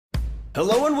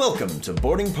Hello and welcome to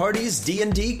Boarding Party's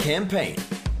D&D campaign.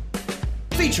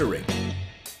 Featuring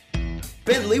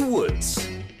Bentley Woods,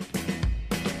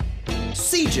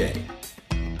 CJ,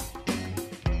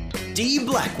 D.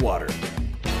 Blackwater,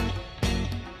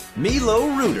 Milo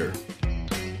Reuter,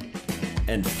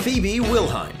 and Phoebe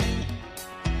Wilhine.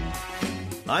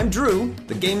 I'm Drew,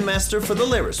 the Game Master for the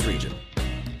Laris region.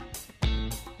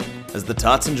 As the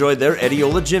Tots enjoyed their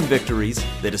Eddiola gym victories,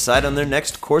 they decide on their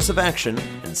next course of action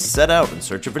and set out in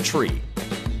search of a tree.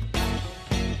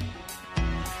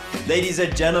 Ladies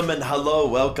and gentlemen, hello,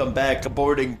 welcome back to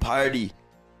Boarding Party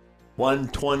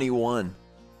 121.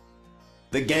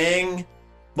 The gang,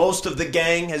 most of the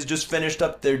gang has just finished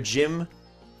up their gym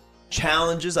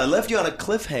challenges. I left you on a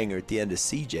cliffhanger at the end of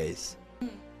CJ's.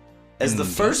 As the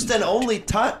first and only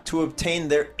Tot to obtain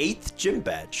their 8th gym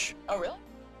badge. Oh, really?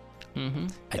 Mm-hmm.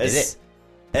 I did it.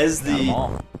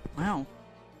 Wow.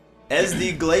 As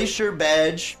the Glacier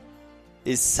badge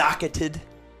is socketed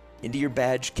into your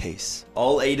badge case,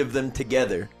 all 8 of them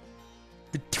together,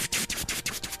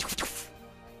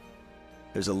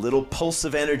 there's a little pulse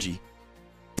of energy.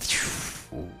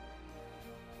 Ooh.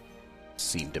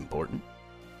 Seemed important.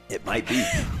 It might be.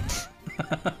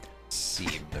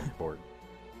 Seemed important.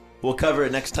 We'll cover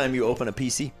it next time you open a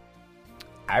PC.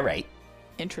 All right.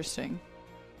 Interesting.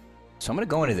 So I'm going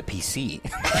to go into the PC.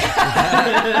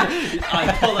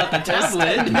 I pull out the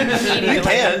tablet. You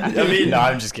can. I mean, no,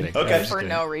 I'm just kidding. Okay. For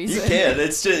no reason. You can.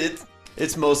 It's just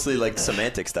it's mostly like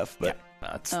semantic stuff, but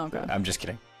Oh, God. I'm just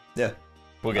kidding. yeah.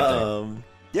 We'll get there.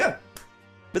 Yeah.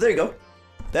 But there you go.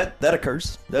 That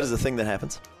occurs. That is a thing that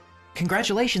happens.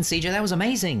 Congratulations, CJ. That was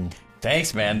amazing.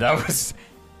 Thanks, man. That was...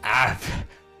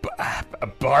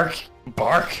 bark.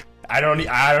 I don't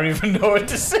even know what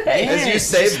to say. As you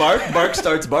say bark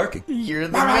starts barking. You're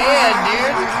the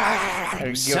man, dude.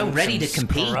 I'm so ready to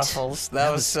compete. Scruffles.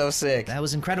 That was so sick. That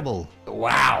was incredible.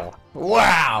 Wow.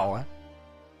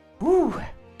 Woo.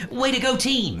 Way to go,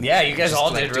 team. Yeah, you guys Just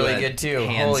all like did do really a good too.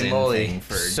 hands Holy in moly. thing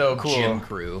for So cool. Gym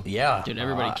crew. Yeah. Dude,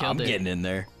 everybody killed I'm it. getting in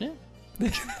there.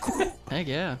 Heck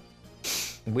yeah.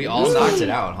 We all knocked it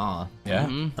out, huh? Yeah.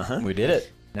 Mm-hmm. We did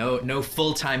it. No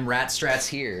full-time rat strats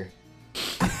here.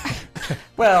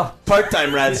 Well,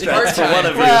 Part-time rad strats for one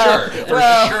of you.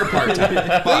 Sure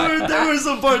part-time. There were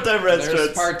some part-time rad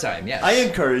There's strats. part-time, yes. I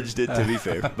encouraged it, to be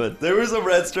fair, but there were some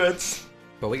rad strats.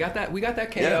 But we got that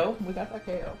KO. Yeah. We got that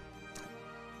KO.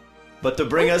 But to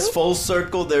bring us full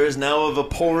circle, there is now a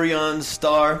Vaporeon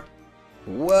Star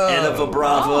whoa. and a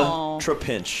Vibrava Oh.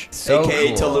 Trapinch, So a.k.a.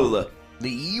 cool. Tallulah.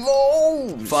 The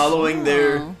evil. Following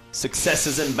their Oh.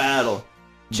 successes in battle.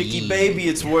 Chicky Baby,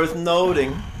 it's worth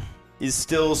noting, is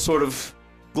still sort of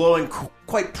glowing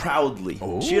quite proudly.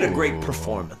 She had a great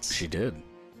performance. She did.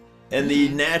 And the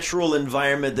natural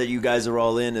environment that you guys are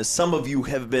all in, as some of you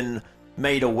have been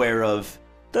made aware of,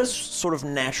 does sort of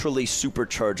naturally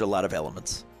supercharge a lot of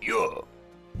elements. Yeah.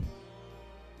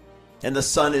 And the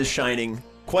sun is shining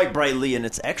quite brightly, and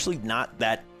it's actually not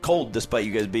that cold, despite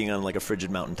you guys being on like a frigid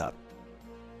mountaintop.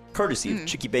 Courtesy of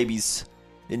Chicky Baby's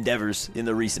endeavors in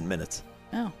the recent minutes.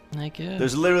 Oh. Heck yeah.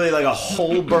 There's literally like a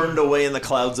hole burned away in the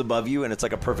clouds above you, and it's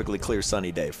like a perfectly clear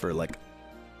sunny day for like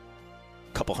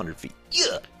a couple hundred feet.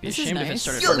 Yeah. Be This is ashamed if it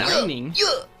nice. started raining.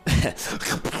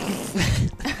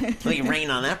 Let you rain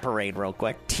on that parade real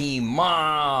quick. Team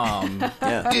Mom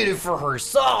Yeah. did it for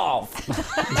herself.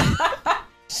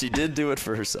 She did do it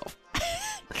for herself.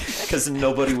 Because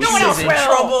nobody was She was in safe.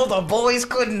 trouble. The boys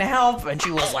couldn't help, and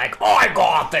she was like, "I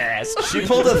got this." She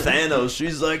pulled a Thanos.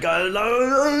 She's like,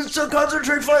 so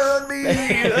concentrate fire on me.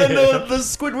 And the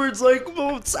Squidward's like,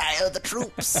 oh, sire the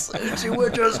troops. And she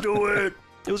would just do it.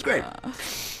 It was great.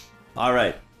 All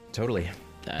right. Totally.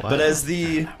 But as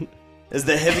the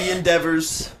heavy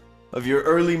endeavors of your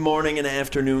early morning and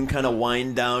afternoon kind of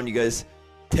wind down, you guys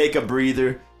take a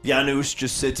breather. Janusz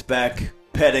just sits back,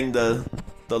 petting the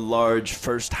large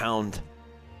first hound.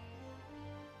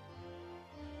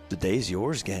 The day's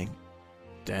yours, gang.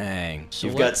 Dang. So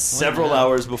You've what- got several what-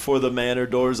 hours before the manor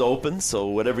doors open, so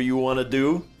whatever you want to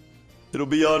do, it'll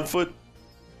be on foot.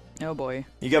 Oh, boy.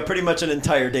 You got pretty much an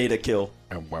entire day to kill.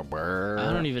 I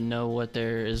don't even know what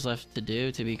there is left to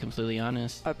do, to be completely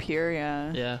honest. Up here,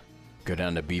 yeah. Yeah. Go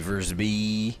down to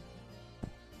Beaversby.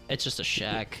 It's just a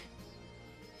shack.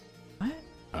 What?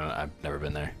 I've never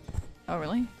been there. Oh,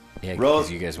 really? Yeah, Ro-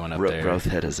 because you guys went up there. Growth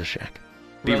Head is a shack.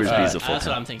 Beaversby is a full That's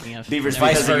what town. I'm thinking of. Beaversby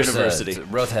Never- has a Vice versa. university.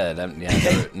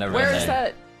 Rothhead. Never Where been is there.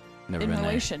 that Never in been there.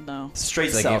 relation, though? Straight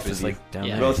It's like, south it's of like you. down Yeah.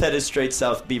 there. Growth Head is straight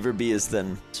south. Beaverby is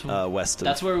then west of.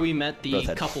 That's where we met the Growth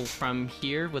Head. couple from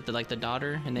here with the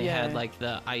daughter, and they Yeah. had like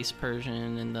the ice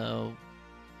Persian and the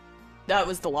That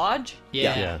was the lodge?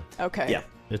 yeah. Okay. Yeah.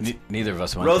 Neither of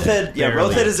us went Rothhead, yeah,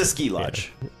 Barely. Rothhead is a ski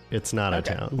lodge it's not a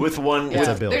town. with one Yeah. It's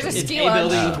a building. There's a It's ski a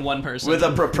building lodge. with one person. with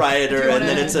a proprietor, You and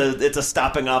then wanna- it's a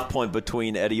stopping off point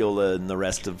between Ediola and the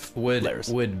rest of Lairs.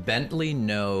 Would Bentley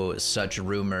know such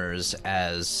rumors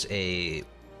as a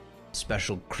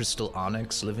special crystal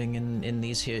onyx living in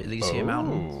these here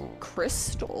mountains?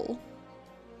 Crystal.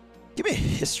 Give me a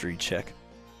history check.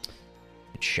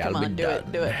 It shall Come be on, do done.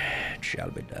 it, do it. It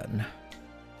shall be done.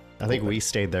 I think we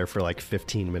stayed there for like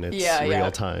 15 minutes Yeah, yeah.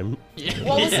 real time.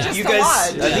 Well, it's just You a guys,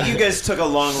 lodge. I think you guys took a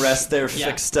long rest there, Yeah.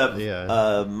 fixed up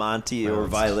Yeah. Monty or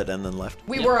Violet, and then left.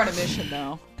 We were on a mission,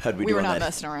 though. How'd we We do were on not that,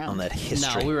 messing around. on that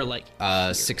history? No, we were like,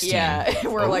 16. Yeah,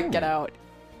 we're like, get out.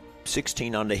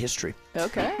 16 on the history.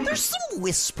 Okay. There's some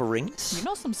whisperings You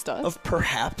know some stuff. of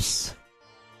perhaps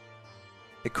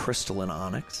a crystal and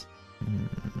onyx.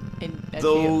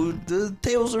 Though the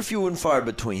tales are few and far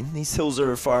between. These hills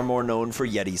are far more known for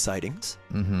Yeti sightings.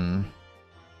 Mm-hmm.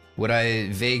 Would I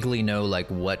vaguely know, like,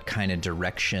 what kind of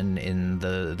direction in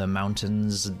the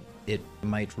mountains it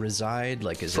might reside?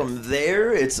 Like, is From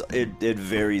there, it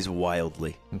varies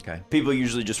wildly. it... Okay. People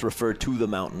usually just refer to the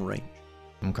mountain range.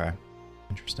 Okay.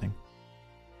 Interesting.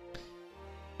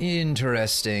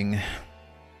 Interesting.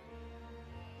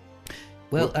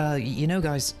 Well, you know,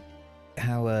 guys,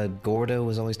 how Gordo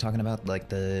was always talking about, like,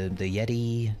 the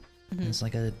Yeti? It's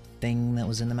like a thing that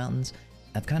was in the mountains.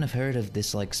 I've kind of heard of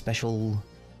this, like, special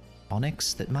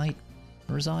onyx that might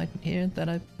reside here that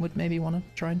I would maybe want to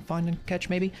try and find and catch,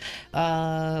 maybe.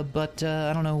 But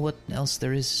I don't know what else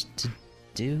there is to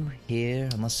do here,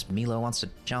 unless Milo wants to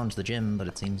challenge the gym, but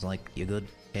it seems like you're good.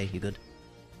 Okay, you're good.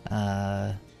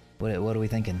 What are we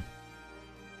thinking?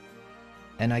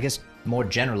 And I guess more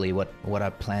generally, what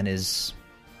our plan is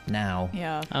now.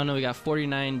 Yeah. I don't know, we got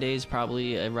 49 days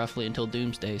probably, roughly until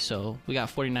Doomsday, so we got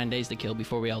 49 days to kill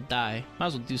before we all die. Might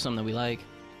as well do something that we like.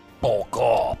 Bulk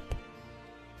up.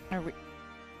 Are we-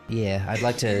 Yeah, I'd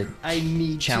like to I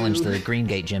need challenge to. the Green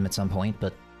Gate gym at some point,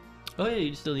 but Oh yeah,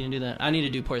 you still need to do that. I need to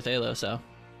do Porthelo, so.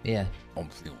 yeah. I'm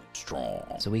feeling strong.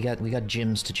 So we got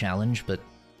gyms to challenge, but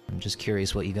I'm just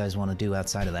curious what you guys want to do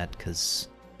outside of that, because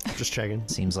Just checking. it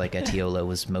seems like Etiola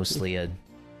was mostly a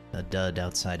dud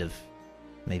outside of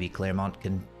maybe Claremont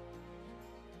can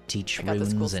teach I got the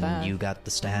school runes, and staff. you got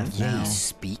the staff Yeah, now. he's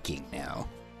speaking now.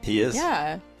 He is.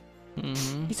 Yeah.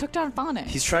 Mm-hmm. He's hooked on phonics.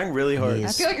 He's trying really hard. He I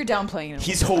is. feel like you're downplaying him.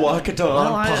 He's Hawakata Well,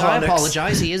 on I phonics.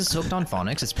 apologize. He is hooked on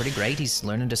phonics. It's pretty great. He's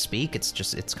learning to speak. It's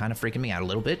kind of freaking me out a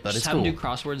little bit, but Just it's have cool. him do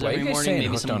crosswords Why are every you guys morning, saying maybe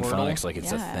hooked some on Wordle. phonics like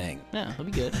it's Yeah. a thing? Yeah, that'll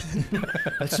be good.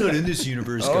 That's not in this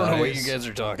universe, I don't know what you guys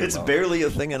are talking It's about. barely a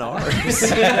thing in ours.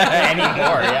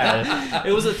 Anymore, yeah.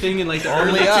 It was a thing in like the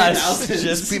early Only us. 2000s.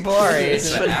 Just people our age.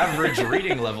 The average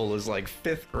reading level is like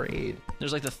 5th grade.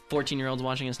 There's like the 14-year-olds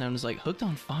watching us now and is like, hooked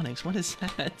on phonics? What is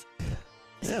that?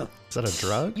 Yeah. Is that a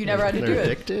drug? You never had to They're do it.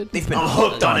 addicted? They've been I'm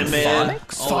hooked on it, man.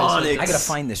 Phonics? Phonics. I gotta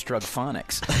find this drug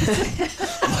phonics.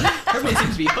 Everyone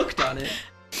seems to be hooked on it.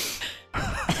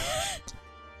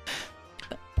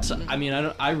 So, I mean,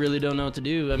 I really don't know what to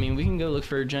do. I mean, we can go look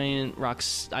for a giant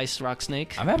ice rock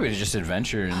snake. I'm happy to just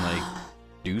adventure and like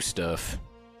do stuff.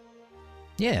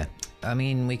 Yeah, I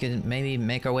mean, we could maybe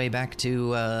make our way back to,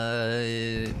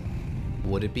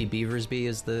 would it be Beaversby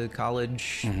as the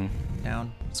college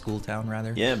town? School town,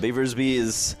 rather? Yeah, Beaversby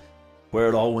is where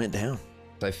it all went down.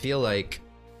 I feel like,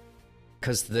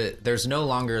 because there's no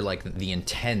longer, like, the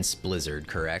intense blizzard,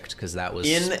 correct? Because that was...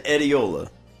 In Ediola,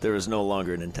 there is no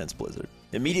longer an intense blizzard.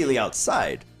 Immediately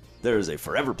outside, there is a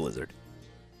forever blizzard.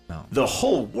 Oh. The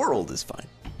whole world is fine.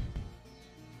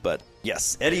 But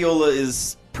yes, Ediola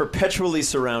is perpetually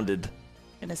surrounded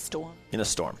In a storm. in a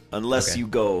storm. Unless Okay. you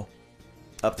go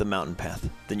up the mountain path,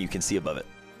 then you can see above it.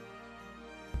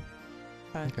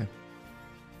 Okay.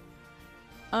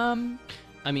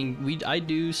 I mean, I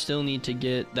do still need to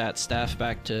get that staff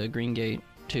back to Greengate,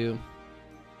 too.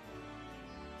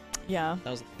 Yeah. That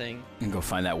was the thing. And go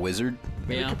find that wizard.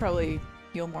 We Yeah. could probably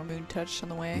heal more moon touch on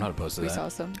the way. I'm not opposed to we that. saw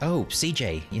some. Oh,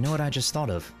 CJ, you know what I just thought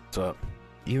of? What's up?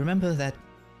 You remember that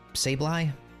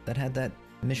Sableye that had that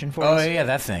mission for Oh us? yeah,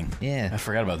 that thing. Yeah. I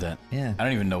forgot about that. Yeah. I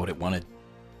don't even know what it wanted.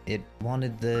 It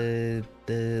wanted the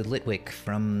Litwick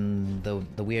from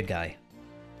the weird guy.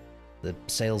 The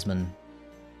salesman.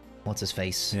 What's his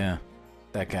face? Yeah,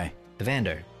 that guy.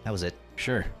 Evander. That was it.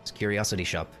 Sure. It's Curiosity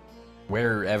Shop.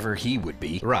 Wherever he would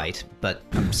be. Right, but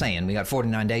I'm saying we got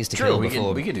 49 days to True, kill we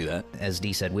before, could do that. as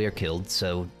D said, we're killed,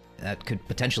 so that could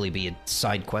potentially be a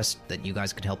side quest that you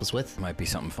guys could help us with. Might be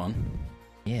something fun.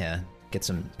 Yeah, get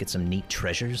some neat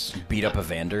treasures. Beat up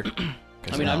Evander.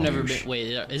 I mean, I've never been...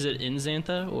 Wait, is it in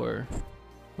Xantha, or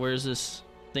where's this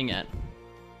thing at?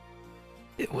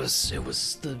 It was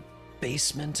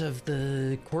basement of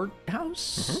the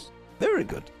courthouse. Very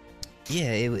good.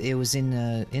 Yeah, it was in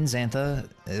Xantha.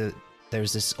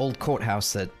 There's this old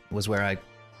courthouse that was where I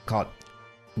caught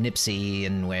Nipsey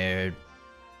and where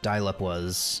Dial-Up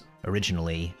was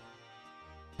originally.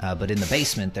 But in the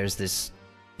basement, there's this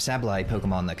Sableye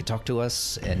Pokemon that could talk to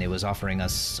us, and it was offering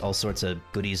us all sorts of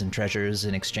goodies and treasures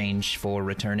in exchange for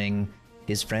returning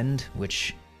his friend,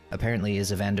 which apparently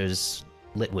is Evander's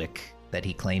Litwick, that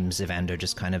he claims Evander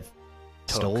just kind of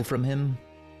stole from him.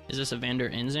 Is this Evander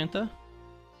in Xantha?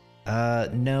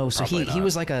 No. So he Probably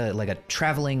was like a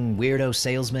traveling weirdo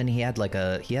salesman. He had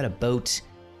a boat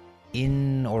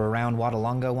in or around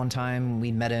Wadalonga one time.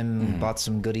 We met him, bought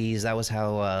some goodies. That was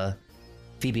how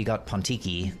Phoebe got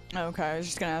Pontiki. Okay, I was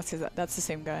just gonna ask, that's the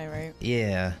same guy, right?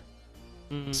 Yeah.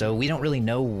 So we don't really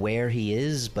know where he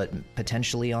is, but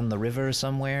potentially on the river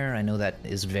somewhere. I know that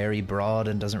is very broad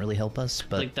and doesn't really help us,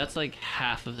 but Like that's like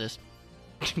half of this.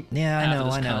 yeah, I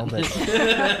half of know,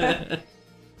 this but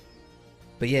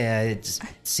but yeah, it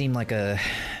seemed like an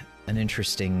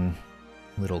interesting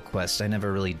little quest. I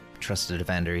never really trusted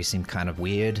Evander. He seemed kind of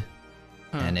weird,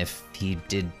 and if he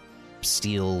did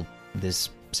steal this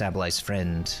Sableye's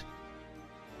friend,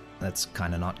 that's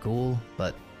kind of not cool.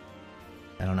 But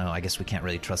I don't know. I guess we can't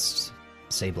really trust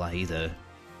Sableye either.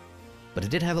 But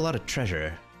it did have a lot of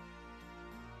treasure.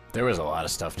 There was a lot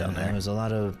of stuff down There there. was a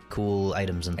lot of cool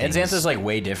items and And things. Xantha's like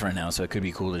way different now, so it could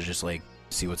be cool to just like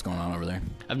see what's going on over there.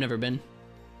 I've never been.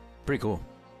 Pretty cool.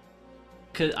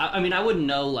 Cause I mean I wouldn't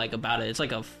know like about it. It's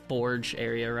like a forge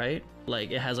area, right?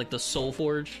 Like it has like the Soul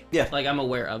Forge. Yeah. Like I'm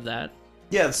aware of that.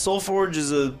 Yeah, Soul Forge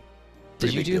is a. Did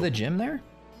pretty you big do deal. the gym there?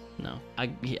 No,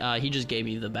 he just gave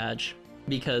me the badge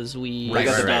because we I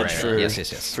got the Right, badge right. for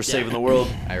Yes. for saving the world.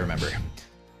 I remember.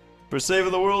 For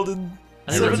saving the world in.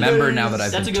 I I think that's- remember now that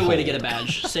I've That's a been good way to told. get a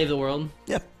badge. Save the world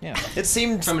Yeah, Yeah. it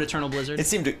seemed. from an eternal blizzard. It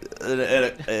seemed, you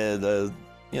know,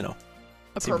 seemed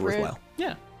Appropriate. worthwhile.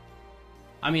 Yeah.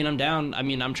 I mean, I'm down. I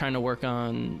mean, I'm trying to work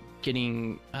on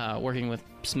getting working with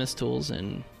Smith's tools,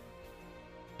 and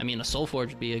I mean, a Soul Forge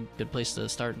would be a good place to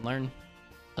start and learn.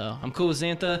 So I'm cool with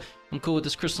Xantha. I'm cool with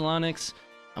this Crystal Onyx.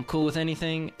 I'm cool with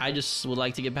anything. I just would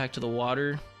like to get back to the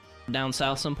water down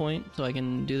south some point so I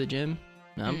can do the gym.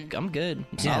 I'm good. I'm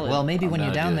Yeah, solid. well, maybe I'm when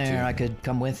you're down down to do it, there, too. I could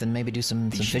come with and maybe do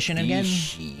some fishing again.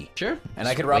 Sure. And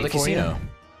I could rob the wait for you. casino.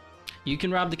 You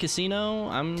can rob the casino.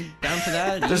 I'm down for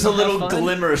that. There's You a have little fun.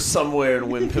 glimmer somewhere in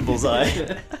Wimpimble's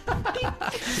eye,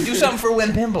 Do something for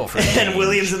Wim Pimble for me. and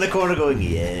William's in the corner going,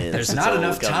 "Yeah." There's not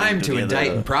enough time to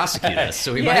indict and prosecute us,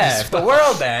 so we might Yeah, just if the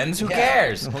world ends, who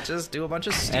cares? We'll just do a bunch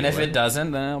of And if it stealing.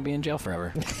 doesn't, then I'll be in jail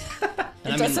forever.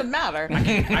 It doesn't matter. I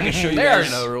can show you There are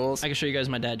guys. no rules. I can show you guys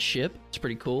my dad's ship. It's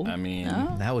pretty cool. I mean,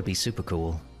 Oh. That would be super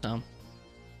cool. So,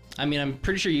 I mean, I'm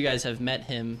pretty sure you guys have met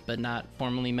him, but not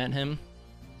formally met him.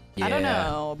 I don't yeah.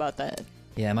 know about that.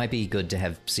 Yeah, it might be good to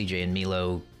have CJ and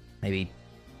Milo maybe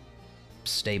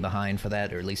stay behind for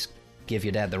that, or at least give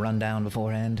your dad the rundown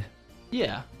beforehand.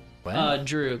 Yeah. What?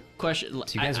 Drew, question.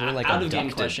 So you guys were like out of game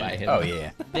abducted question. by him. Oh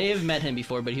yeah. They have met him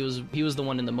before, but he was the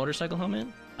one in the motorcycle helmet.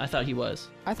 I thought he was.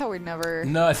 I thought we'd never.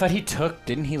 No, I thought he took.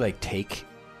 Didn't he like take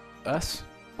us?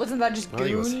 Wasn't that just I think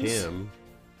it was goons? him.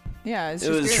 Yeah, it's It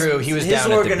just was goons. True, he was His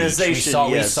down at the beach. organization,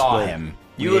 We yes, saw but him.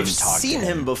 We You have didn't talk to seen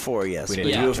him before, yes, We but didn't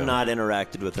you talk have to not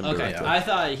interacted with him Okay, directly. I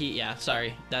thought he. Yeah,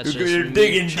 sorry. That's just You're me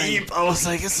digging trying- deep. I was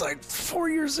like, it's like 4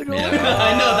 years ago. I know.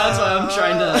 That's why I'm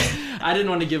trying to. I didn't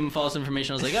want to give him false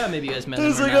information. I was like, oh, maybe you guys met him.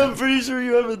 It's or like, not. I'm pretty sure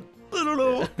you haven't. I don't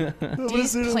know.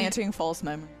 He's planting false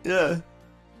memory. Yeah.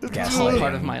 All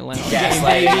part of my land.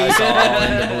 Gaslighting us all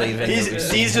into believing. He's- that we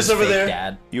were he's his just over fake there.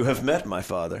 Dad. You have met my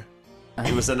father.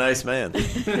 He was a nice man.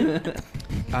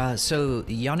 So,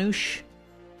 Janusz,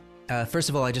 first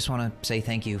of all, I just want to say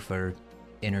thank you for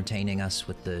entertaining us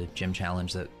with the gym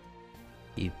challenge. That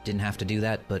you didn't have to do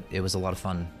that, but it was a lot of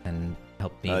fun and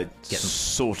helped me I get.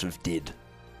 sort of did.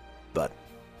 But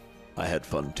I had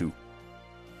fun too.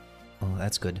 Oh,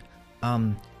 that's good.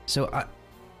 So,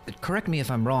 correct me if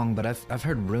I'm wrong, but I've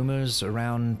heard rumors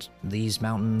around these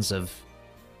mountains of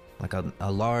like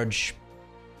a large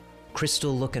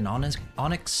crystal-looking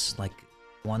onyx, like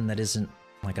one that isn't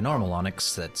like a normal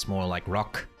onyx, that's more like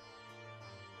rock.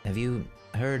 Have you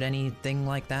heard anything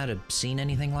like that, or seen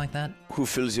anything like that? Who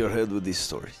fills your head with these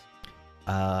stories?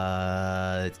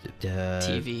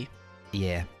 TV.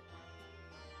 Yeah.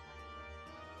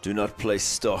 Do not place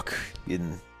stock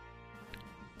in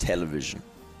television.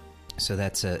 So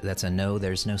that's a no.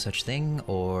 There's no such thing,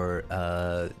 or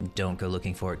don't go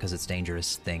looking for it because it's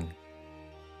dangerous thing.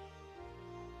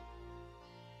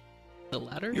 The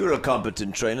latter. You're a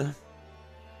competent trainer.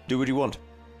 Do what you want.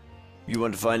 You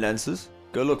want to find answers?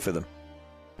 Go look for them.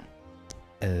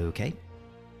 Okay.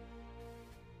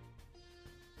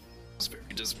 It's very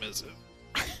dismissive.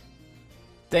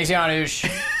 Thanks, Janusz.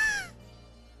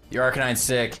 Your Arcanine's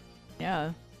sick.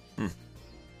 Yeah.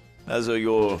 As are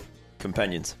your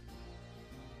companions.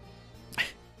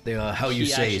 They are how you He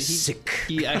say actually- sick.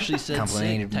 He actually said sick,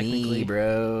 Complimented technically. me,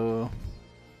 bro.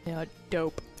 Yeah,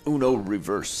 dope. Uno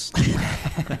reverse.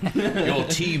 Your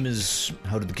team is,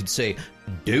 how did the kids say,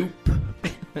 dope?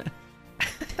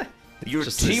 Your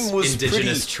Just team this was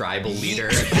indigenous pretty... tribal leader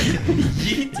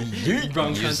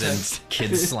Wrong using context.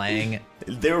 kid slang.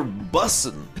 They're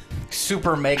bussin'.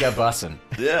 Super mega bussin'.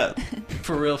 Yeah.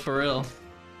 For real, for real.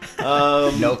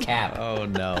 No cap. Oh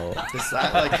no. Is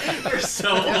that like is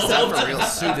that for real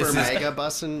super mega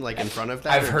bussin' like in front of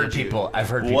that? I've or heard did you- people. I've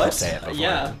heard people What? say it before.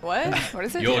 Yeah. What? What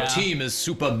is it? Your Yeah. team is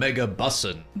super mega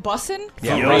bussin'. Bussin'?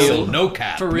 Yeah, Yo. real. No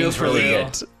cap. For real, Means for really real.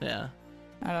 good. Yeah.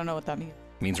 I don't know what that means.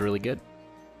 Means really good.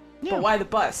 But why the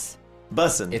bus?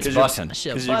 Bussin'. It's 'Cause you're- bussin'.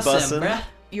 Shit, 'Cause you're bussin', bussin'? bruh.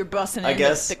 You're busting I in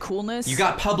guess. the coolness? You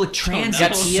got public transit. You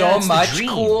got Tia, so it's the much dream.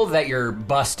 cool that you're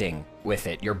busting with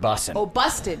it. You're bussin'. Oh,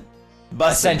 busted.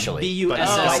 Bussin'. Essentially. But you don't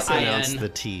pronounce B-U-S-S-I-N. the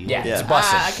T. Yeah, Yeah. it's bussin'.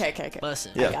 Ah, okay.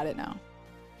 Bussin'. Yeah. I got it now.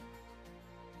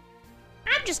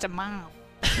 I'm just a mom.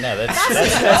 No, that's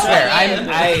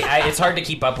fair. It's hard to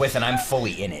keep up with, and I'm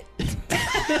fully in it.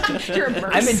 You're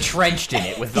immersed. I'm entrenched in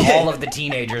it with all of the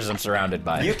teenagers I'm surrounded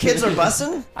by. You kids are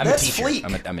bussin'? I'm That's a teacher.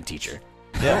 fleek. I'm a teacher.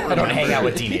 Yeah. I don't hang out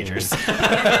with teenagers. So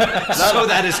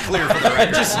that is clear for the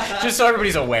record. just so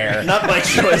everybody's aware. Not my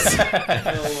choice.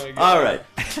 All right.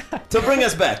 To bring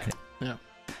us back, Yeah.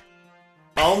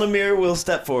 Alnamir will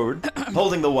step forward,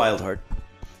 holding the wild heart.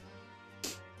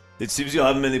 It seems you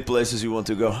have many places you want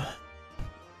to go.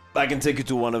 I can take you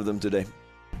to one of them today.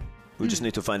 We just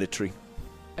need to find a tree.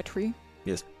 A tree?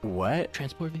 Yes. What?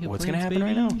 Transport vehicle. What's gonna planes, happen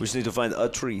right baby. now? We just need to find a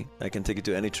tree. I can take you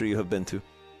to any tree you have been to.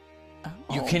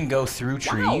 You can go through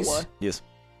trees? Wow. Yes.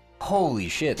 Holy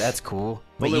shit, that's cool.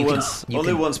 But Only you can- once. you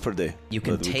Only can- once per day. You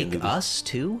can But we do take this. us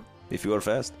too? If you are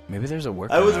fast. Maybe there's a work.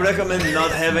 I would recommend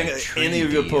not having tree any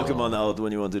of your deal. Pokemon out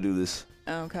when you want to do this.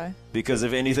 Okay. Because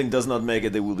if anything does not make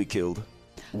it, they will be killed.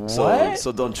 What?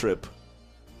 So don't trip.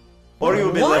 Or you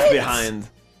will be left What? behind.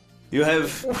 You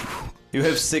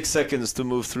have 6 seconds to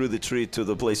move through the tree to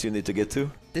the place you need to get to.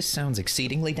 This sounds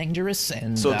exceedingly dangerous,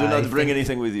 and So do I not bring think-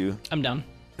 anything with you. I'm down.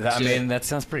 I mean, that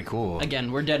sounds pretty cool.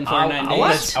 Again, we're dead in I 49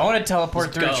 days. want to teleport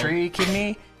Let's through a go. tree, kidding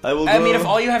me? I will. I go- mean, if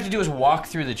all you have to do is walk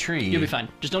through the tree. You'll be fine.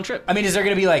 Just don't trip. I mean, is there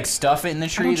going to be like stuff in the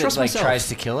tree don't that trust like myself. tries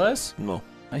to kill us? No.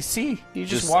 I see. You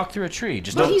just Just- walk through a tree.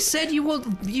 Just But don't. he said you'll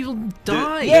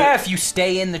die. Yeah, if you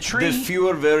stay in the tree. The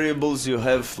fewer variables you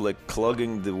have, like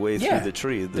clogging the way Yeah, through the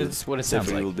tree, the that's what it safer sounds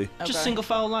you like. will be. Just Okay. single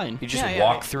file line. You just Yeah,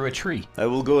 walk yeah. through a tree. I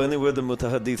will go anywhere the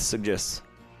Mutahadith suggests.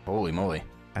 Holy moly.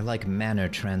 I like manor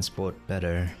transport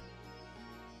better.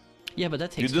 Yeah, but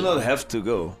that You takes. do not have to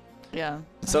go. Yeah.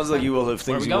 It sounds like you will have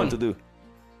Where are things we you want to going?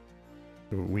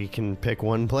 do. We can pick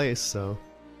one place, so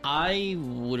I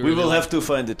would. We really will like- have to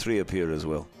find a tree up here as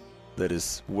well. That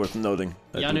is worth noting.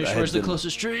 Janusz, I where's the had been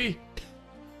closest tree?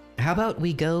 How about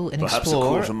we go and Perhaps a explore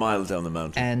quarter mile down the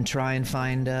mountain. and try and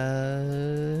find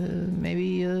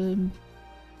maybe a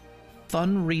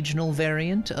fun regional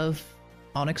variant of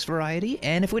Onyx variety?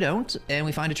 And if we don't, and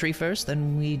we find a tree first,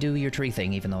 then we do your tree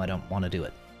thing, even though I don't want to do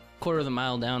it. Quarter of the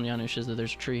mile down, Janusz says that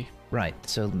there's a tree. Right,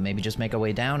 so maybe just make our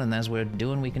way down, and as we're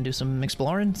doing, we can do some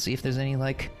exploring, see if there's any,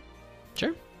 like,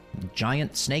 Sure.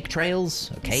 giant snake trails,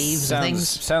 or caves, and things.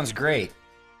 Sounds great.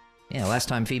 Yeah, last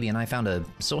time Phoebe and I found a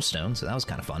soul stone, so that was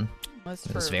kind of fun. Was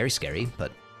It was for- very scary,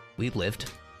 but we lived.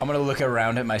 I'm going to look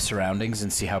around at my surroundings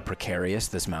and see how precarious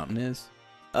this mountain is.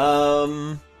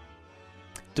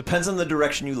 Depends on the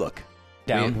direction you look.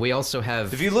 Down. We also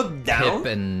have If you look down,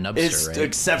 Pip and Nubster, it's right?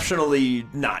 exceptionally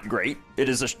not great. It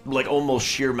is like almost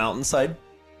sheer mountainside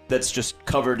that's just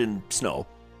covered in snow.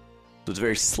 So it's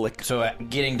very slick. So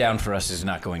getting down for us is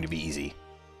not going to be easy.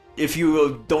 If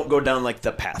you don't go down like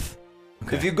the path.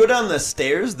 If you go down the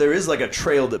stairs, there is like a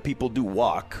trail that people do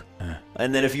walk.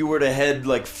 And then if you were to head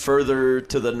like further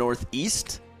to the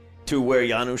northeast to where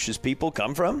Janusz's people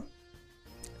come from,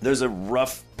 there's a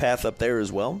rough path up there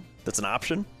as well. That's an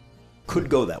option. Could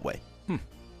go that way.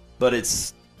 But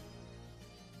it's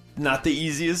not the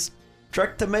easiest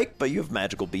trek to make, but you have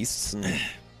magical beasts. And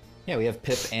Yeah, we have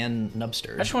Pip and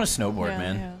Nubster. I just want to snowboard, Yeah,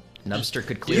 man. yeah. Nubster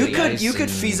could clear the ice. you could and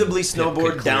feasibly Pip snowboard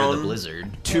could clear down the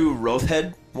blizzard. to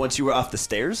Rothhead once you were off the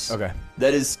stairs. Okay.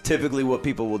 That is typically what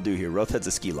people will do here. Rothhead's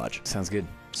a ski lodge. Sounds good.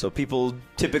 So people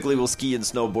typically will ski and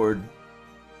snowboard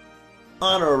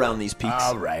on or around these peaks.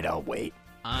 All right, I'll wait.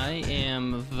 I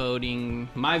am voting.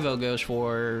 My vote goes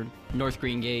for North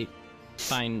Green Gate.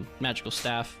 Find magical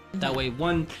staff. That way,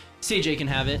 one CJ can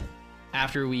have it,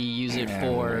 after we use it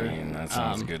for. That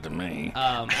sounds good to me.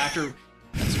 After.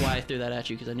 That's why I threw that at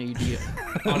you, because I knew you'd be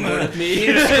on board with me.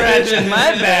 You're scratching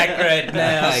my back right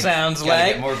now. Sounds Gotta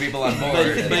like. get more people on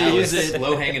board. But That use was it-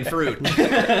 low-hanging fruit.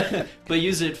 But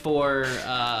use it for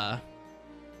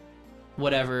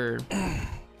whatever.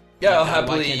 Yeah, I'll Why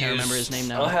happily can't I use. remember his name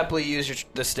now? I'll happily use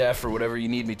the staff for whatever you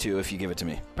need me to if you give it to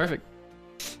me. Perfect.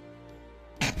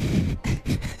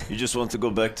 You just want to go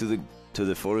back to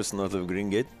the forest north of Green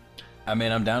Gate? I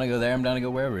mean, I'm down to go there. I'm down to go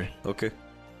wherever. Okay.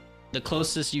 The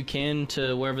closest you can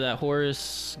to wherever that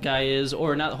Horus guy is,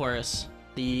 or not Horus,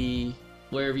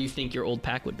 wherever you think your old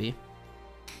pack would be.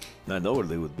 I know where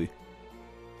they would be.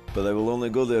 But I will only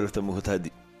go there if the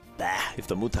Mutahadith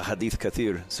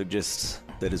Kathir suggests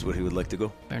that is where he would like to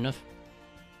go. Fair enough.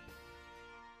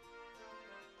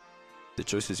 The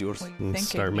choice is yours. What are you Let's thinking,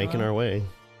 start making Noah? our way.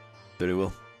 Very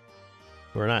well.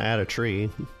 We're not at a tree.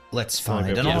 Let's I'll find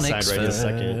go an to the onyx side right in a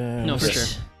second. No, for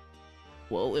first. sure.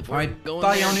 Well, if All we're right, going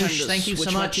bye, there, time Janusz. to Thank you so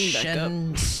switch my much, team back up.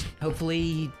 and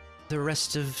hopefully the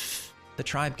rest of the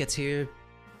tribe gets here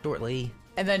shortly.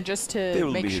 And then just They to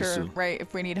will make be here sure, soon. right?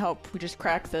 If we need help, we just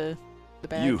crack the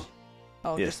badge. You.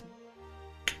 Oh, Yes.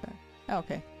 just. Oh,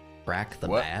 okay. Crack the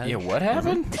What? badge. Yeah, what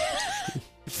happened?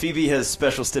 Phoebe has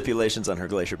special stipulations on her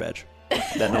glacier badge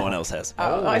that no one else has.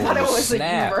 Oh, I thought it was snap.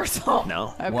 like universal.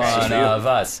 No. Okay. One of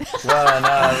us. One of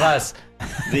us.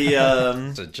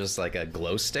 The So just like a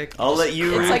glow stick. I'll let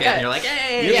you. It's like a. You're like,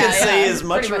 hey. You Yeah, can say yeah, as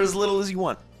much pretty or much. as little as you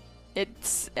want,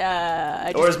 It's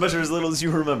I or just, as much or as little as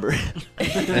you remember.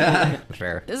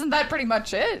 Fair. isn't that pretty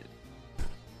much it?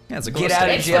 Yeah, it's a glow Get out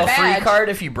of stick. It's the jail free badge. card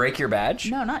if you break your badge.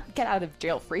 No, not get out of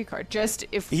jail free card. Just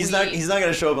if He's we, not. He's not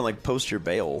gonna show up and like post your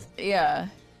bail. Yeah,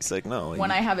 He's like, no.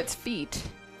 when I have its feet.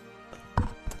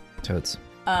 Toads.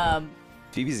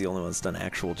 Phoebe's the only one that's done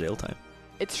actual jail time.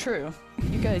 It's true.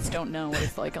 You guys don't know what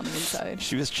it's like on the inside.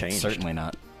 She was changed Certainly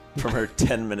not. from her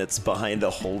 10 minutes behind a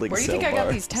holding Where do you cell think I got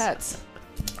bar. these tats?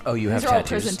 Oh, you These have are all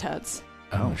tattoos. prison tats.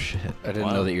 Oh shit! I didn't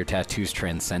Wow. know that your tattoos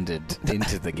transcended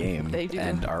into the game They do.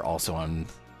 and are also on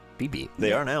BB.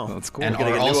 They are now. That's cool. And We're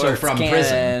gonna are get new also art. from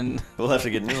prison. We'll have to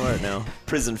get new art now.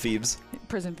 Prison Phoebes.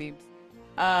 Prison Phoebes.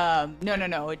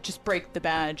 No. It just break the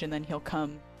badge and then he'll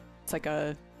come. It's like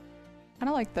a, kind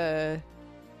of like the.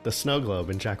 The snow globe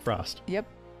in Jack Frost. Yep.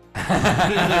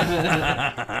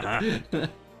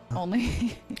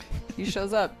 Only he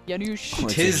shows up. Janusz.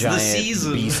 It's Tis a the giant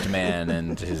season. Beast Man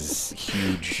and his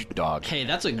huge dog. Hey,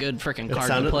 that's a good freaking It card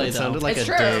sounded, to play, it though. sounded like It's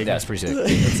a true. dig. That's pretty sick.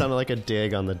 It sounded like a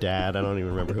dig on the dad. I don't even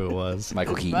remember who it was.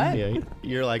 Michael Keaton. What? Yeah,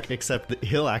 you're like, except that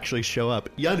he'll actually show up.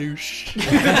 Janusz.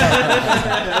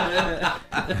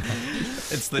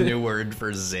 It's the new word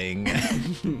for zing.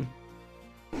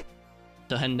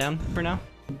 So heading down for now.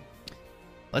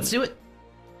 Let's do it.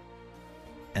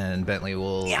 And Bentley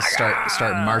will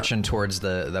start marching towards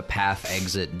the path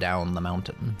exit down the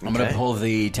mountain. I'm gonna Okay. pull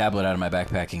the tablet out of my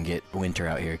backpack and get Winter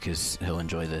out here because he'll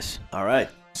enjoy this. All right.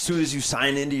 As soon as you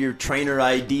sign into your trainer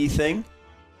ID thing,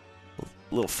 a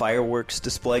little fireworks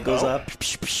display goes up.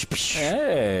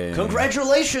 Hey.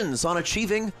 Congratulations on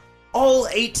achieving all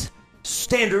 8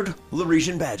 standard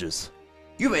Laresian badges.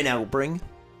 You may now bring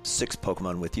 6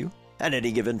 Pokemon with you at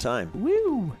any given time.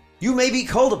 Woo. You may be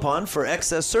called upon for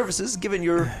excess services given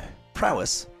your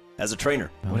prowess as a trainer.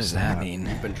 What does that mean?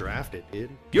 Been drafted, dude.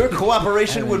 Your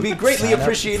cooperation would be greatly Sign up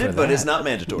appreciated, for but is that. not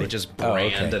mandatory. They just Oh,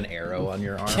 brand okay. an arrow on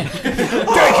your arm. Take it!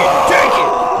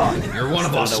 You're one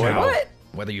of us know now. what?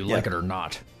 Whether you Yeah. like it or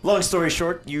not. Long story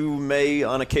short, you may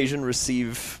on occasion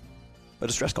receive a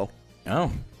distress call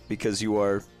Oh. because you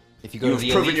are If You've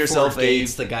proven yourself a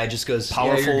the guy just goes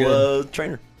powerful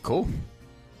trainer. Cool.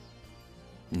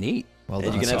 Neat. Well And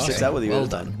done. you can have That's 6 awesome. out with you Well at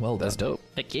a time. done. Well done. That's dope.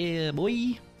 Heck yeah, boy.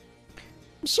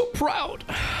 I'm so proud.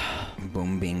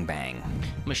 Boom, bing, bang.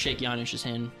 I'm gonna shake Janusz's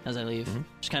hand as I leave.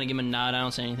 Just kind of give him a nod. I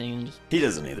don't say anything. And just He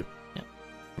doesn't either. Yep.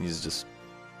 He's just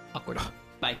awkward.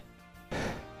 Bye.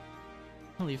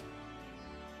 I'll leave.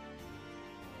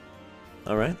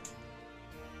 all right.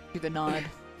 Do the nod.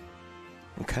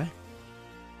 Okay.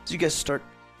 So you guys start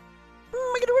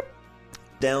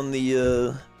down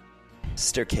the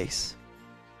staircase.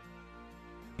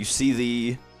 You see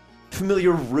the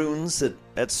familiar runes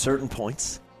at certain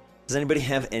points. Does anybody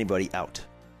have anybody out?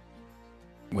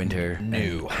 Winter. No.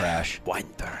 and Crash.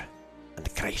 Winter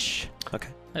and Crash. Okay.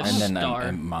 I have And then Star.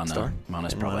 I'm Mana. Star?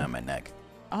 Mana's And probably Mana. on my neck.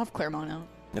 I'll have Claremont out.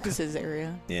 Okay. This is his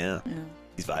area. Yeah. Yeah.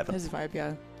 He's vibing. His vibe,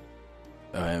 yeah.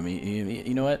 I mean,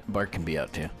 you know what? Bark can be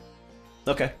out too.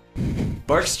 Okay.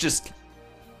 Bark's just.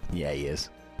 Yeah, he is.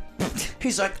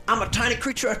 He's like, I'm a tiny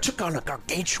creature. I took on a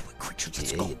gargantuan creature.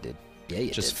 Let's go. you did. Yeah,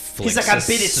 you Just did. flicks He's like, I his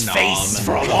bit its snom. face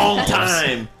for a long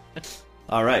time.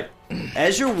 All right.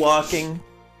 As you're walking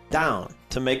down,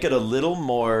 to make it a little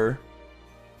more...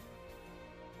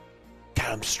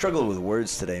 God, I'm struggling with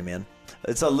words today, man.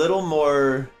 It's a little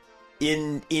more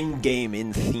in-game,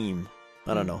 in theme.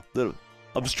 I don't know.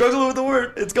 I'm struggling with the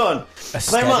word. It's gone.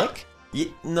 Claremont.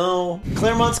 No.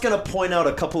 Claremont's going to point out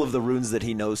a couple of the runes that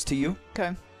he knows to you.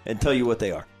 Okay. And tell you what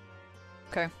they are.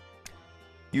 Okay.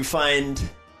 You find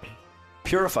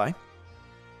Purify.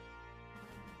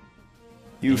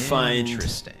 You find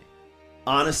Interesting.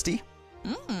 Honesty.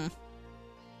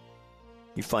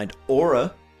 You find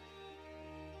Aura.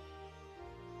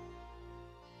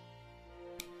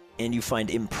 And you find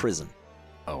Imprison.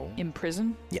 Oh.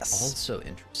 Imprison? Yes. Also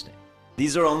interesting.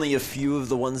 These are only a few of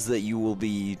the ones that you will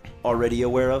be already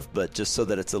aware of, but just so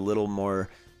that it's a little more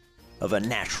of a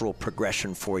natural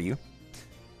progression for you.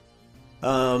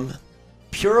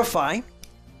 Purify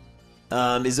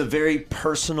is a very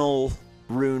personal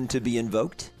rune to be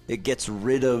invoked. It gets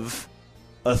rid of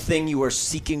a thing you are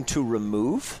seeking to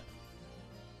remove.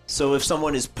 So if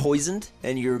someone is poisoned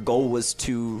and your goal was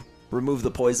to remove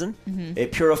the poison, a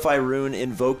Purify rune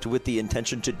invoked with the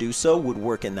intention to do so would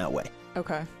work in that way.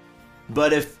 Okay.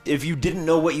 But if you didn't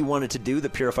know what you wanted to do, the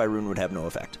Purify rune would have no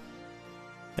effect.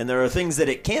 And there are things that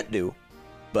it can't do,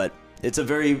 but it's a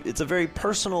very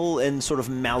personal and sort of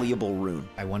malleable rune.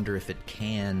 I wonder if it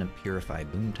can purify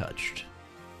Boon Touched.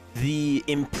 The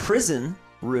Imprison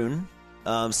rune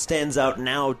stands out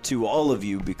now to all of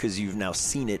you because you've now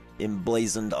seen it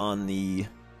emblazoned on the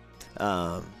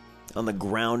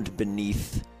ground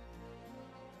beneath.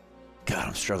 God,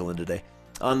 I'm struggling today.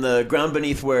 On the ground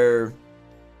beneath where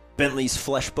Bentley's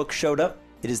flesh book showed up,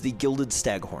 it is the Gilded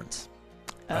Staghorns.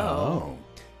 Oh.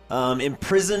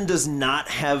 Imprison does not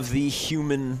have the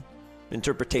human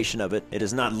interpretation of it. It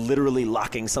is not literally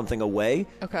locking something away.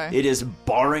 Okay. It is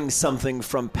barring something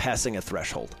from passing a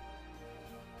threshold.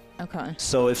 Okay.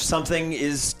 So if something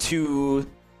is to...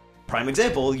 Prime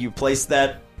example, you place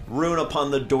that rune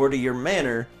upon the door to your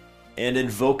manor and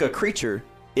invoke a creature,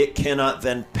 it cannot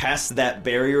then pass that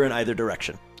barrier in either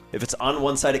direction. If it's on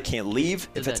one side, it can't leave.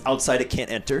 If it's outside, it can't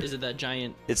enter. Is it that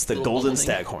giant... It's the little Golden bubble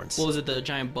thing? Staghorns. Well, was it the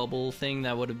giant bubble thing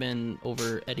that would have been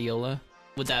over Ediola?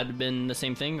 Would that have been the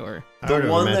same thing, or... I would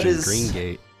have one that imagined is- Green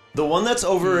Gate. The one that's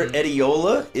over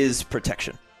Ediola is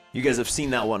Protection. You guys have seen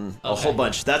that one a Okay. whole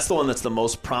bunch. That's the one that's the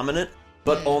most prominent,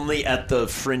 but only at the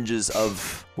fringes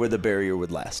of where the barrier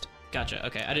would last. Gotcha,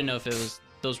 okay. I didn't know if it was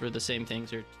those were the same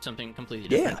things or something completely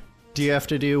different. Yeah. Do you have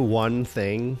to do one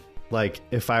thing? Like,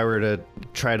 if I were to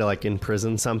try to, like,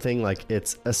 imprison something, like,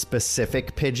 it's a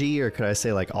specific Pidgey, or could I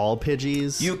say, like, all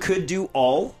Pidgeys? You could do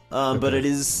all, but it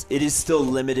is still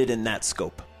limited in that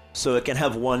scope. So it can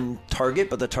have one target,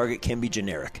 but the target can be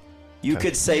generic. You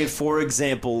could say, for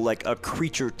example, like a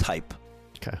creature type,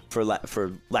 Okay. for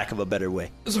lack of a better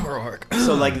way. Zoroark.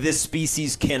 So, like, this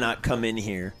species cannot come in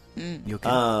here. You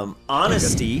okay?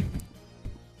 Honesty,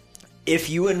 if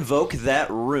you invoke that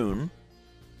rune,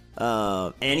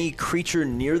 any creature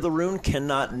near the rune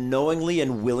cannot knowingly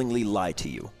and willingly lie to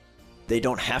you. They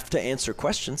don't have to answer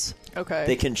questions. Okay.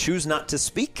 They can choose not to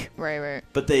speak, Right.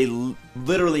 but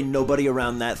literally nobody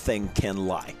around that thing can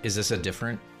lie. Is this a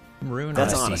different rune?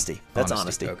 That's honesty. That's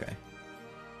honesty. Okay.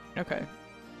 Okay.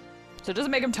 So it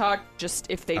doesn't make them talk, just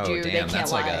if they Oh, do, damn, they can't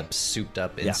that's lie. like a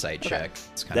souped-up insight Okay. check.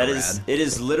 It's kind That of is, rad. it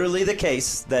is literally the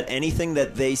case that anything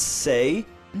that they say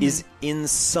is in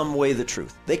some way the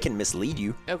truth. They can mislead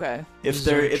you. Okay. If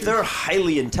they're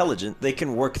highly intelligent, they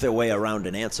can work their way around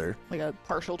an answer. Like a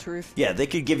partial truth. Yeah, they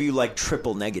could give you like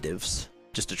triple negatives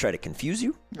just to try to confuse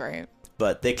you, Right.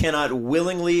 but they cannot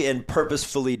willingly and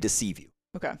purposefully deceive you.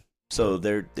 Okay. So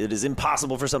it is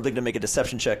impossible for something to make a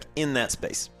deception check in that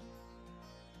space.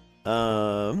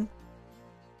 I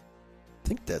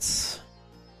think that's...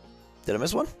 Did I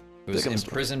miss one? It was Think I missed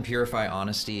imprison, purify,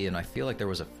 honesty, and I feel like there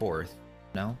was a fourth.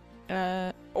 No?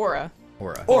 Aura.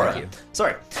 Aura. Aura. Thank you.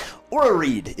 Sorry. Aura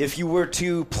read. If you were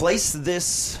to place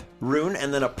this rune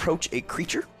and then approach a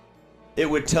creature, it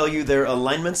would tell you their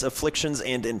alignments, afflictions,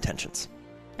 and intentions.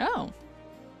 Oh.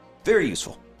 Very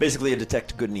useful. Basically a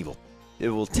detect good and evil. It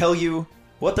will tell you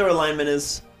what their alignment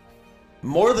is.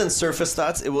 More than surface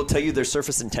thoughts, it will tell you their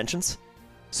surface intentions.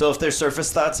 So if they're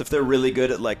surface thoughts, if they're really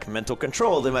good at like mental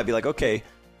control, they might be like, okay,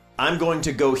 I'm going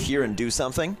to go here and do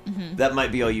something. That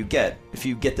might be all you get. If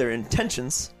you get their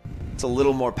intentions, it's a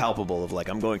little more palpable of like,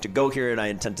 I'm going to go here and I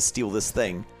intend to steal this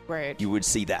thing. Right. You would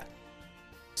see that.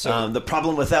 So The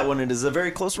problem with that one, it is a very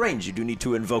close range. You do need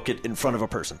to invoke it in front of a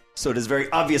person. So it is very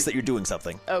obvious that you're doing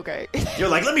something. Okay. You're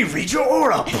like, let me read your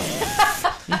aura.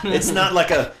 It's not like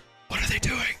a, what are they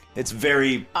doing? It's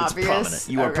very Obvious? it's prominent.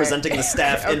 You are Okay. presenting the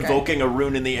staff, Okay. invoking a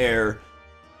rune in the air.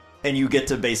 and you get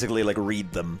to basically like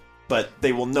read them, but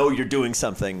they will know you're doing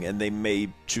something, and they may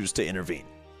choose to intervene.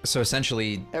 So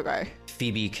essentially, Okay.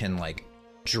 Phoebe can like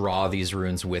draw these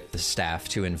runes with the staff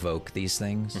to invoke these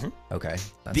things. Okay.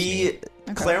 That's neat.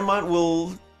 Claremont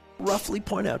will roughly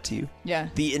point out to you Yeah.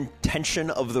 the intention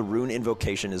of the rune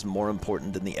invocation is more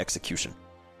important than the execution.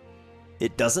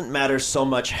 It doesn't matter so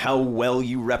much how well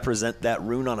you represent that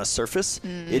rune on a surface.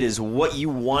 It is what you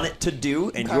want it to do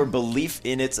and Okay. your belief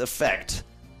in its effect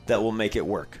that will make it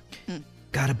work.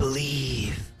 Gotta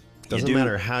believe. Doesn't do-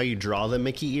 matter how you draw the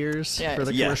Mickey ears Yeah. for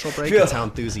the Yeah. commercial break. Yeah. It's how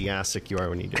enthusiastic you are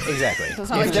when you do it. Exactly. So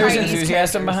it's not If like there's Chinese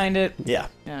enthusiasm characters. behind it, Yeah.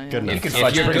 Yeah, yeah. Good enough. you can If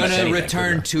fudge you're pretty much gonna anything.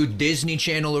 return to Disney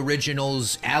Channel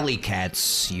Originals Alley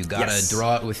Cats, you gotta Yes.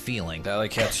 draw it with feeling. Alley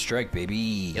Cat Strike,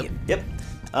 baby. Yep.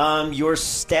 Your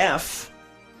staff,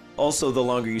 also the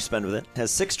longer you spend with it,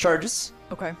 has 6 charges.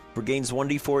 Okay. Regains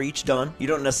 1d4 each dawn. You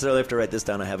don't necessarily have to write this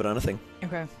down. I have it on a thing.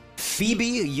 Okay. Phoebe,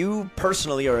 you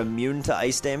personally are immune to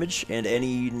ice damage and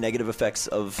any negative effects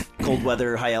of cold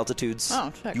weather, high altitudes.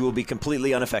 Oh, sick. You will be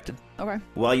completely unaffected Okay.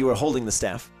 while you are holding the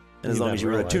staff, and as You long have as you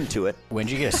are real attuned life. to it. When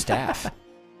did you get a staff?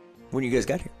 When you guys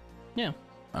got here, Yeah.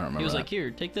 I don't remember. He was that. like,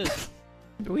 "Here, take this."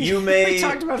 you may. We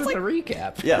talked about it in the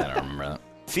recap. I Yeah, don't remember that.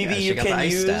 Phoebe, Yeah, she you got the can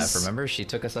ice use. staff. Remember, she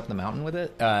took us up the mountain with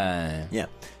it. Yeah,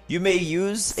 you may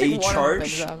use like a one of the charge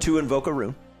things up. to invoke a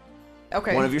rune.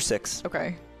 Okay. One of your 6.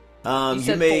 Okay. You You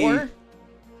said may. 4?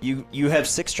 You have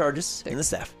 6 charges in the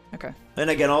staff. Okay. And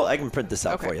again, I can print this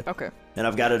out Okay. for you, Okay. and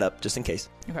I've got it up just in case.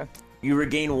 Okay. You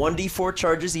regain 1d4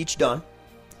 charges each dawn.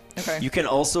 Okay. You can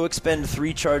also expend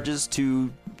 3 charges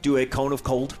to do a cone of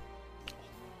cold.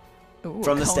 Ooh, from the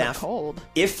cone of staff. Cold.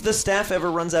 If the staff ever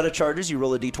runs out of charges, you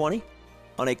roll a d20.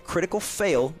 On a critical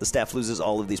fail, the staff loses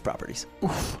all of these properties.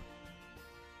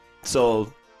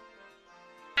 So,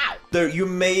 there you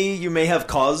may have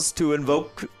cause to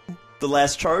invoke the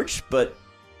last charge, but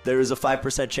there is a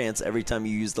 5% chance every time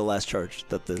you use the last charge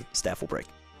that the staff will break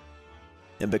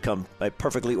and become a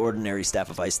perfectly ordinary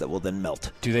staff of ice that will then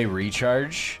melt. Do they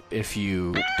recharge if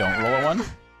you don't roll a 1?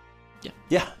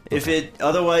 Yeah, if it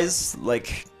otherwise,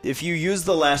 like if you use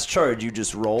the last charge, you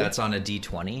just roll. That's on a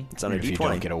D20. It's on a If you d20.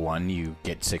 don't get a 1, you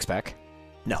get 6 back?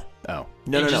 No. Oh.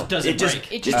 No, It no, just no. doesn't it just,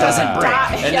 break. It just doesn't break.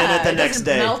 die. And yeah, then at the it next doesn't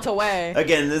day, melt away.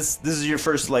 again, this is your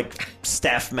first like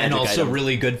staff magic And also item.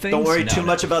 really good things. Don't worry No, too no.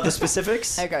 much about the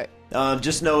specifics. Okay.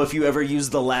 Just know if you ever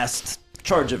use the last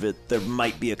charge of it, there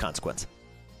might be a consequence.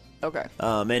 Okay.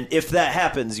 And if that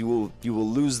happens, you will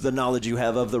lose the knowledge you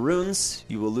have of the runes.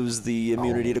 You will lose the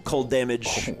immunity to cold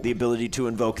damage, the ability to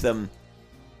invoke them,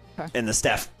 Okay. and the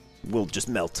staff will just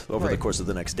melt over the Right. course of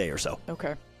the next day or so. Okay.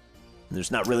 And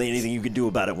there's not really anything you can do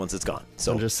about it once it's gone.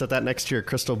 So So just set that next to your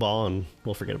crystal ball and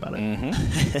we'll forget about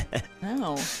it.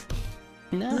 No.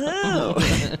 no.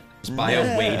 Just buy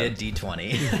a weighted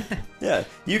D20. Yeah,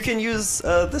 you can use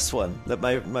this one that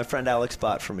my friend Alex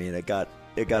bought for me, and it got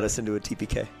us into a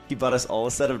TPK. He bought us all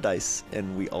a set of dice,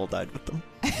 and we all died with them.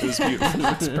 It was beautiful.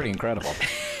 It's pretty incredible.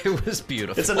 It was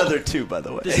beautiful. It's another 2, by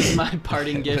the way. This is my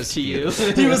parting gift to you.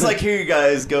 He was like, "Here you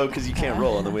guys go," because you can't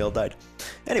roll, and then we all died.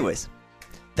 Anyways,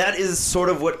 that is sort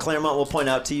of what Claremont will point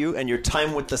out to you, and your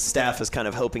time with the staff is kind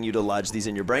of helping you to lodge these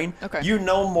in your brain. Okay. You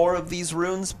know more of these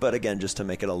runes, but again, just to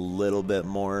make it a little bit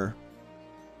more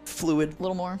fluid, A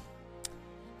little more.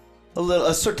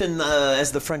 a certain,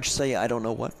 as the French say, I don't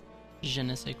know what. Je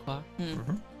ne sais quoi.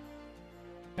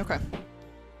 Okay.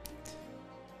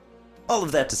 All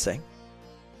of that to say,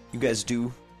 you guys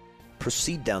do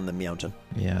proceed down the mountain.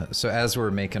 Yeah, so as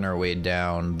we're making our way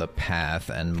down the path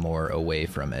and more away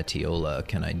from Etiola,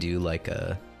 can I do like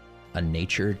a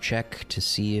nature check to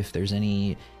see if there's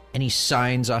any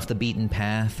signs off the beaten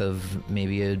path of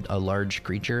maybe a large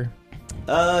creature?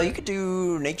 You could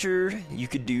do nature. You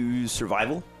could do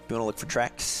survival. If you want to look for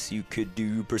tracks, you could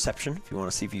do perception. If you want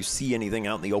to see if you see anything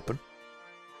out in the open.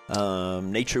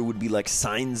 Nature would be like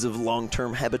signs of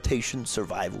long-term habitation.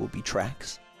 Survival would be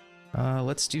tracks.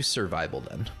 Let's do survival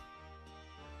then.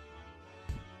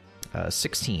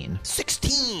 16.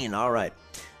 16. All right.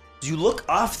 As you look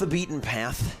off the beaten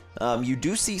path, you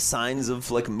do see signs of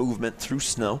like movement through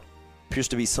snow. Appears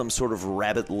to be some sort of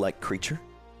rabbit-like creature.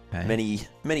 Okay.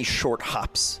 Many short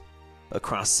hops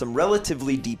across some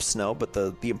relatively deep snow, but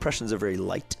the impressions are very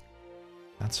light.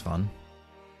 That's fun.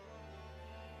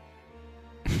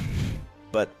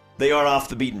 But they are off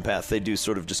the beaten path. They do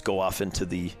sort of just go off into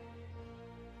the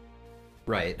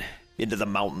Right.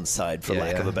 mountainside, for Yeah,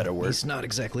 lack of yeah. a better word. He's not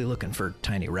exactly looking for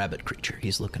tiny rabbit creature.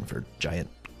 He's looking for giant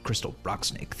crystal rock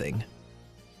snake thing.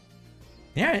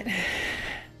 All right.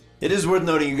 It is worth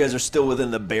noting you guys are still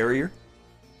within the barrier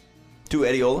to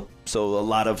Etiola, so a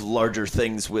lot of larger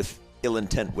things with ill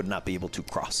intent would not be able to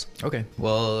cross. Okay.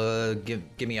 Well, give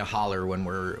me a holler when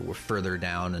we're further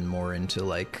down and more into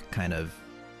like kind of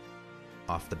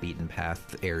off the beaten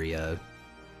path area.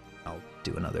 I'll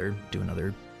do another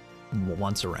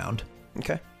once around.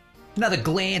 Okay. Another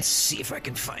glance, see if I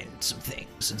can find some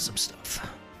things and some stuff.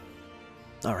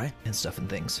 All right. And stuff and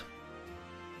things.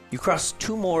 You cross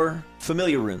 2 more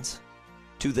familiar runes,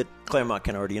 2 that Claremont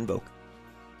can already invoke.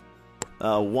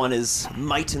 One is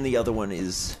Might, and the other one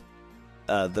is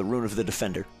the Rune of the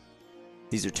Defender.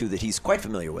 These are 2 that he's quite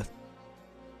familiar with.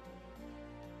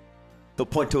 He'll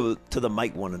point to the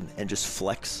Might one and just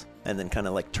flex, and then kind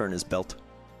of like turn his belt.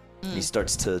 And he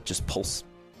starts to just pulse.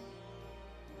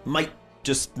 Might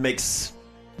just makes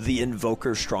the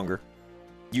invoker stronger,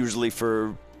 usually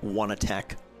for 1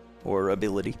 attack or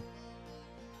ability.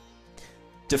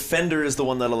 Defender is the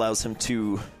one that allows him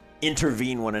to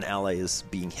intervene when an ally is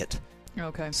being hit.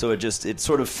 Okay. So it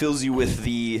sort of fills you with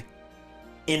the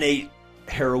innate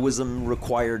heroism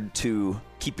required to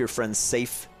keep your friends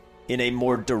safe in a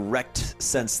more direct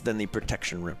sense than the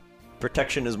protection rune.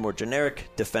 Protection is more generic,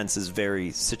 defense is very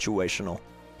situational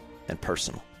and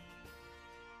personal.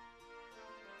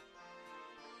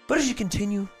 But as you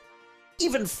continue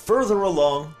even further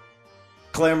along,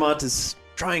 Claremont is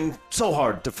trying so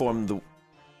hard to form the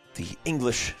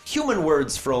English human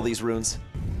words for all these runes.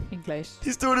 English.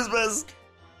 He's doing his best.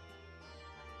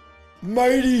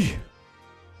 Mighty.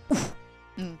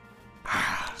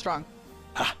 Strong.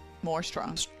 Ha. More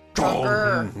strong.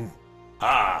 Strong.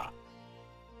 Ha.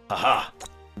 Ha ha.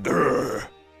 Grr.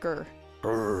 Grr.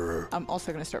 Grr. I'm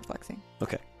also gonna start flexing.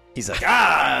 Okay. He's like,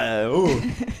 oh.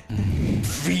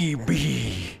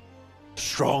 VB.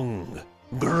 Strong.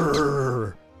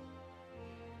 Grr.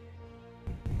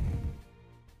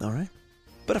 All right.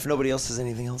 But if nobody else has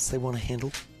anything else they want to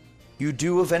handle, you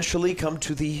do eventually come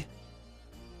to the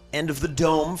end of the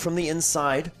dome from the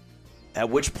inside, at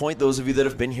which point those of you that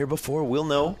have been here before will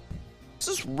know this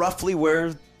is roughly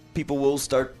where people will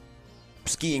start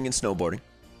skiing and snowboarding.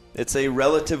 It's a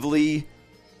relatively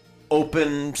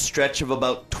open stretch of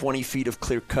about 20 feet of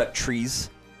clear-cut trees.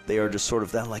 They are just sort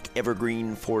of that like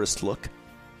evergreen forest look.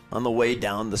 On the way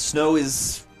down, the snow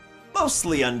is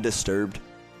mostly undisturbed.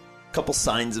 Couple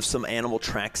signs of some animal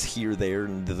tracks here, there,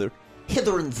 and thither,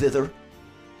 hither and thither,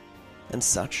 and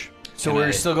such. So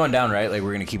we're still going down, right? Like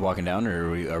we're gonna keep walking down, or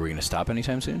are we gonna stop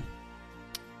anytime soon?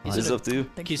 It's up to you.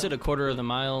 You said a quarter of the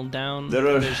mile down.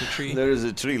 There's a tree. There is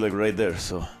a tree like right there,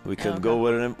 so we can go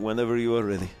whenever you are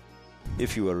ready,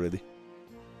 if you are ready.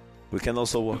 We can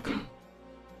also walk.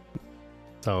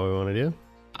 That's all we want to do.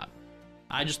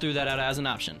 I just threw that out as an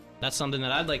option. That's something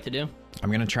that I'd like to do. I'm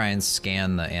gonna try and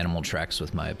scan the animal tracks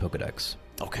with my Pokedex.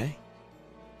 Okay.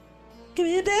 Give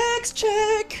me a dex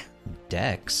check.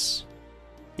 Dex?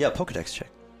 Yeah, Pokedex check.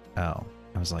 Oh,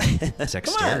 I was like,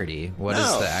 dexterity. What is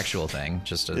No. the actual thing?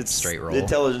 Just a It's straight roll.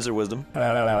 Intelligence or wisdom.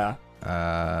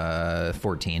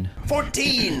 14.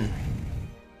 14.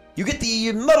 You get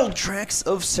the muddled tracks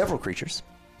of several creatures.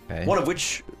 Okay. One of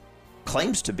which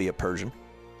claims to be a Persian,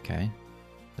 Okay.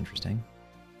 Interesting.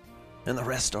 and the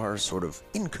rest are sort of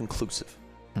inconclusive.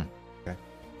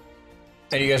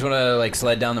 And you guys want to like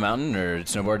sled down the mountain, or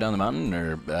snowboard down the mountain,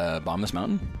 or bomb this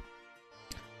mountain?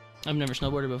 I've never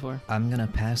snowboarded before. I'm gonna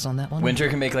pass on that one. Winter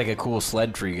can make like a cool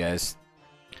sled for you guys.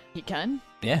 He can?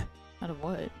 Yeah, Out of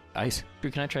what? ice. Drew,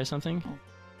 can I try something? Oh.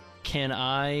 Can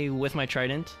I, with my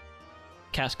trident,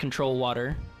 cast control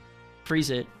water,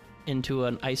 freeze it into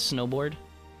an ice snowboard?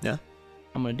 Yeah.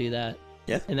 I'm gonna do that.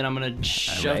 Yeah. And then I'm gonna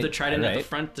shove Alright, the trident at the alright.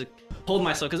 front to hold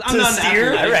myself, because I'm To not an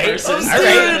steer? athletic Alright, person.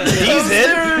 alright. He's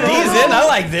in. I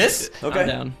like this. Okay. I'm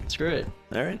down. Screw it.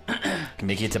 All right. Can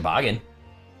make you a toboggan.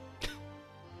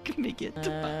 Can make it.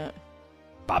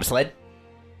 Bobsled.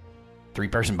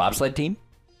 3-person bobsled team.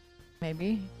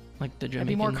 Maybe. Like the I'd Jamaican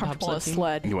be more comfortable bobsled with team?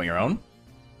 sled. You want your own?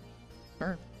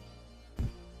 Sure.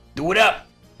 Do it up.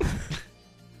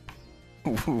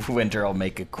 Winter will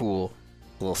make a cool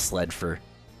little sled for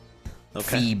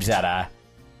Okay. Phoebes out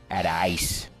of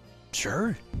ice.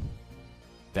 Sure.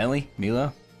 Bentley, Milo,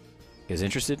 you guys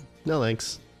interested? No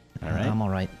thanks. All right. I'm all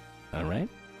right. All right.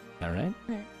 All right.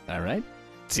 Alright. All right.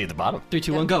 See you at the bottom. 3,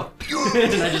 2, 1, go.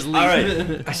 And I just leave. All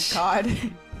right. Oh, God.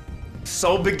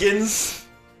 So begins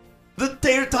the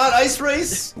Tater Tot Ice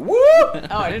Race. Woo! Oh,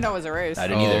 I didn't know it was a race. I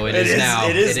didn't either. it is now.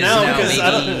 It is now because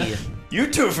I baby. you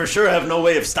two for sure have no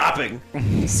way of stopping.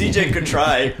 CJ could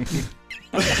try,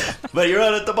 but you're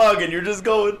on a toboggan. You're just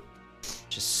going.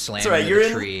 Just slam right, into you're the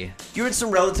in- tree. You're in some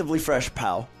relatively fresh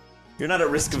POW. You're not at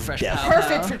risk of Fresh death. POW.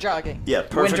 Perfect for jogging. Yeah,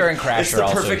 perfect. Winter and Crash It's are the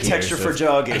also perfect here, texture so for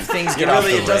jogging. if things It get off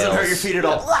really, the it doesn't hurt rails. your feet at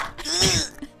all.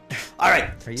 All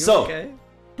right. Are you so, okay?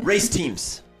 race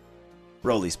teams.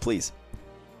 Rollies, please.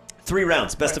 3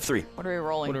 rounds, best of 3. What are we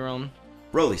rolling? What are on?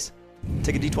 Rollies.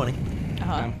 Take a d20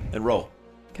 Uh-huh. and roll.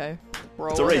 Okay.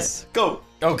 Roll It's a with race. Go.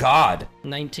 Oh God.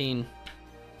 19. it.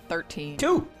 13.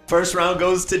 2. First round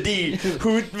goes to D,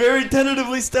 who very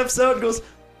tentatively steps out and goes,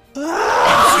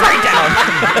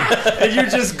 "Ah!" Straight down. And you're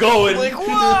just going. Like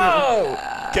whoa.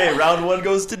 Okay, round 1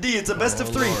 goes to D. It's a best of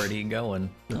 3. Lord, he going.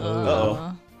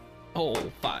 Uh-oh. Oh,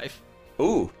 5.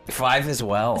 Ooh. 5 as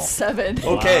well. 7.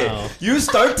 Okay, Wow. you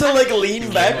start to like lean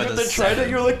back with with a the trident. 7.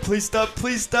 You're like, please stop,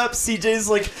 please stop. CJ's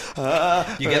like,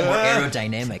 You get more uh.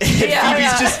 aerodynamic. And Yeah, Phoebe's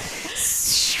yeah. just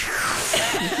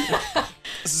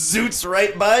zoots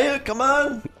right by you. Come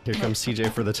on. Here comes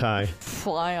CJ for the tie.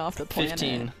 Fly off the planet.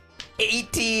 15.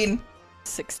 18.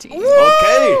 16.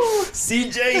 Okay,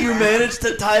 CJ, you managed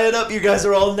to tie it up. You guys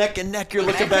are all neck and neck. You're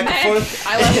looking back and forth.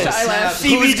 I left.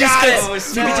 Phoebe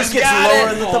just gets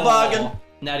lower in the toboggan.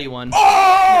 Natty 1.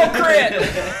 Oh,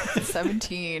 crit.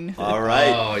 17. All right,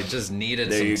 Oh, he just needed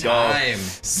there some you time. go.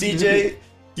 CJ,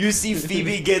 you see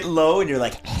Phoebe get low, and you're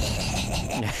like,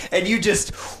 and you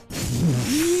just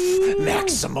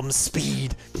maximum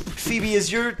speed. Phoebe,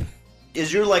 as you're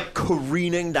like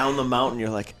careening down the mountain, you're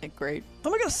like, Great. how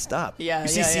am I gonna stop? Yeah, You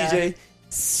see yeah, CJ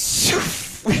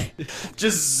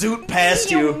just zoot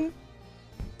past you.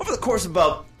 Over the course of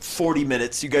about 40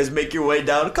 minutes, you guys make your way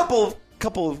down. A couple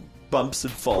bumps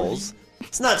and falls.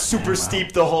 It's not super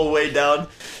steep the whole way down.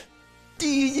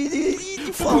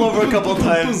 You fall over a couple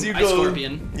times. You I go.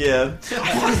 Scorpion. Yeah.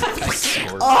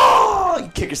 Oh! You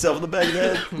kick yourself in the back of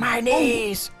the head. My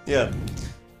knees. Yeah.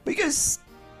 But you guys,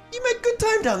 you make good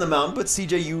time down the mountain, but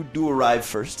CJ, you do arrive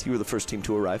first. You were the first team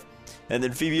to arrive. And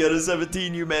then Phoebe, out of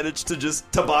 17, you managed to just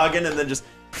toboggan and then just,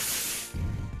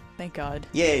 Thank God.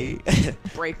 yay.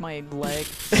 Break my leg.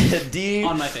 D,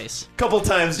 On my face. couple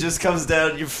times just comes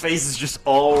down, your face is just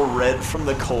all red from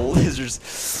the cold. It's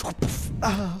just,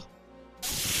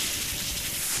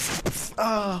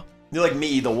 You're like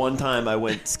me, the one time I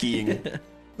went skiing.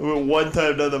 I went one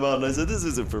time down the mountain, I said, this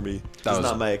isn't for me. This is was-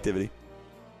 not my activity.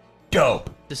 Dope.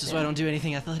 This is why I don't do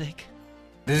anything athletic.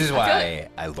 This is why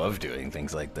I love doing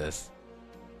things like this.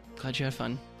 Glad you had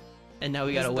fun. And now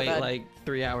we This gotta is the wait bad- like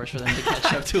 3 hours for them to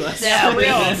catch up to us. Yeah, we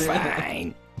all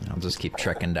fine. I'll just keep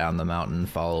trekking down the mountain,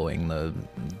 following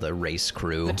the race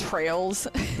crew. The trails.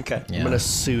 Okay. Yeah. I'm gonna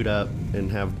suit up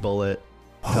and have Bullet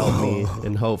help me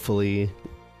and hopefully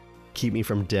keep me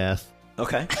from death.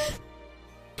 Okay.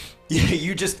 Yeah,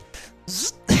 you just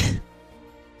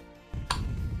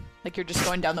Like you're just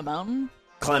going down the mountain?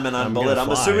 climbing on I'm Bullet. gonna I'm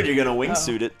fly. assuming you're gonna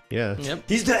wingsuit it. Yeah. Yep.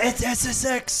 He's the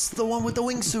SSX, the one with the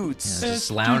wingsuits. Yeah,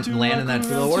 just landing that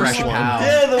worst fresh one. pow.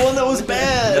 Yeah, the one that was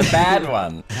bad. The bad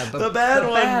one. The bad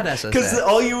one. bad SSX. Because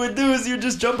all you would do is you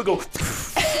just jump and go.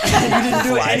 And you didn't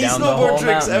do Fly any down the snowboard whole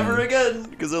tricks mountain. ever again.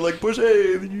 Because they're like, push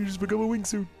A, then you just become a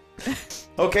wingsuit.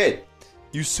 Okay,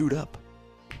 you suit up.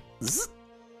 Zzz.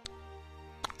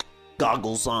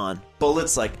 Goggles on.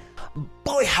 Bullet's like,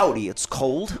 boy howdy, it's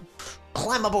cold.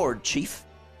 Climb aboard, chief.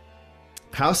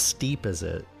 How steep is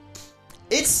it?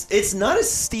 It's not as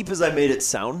steep as I made it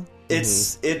sound.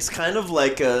 It's kind of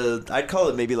like I'd call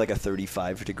it maybe like a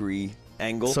 35-degree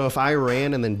angle. So if I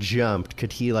ran and then jumped,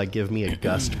 could he like give me a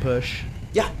gust push?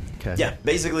 yeah. Okay. Yeah,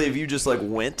 basically if you just like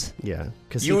went, Yeah,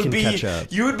 because he you would can be catch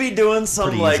up. you would be doing some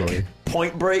pretty like easily.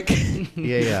 Point Break Yeah,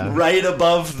 yeah. right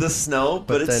above the snow,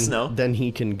 but it's then, snow. Then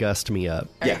he can gust me up.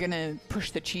 Are Yeah. you gonna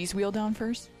push the cheese wheel down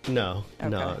first? No,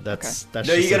 no, Okay, that's No,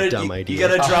 just you gotta a dumb you, idea. you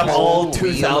gotta drop A all whole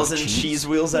 2,000 wheel of cheese? cheese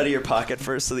wheels out of your pocket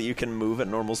first so that you can move at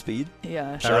normal speed.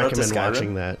 Yeah. I Shout out to recommend Skyrim.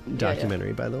 watching that yeah.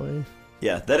 documentary, by the way.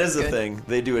 Yeah, that is a Good. thing.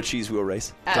 They do a cheese wheel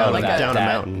race. At like down a, a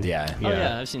mountain. Yeah. Oh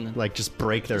yeah, I've seen that. Like just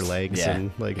break their legs Yeah. and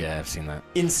like Yeah, I've seen that.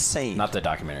 Insane. Not the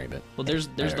documentary, but Well, there's I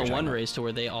know the what you're one talking about. race to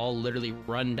where they all literally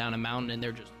run down a mountain and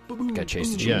they're just. got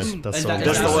chased the yeah, cheese. that's Is so that,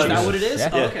 That's is the that, one. is that what it is? Yeah.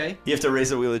 Oh, Yeah. okay. You have to race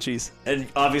a wheel of cheese, and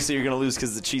obviously you're gonna lose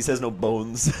because the cheese has no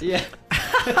bones. Yeah.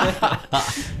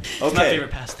 Okay. My favorite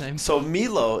pastime. So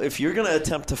Milo, if you're gonna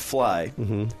attempt to fly,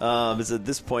 is at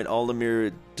this point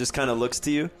Aldemir just kind of looks to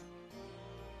you.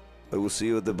 I will see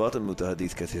you at the bottom,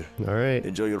 Mutahadith Kathir. all right.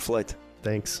 Enjoy your flight.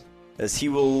 Thanks. As he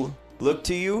will look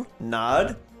to you,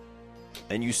 nod,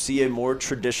 and you see a more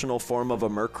traditional form of a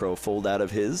Murkrow fold out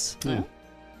of his.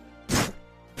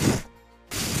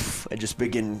 And just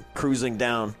begin cruising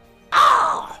down.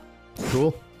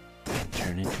 Cool.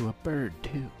 Turn into a bird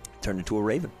too. Turn into a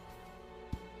raven.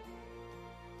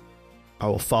 I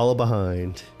will follow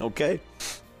behind. Okay.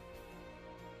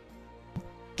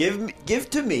 Give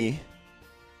to me.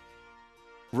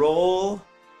 Roll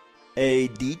a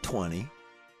d20.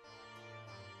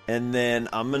 And then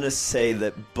I'm going to say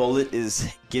that Bullet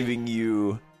is giving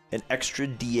you an extra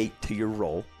d8 to your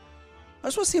roll. I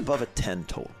just want to see above a 10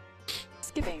 total.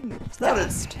 It's giving.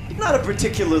 Not a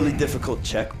particularly difficult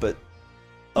check, but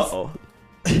uh-oh.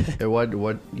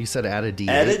 What you said? Add a D8.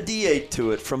 Add a D8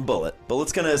 to it from Bullet.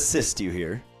 Bullet's gonna assist you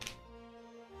here.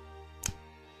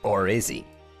 Or is he?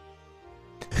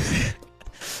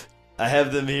 I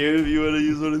have them here if you want to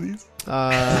use one of these.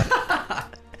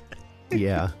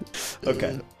 Yeah.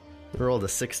 Okay. I rolled a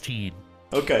 16.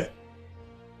 Okay.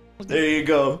 There you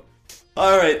go.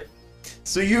 All right.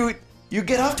 So you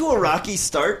get off to a rocky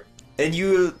start, and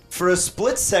you, for a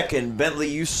split second, Bentley,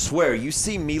 you swear, you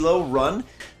see Milo run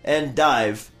and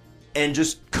dive and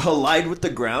just collide with the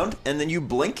ground, and then you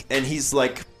blink, and he's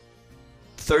like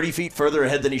 30 feet further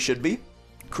ahead than he should be,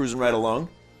 cruising right along.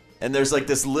 And there's like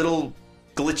this little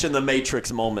glitch in the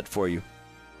Matrix moment for you.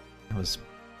 It was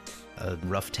a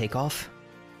rough takeoff.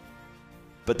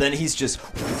 But then he's just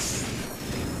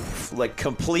like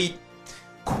complete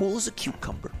cool as a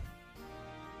cucumber.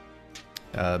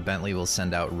 Bentley will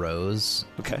send out Rose,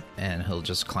 Okay. and he'll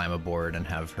just climb aboard and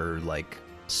have her like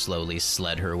slowly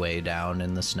sled her way down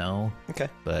in the snow. Okay.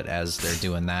 But as they're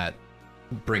doing that,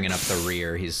 bringing up the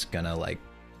rear, he's gonna like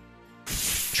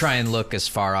try and look as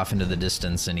far off into the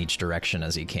distance in each direction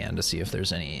as he can to see if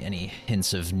there's any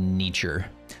hints of nature.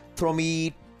 Throw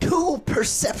me 2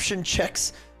 perception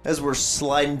checks as we're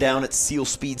sliding down at seal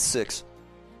speed 6.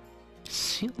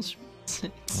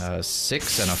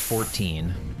 6 and a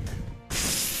 14.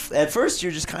 At first,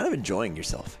 you're just kind of enjoying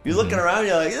yourself. You're looking around,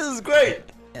 you're like, this is great.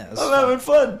 Yeah, I'm having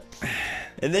fun.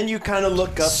 And then you kind of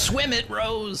look up, Swim it,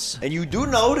 Rose. and you do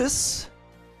notice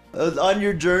on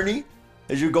your journey,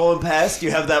 as you're going past,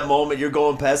 you have that moment, you're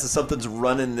going past and something's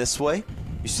running this way.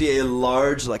 You see a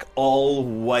large, like,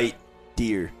 all-white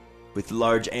deer with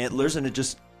large antlers, and it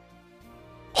just...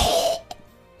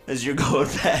 as you're going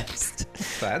past.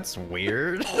 That's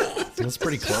weird. That's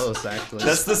pretty close, actually.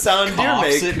 That's the sound deer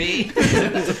Coughs make. at me.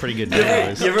 That's a pretty good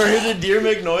noise. You ever heard a deer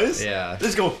make noise? Yeah.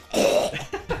 Just go...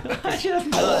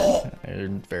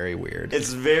 Very weird.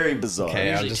 It's very bizarre.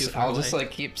 Okay, Usually too far I'll just away.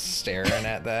 like keep staring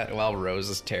at that while Rose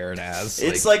is tearing ass.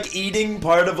 It's like eating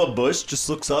part of a bush, just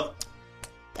looks up.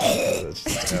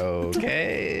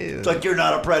 okay. It's like you're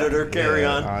not a predator, carry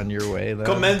on. On your way, then.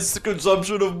 Commence the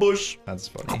consumption of bush. That's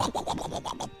funny.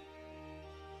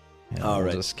 Yeah, All we'll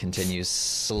right. just continue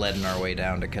sledding our way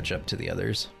down to catch up to the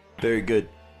others. Very good.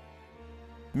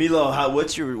 Milo,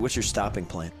 what's your stopping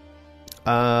plan?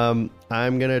 I'm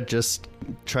gonna just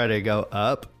try to go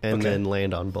up and Okay. then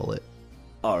land on Bullet.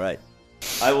 All right.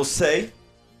 I will say,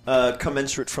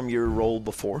 commensurate from your roll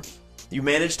before, you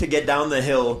managed to get down the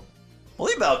hill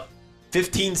only about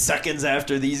 15 seconds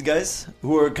after these guys,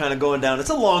 who are kind of going down. It's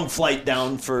a long flight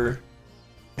down for...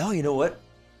 No, you know what?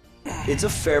 It's a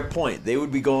fair point. They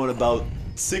would be going about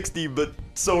 60, but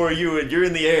so are you, and you're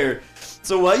in the air.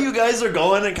 So while you guys are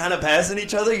going and kind of passing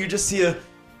each other, you just see a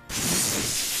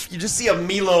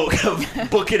Milo kind of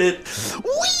booking it.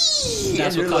 Whee! That's And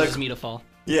what you're causes like, me to fall.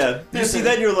 yeah, you see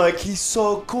that and you're like, he's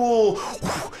so cool,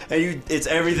 and it's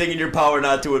everything in your power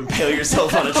not to impale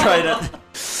yourself on a trident.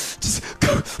 Just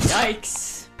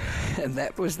Yikes. And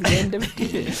that was the end of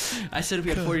it. I said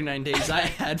we had 49 days. I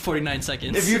had 49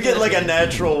 seconds. if you get like a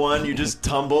natural one, you just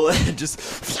tumble and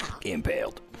just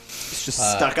Impaled. it's just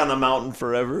stuck on the mountain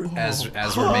forever. As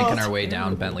we're making our way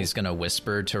down, Bentley's gonna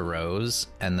whisper to Rose,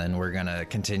 and then we're gonna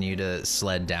continue to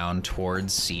sled down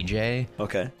towards CJ.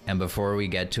 Okay. And before we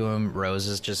get to him, Rose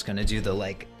is just gonna do the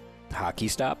like, Hockey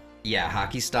stop. yeah,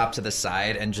 hockey stop to the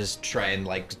side and just try and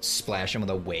like splash him with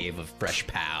a wave of fresh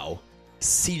pow.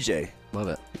 CJ, Love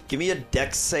it. give me a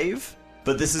dex save,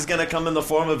 but this is gonna come in the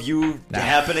form of you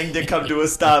happening to come to a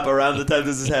stop around the time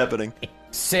this is happening.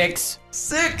 6.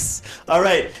 6!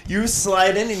 Alright, you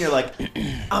slide in and you're like,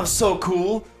 I'm so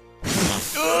cool.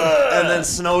 And then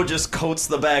snow just coats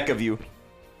the back of you.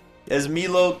 As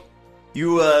Milo,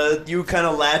 you kind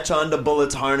of latch onto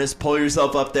Bullet's harness, pull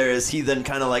yourself up there as he then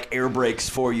kind of like air brakes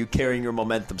for you, carrying your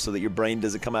momentum so that your brain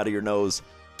doesn't come out of your nose.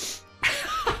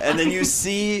 And then you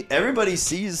see, everybody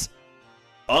sees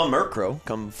a Murkrow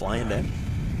come flying down.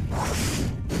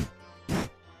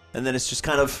 And then it's just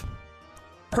kind of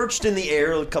perched in the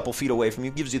air a couple feet away from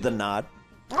you, gives you the nod.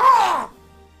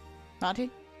 Monty?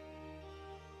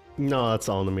 No, that's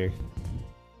all in the mirror.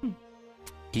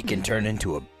 He can turn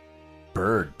into a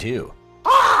bird, too.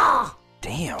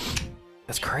 Damn.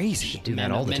 That's crazy. Do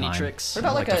that all the many time. tricks. What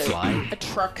about like to fly. a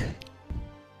truck?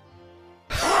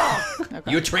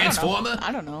 Okay. You a transformer?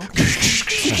 I don't know.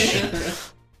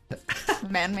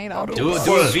 Man-made auto. Do a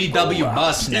VW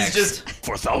bus next. He's just,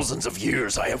 for thousands of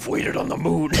years I have waited on the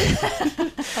moon.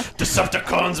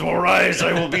 Decepticons will rise,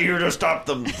 I will be here to stop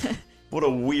them. What a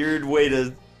weird way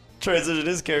to transition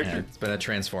his character. Yeah, it's been a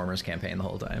Transformers campaign the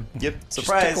whole time. Yep,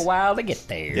 surprise. Took a while to get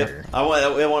there. Yep, I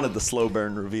wanted the slow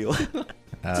burn reveal.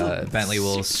 Bentley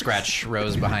will scratch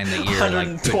Rose behind the ear.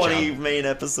 120 Like, main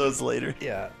episodes later.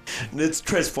 yeah. It's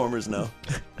Transformers now.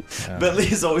 Bentley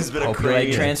has always been a Hope you like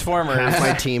crazy. Transformers. Half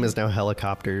my team is now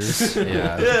helicopters.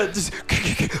 Yeah. Yeah, just.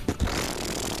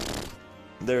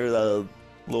 They're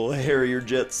little Harrier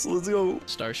jets. Let's go.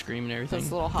 Starscream and everything.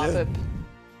 Those little Hobbit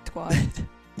squad.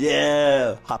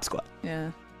 Yeah, hop squad.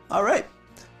 Yeah. All right.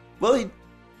 Well,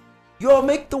 you all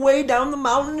make the way down the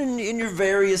mountain in your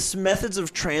various methods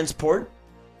of transport.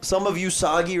 Some of you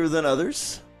soggier than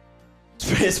others.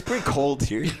 It's pretty cold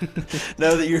here.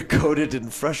 Now that you're coated in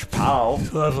fresh pow.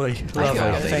 Lovely.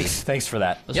 Lovely. Thanks for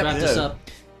that. Let's wrap this up.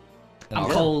 I'm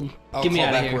cold. Get me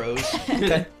out of here. Rose.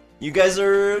 Okay. You guys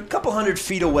are a couple 100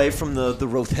 feet away from the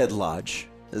Rothhead Lodge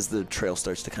as the trail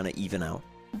starts to kind of even out.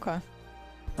 Okay.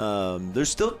 There's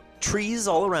still trees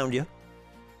all around you.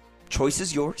 Choice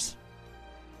is yours.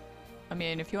 I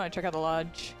mean, if you want to check out the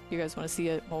lodge, you guys want to see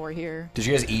it while we're here. Did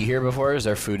you guys eat here before? Is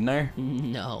there food in there?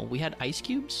 No, we had ice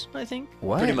cubes, I think.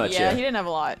 What? Pretty much, Yeah, yeah. he didn't have a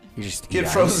lot. You just Get eat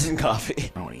ice? frozen coffee.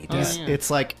 I don't want to eat Oh, that. yeah.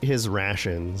 It's like his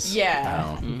rations.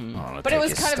 Yeah. I don't wanna But it take was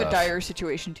his kind of a stuff. dire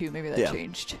situation, too. Maybe that Yeah.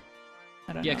 changed.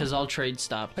 I don't Yeah, know. because all trade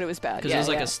stopped. But it was bad. Because Yeah, it was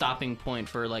like yeah. a stopping point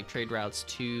for like trade routes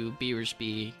to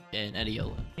Beaversby and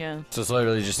Ediola. Yeah. So it's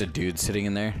literally just a dude sitting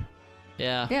in there?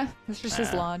 Yeah. Yeah, it's just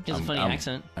his lodge. He has a funny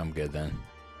accent. I'm good then.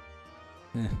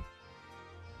 Yeah.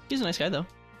 He's a nice guy, though.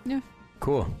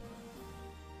 Cool.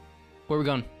 Where are we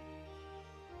going?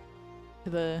 To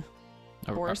the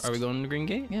Forest? Are we going to Green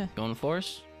Gate? Yeah. Going to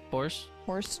Forest? Forest?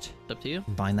 Forest. It's up to you.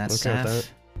 Find that Okay with staff. that.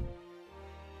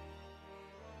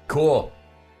 Cool.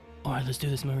 All right, let's do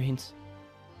this, Marines.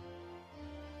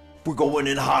 We're going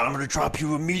in hot. I'm going to drop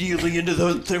you immediately into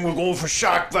the thing. We're going for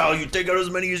shock value. Take out as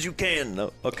many as you can.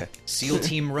 No. Okay. SEAL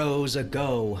Team Rose, a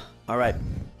go. All right.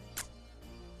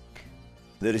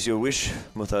 That is your wish,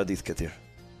 Mutadith Katir.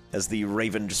 As the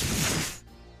raven just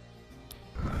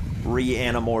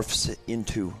reanimorphs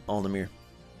into Alnamir.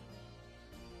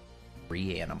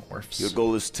 Reanimorphs. Your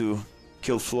goal is to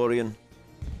kill Florian,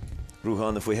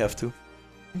 Ruhan if we have to.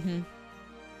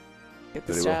 Get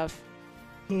the Very well. staff.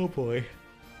 Oh boy.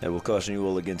 I will caution you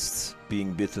all against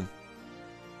being bitten.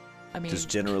 I mean, It is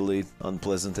generally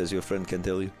unpleasant, as your friend can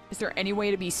tell you. is there any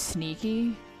way to be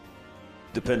sneaky?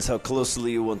 Depends how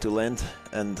closely you want to land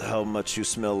and how much you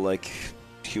smell like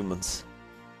humans.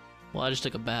 Well, I just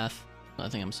took a bath. I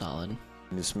think I'm solid.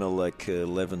 You smell like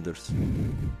lavenders.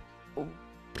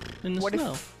 In the What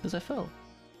snow, if- because I fell.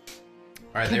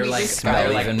 Are Can there we like, describe- are there,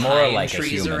 Smell like even more pine like a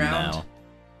trees human around? now.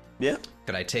 Yeah?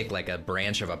 Could I take like a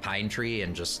branch of a pine tree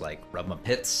and just like rub my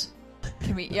pits?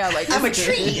 Can we? Yeah, like I'm a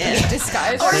tree.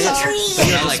 Disguise ourselves.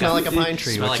 Smell like a pine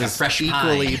tree, smell which like a is fresh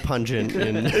equally pine. pungent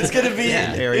in It's gonna be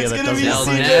Yeah. area it's that gonna be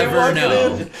doesn't They'll CJ never walking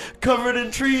know. in, covered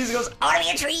in trees. He goes,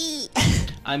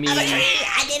 I mean,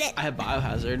 I did it. I have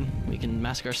biohazard. We can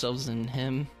mask ourselves in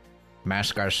him.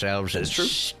 Mask ourselves and true.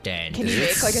 stand. Can you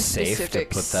make like a Safe to specific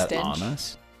put that stench? on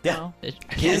us? Yeah. No.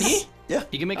 Can he? Yeah.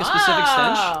 He can make a specific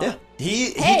Oh. stench. Yeah.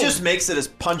 He Hey. just makes it as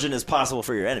pungent as possible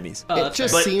for your enemies. Oh, It that's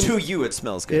just fair. But seems- to you, it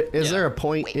smells good. Is Yeah. there a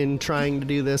point in trying to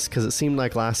do this? Because it seemed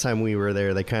like last time we were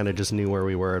there, they kind of just knew where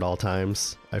we were at all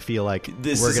times. I feel like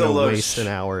This we're is going a to large- waste an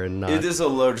hour and not. It is a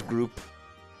large group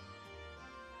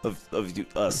of you,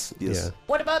 us. Yes. Yeah.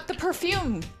 What about the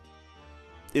perfume,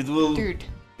 It will. dude?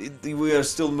 We are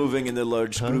still moving in a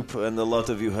large Huh? group, and a lot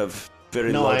of you have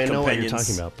very No, large I know what you're companions.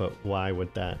 talking about, but why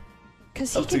would that?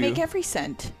 Because he Up to can make you. every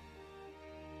scent.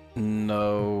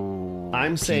 No.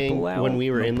 I'm saying people out? when we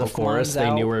were No in the Pokemons forest, they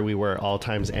out? knew where we were at all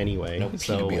times anyway. No,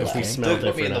 so be if we okay. smell Put me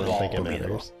different, in I the don't think it ball, put me in the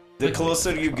matters. The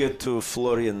closer you get to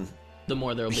Florian, The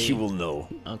more there'll be. he will know.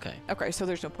 Okay. Okay, so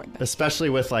there's no point then. Especially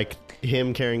with like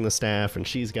him carrying the staff and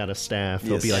she's got a staff.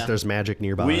 They'll Yes. be like, Yeah. "There's magic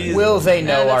nearby." Will they Yeah,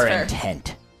 know that's our fair.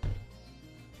 intent?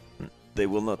 They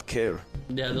will not care.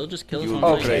 Yeah, they'll just kill us You on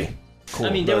will sight. okay. Cool. I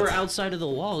mean, they but- were outside of the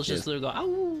walls. Just they'll go,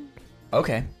 ow.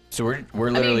 Okay. So we're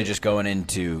literally mean- just going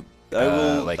into I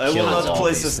will. like I will kill not all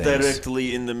place these us things.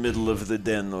 directly in the middle of the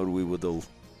den, or we would all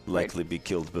likely be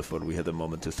killed before we had a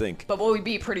moment to think. But will we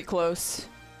be pretty close?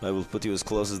 I will put you as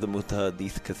close as the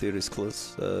Mutahadith Kathir is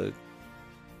close.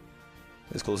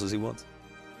 As close as he wants.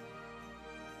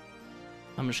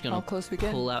 I'm just How gonna close we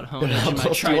get? pull out hone How edge my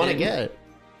close do you want to trident get?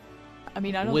 I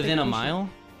mean, I don't within think a we should- mile,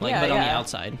 like Yeah, but on the yeah.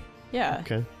 outside. Yeah,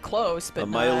 Okay. close, but A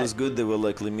mile not- is good. They will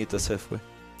likely meet us halfway.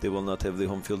 They will not have the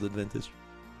home field advantage.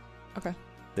 Okay.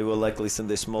 They will likely send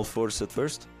a small force at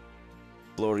first.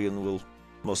 Florian will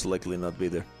most likely not be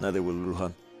there. Neither will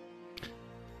Ruhan.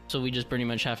 So we just pretty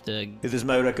much have to. It is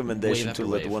my recommendation Wave to after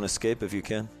let wave. one escape if you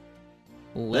can.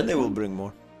 Then they will bring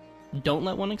more. Don't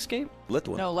let one escape? Let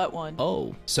one. No, let one.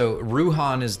 Oh. So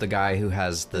Ruhan is the guy who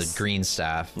has the green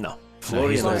staff. No. he's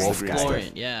Florian the is wolf the guy. green Florian,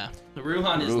 stuff. yeah.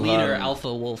 Ruhan is Ruhan. leader,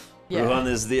 alpha wolf. Yeah. Ruhan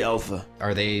is the alpha.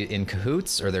 Are they in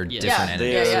cahoots or they're Yeah. different Yeah,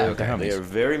 They entities? yeah, are, yeah. Okay. they are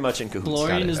very much in cahoots.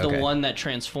 Florian Got it, is the okay. one that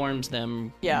transforms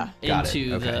them Yeah. Got it,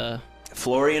 into okay. the...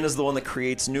 Florian is the one that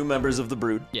creates new members of the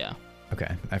brood. Yeah.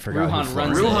 Okay, I forgot. Ruhan who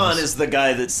runs Florian Ruhan is. is the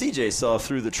guy that CJ saw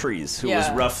through the trees, who was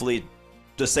Yeah. roughly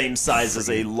the same size as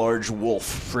a large wolf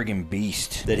Friggin'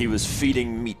 beast. that he was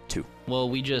feeding meat to. Well,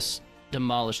 we just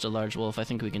demolished a large wolf. I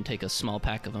think we can take a small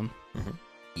pack of them.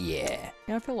 Yeah.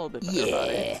 Yeah, I feel a little bit better about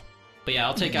it. But yeah,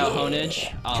 I'll take out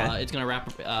Honage. It's gonna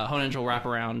wrap. Honage will wrap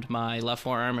around my left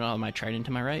forearm, and I'll have my trident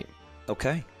to my right.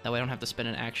 Okay. That way, I don't have to spend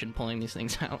an action pulling these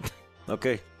things out.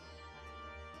 Okay.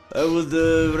 I would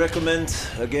recommend,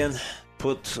 again,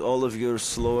 put all of your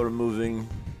slower moving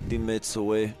teammates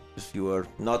away. If you are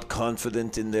not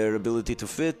confident in their ability to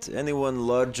fit, anyone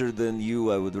larger than you,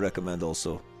 I would recommend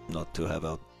also not to have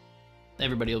out.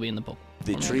 Everybody will be in the pool.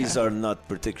 The trees are not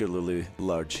particularly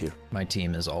large here. My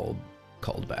team is all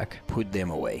called back. Put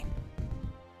them away.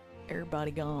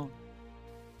 Everybody gone.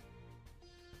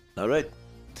 All right.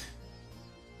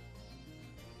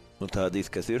 Mutahadith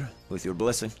Kathir, with your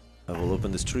blessing, I will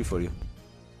open this tree for you.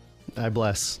 I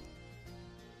bless.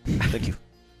 Thank you.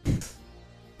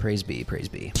 Praise be, praise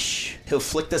be. He'll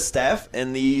flick the staff,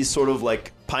 and the sort of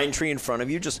like pine tree in front of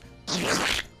you just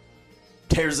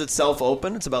tears itself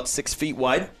open. It's about 6 feet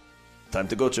wide. Time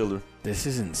to go, children. This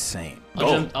is insane.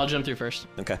 I'll jump through first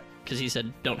Okay. because he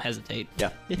said don't hesitate. Yeah.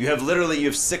 You have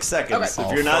 6 seconds. Okay.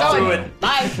 If you're not through it,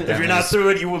 if you're not through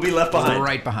it, you will be left behind.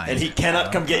 Right behind. And he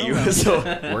cannot come get you. So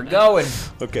We're going.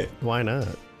 okay. Why not?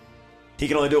 He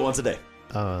can only do it once a day.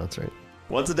 Oh, that's right.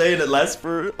 Once a day, and it lasts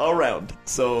for a round.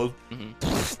 So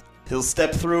he'll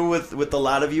step through with a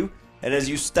lot of you, and as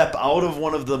you step out of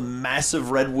one of the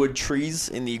massive redwood trees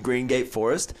in the Green Gate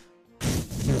Forest,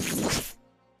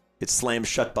 it slams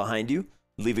shut behind you,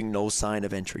 leaving no sign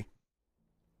of entry.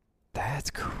 That's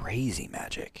crazy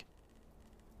magic.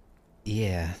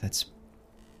 Yeah, that's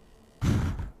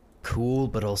cool,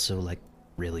 but also like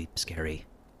really scary.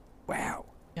 Wow.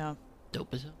 Yeah.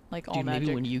 Dope as hell. Like all Dude, maybe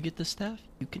magic. when you get the staff,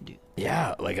 you can do that.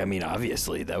 Yeah, like, I mean,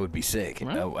 obviously, that would be sick.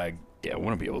 Right? I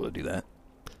want to be able to do that.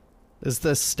 Is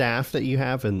the staff that you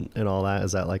have and all that,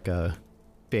 is that like a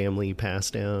family pass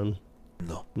down?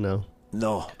 No. No?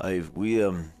 No,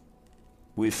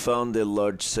 we found a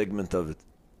large segment of it,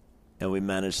 and we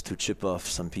managed to chip off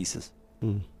some pieces.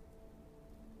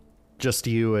 Just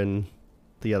you and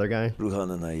the other guy?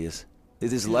 Ruhan and I, yes.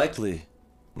 It is likely,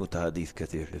 Mutahadith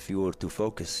Kathir, if you were to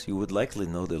focus, you would likely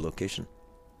know the location,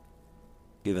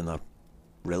 given our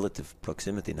relative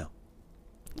proximity now.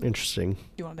 Interesting.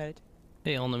 You want to meditate?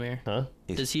 Hey, Olnamir. Huh?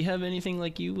 Yes. Does he have anything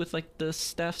like you with like the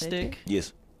staff stick?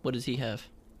 Yes, What does he have?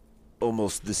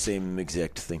 almost the same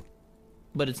exact thing.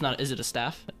 But it's not. Is it a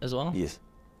staff as well? Yes,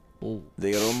 Oh.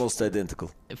 they are almost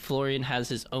identical. If Florian has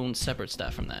his own separate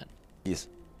staff from that. Yes,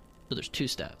 So there's 2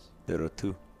 staffs. there are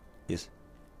 2. Yes.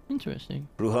 Interesting.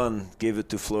 Ruhan gave it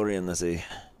to Florian as a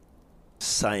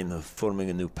sign of forming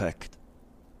a new pact.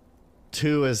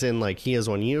 2 as in like he has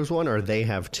one, you has one, or they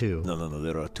have 2? No,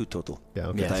 there are 2 total Yeah,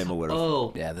 okay. that I am aware of.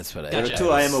 Oh. Yeah, that's what I... There are Gotcha. 2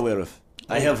 I am aware of.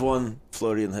 I have one,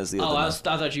 Florian has the Oh, other. I now.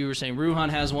 thought you were saying Ruhan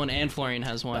has one and Florian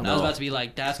has one. I was No. about to be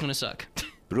like, that's gonna suck.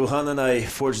 Ruhan and I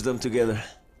forged them together,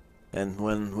 and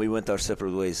when we went our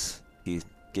separate ways, he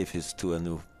gave his to a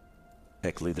new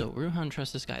pack leader. So Ruhan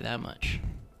trusts this guy that much.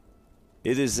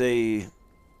 It is a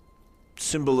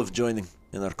symbol of joining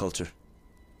in our culture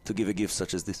to give a gift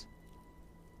such as this.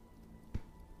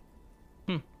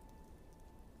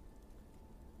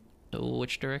 So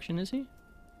which direction is he?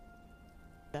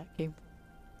 That came.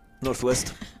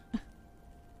 Northwest.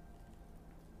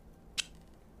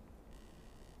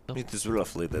 Oh. It is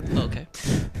roughly that. Okay.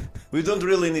 We don't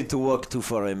really need to walk too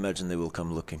far. I imagine they will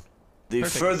come looking. The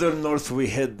Perfect. further north we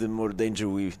head, the more danger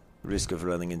we risk of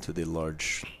running into the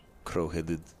large,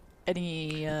 crow-headed.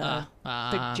 Any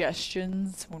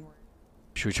suggestions when we're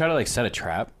Should we try to, like, set a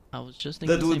trap? I was just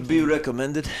thinking That the would same be thing.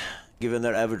 recommended. Given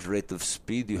their average rate of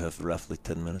speed, you have roughly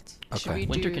 10 minutes. should we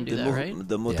Winter do can do that, right?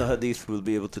 The Mutahadith will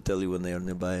be able to tell you when they are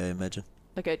nearby, I imagine.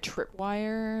 like a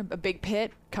tripwire, a big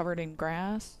pit covered in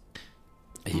grass?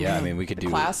 Yeah, I mean, we could The do...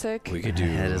 classic. We could do...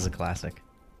 That is a classic.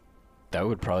 That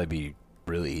would probably be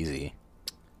really easy.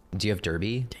 Do you have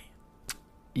Derby?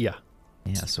 Yeah.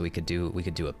 Yeah, so we could do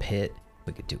a pit.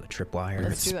 We could do a tripwire.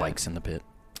 Let's do that. Spikes in the pit.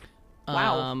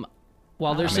 Wow.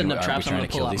 While they're I mean, setting are up we traps, I'm trying gonna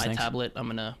to pull kill out these my things? tablet. I'm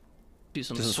gonna do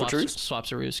some This is swaps, switcheroos?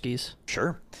 swapserooskies.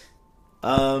 Sure.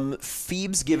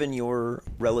 Phoebe's given your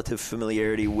relative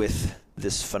familiarity with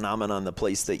this phenomenon, the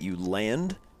place that you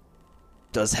land,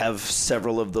 does have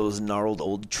several of those gnarled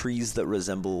old trees that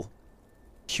resemble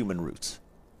human roots.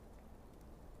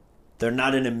 They're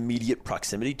not in immediate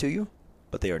proximity to you,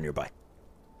 but they are nearby.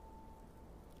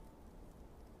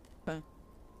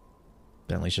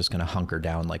 Bentley's just gonna hunker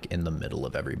down like in the middle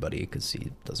of everybody because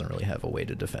he doesn't really have a way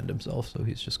to defend himself, so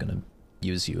he's just gonna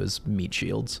use you as meat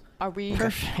shields. Are we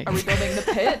Perfect. Are we building the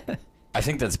pit? I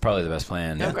think that's probably the best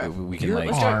plan. Okay. We can Your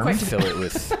like Let's do it quick. fill it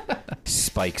with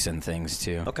spikes and things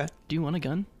too. Okay. Do you want a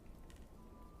gun?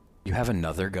 You have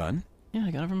another gun? Yeah,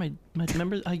 I got it from my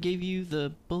remember I gave you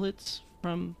the bullets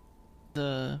from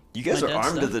the. You guys my are dad's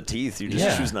armed to stuff? the teeth. You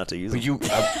just choose not to use them. But you.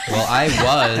 Well, I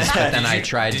was, but then I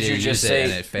tried did to you use just it say,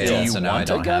 and it "Do failed, you so now I want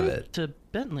a don't have gun?" it. To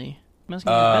Bentley. I'm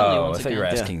asking if Bentley Oh, I wants a thought you were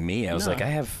gun. asking me. I was No. like, I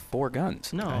have 4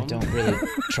 guns. No, I don't really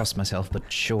trust myself, but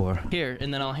sure. Here,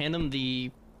 and then I'll hand him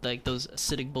the those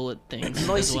acidic bullet things as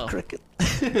Noisy well. cricket.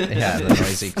 Yeah, the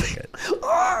noisy cricket.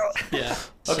 Yeah.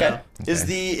 Okay. So, Is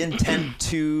the intent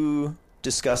to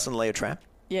discuss and lay a trap?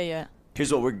 Yeah.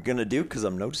 Here's what we're going to do, because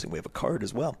I'm noticing we have a card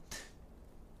as well.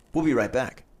 We'll be right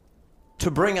back. To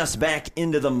bring us back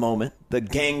into the moment, the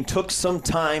gang took some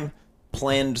time,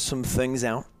 planned some things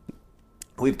out.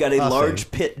 We've got a Nothing.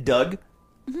 large pit dug.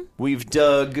 We've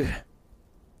dug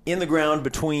in the ground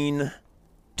between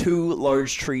 2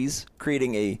 large trees,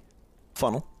 creating a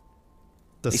funnel.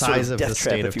 The A sort size of of the death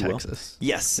trap, state if of you will. Texas.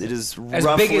 Yes, it is As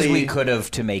roughly... big as we could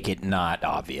have to make it not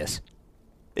obvious.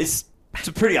 It's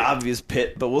a pretty obvious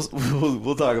pit, but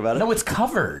we'll talk about it. No, it's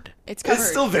covered. It's covered. It's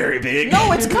still very big.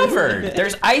 No, it's covered.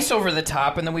 There's ice over the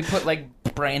top, and then we put like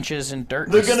branches and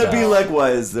dirt. They're and gonna be stuff. like,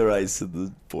 why is there ice in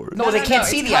the forest? No, they no, can't no,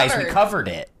 see it's the ice. We covered. covered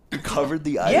it. You covered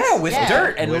the ice? Yeah, with Yeah.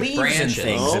 dirt and With leaves branches. and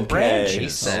things and Okay. branches. He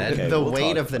said. Okay, The we'll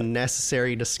weight talk of the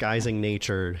necessary disguising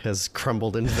nature has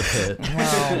crumbled into the pit.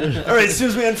 All right, as soon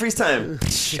as we unfreeze time.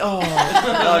 Oh,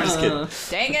 no, I'm just kidding.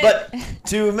 Dang it. But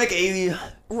to make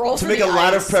Roll to for make the a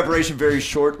lot of ice. preparation very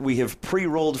short, we have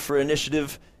pre-rolled for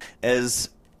initiative, as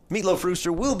Meatloaf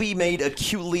Rooster will be made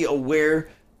acutely aware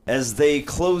as they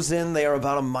close in. They are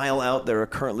about a mile out. There are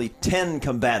currently 10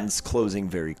 combatants closing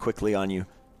very quickly on you.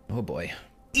 Oh boy.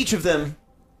 Each of them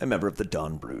a member of the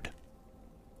Dawn Brood.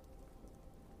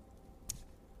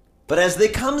 But as they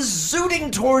come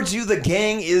zooting towards you, the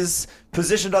gang is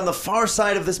positioned on the far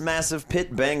side of this massive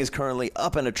pit. Bang is currently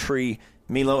up in a tree.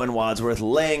 Milo and Wadsworth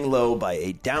laying low by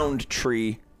a downed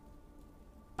tree.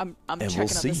 I'm we'll checking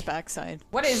see. out this backside.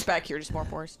 What is back here? Just more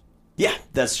forest. Yeah,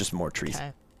 that's just more trees.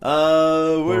 Okay.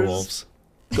 Where's... Werewolves.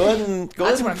 Go ahead and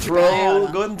That's what I'm keeping an eye throw.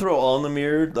 on. Go ahead and throw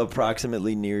Alnamir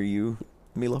approximately near you,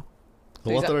 Milo.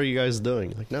 What that- are you guys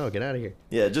doing? Like, no, get out of here.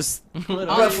 Yeah, just What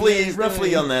are roughly you guys roughly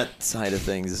doing? on that side of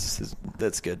things.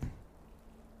 That's good.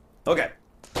 Okay.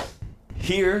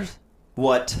 Here's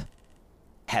what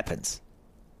happens.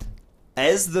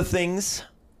 As the things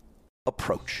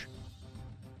approach.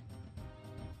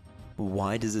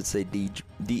 Why does it say D?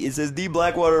 It says D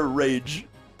Blackwater Rage.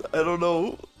 I don't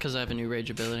know. Because I have a new rage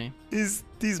ability. He's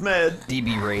mad.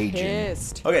 DB raging.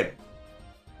 Pissed. Okay.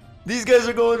 These guys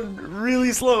are going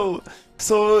really slow.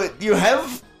 So you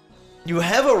have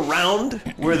a round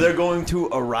where they're going to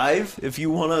arrive. If you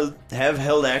want to have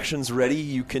held actions ready,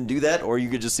 you can do that, or you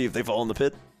could just see if they fall in the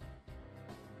pit.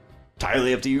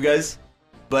 Entirely up to you guys.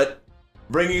 But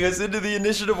bringing us into the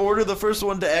initiative order, the first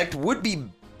one to act would be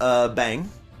Bang.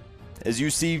 As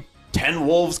you see 10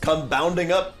 wolves come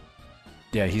bounding up.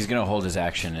 Yeah, he's gonna hold his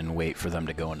action and wait for them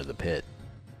to go into the pit.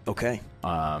 Okay.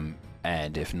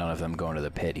 And if none of them go into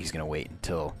the pit, he's gonna wait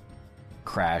until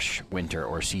Crash, Winter,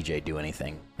 or CJ do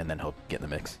anything, and then he'll get in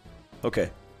the mix. Okay.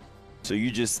 So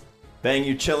you just Bang,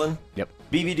 you chilling? Yep.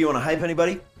 BB, do you want to hype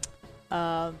anybody?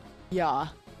 Yeah.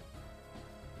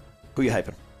 Who you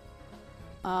hyping?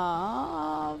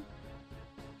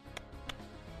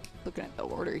 Looking at the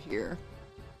order here.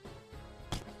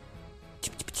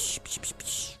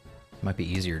 Might be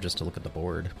easier just to look at the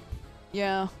board.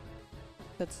 Yeah.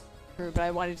 That's true, but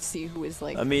I wanted to see who is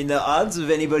like I mean, the odds of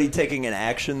anybody taking an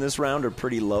action this round are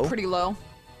pretty low. pretty low.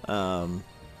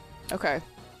 Okay.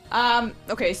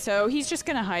 Okay, so he's just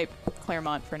gonna hype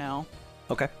Claremont for now.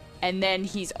 Okay. And then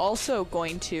he's also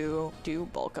going to do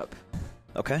bulk up.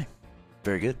 Okay.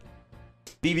 Very good.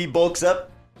 BB bulks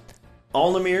up.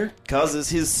 Alnamir causes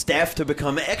his staff to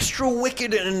become extra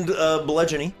wicked and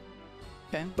bludgeony,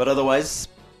 Okay. but otherwise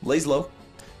lays low.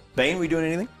 Bane, we doing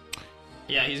anything?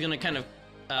 Yeah, he's gonna kind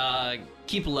of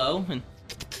keep low and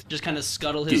just kind of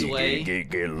scuttle his way.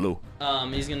 Get low.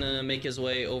 He's gonna make his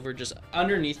way over just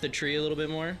underneath the tree a little bit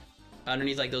more,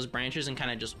 underneath like those branches, and kind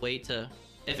of just wait to,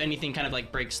 if anything kind of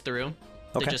like breaks through,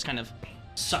 Okay. to just kind of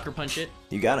sucker punch it.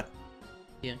 You got it.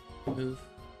 Yeah, move.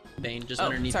 Bane, just Oh,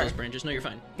 underneath sorry. those branches. No, you're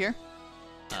fine. Here?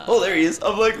 Oh, there he is.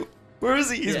 I'm like, where is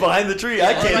he? He's Yeah. behind the tree.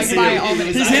 I can't like see by him. all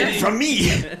these He's items. hidden from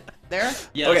me. There?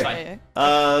 Yeah, Okay. that's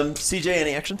fine. CJ,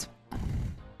 any actions?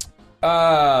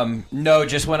 No,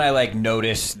 just when I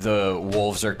notice the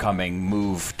wolves are coming,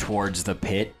 move towards the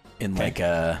pit in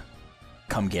a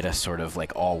come get us sort of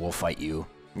all will fight you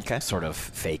Okay. sort of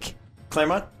fake.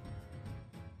 Claremont?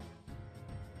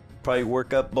 Probably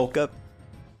work up, bulk up.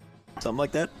 Something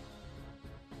like that.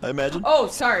 I imagine. Oh,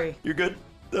 sorry. You're good?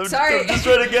 I'm Sorry. just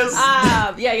trying to guess.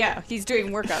 Yeah. He's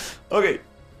doing workup. Okay.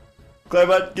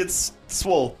 Claremont gets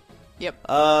swole. Yep.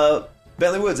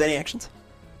 Bentley Woods, any actions?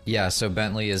 Yeah, so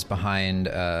Bentley is behind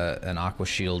an aqua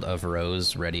shield of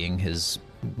Rose, readying his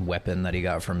weapon that he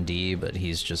got from D, but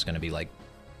he's just going to be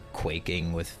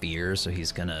quaking with fear, so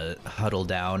he's going to huddle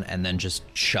down and then just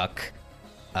chuck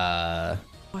a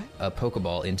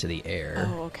Pokeball into the air.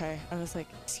 Oh, okay. I was like,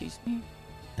 excuse me?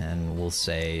 And we'll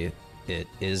say it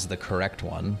is the correct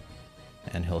one,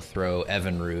 and he'll throw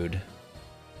Evinrude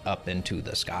up into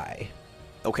the sky.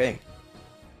 Okay.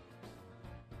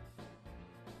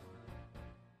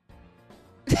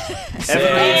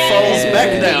 Evinrude falls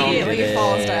back down. Immediately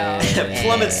falls down.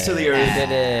 Plummets to the earth.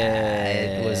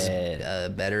 It was a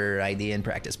better idea in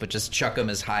practice, but just chuck him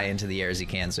as high into the air as he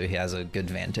can so he has a good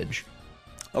vantage.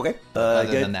 Okay.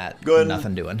 Other than that, go ahead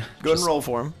nothing doing. Go ahead and Just- roll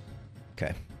for him.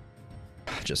 Okay.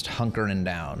 Just hunkering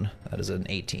down. That is an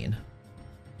 18.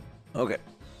 Okay.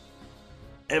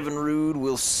 Evinrude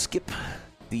will skip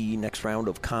the next round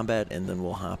of combat, and then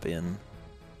we'll hop in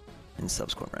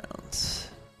subsequent rounds.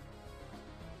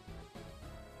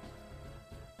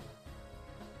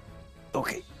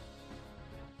 Okay.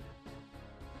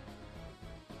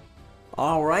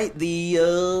 All right.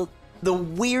 The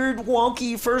weird,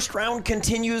 wonky first round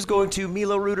continues, going to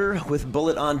Milo Rooter with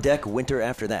Bullet on deck. Winter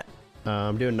after that.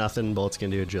 I'm doing nothing. Bullet's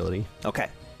gonna do agility. Okay.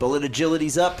 Bullet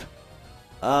agility's up.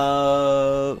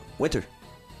 Winter.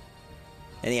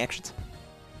 Any actions?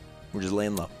 We're just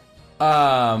laying low.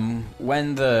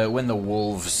 When the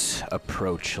wolves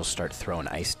approach, he'll start throwing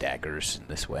ice daggers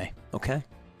this way. Okay.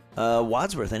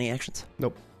 Wadsworth, any actions?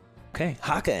 Nope. Okay.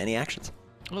 Haka, any actions?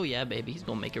 Oh yeah, baby, he's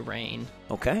gonna make it rain.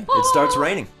 Okay. It starts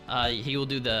raining. He'll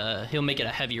make it a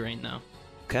heavy rain now.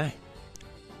 Okay.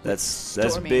 That's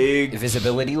Stormy. big.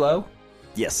 Visibility low?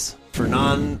 Yes. For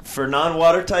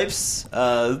non-water types,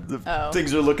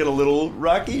 things are looking a little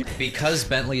rocky. Because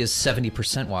Bentley is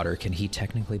 70% water, can he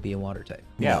technically be a water type?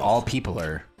 Yeah, No. all people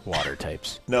are water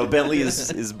types. No, Bentley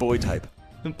is boy type.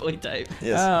 Boy type.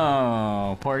 Yes.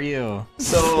 Oh, poor you.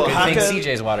 So Good thing Haka,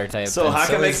 CJ's water type. so and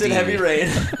Haka so makes is it D. heavy rain.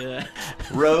 Yeah.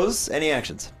 Rose, any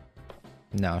actions?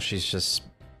 No, she's just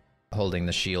holding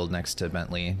the shield next to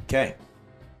Bentley. Okay.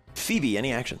 Phoebe,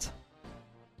 any actions?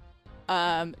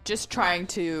 Just trying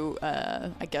to,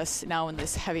 I guess now in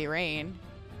this heavy rain,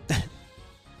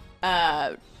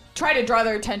 try to draw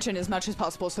their attention as much as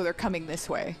possible so they're coming this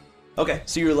way. Okay,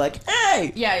 so you're like,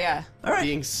 hey! Yeah. All right.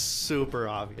 Being super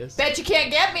obvious. Bet you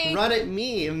can't get me! Run at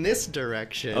me in this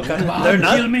direction. Okay. They're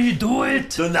not. Kill me, do it!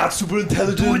 They're not super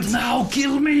intelligent. Do it now,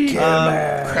 kill me!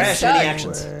 Crash, any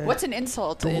actions? What's an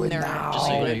insult in there? Just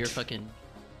so you know, you're fucking.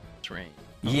 It's rain.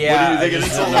 Yeah, What do you think I it's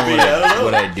just gonna don't know be? I don't know.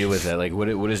 what I do with it.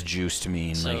 What does juiced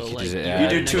mean? So, does it you You add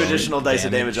do 2 Damage. additional dice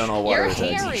of damage on all water You're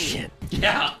attacks. hairy.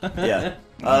 Yeah.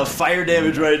 Yeah. Fire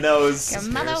damage right now is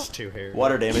There's 2 hairs.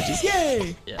 water damage is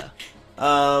yay. Yeah.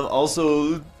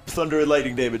 Also, thunder and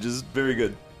lightning damage is very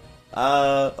good.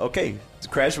 Okay.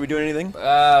 Crash, are we doing anything?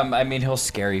 I mean, he'll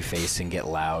scary face and get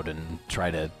loud and try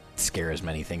to scare as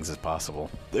many things as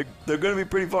possible. They're going to be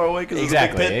pretty far away because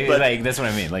Exactly. of the big pit, but That's what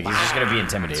I mean. He's just gonna be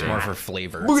intimidating. It's more for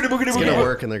flavor. boogity, boogity, It's boogity. gonna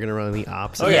work, and they're gonna run the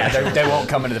opposite. Oh, Yeah, they won't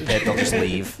come into the pit. They'll just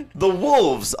leave. The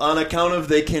wolves, on account of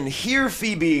they can hear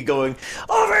Phoebe going,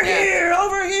 over here,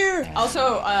 over here.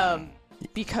 Also,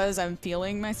 because I'm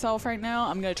feeling myself right now,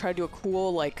 I'm gonna try to do a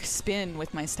cool, spin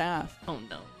with my staff. Oh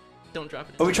no. Don't drop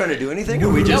it. Are we trying to do anything, or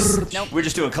are we just Nope. we're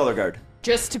just doing color guard?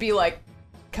 Just to be like,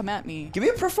 come at me. Give me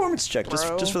a performance check,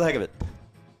 Bro. just for the heck of it.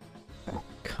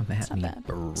 Come at not me, bad.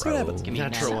 bro. See what happens. Give me a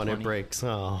Natural nat one, it 20. breaks.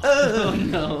 Oh. Oh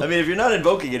no. I mean, if you're not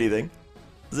invoking anything,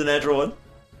 is it a natural one?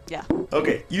 Yeah.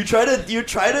 Okay, you try to tumble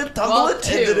Well, it,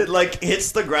 and then 2. it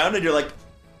hits the ground, and you're like,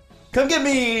 "Come get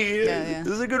me!" Yeah.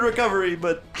 This is a good recovery,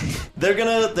 but they're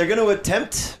gonna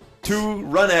attempt to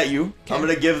run at you. I'm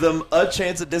gonna give them a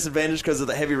chance at disadvantage because of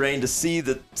the heavy rain to see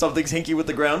that something's hinky with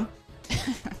the ground.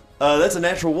 That's a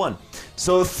natural 1.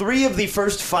 So 3 of the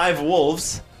first 5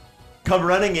 wolves come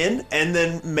running in and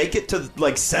then make it to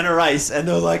center ice, and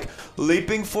they're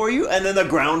leaping for you, and then the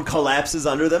ground collapses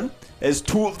under them as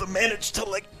 2 of them manage to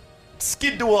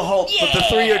skid to a halt, but the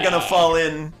 3 are gonna fall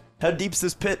in. How deep's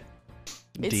this pit?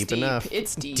 It's Deep enough.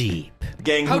 It's deep. Deep.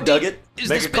 Gang, How who dug deep it? is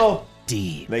Make this a pit? call.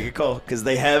 Deep. Make a call, because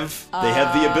they have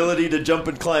the ability to jump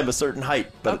and climb a certain height,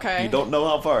 but Okay. you don't know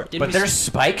how far. Didn't But we there's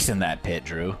spikes in that pit,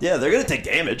 Drew. Yeah, they're gonna take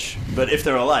damage, but if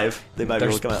they're alive, they might be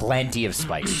There's able to come out. plenty of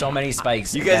spikes. So many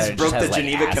spikes. You guys that it broke just the has, like,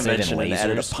 Geneva acid Convention and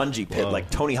added a lasers. punji pit like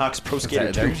Tony Hawk's Pro Skater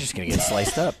They're 2. just gonna get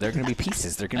sliced up. They're gonna be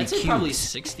pieces. They're gonna I'd be say cubes. probably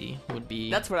 60 would be.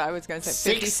 That's what I was gonna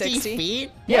say. 50, 60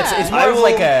 feet? Yeah, it's I more of will-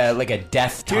 like a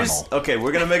death tunnel. Okay,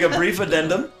 we're gonna make a brief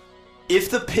addendum. If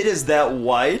the pit is that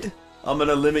wide, I'm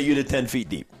gonna limit you to 10 feet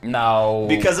deep No,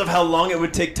 because of how long it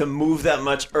would take to move that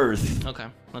much earth. Okay.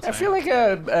 That's I fair. feel like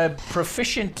a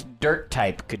proficient dirt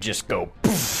type could just go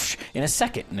poof in a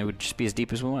second, and it would just be as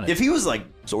deep as we wanted. If he was like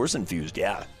source infused,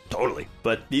 yeah, totally.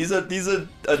 But he's a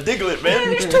Diglett, man.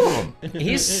 There's two of them.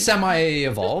 He's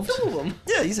semi-evolved.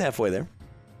 Yeah, he's halfway there.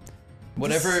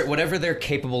 Whatever they're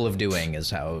capable of doing is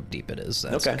how deep it is.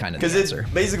 That's Okay. kind of the Because it's answer.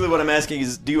 basically what I'm asking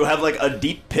is, do you have like a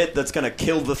deep pit that's gonna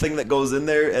kill the thing that goes in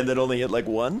there and then only hit like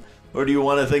one, or do you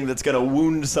want a thing that's gonna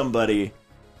wound somebody?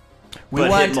 We but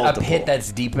want hit a multiple? pit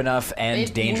that's deep enough and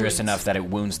It dangerous wounds. enough that it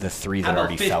wounds the three How that about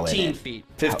already fell in 15 it. feet?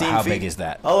 15 How feet? big is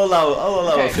that? I'll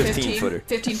allow Okay, a 15 footer.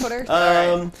 15 footer?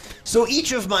 Alright. So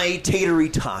each of my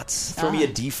tatery tots, throw me a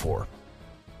D4.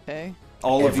 Okay.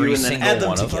 All of Every you, and then single add them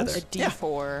one of together. us? A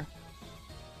D4.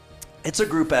 It's a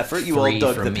group effort. You all 3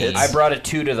 dug for the me. pits. I brought a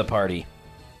 2 to the party.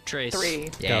 Trace. 3.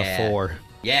 Yeah. Got 4.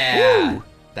 Yeah. Woo.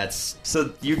 That's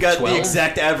So you got 12? the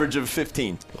exact average of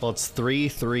 15. Well, it's 3,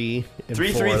 3, and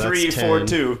 3, 4. 3, That's 3, 10. 4,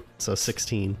 2. So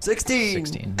 16. 16.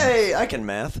 16. Hey, I can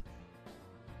math.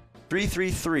 3,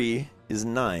 3, 3 is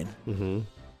 9. Mm-hmm.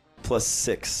 Plus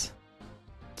 6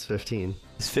 It's 15.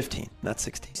 is 15, not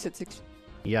 16. You said 6.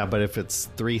 Yeah, but if it's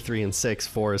 3, 3, and 6,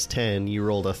 4 is 10. You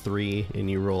rolled a 3, and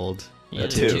you rolled Yeah, a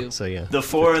it's 2. a 2. So yeah. The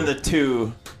 4 and the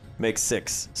 2 makes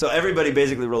 6. So everybody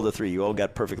basically rolled a 3. You all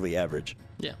got perfectly average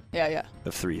Yeah. Yeah.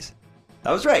 of 3s.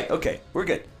 I was right. Okay, we're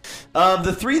good.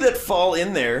 The 3 that fall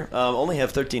in there only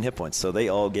have 13 hit points, so they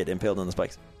all get impaled on the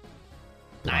spikes.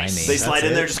 nice. They slide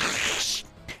in it. there just...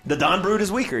 The Dawn Brood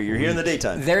is weaker. You're here in the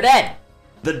daytime. They're dead.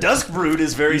 The Dusk Brood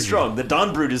is very strong. The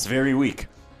Dawn Brood is very weak.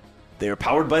 They are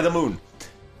powered by the moon.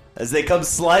 As they come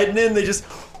sliding in, they just...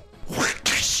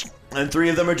 And 3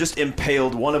 of them are just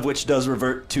impaled, one of which does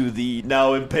revert to the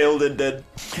now impaled and dead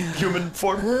human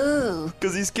form.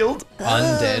 Because he's killed.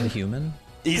 Undead human.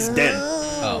 He's dead.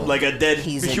 Oh. Like a dead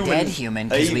He's a human. dead human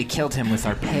because Hey, we killed him with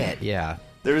our pit. Yeah.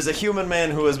 There is a human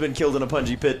man who has been killed in a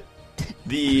punji pit.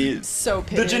 The So the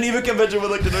pitted. Geneva Convention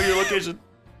would like to know your location.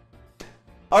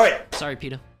 All right. Sorry,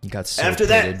 Peter. You got so After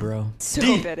that- pitted, bro. So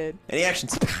D. pitted. Any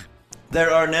actions?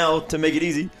 There are now, to make it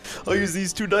easy, I'll use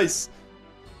these 2 dice.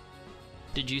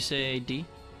 Did you say D?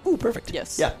 Ooh, perfect.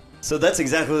 Yes. Yeah. So that's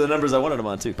exactly the numbers I wanted them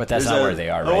on too. But that's There's not a- where they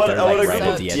are, I right? want- They're I want like a right group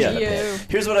at of- the edge yeah. of the pit. You.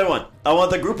 Here's what I want. I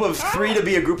want the group of 3 to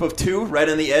be a group of 2 right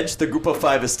on the edge. The group of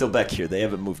 5 is still back here. They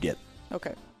haven't moved yet.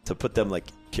 Okay. So put them like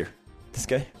here. This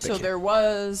guy. Back So here. there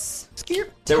was.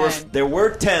 There were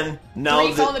 10. Now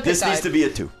 3 fell on the pit this needs side. to be a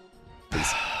 2.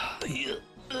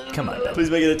 Come on, Ben. Please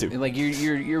make it a 2. Like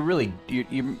you're really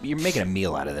you're making a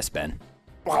meal out of this, Ben.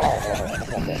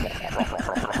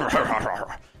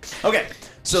 Okay.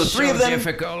 So 3 of them.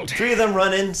 difficult. 3 of them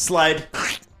run in, slide,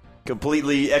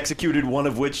 completely executed. One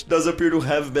of which does appear to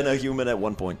have been a human at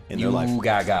one point in their life. You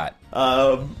got.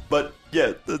 But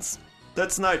yeah,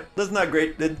 that's not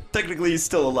great. And technically, he's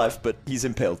still alive, but he's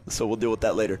impaled, so we'll deal with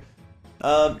that later.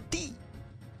 D.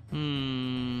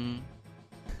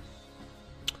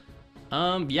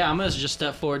 Yeah, I'm gonna just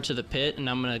step forward to the pit, and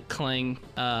I'm gonna clang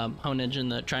Honage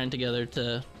and the Trident together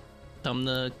to tell them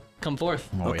to come forth.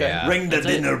 Oh, Okay, yeah. ring the That's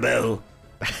it. dinner bell.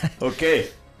 Okay,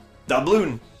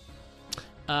 Doubloon.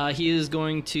 He is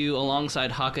going to,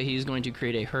 alongside Haka, he's going to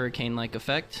create a hurricane-like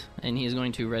effect, and he is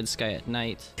going to red sky at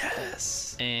night,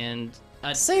 Yes. and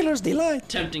Sailor's delight.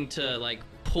 attempting to like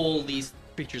pull these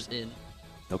creatures in.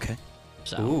 Okay,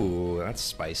 So, Ooh, that's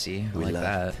spicy. I We like love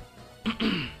that.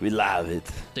 we love it.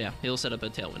 yeah, he'll set up a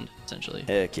tailwind essentially.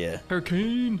 Heck yeah.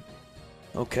 Hurricane.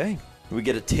 Okay, we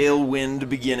get a tailwind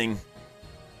beginning.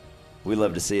 We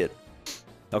love to see it.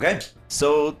 Okay,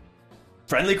 so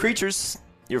friendly creatures.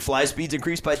 Your fly speeds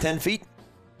increase by 10 feet.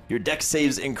 Your dex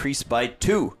saves increase by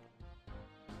 2.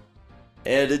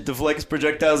 And it deflects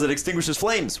projectiles and extinguishes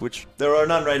flames, which there are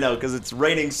none right now because it's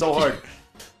raining so hard.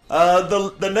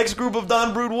 The next group of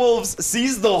Dawn Brood wolves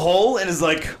sees the hole and is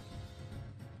like,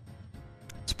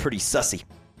 it's pretty sussy.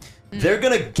 They're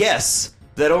gonna guess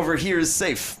that over here is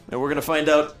safe, and we're gonna find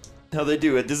out how they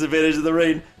do at disadvantage of the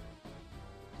rain.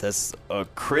 That's a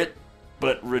crit,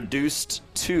 but reduced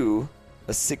to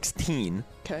a 16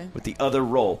 Okay. with the other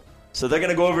roll. So they're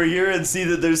gonna go over here and see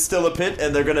that there's still a pit,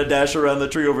 and they're gonna dash around the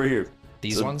tree over here.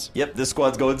 These ones? Yep, this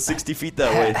squad's going 60 feet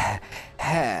that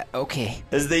way. Okay.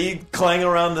 As they clang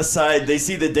around the side, they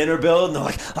see the dinner bell, and they're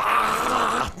like,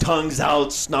 ah! Tongues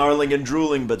out, snarling and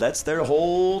drooling, but that's their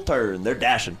whole turn. They're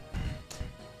dashing.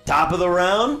 Top of the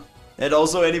round, and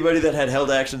also anybody that had held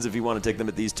actions, if you want to take them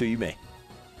at these two, you may.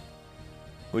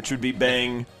 Which would be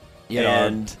Bang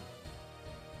and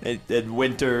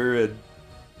Winter and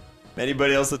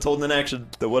anybody else that's holding an action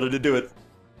that wanted to do it.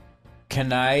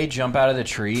 Can I jump out of the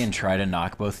tree and try to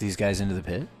knock both these guys into the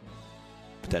pit?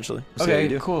 Potentially. We'll see how you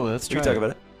do. Cool. Let's We try. can talk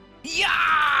about it.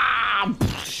 Yeah.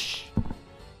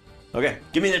 Okay,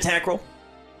 give me an attack roll.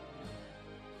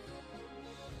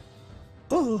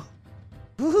 Oh.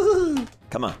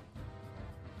 Come on.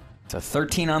 It's a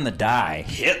 13 on the die.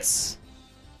 Hits.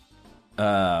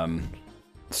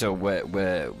 So what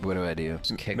do I do?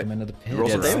 Just kick them into the pit. Roll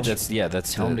some bro. damage.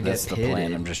 That's Tell 'em to that's get the plan.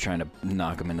 pitted. I'm just trying to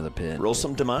knock them into the pit. Roll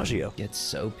some DiMaggio. Get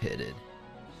so pitted.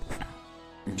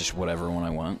 Just whatever one I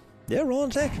want. Yeah, roll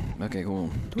an attack. Okay, cool.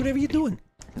 Do whatever you're doing.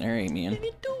 All right, man. What are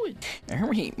you doing? All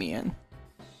right, man.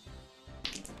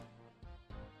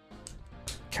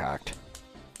 Cocked.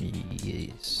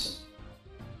 Yes.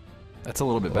 That's a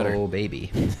little bit better. Oh,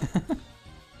 baby.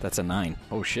 That's a 9.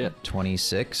 Oh shit.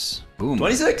 26. Boom.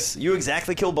 26. You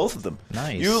exactly kill both of them.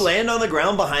 Nice. You land on the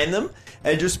ground behind them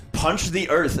and just punch the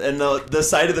earth, and the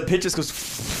side of the pit just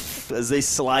goes as they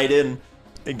slide in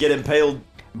and get impaled.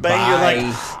 Bang, Bye. you're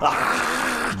like,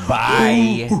 ah!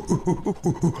 Bye.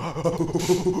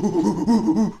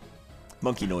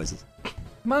 Monkey noises.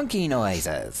 Monkey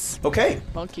noises. Okay.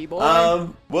 Monkey boy.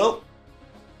 Well,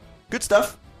 good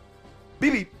stuff.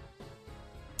 BB.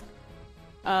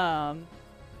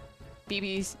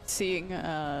 BB's seeing,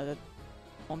 well,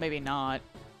 maybe not.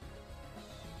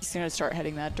 He's gonna start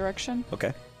heading that direction.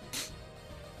 Okay.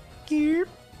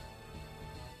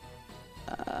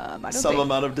 I don't Some think,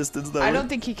 amount of distance, though. I don't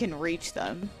think he can reach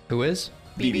them. Who is?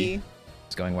 BB,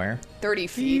 It's going where? 30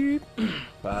 feet.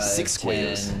 5, 6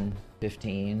 squares. 10,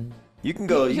 15. You can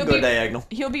go. You He'll can go be- diagonal.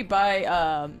 He'll be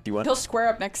by, You want? he'll square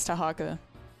up next to Haka.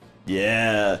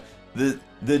 Yeah.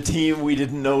 The team we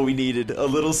didn't know we needed. A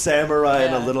little samurai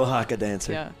and a Yeah. little haka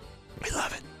dancer. Yeah. We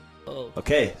love it. Oh.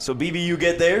 Okay, so BB, you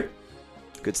get there.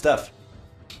 Good stuff.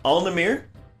 Alnamir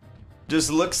just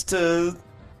looks to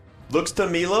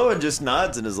Milo and just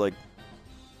nods and is like,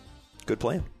 good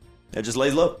plan. And just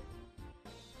lays low.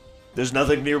 There's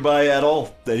nothing nearby at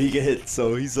all that he can hit,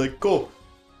 so he's like, cool.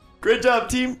 Great job,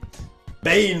 team.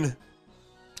 Bane.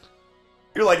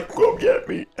 You're like, go get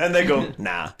me. And they go,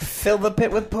 nah. Fill the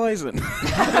pit with poison.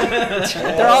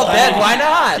 They're all dead. Why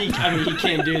not? He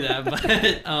can't do that, but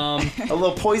A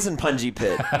little poison pungy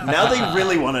pit. Now they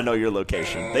really want to know your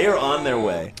location. They are on their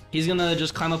way. he's gonna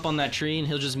just climb up on that tree and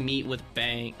he'll just meet with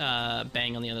Bang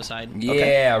on the other side.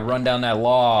 Yeah, run down that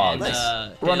log.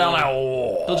 And, Run down that he'll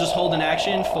wall. just hold an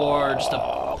action for just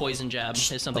a poison jab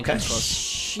if something Okay. comes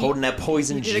close. Holding that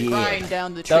poison He did a jib. grind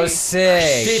down the tree. That was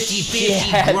sick.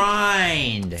 50-50 grind.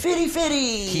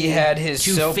 He had his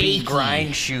Too soapy fakey.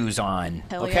 grind shoes on.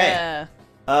 Hell Okay. yeah.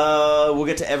 We'll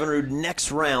get to Evinrude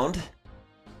next round.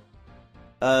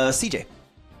 CJ.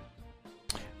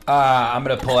 I'm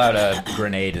gonna pull out a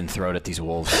grenade and throw it at these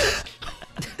wolves.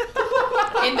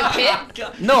 In the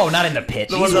pit? No, not in the pit.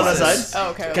 The ones on the side? Oh,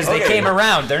 okay. Because okay. they came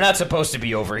around. They're not supposed to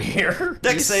be over here.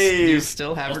 Deck You save.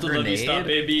 still have a grenade?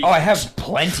 baby. Oh, I have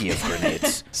plenty of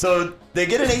grenades. So they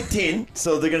get an 18,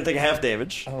 so they're going to take a half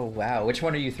damage. Oh, wow. Which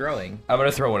one are you throwing? I'm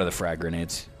gonna throw one of the frag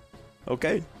grenades.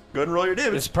 Okay. Go ahead and roll your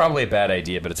damage. It's probably a bad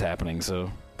idea, but it's happening.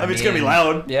 So I mean, it's going to be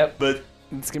loud. Yep. But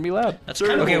it's gonna be loud. That's Sure.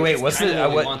 kind of Okay, wait. What's the? what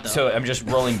we want, though. So I'm just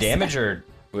rolling damage, or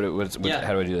Yeah.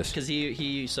 how do I do this? Because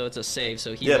he so it's a save,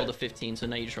 so he Yeah. rolled a 15, so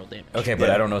now you just roll damage. Okay, but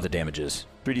Yeah. I don't know what the damage is.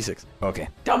 3d6. Okay.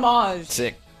 Damage.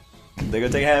 Sick. They're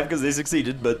going to take half because they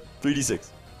succeeded, but 3d6.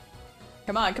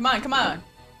 Come on, come on, come on.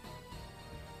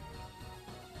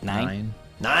 9.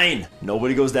 9.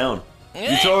 Nobody goes down.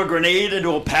 You throw a grenade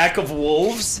into a pack of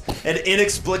wolves, and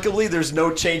inexplicably, there's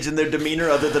no change in their demeanor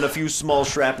other than a few small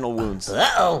shrapnel wounds.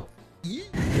 Uh-oh.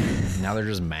 Now they're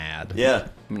just mad. Yeah.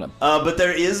 I'm gonna. But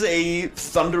there is a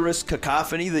thunderous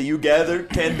cacophony that you gather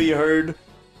can be heard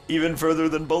even further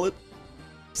than Bullet.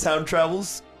 Sound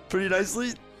travels pretty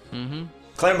nicely. Mm-hmm.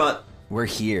 Claremont, We're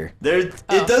here. it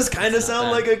does kind of sound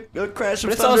bad. like a crash of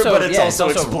But it's thunder, also but it's yeah, also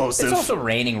explosive. It's also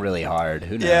raining really hard.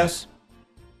 Who Yeah. knows?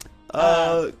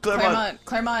 Claremont,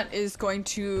 Claremont is going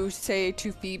to say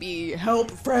to Phoebe,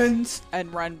 "Help, friends,"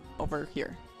 and run over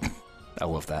here. I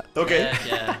love that. okay.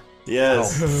 Yeah.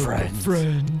 Yes.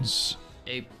 Friends.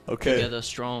 Ape Okay. together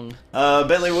strong.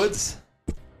 Bentley Woods.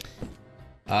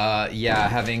 Yeah,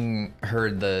 having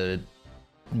heard the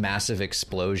massive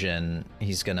explosion,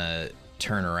 he's gonna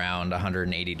turn around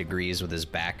 180 degrees with his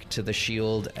back to the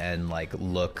shield and like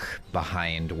look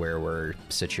behind where we're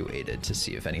situated to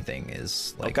see if anything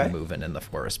is like Okay. moving in the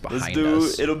forest behind Let's do.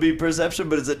 us. It'll be perception,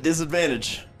 but it's a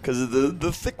disadvantage because of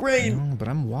the thick rain. No, but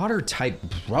I'm water type,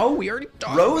 bro. We already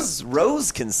talked about-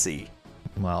 Rose can see.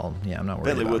 Well, yeah, I'm not worried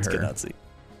Bentley about Woods her. cannot see.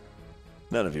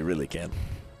 None of you really can.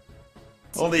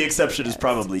 Only exception is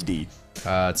probably D.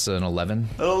 It's an 11.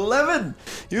 11.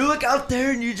 You look out there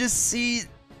and you just see.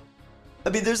 I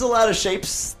mean, there's a lot of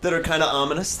shapes that are kind of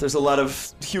ominous. There's a lot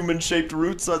of human-shaped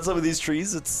roots on some of these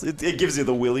trees. It gives you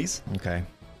the willies. Okay.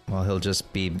 Well, he'll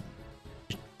just be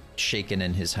shaking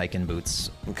in his hiking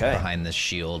boots Okay. behind this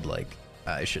shield like,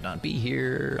 I should not be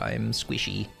here. I'm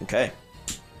squishy. Okay.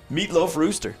 Meatloaf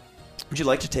Rooster. Would you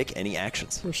like to take any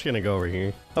actions? We're just gonna go over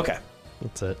here. Okay.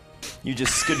 That's it. You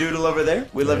just skadoodle over there.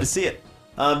 We'd love to see it.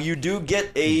 You do get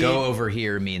a Go over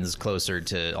here means closer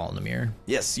to Alnamir.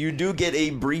 Yes, you do get a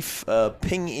brief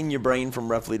ping in your brain from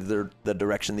roughly the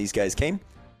direction these guys came.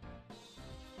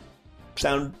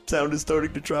 Sound is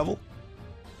starting to travel,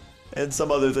 and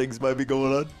some other things might be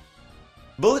going on.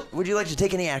 Bullet, would you like to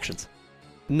take any actions?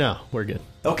 No, we're good.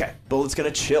 Okay, Bullet's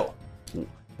gonna chill.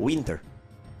 Winter.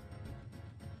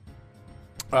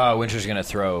 Winter's gonna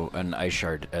throw an ice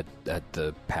shard at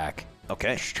the pack.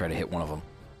 Okay, Just try to hit one of them.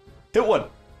 hit one.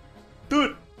 Do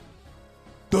it.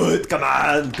 Do it. Come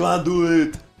on, do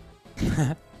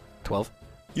it. 12.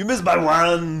 You missed by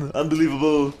one.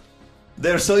 Unbelievable.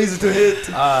 They're so easy to hit.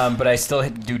 But I still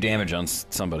do damage on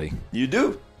somebody. You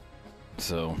do.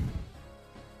 So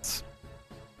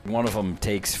one of them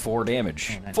takes 4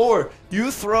 damage. 4.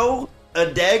 You throw a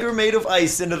dagger made of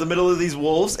ice into the middle of these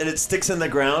wolves, and it sticks in the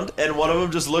ground, and one of them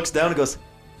just looks down and goes,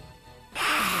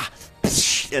 ah, and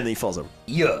then he falls over.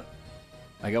 Yeah.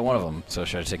 I got one of them, so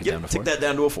should I take it down to 4? Take that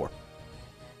down to a 4.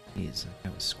 Jeez,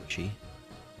 that was squishy.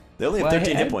 They only have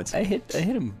 13 hit points. I hit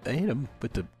him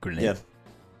with the grenade. Yeah.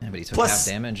 Yeah, but he took Plus-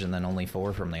 half damage and then only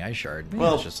 4 from the ice shard.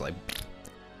 Well- It's just like,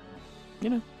 You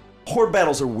know. Horde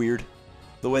battles are weird,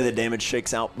 the way the damage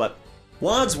shakes out, but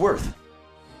Wadsworth,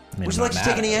 I mean, would I'm you like not to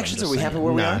take mad any at it, I'm actions? just Are we happy saying.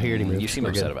 where we Nah, are? he already moved. You seem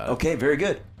We're upset good. about it. Okay, very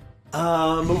good.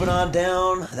 Moving on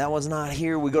down. That one's not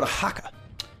here. We go to Haka.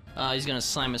 He's gonna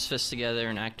slam his fists together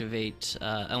and activate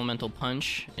Elemental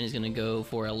Punch, and he's gonna go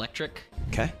for Electric,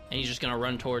 Okay. and he's just gonna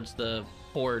run towards the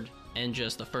horde and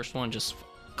just the first one just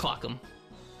clock him.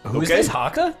 Who's Okay. this,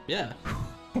 Haka? Yeah,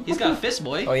 he's got a fist,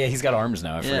 boy. Oh, yeah, he's got arms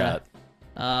now. I Yeah.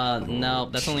 forgot. No,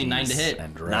 that's only 9 to hit.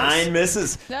 And rest. 9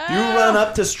 misses. No. You run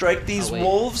up to strike these Oh, wait.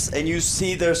 wolves, and you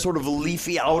see their sort of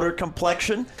leafy outer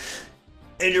complexion,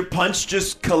 and your punch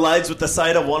just collides with the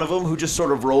side of one of them, who just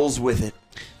sort of rolls with it.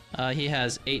 He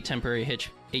has 8 temporary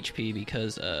HP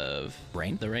because of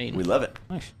Rain? the rain. We love it.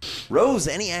 Nice. Rose,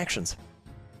 any actions?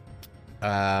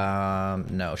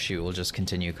 no, she will just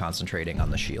continue concentrating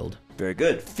on the shield. Very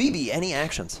good. Phoebe, any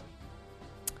actions?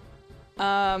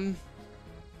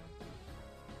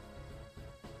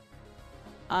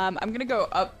 I'm gonna go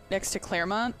up next to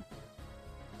Claremont,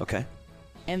 Okay.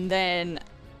 and then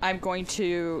I'm going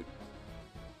to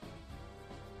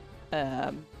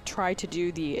try to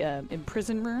do the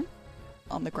imprison rune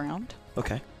on the ground,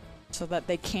 Okay. so that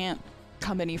they can't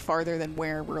come any farther than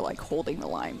where we're like holding the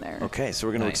line there. Okay, so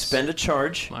we're going to Nice. expend a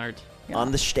charge Smart. Yeah.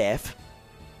 on the staff.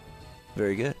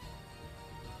 Very good.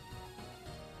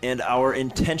 And our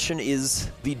intention is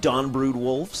the Dawnbrood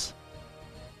Wolves.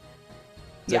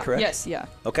 Is Yeah. that correct? Yes. Yeah.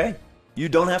 Okay. You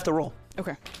don't have to roll.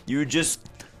 Okay. You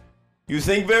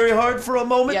think very hard for a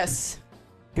moment. Yes.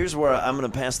 Here's where I'm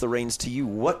going to pass the reins to you.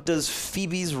 What does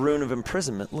Phoebe's rune of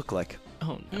imprisonment look like?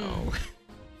 Oh no.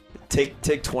 Take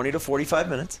 20 to 45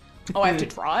 minutes. Oh, I have to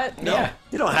draw it. No,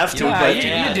 you don't have to. Yeah, but you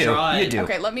do. try You it. do.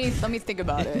 Okay. Let me think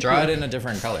about it. Draw it in a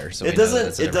different color. So It we know that doesn't.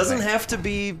 it's a It different doesn't thing. have to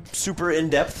be super in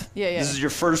depth. Yeah, yeah. This is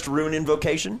your first rune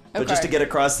invocation, but just to Okay. get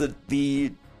across that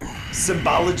the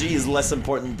symbology is less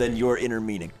important than your inner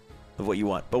meaning of what you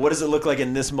want. But what does it look like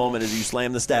in this moment as you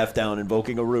slam the staff down,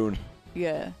 invoking a rune?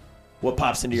 Yeah. What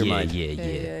pops into your yeah, mind? yeah,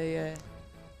 yeah. Yeah.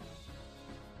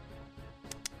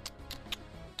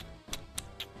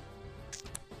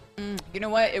 You know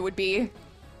what? It would be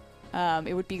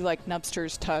like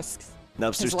Nubster's tusks.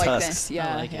 Nubster's His likeness. tusks.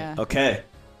 Yeah, I like it. yeah. Okay.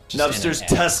 Just Nubster's in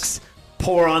an tusks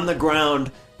pour on the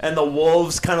ground, and the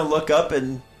wolves kind of look up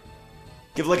and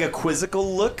give like a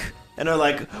quizzical look, and are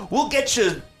like, "We'll get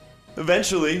you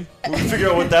eventually. We'll figure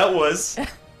out what that was.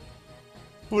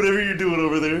 Whatever you're doing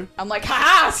over there." I'm like,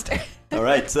 ha All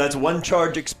right, so that's one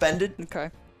charge expended. Okay.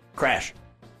 Crash.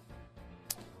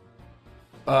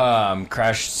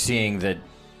 Crash seeing that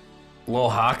Lil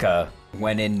Haka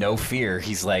when in no fear,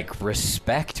 he's like,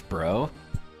 respect, bro.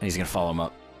 And he's going to follow him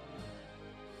up.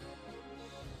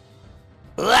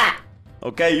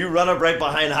 Okay, you run up right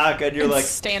behind Haka and you're And like,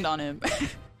 stand on him.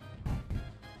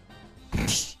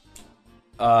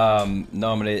 No, I'm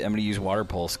gonna use water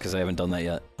pulse because I haven't done that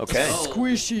yet. okay,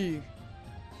 Squishy.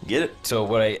 get it.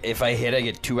 So if I hit, I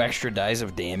get 2 extra dice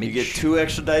of damage. You get 2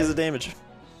 extra dice of damage.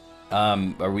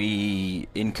 Are we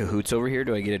in cahoots over here?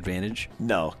 Do I get advantage?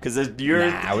 No, because you're.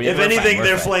 Nah, if we're anything, fine, we're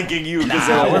they're fine. flanking you. 'cause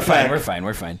Nah, they're we're fine. back.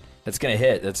 We're fine. That's gonna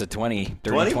hit. That's a 20.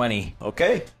 Dirty 20? 20.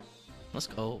 Okay, Let's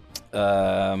go.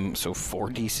 So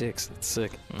 4d6. That's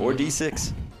sick.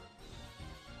 4d6.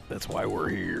 That's why we're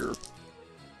here.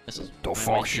 This is Don't my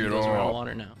fuck team shit goes around up.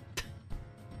 water now.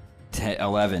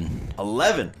 11.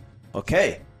 11.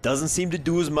 Okay, doesn't seem to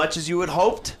do as much as you had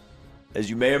hoped. As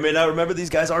you may or may not remember, these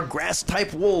guys are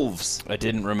grass-type wolves. I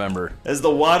didn't remember. As the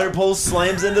water pulse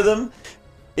slams into them,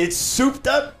 it's souped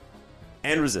up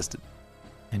and resisted.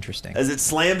 Interesting. As it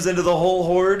slams into the whole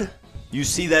horde, you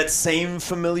see that same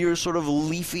familiar sort of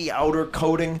leafy outer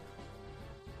coating,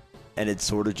 and it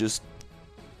sort of just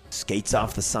skates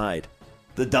off the side.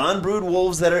 The Dawn Brood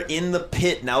wolves that are in the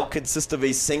pit now consist of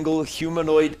a single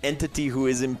humanoid entity who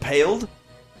is impaled,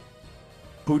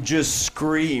 who just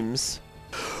screams,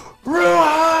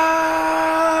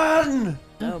 "Run!"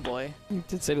 Oh boy. You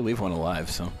did say to leave one alive,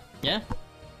 so. Yeah,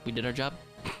 we did our job.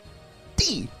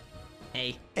 D.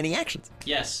 Hey. Any actions?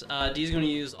 Yes, D's going to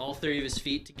use all 30 of his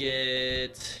feet to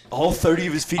get... All 30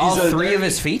 of his feet. All He's a, 3 of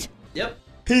his feet? Yep.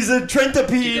 He's a Keep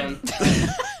Trentapede. going.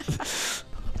 As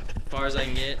far as I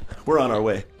can get. We're on our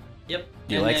way. Yep.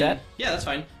 You And like then- that? Yeah, that's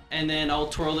fine. And then I'll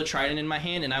twirl the trident in my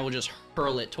hand, and I will just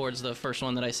hurl it towards the first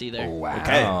one that I see there. Wow.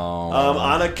 Okay.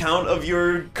 On account of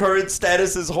your current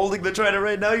status as holding the trident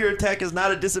right now, your attack is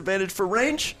not a disadvantage for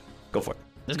range. Go for it.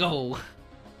 Let's go.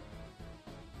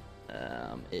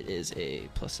 It is a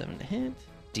 +7 to hit.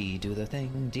 D do the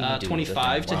thing. D do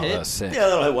 25 the to Wow, hit. that's sick. Yeah,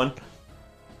 that'll hit one.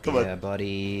 Come thing. Yeah, on.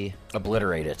 buddy.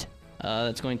 Obliterate it.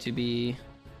 That's going to be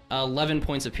 11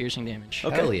 points of piercing damage.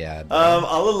 Okay. Hell yeah. bro.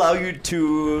 I'll allow you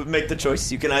to make the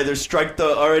choice. You can either strike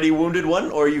the already wounded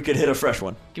one, or you can hit a fresh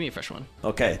one. Give me a fresh one.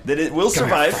 Okay, then it will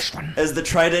survive as the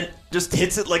trident just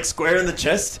hits it like square in the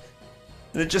chest,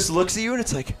 and it just looks at you and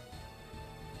it's like,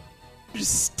 "You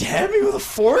just stab me with a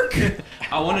fork?"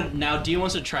 I want to now. D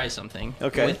wants to try something.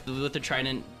 Okay. With the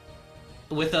trident,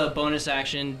 with a bonus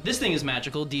action. This thing is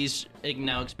magical. D's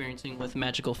now experiencing with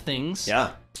magical things.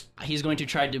 Yeah. He's going to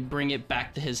try to bring it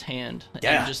back to his hand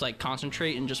Yeah. and just like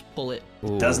concentrate and just pull it.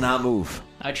 Does not move.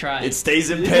 I tried. It stays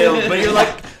impaled, but you're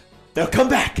like, they'll come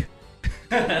back.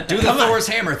 do the Thor's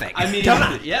hammer thing. I mean,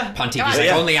 yeah. Pontiki's like,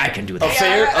 Yeah. only I can do A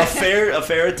that.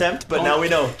 fair attempt, but now we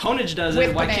know. Honage does With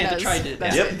it. Why can't the bananas. trident?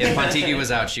 That's Yep. If Pontiki was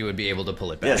out, she would be able to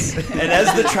pull it back. Yes. And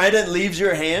as the trident leaves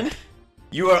your hand,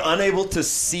 you are unable to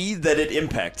see that it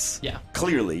impacts. Yeah.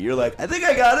 Clearly. You're like, I think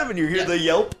I got him, and you hear Yeah. the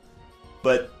yelp.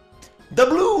 But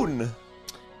doubloon.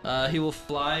 He will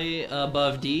fly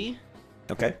above D.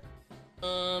 Okay.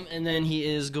 And then he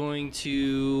is going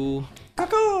to.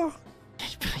 Caw-caw.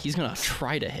 He's gonna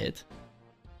try to hit.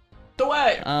 Do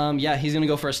it. Yeah, he's gonna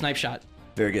go for a snipe shot.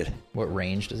 Very good. What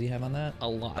range does he have on that? A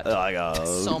lot.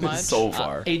 So much. So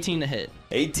far. 18 to hit.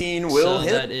 18 will so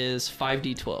hit. that is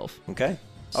 5d12. Okay.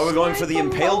 Are we going for the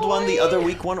impaled one, the other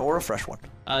weak one, or a fresh one?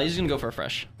 He's gonna go for a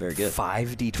fresh. Very good.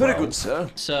 5d12. Very good, sir.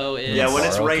 So it's Yeah, when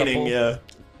it's Borrow a raining, couple?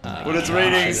 yeah. When it's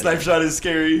raining, snipe shot is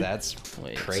scary. That's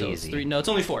wait, so crazy. it's 3. No, it's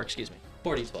only 4. Excuse me.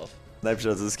 4d12. Snipe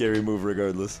shot's a scary move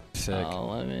regardless. Sick.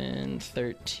 11,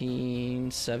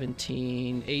 13,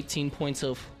 17, 18 points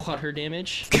of water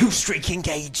damage. Coup streak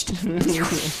engaged.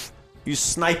 You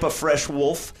snipe a fresh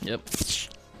wolf. Yep.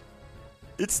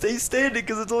 It stays standing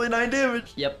because it's only 9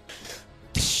 damage. Yep.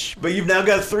 But you've now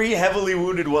got 3 heavily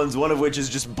wounded ones, one of which is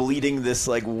just bleeding this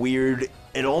like weird,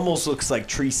 it almost looks like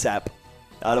tree sap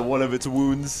out of one of its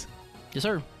wounds. Yes,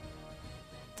 sir.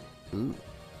 Ooh.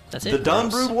 That's it. The Dawn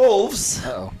Brood wolves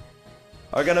Uh-oh.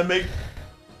 are gonna make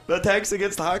attacks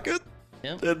against Haka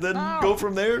Yep. and then go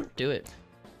from there. Do it.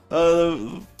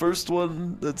 First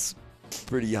one, that's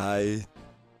pretty high.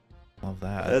 Love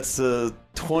that. That's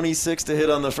 26 to hit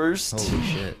on the first. Holy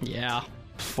shit. Yeah.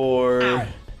 For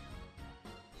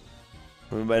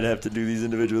we might have to do these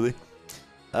individually.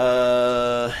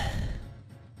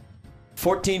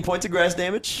 14 points of grass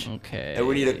damage. Okay. And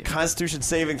we need a Constitution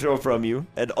saving throw from you,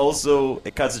 and also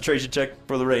a concentration check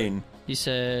for the rain. You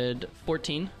said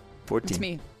 14. 14. It's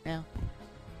me. Yeah.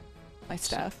 My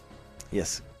staff.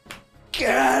 Yes.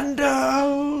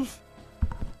 Gandalf.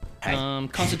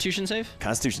 Constitution save.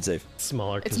 Constitution save.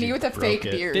 Smaller. 'cause It's me you with a broke fake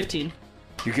it. beard. 15.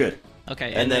 You're good.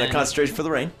 Okay. And then a concentration for the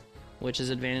rain. which is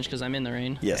advantage because I'm in the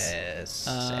rain. Yes.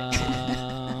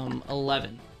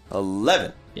 11.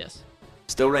 11. Yes.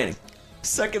 Still raining.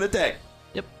 Second attack.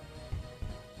 Yep.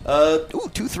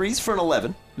 2 threes for an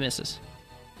 11. Misses.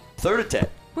 Third attack.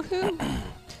 Woohoo!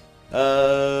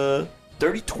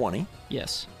 30, 20.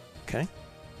 Yes. Okay.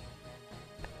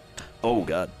 Oh,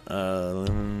 God.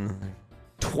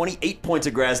 28 points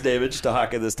of grass damage to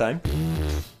Haka this time.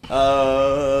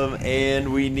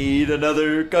 And we need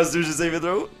another Constitution saving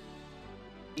throw.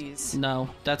 Jeez. No,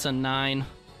 that's a 9.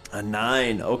 A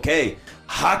 9. Okay.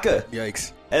 Haka.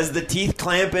 Yikes. As the teeth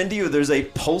clamp into you, there's a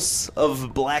pulse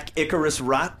of black Icarus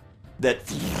rot that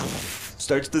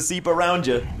starts to seep around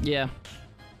you. Yeah.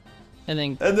 And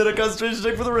then And then a Constitution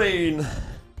check for the rain.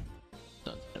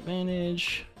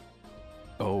 advantage.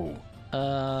 Oh.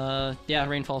 Yeah,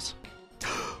 rain falls.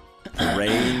 The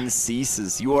rain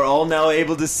ceases. You are all now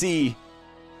able to see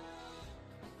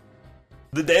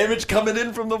the damage coming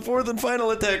in from the fourth and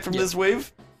final attack from this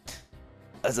wave.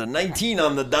 That's a 19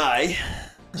 on the die.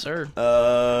 Sir.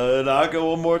 And I'll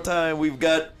go one more time. We've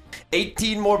got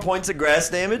 18 more points of grass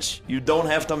damage. You don't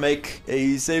have to make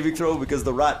a saving throw because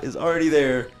the rot is already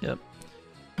there. Yep.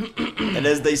 And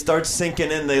as they start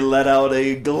sinking in, they let out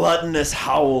a gluttonous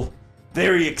howl,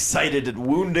 very excited at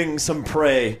wounding some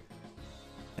prey.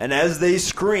 And as they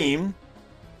scream,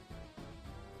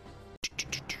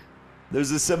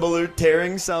 there's a similar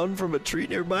tearing sound from a tree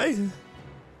nearby.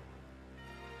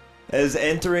 As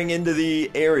entering into the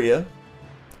area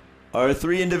are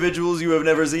 3 individuals you have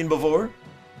never seen before.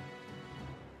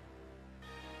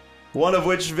 One of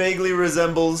which vaguely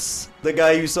resembles the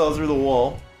guy you saw through the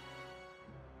wall,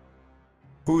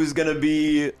 who's gonna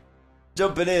be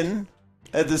jumping in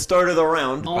at the start of the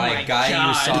round. Oh By my guy God.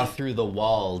 you saw through the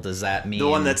wall, does that mean The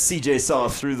one that CJ saw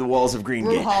through the walls of Green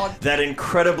Gate. Ruhan. That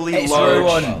incredibly It's large.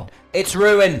 Ruhan. It's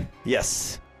Ruin.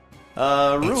 Yes.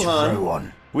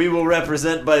 Ruhan. We will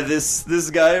represent by this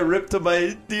guy, ripped to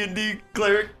my D&D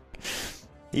cleric.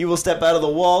 He will step out of the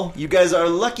wall. You guys are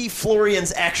lucky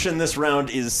Florian's action this round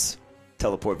is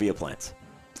teleport via plants.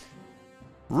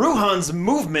 Ruhan's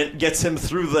movement gets him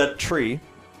through that tree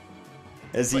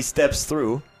as he steps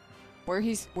through Where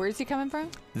is he coming from?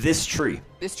 this tree,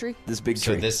 This tree? this big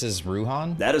So tree. this is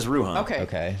Ruhan? That is Ruhan. Okay.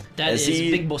 Okay. That As is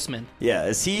he- Big Bossman. Yeah,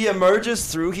 as he emerges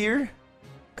through here,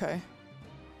 Okay.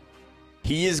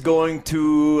 he is going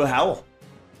to howl.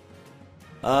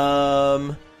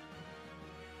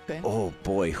 Okay. Oh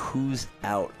boy, who's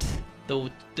out? The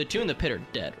 2 in the pit are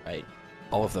dead, right?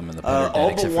 All of them in the pit are dead All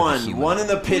but except for the one. human. One in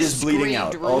the pit Who is bleeding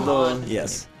out. screamed Although, Ruhan?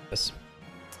 yes. This-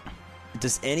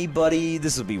 Does anybody?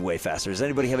 This will be way faster. Does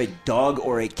anybody have a dog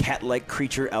or a cat-like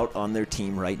creature out on their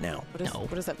team right now?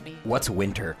 What does that mean? What's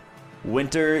Winter?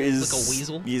 Winter is Like a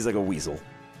weasel? He's like a weasel.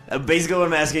 Basically, what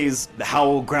I'm asking is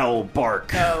howl, growl,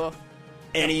 bark. Oh.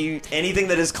 Anything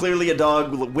that is clearly a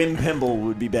dog, wind pimble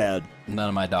would be bad. None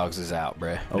of my dogs is out,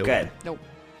 bruh. Okay. Nope.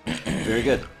 Very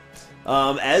good.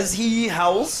 As he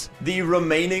howls, the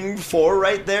remaining 4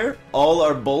 right there all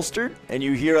are bolstered, and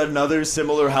you hear another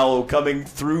similar howl coming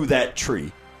through that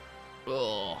tree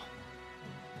Oh.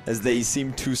 as they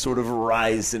seem to sort of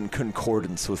rise in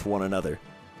concordance with one another.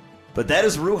 But that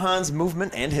is Ruhan's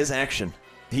movement and his action.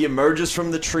 He emerges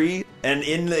from the tree and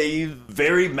in a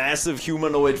very massive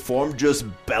humanoid form just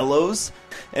bellows,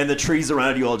 and the trees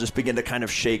around you all just begin to kind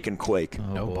of shake and quake.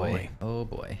 Oh, boy. boy. Oh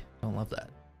boy. Don't love that.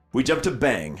 We jump to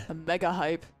Bang. A mega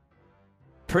hype.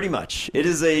 Pretty much. It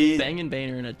is a... Bang and Bane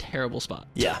are in a terrible spot.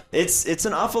 Yeah, it's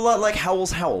an awful lot like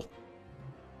Howl's Howl.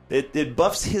 It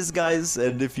buffs his guys,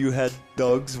 and if you had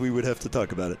dogs, we would have to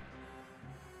talk about it.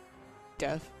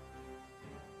 Death.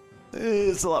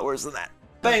 It's a lot worse than that.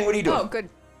 Bang, what are you doing? Oh, good.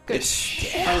 Good.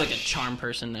 It's Probably like a charm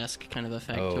person-esque kind of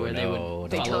effect Oh, to where no, they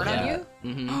would They follow turn on that.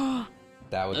 you? Mm-hmm.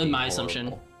 That would In be my horrible.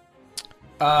 assumption.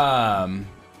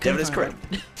 Devin is correct.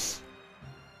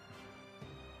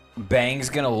 Bang's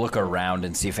gonna look around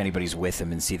and see if anybody's with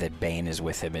him and see that Bane is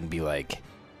with him and be like,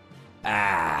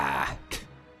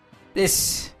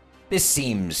 this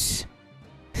seems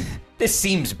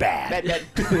bad. Bad.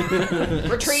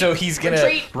 Retreat. So he's gonna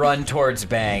Retreat. run towards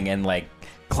Bang and like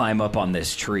climb up on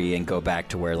this tree and go back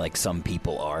to where like some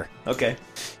people are. Okay.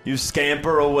 You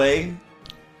scamper away.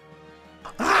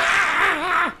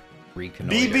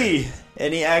 Reconnoiter. BB,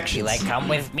 any actions? come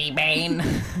with me, Bane.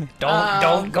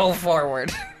 Don't go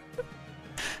forward.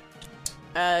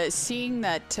 Seeing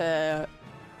that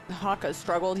Haka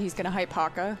struggled, he's gonna hype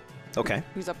Haka, Okay.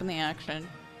 who's up in the action.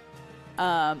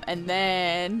 And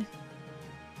then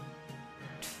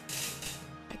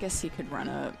I guess he could run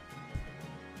up.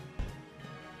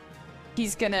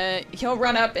 He'll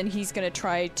run up and he's gonna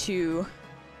try to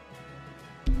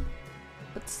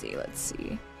let's see.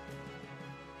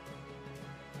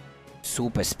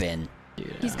 Super spin.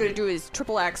 Dude, He's gonna do his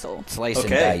triple axle. Slice Okay.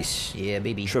 and dice. Yeah,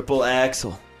 baby. Triple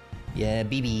axle. Yeah,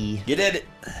 baby. You did it.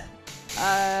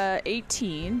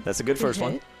 18. That's a good first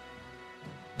one. Hit.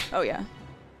 Oh yeah.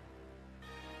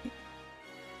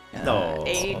 No,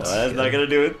 8. that's not gonna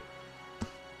do it.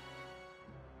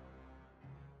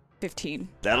 15.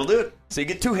 That'll do it. So you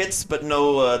get 2 hits, but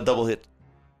no double hit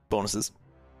bonuses.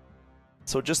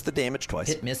 So just the damage twice.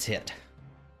 Hit, miss, hit.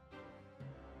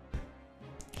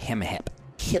 Him hip.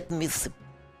 Hit miss.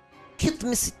 Hit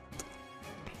miss.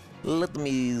 Let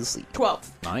me see.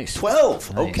 12. Nice.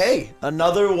 12. Nice. Okay.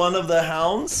 Another one of the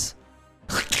hounds.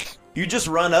 You just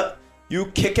run up. You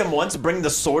kick him once, bring the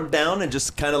sword down, and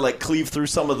just kind of like cleave through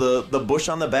some of the bush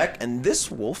on the back. And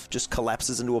this wolf just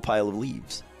collapses into a pile of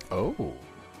leaves. Oh.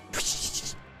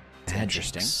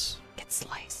 Interesting. Get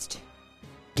sliced.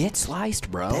 Get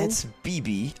sliced, bro. That's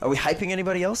BB. Are we hyping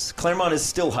anybody else? Claremont is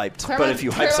still hyped, but Claremont- if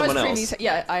you hype Claremont's someone pretty else. decent.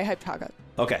 Yeah, I hyped Haga.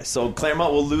 Okay, so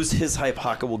Claremont will lose his hype,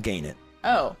 Haka will gain it.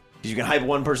 Oh, You can hype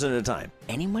one person at a time.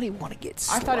 Anybody want to get I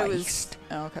sliced? thought it was.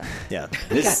 Oh, okay. Yeah.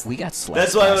 We got sliced.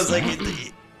 That's why I was last like,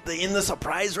 night. in the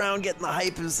surprise round, getting the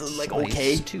hype is like Slice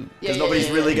okay. two. Because Yeah, nobody's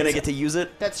yeah, really yeah. going to get to use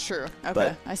it. That's true. Okay,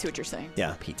 But- I see what you're saying.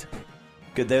 Yeah. Pizza.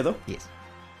 Good there, though? Yes.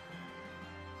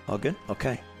 All good?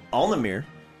 Okay. Alnamir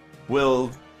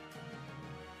will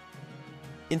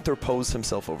interpose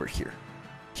himself over here.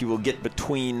 He will get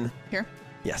between... Here?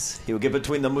 Yes. He will get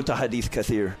between the Mutahadith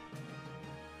Kathir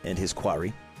and his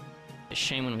quarry. a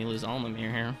shame when we lose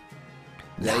Alnamir here.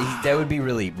 That would be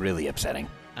really, really upsetting.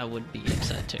 I would be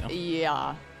upset too.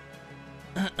 Yeah.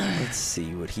 Let's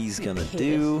see what he's gonna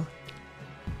do.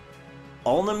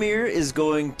 Alnamir is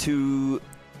going to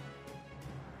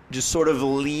just sort of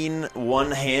lean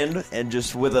one hand and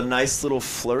just with a nice little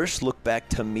flourish look back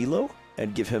to Milo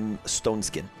and give him stone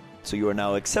skin. So you are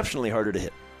now exceptionally harder to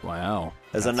hit. Wow.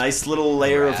 As a nice little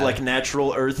layer of rad. like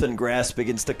natural earth and grass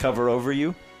begins to cover over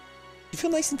you, you feel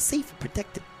nice and safe and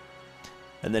protected.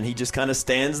 And then he just kind of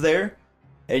stands there,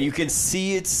 and you can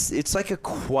see it's like a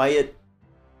quiet,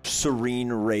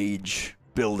 serene rage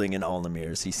building in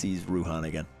Alnamir as he sees Ruhan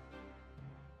again.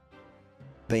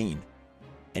 Bane,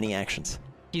 any actions?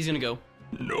 He's gonna go.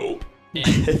 Nope.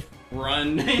 And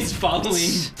run. He's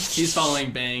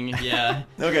following Bang. Yeah.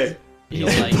 Okay. He'll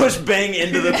like. Push Bang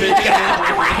into the pit.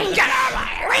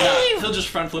 No, he'll just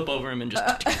front flip over him and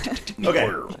just. Okay.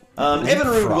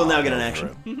 Evanrude will now get an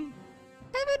action.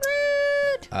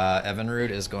 Evanrude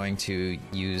is going to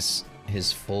use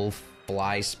his full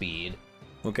fly speed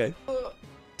Okay.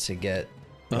 to get.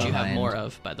 Which you have behind- more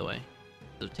of, by the way.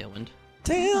 The tailwind.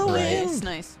 Tailwind. Nice,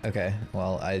 nice. Okay,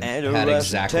 well, I And a had rusty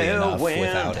exactly enough tailwind.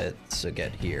 without it to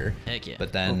get here. Heck yeah.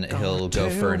 But then he'll go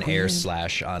for an air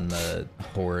slash on the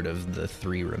horde of the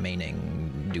 3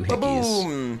 remaining doohickeys.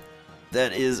 Boom.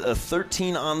 That is a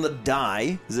 13 on the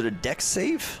die. Is it a dex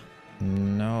save?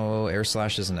 No, air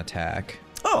slash is an attack.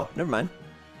 Oh, never mind.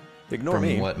 Ignore From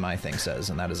me. what my thing says,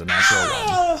 and that is a natural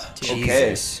 1. Okay.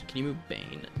 Jesus. Can you move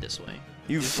Bane this way?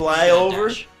 You fly over.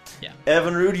 Dash. Yeah.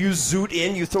 Evanrude, you zoot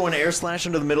in. You throw an air slash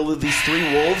into the middle of these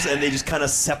 3 wolves, and they just kind of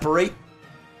separate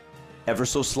ever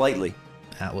so slightly.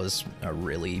 That was a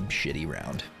really shitty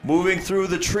round. Moving through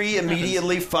the tree,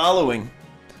 immediately following,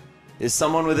 is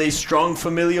someone with a strong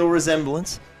familial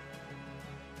resemblance,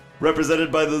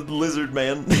 represented by the lizard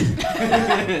man.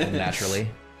 Naturally.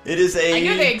 It is a... I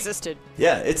knew they existed.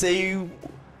 Yeah, it's a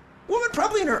woman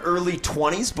probably in her early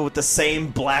 20s, but with the same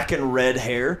black and red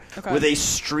hair, Okay. with a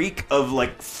streak of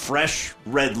like fresh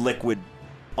red liquid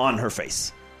on her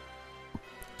face.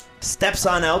 Steps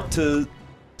on out to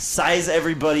size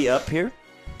everybody up here.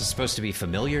 Is it supposed to be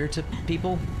familiar to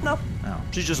people? No, Oh,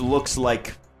 she just looks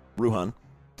like Ruhan.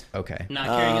 okay. Not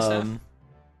carrying a staff, Um,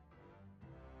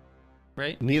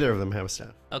 right? Neither of them have a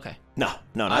staff. Okay. No,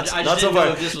 not, I just not so didn't know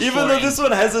far. if this was Even though Florian. this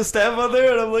one has a staff on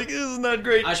there, and I'm like, this is not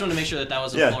great. I just want to make sure that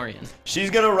was a Yeah. Florian. She's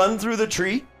gonna run through the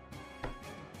tree,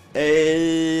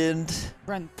 and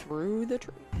Run through the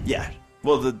tree. yeah,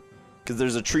 well, because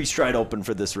there's a tree stride open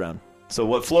for this round. So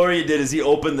what Florian did is he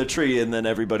opened the tree, and then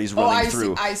everybody's running I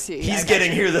through. see. I see. I He's got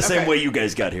getting you. here the same Okay. way you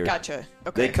guys got here. Gotcha.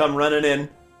 Okay. They come running in.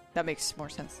 That makes more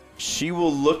sense. She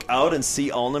will look out and see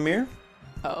Alnamir,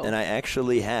 Oh. and I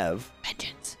actually have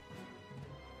Vengeance.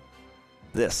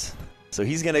 this. So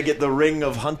he's gonna get the Ring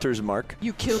of Hunter's Mark.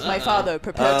 You killed my father.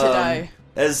 Prepare to die.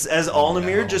 As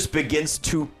Alnamir just begins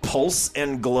to pulse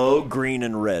and glow green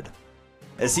and red.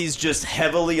 As he's just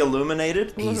heavily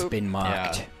illuminated, He's been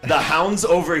mocked. the hounds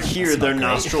over here, That's not their great.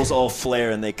 nostrils all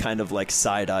flare and they kind of like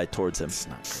side-eye towards him. It's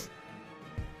not great.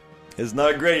 It's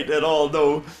not great at all,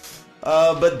 no.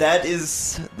 But that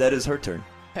is her turn.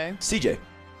 Okay. CJ,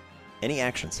 any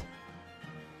actions?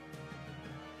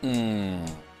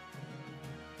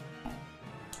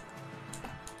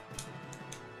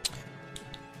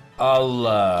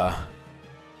 I'll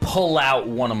pull out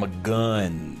one of my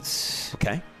guns.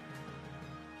 Okay.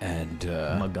 And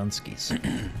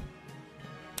Magunskis.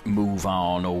 move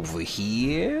on over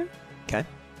here. Okay.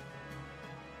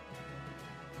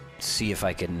 See if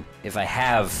I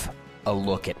have a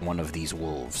look at one of these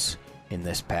wolves in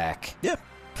this pack. Yeah.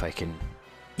 If I can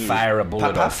fire a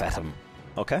bullet pop. off at them.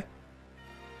 Okay.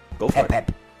 Go for it.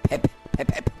 Pep, pep, pep,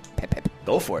 pep, pep, pep.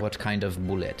 Go for it. What kind of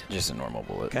bullet? Just a normal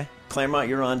bullet. Okay. Claremont,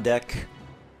 you're on deck.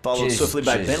 Followed swiftly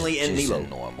by Bentley and just Nilo. a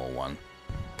normal one.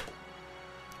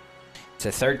 It's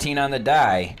a 13 on the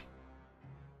die.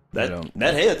 That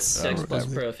hits. Dex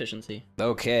plus proficiency.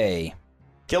 Okay.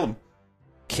 Kill him.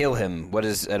 Kill him. What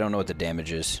is... I don't know what the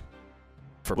damage is.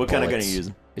 For What kind of gun are bullets. you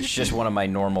using? It's just one of my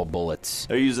normal bullets.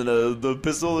 Are you using the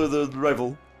pistol or the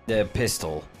rifle? The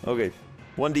pistol. Okay.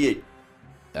 1d8.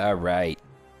 All right.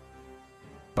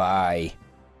 Bye.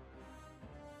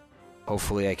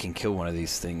 Hopefully I can kill one of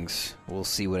these things. We'll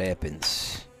see what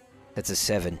happens. That's a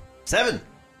 7. 7.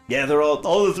 Yeah, they're all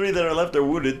the 3 that are left are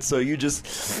wounded, so you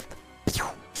just...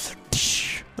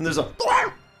 And there's a...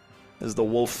 As the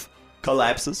wolf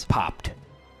collapses. Popped.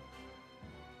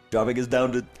 Dropping us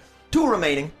down to 2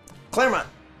 remaining. Claremont.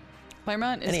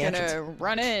 Claremont is Any gonna actions?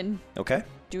 run in, Okay.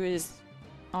 do his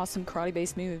awesome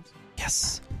karate-based moves.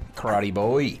 Yes. Karate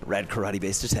boy. Rad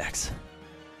karate-based attacks.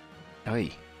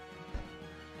 Hey.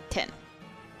 10.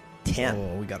 10.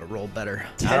 Oh, we gotta roll better.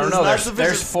 10 I don't is know. not There's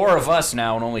sufficient. 4 of us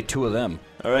now and only 2 of them.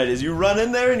 All right, as you run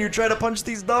in there and you try to punch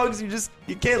these dogs,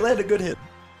 you can't land a good hit.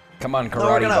 Come on, working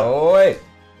karate out. boy.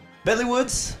 Bentley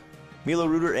Woods, Milo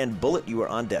Reuter, and Bullet, you are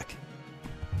on deck.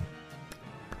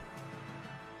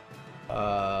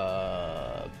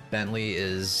 Bentley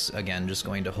is again just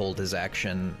going to hold his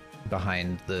action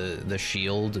behind the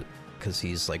shield because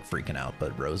he's like freaking out.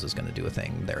 But Rose is going to do a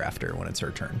thing thereafter when it's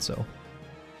her turn. So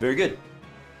Very good.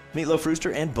 Meatloaf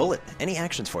Rooster and Bullet, any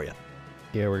actions for you?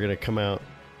 Yeah, we're gonna come out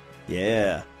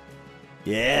Yeah.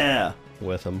 Yeah.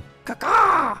 with them.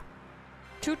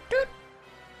 Toot toot.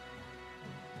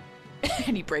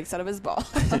 And he breaks out of his ball.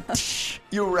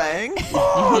 You rang?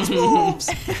 I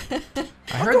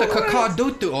heard the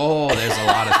kakadutu. Oh, there's a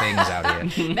lot of things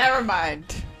out here. Never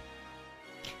mind.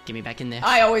 Get me back in there.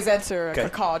 I always answer Okay. a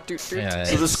caw doot doot. Yeah,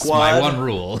 So the it's squad- my one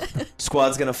rule.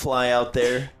 Squad's gonna fly out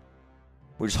there.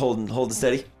 We're just holding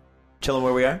steady. Chilling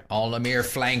where we are. All-Amir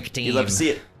flank team. You love to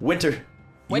see it. Winter.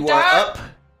 Winter! You are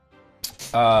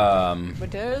up.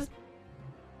 But there's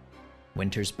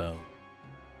Winter's bow.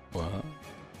 What?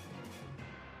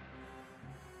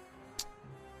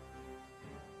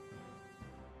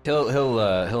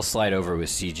 He'll slide over with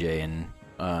CJ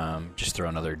and just throw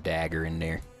another dagger in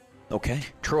there. Okay.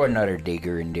 Throw another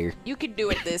dagger in there. you can do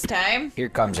it this time. Here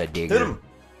comes a dagger. Hit him.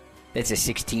 That's a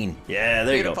 16. Yeah,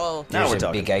 there you go. Beautiful. Now There's we're a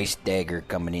talking. big ice dagger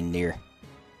coming in there.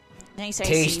 Nice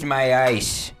Taste my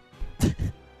ice.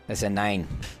 That's a 9.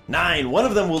 9. One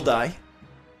of them will die.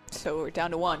 So we're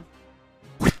down to 1.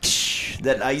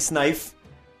 That ice knife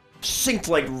sinked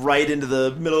like right into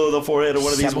the middle of the forehead of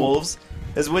one of these Sample. wolves.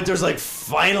 As Winter's like,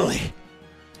 finally,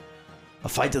 a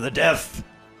fight to the death.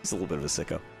 He's a little bit of a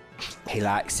sicko. He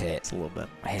likes it. It's a little bit.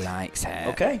 He likes it.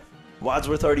 Okay.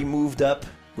 Wadsworth already moved up.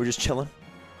 We're just chilling.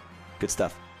 Good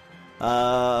stuff.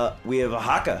 We have a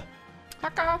Haka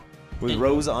Haka. with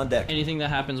Rose on deck. Anything that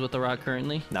happens with the rock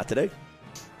currently? Not today.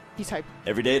 He's hype.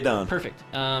 Every day at dawn. Perfect.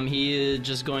 He is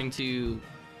just going to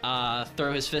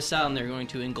throw his fists out and they're going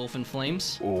to engulf in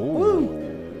flames.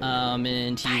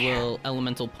 And he will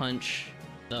elemental punch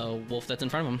the wolf that's in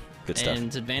front of him. Good stuff.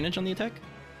 And advantage on the attack.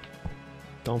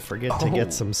 Don't forget to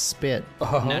get some spit.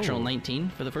 Natural 19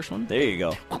 for the first one. There you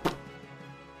go.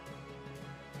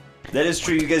 That is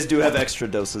true. You guys do have extra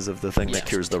doses of the thing that Yes.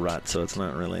 cures the rot, so it's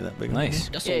not really that big. of a Nice.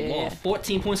 That's Yeah, a yeah, lot. yeah.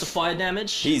 14 points of fire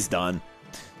damage. He's done.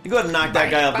 You go ahead and knock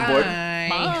that guy off the board.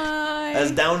 Bye.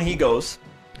 As down he goes.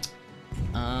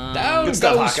 Down Good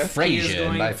stuff, goes Haka. Frazier.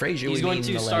 And by Frazier, he's we going mean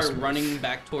to the start last- running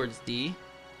back towards D.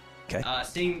 Okay.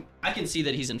 I can see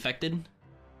that he's infected.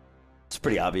 It's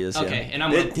pretty obvious. Okay, yeah. and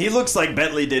I'm gonna- He looks like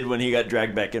Bentley did when he got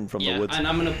dragged back in from Yeah, the woods. and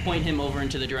I'm going to point him over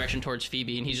into the direction towards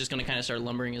Phoebe, and he's just going to kind of start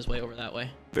lumbering his way over that way.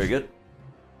 Very good.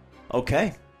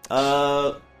 Okay.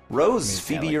 Rose, He's got,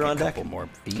 Phoebe, like, you're a on deck. couple more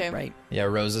feet, Okay. right? Yeah,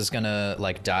 Rose is gonna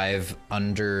like dive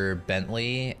under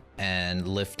Bentley and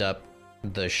lift up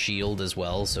the shield as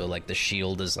well. So like the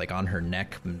shield is like on her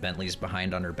neck, and Bentley's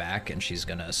behind on her back, and she's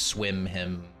gonna swim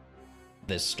him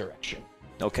this direction.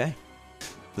 Okay.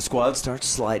 The squad starts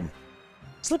sliding.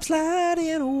 Slip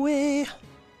sliding away.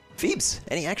 Phoebes,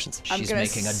 any actions? I'm She's gonna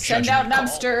making a send out judgment call.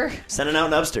 Nubster. Sending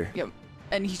out Nubster. Yep.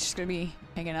 And he's just gonna be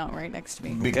hanging out right next to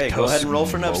me. Okay, go ahead and roll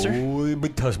for Nubster. Boy,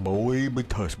 big tuss boy, big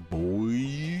tuss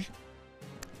boy.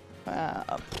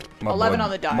 11 on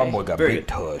the die. My boy got Very big good.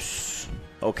 tuss.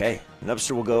 Okay,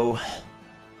 Nubster will go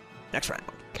next round.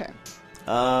 Okay.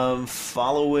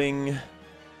 Following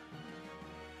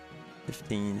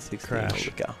 15, 16. Crash.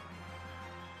 Holy cow.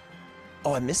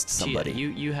 Oh, I missed somebody.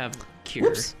 You have cure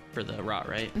Whoops. for the rot,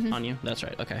 right? On you? That's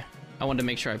right. Okay. I wanted to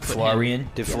make sure I put Florian?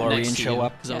 Did him Florian next to show you,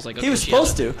 up? 'cause I was like, He okay, was she has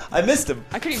supposed to. I missed him.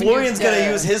 I couldn't even Florian's use gonna the-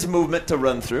 use his movement to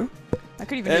run through. I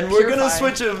could even And do we're gonna Purify.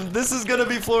 switch him. This is gonna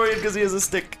be Florian because he has a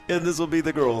stick, and this will be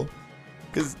the girl.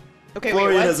 Because Okay,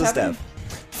 Florian wait, has a what's happening?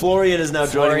 staff. Florian is now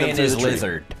joining Florian them through is the tree.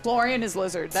 lizard. Florian is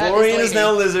lizard. That Florian is is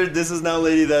now lizard. This is now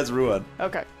lady. That's Ruan.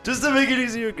 Okay. Just to make it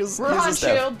easier, because he has a Ruhan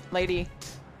staff. shield, lady.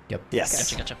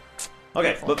 Yes. Gotcha.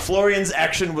 Okay, but Florian's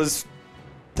action was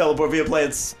teleport via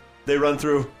plants. They run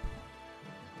through.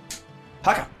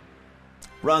 Haka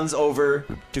runs over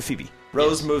to Phoebe.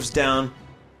 Rose moves down.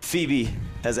 Phoebe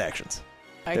has actions.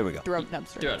 There we go. Throw up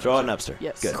Nubster. Throw it. Throw out an upster.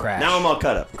 Yes. Good. Crash. Now I'm all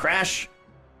cut up. Crash.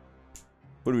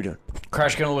 What are we doing?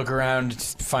 Crash gonna look around,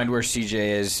 find where CJ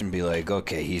is, and be like,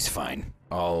 "Okay, he's fine.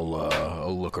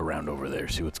 I'll look around over there,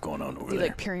 see what's going on over Is he there."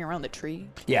 like peering around the tree?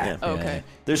 Yeah. Oh, okay.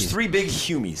 There's three big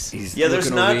humies. He's Yeah, there's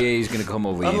looking not. Over here, he's gonna come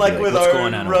over here. and Unlike be like, with "What's our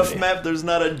going on over rough there?" map, there's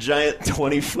not a giant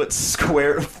 20-foot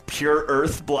square of pure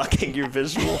earth blocking your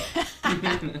visual.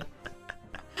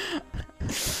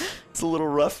 It's a little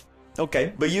rough.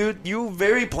 Okay, but you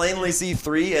very plainly see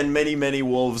three and many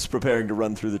wolves preparing to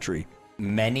run through the tree.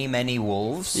 Many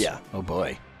wolves. Yeah. Oh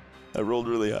boy. I rolled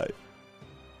really high.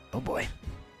 Oh boy.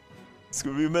 It's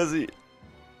gonna be messy.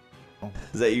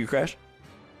 Is that you, Crash?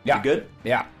 Yeah. You good?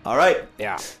 Yeah. All right.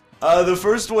 Yeah. The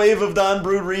first wave of Dawn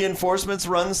Brood reinforcements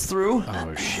runs through.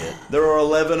 Oh shit. There are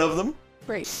 11 of them.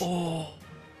 Great.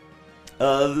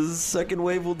 The second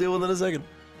wave we'll deal with in a second.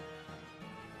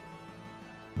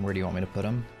 Where do you want me to put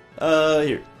him?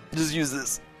 Here. Just use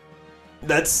this.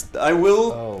 I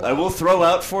will throw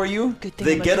out for you. Good thing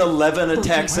They I'm a get good- 11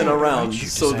 attacks in a round,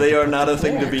 so they are not a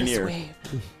thing to be near.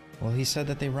 Well, he said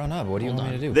that they run up. What do you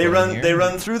want me to do? They Put him run here? they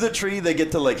run through the tree, they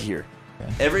get to like here.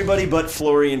 Okay. Everybody but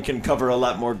Florian can cover a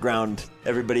lot more ground.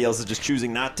 Everybody else is just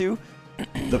choosing not to.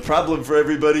 The problem for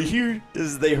everybody here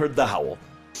is they heard the howl.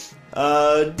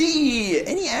 D,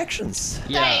 any actions?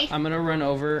 Yeah, I'm gonna run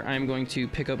over. I'm going to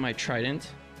pick up my trident.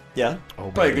 Yeah?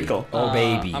 Oh, Probably a baby. good call. Oh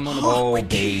baby. I'm gonna- Oh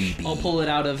baby. I'll pull it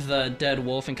out of the dead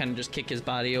wolf and kind of just kick his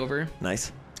body over.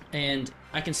 Nice. And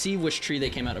I can see which tree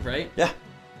they came out of, right? Yeah.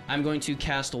 I'm going to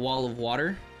cast a wall of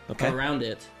water Okay. around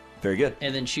it Very good.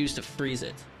 and then choose to freeze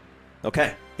it.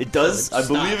 Okay. It does. So it I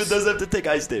believe it stops. does have to take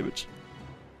ice damage.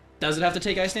 Does it have to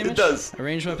take ice damage? It does. A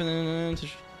ranged weapon.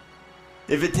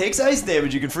 If it takes ice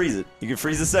damage, you can freeze it. You can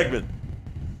freeze the segment.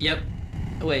 Yep.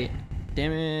 Wait.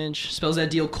 Damage. Spells that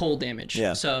deal cold damage.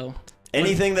 Yeah. So.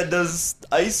 Anything that does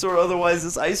ice or otherwise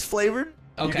is ice flavored,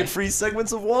 you Okay. can freeze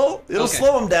segments of wall. It'll Okay.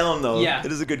 slow them down though. Yeah.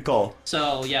 It is a good call.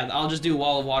 So yeah, I'll just do a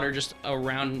wall of water just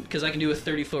around because I can do a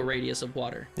 30-foot radius of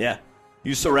water. Yeah.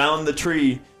 You surround the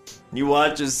tree. And you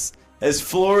watch as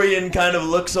Florian kind of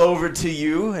looks over to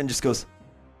you and just goes,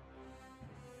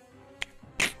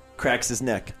 cracks his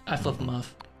neck. I flip him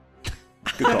off.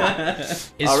 Good call.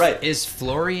 Is, All right. Is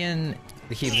Florian?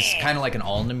 He's kind of like an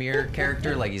Alnamir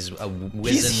character, like he's a He's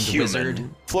wizened human. wizard.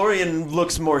 Florian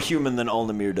looks more human than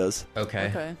Alnamir does. Okay.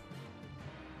 Okay.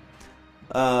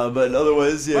 But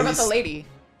otherwise, yeah. What about he's- the lady?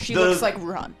 She The- looks like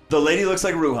Ruhan. The lady looks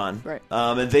like Ruhan. Right.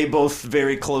 And they both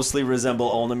very closely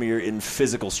resemble Alnamir in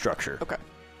physical structure. Okay.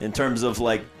 In terms of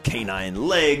like canine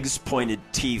legs, pointed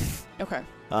teeth, Okay.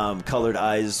 colored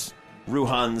eyes.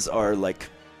 Ruhan's are like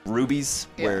rubies,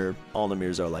 Yeah. where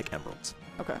Alnamir's are like emeralds.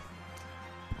 Okay.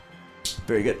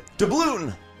 Very good.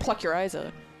 Doubloon! Pluck your eyes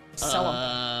out. Sell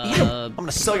them. I'm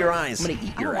gonna sell your eyes. I'm gonna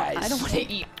eat your eyes. I don't want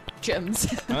to eat gems.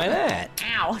 Why not?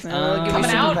 Ow. Give me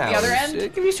Coming out the other superpowers.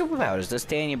 end? Give me superpowers. Let's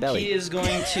stay in your belly. He is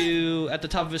going to, at the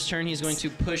top of his turn, he's going to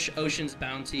push Ocean's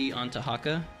Bounty onto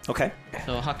Haka. Okay.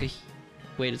 So Haka,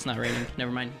 wait, it's not raining.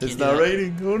 Never mind. It's Can't do not that.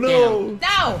 raining. Oh no!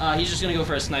 No! He's just gonna go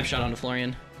for a snipe shot onto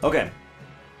Florian. Okay.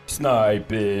 Snipe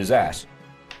his ass.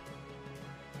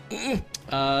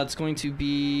 It's going to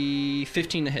be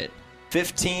 15 to hit.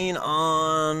 15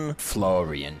 on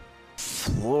Florian.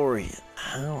 Florian.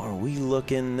 How are we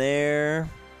looking there?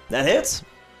 That hits.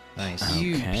 Nice.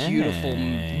 You Okay. beautiful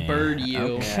bird, you.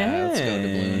 Okay. Let's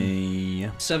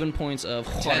go to 7 points of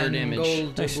water damage.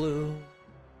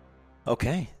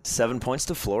 Okay. 7 points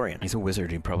to Florian. He's a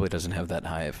wizard. He probably doesn't have that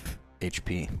high of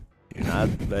HP. You're not,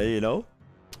 you know?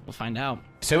 We'll find out.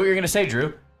 Say what you're gonna say,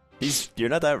 Drew. You're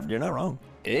not wrong.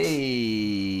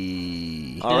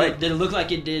 Hey. All right. Did it look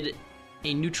like it did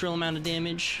a neutral amount of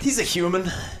damage? He's a human.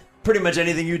 Pretty much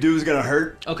anything you do is gonna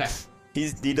hurt. Okay.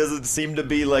 He doesn't seem to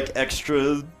be like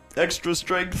extra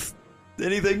strength.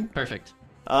 Anything. Perfect.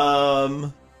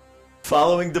 Following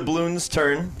Doubloon's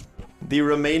turn, the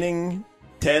remaining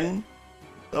 10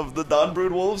 of the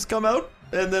Dawnbrood wolves come out,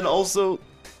 and then also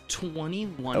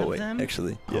 21 oh of wait, them?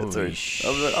 actually, yeah, Holy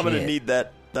sorry. I'm gonna shit. need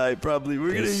that die probably. We're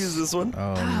gonna use this one.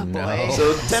 Oh no. boy.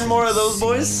 So 10 more of those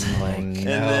boys, Oh, and no.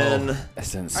 then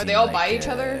Are they all by each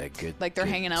other? Like they're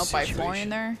hanging out by Florian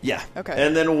there? yeah, Okay.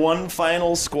 and then one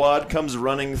final squad comes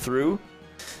running through.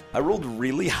 I rolled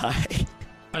really high.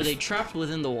 Are they trapped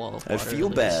within the wall of water? I feel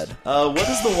Lucas? bad. What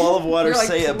does the wall of water You're like,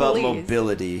 say about "Please."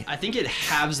 mobility? I think it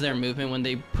halves their movement when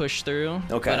they push through.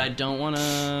 Okay. But I don't want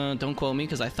to... Don't quote me,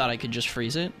 because I thought I could just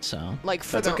freeze it, so... Like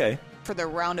for That's the okay. for the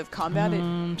round of combat, it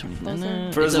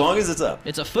 25. For as long as it's up.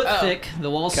 It's a foot Oh. thick. The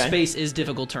wall Okay. space is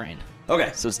difficult terrain.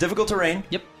 Okay, so it's difficult terrain.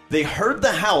 Yep. They heard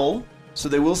the howl, so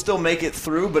they will still make it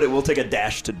through, but it will take a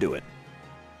dash to do it.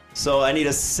 So I need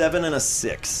a 7 and a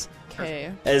 6.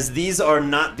 okay. As these are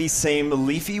not the same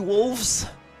leafy wolves,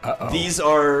 Uh-oh. these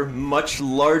are much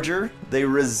larger. They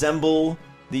resemble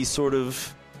the sort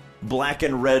of black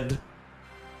and red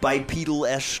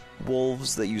bipedal-esque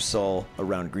wolves that you saw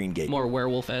around Greengate. More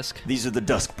werewolf-esque. These are the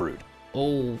Dusk Brood.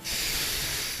 Oh.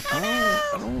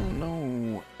 I don't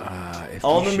know. If we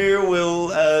Alnamir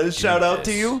will shout out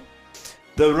to this. you.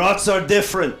 The rots are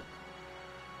different.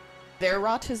 Their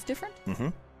rot is different?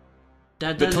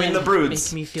 That Between doesn't the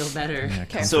broods. make me feel better.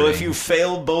 Okay. So if you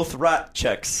fail both rot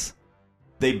checks,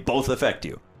 they both affect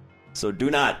you. So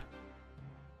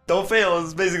don't fail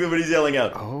is basically what he's yelling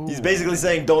out. Oh. He's basically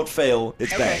saying don't fail,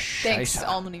 it's Okay. bad. Thanks, Scheisse.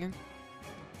 Almanir.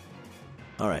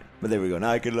 Alright, but there we go. Now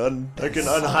I can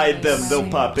unhide them, they'll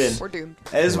pop in. We're doomed.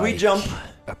 As we Like jump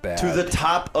a bad. to the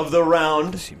top of the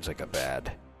round, Seems like a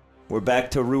bad. we're back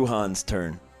to Ruhan's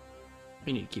turn.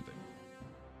 We need to keep it.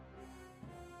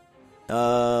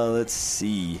 Let's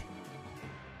see.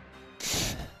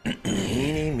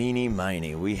 Eeny, meeny,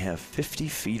 miny. We have 50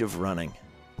 feet of running.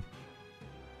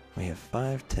 We have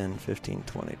 5, 10, 15,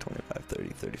 20, 25, 30,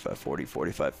 35, 40,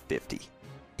 45, 50.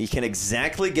 He can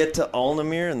exactly get to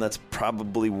Alnamir, and that's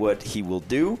probably what he will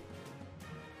do.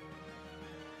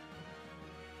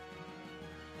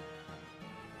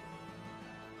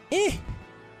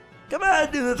 Come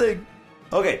on, do the thing.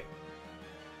 Okay.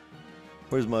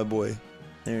 Where's my boy?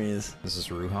 There he is. This is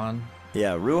Ruhan.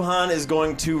 Yeah, Ruhan is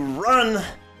going to run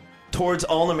towards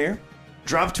Alnamir,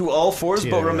 drop to all fours,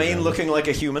 but Yeah, remain yeah. looking like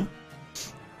a human,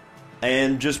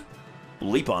 and just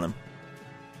leap on him.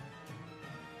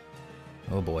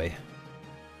 Oh boy.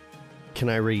 Can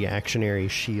I reactionary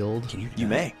shield? You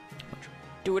may.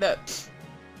 Do it up.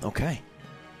 Okay.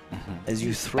 As you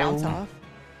Bounce throw off.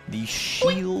 the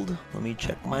shield, let me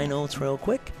check my notes real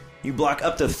quick. You block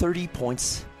up to 30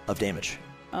 points of damage.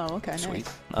 Oh, okay. Sweet.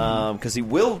 Nice. Because he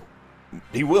will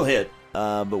hit,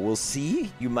 but we'll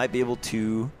see. You might be able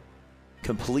to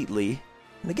completely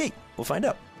negate. We'll find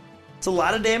out. It's a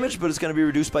lot of damage, but it's going to be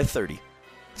reduced by 30.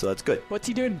 So that's good. What's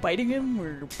he doing? Biting him?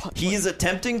 Or He is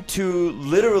attempting to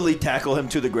literally tackle him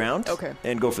to the ground. Okay.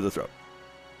 And go for the throat.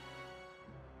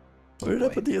 Where did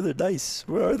I put the other dice?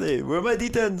 Where are they? Where are my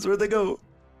d10s? Where'd they go?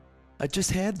 I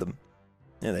just had them.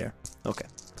 There they are. Okay.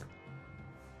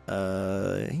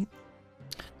 I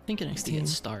think it needs to get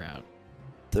star out.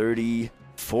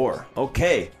 34.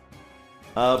 Okay.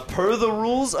 Per the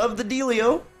rules of the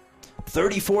dealio,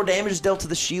 34 damage dealt to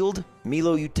the shield.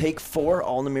 Milo, you take 4.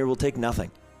 Alnamir will take nothing.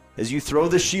 As you throw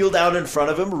the shield out in front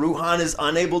of him, Ruhan is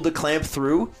unable to clamp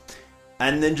through,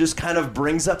 and then just kind of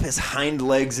brings up his hind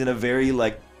legs in a very,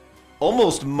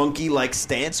 almost monkey-like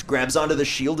stance, grabs onto the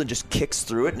shield and just kicks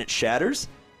through it, and it shatters.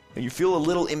 And you feel a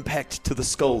little impact to the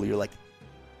skull. You're like,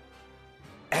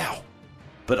 ow.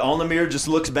 But Alnamir just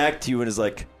looks back to you and is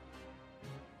like,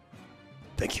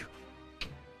 thank you.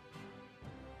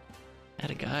 At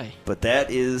a guy. But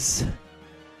that's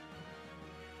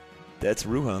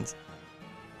Ruhan's.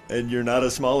 And you're not a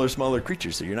smaller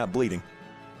creature, so you're not bleeding.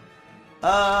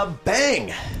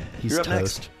 Bang! He's You're up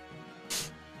toast.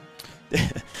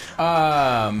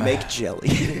 next. Make jelly.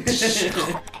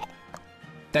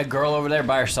 That girl over there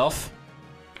by herself.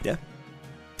 Yeah.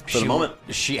 For the moment.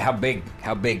 She how big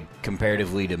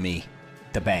comparatively to me?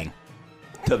 To bang.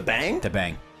 To bang? To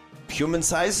bang. Human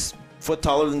size, foot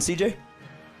taller than CJ.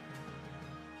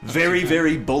 Very,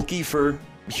 very bulky for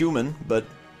human, but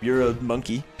you're a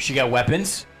monkey. She got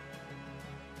weapons.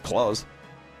 Claws.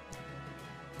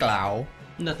 Glow.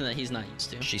 Nothing that he's not used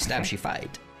to. She stab, she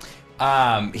fight.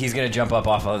 He's gonna jump up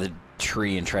off of the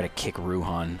tree and try to kick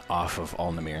Ruhan off of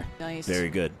Alnamir. Nice. Very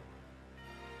good.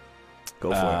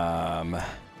 Go for it.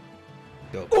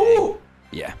 Go. Ooh!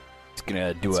 Yeah. It's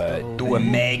gonna do go, a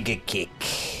mega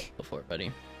kick. Go for it,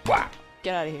 buddy. Wow.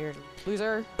 Get out of here,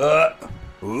 loser.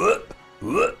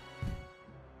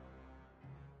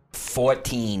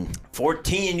 14.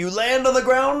 14. You land on the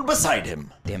ground beside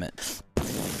him. Damn it.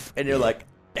 And you're like,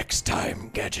 next time,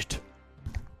 Gadget.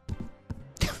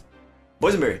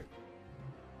 Boysenberry.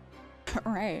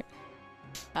 All right.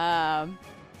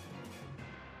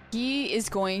 He is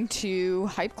going to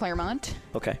hype Claremont,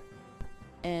 Okay.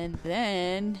 and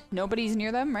then nobody's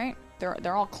near them, right?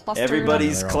 They're all clustered.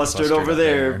 Everybody's They're all clustered clustered over up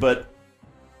there, there.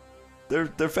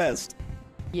 but they're fast.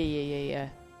 Yeah.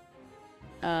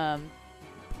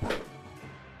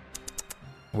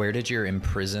 Where did your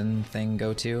imprison thing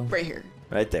go to? Right here.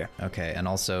 Right there. Okay, and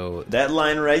also That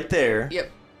line right there. Yep.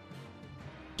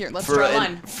 Here, let's For draw a an,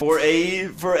 line.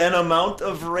 for an amount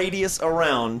of radius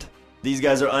around, these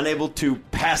guys are unable to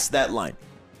pass that line.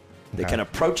 They Okay. can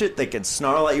approach it, they can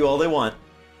snarl at you all they want.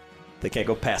 They can't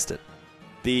go past it.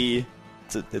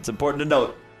 It's important to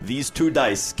note, these 2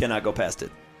 dice cannot go past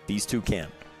it. These 2 can.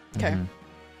 Okay.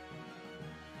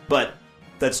 But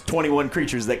that's 21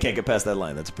 creatures that can't get past that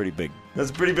line. That's pretty big.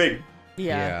 That's pretty big.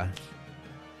 Yeah.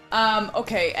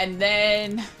 Okay, and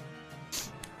then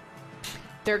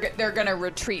they're gonna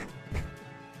retreat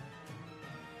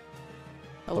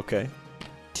Okay.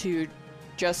 to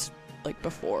just like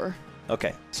before.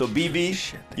 Okay. So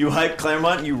BB, you hype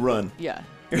Claremont and you run. Yeah.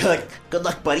 You're like, good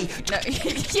luck, buddy. No, you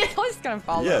know he's gonna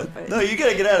follow. Yeah. But... No, you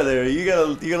gotta get out of there. You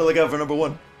gotta look out for number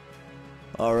 1.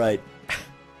 All right.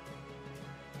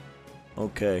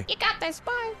 Okay. You got this,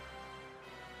 boy.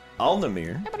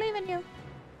 Alnamir, I believe in you.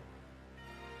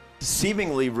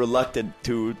 seemingly reluctant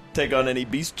to take on any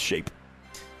beast shape,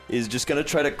 is just gonna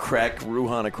try to crack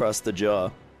Ruhan across the jaw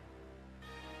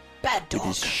Bad with dog.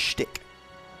 his shtick.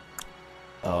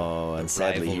 Oh, and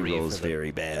sadly he rivalry rolls for the-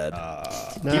 very bad.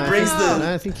 No, He brings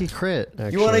I think he crit.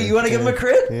 Actually. You wanna give him a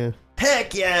crit? Yeah.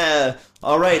 Heck yeah!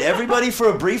 All right, everybody. For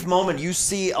a brief moment, you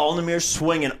see Alnamir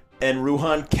swing, and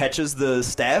Ruhan catches the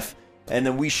staff, and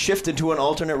then we shift into an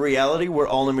alternate reality where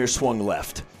Alnamir swung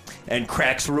left and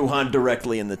cracks Ruhan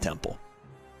directly in the temple.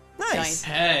 Nice.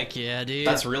 Heck yeah, dude.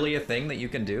 that's really a thing that you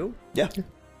can do? Yeah.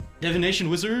 Divination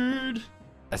Wizard.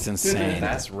 That's insane.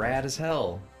 That's rad as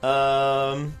hell.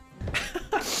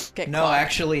 Get No, clocked.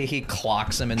 actually, he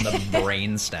clocks him in the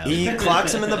brainstem. He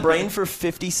clocks him in the brain for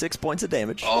 56 points of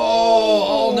damage.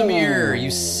 Oh, Aldemir, you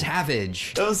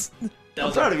savage.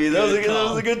 I'm proud of you. That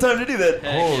was a good time to do that.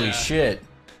 Holy shit.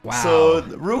 Wow. So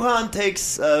Ruhan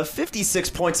takes 56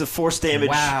 points of force damage.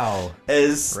 Wow.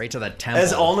 As Right to the temple.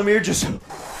 As Alnamir just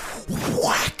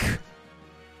whack.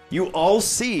 You all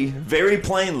see very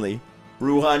plainly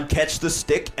Ruhan catch the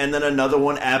stick and then another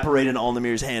one apparate in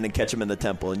Alnamir's hand and catch him in the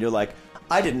temple. And you're like,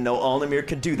 I didn't know Alnamir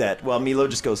could do that. Well, Milo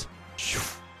just goes, "Shoo."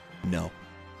 No.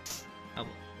 Oh,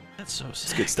 that's so sick.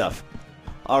 It's good stuff.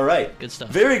 All right. Good stuff.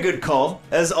 Very good call.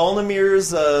 As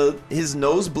Alnamir's, his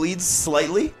nose bleeds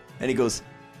slightly, and he goes,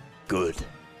 good.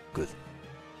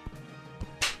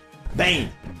 Bane.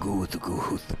 Good.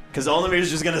 Because Alnamir's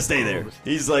just gonna stay there.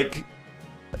 He's like,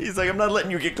 I'm not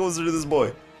letting you get closer to this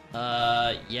boy.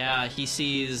 Yeah, he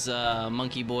sees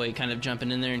Monkey Boy kind of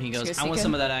jumping in there, and he goes, He's I want seeking.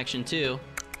 some of that action too.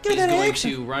 Give me He's that going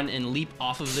action. to run and leap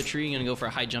off of the tree, gonna go for a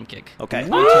high jump kick. Okay.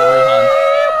 Onto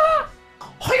Ruhan.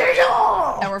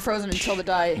 And we're frozen until the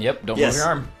die. Yep, don't Yes. move your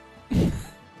arm.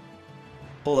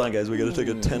 Hold on, guys. We gotta take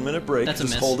a 10-minute break. That's a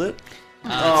Just miss. hold it.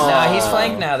 Nah, he's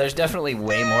flanked now. There's definitely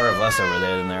way more of us over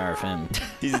there than there are of him.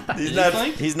 He's he not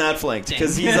flanked? he's not flanked Dang.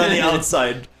 because he's on the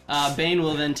outside. Bane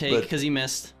will then take, But- because he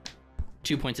missed,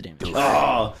 2 points of damage.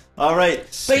 Oh, all right. Bane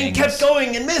Stings. kept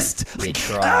going and missed. We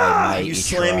tried, mate. You we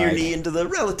slam your tried. knee into the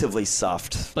relatively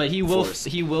soft. But he will Force.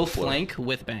 flank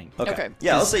with Bang. Okay. Okay.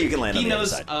 Yeah, I'll say you can land on He the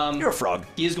knows, other side. You're a frog.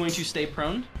 He is going to stay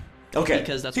prone. Okay.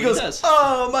 because that's he what he goes, does.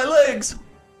 Oh, my legs.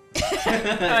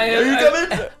 Are you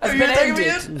coming? Are you taking me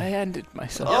in? I ended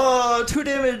myself. Oh, 2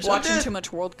 damage. I'm Watching dead. too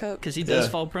much World Cup. Because he does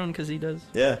Yeah. fall prone, because he does.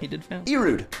 Yeah. He did fail.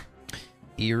 Erud.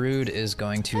 Erud is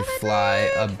going to fly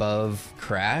above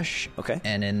Crash. Okay.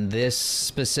 And in this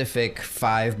specific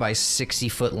 5 by 60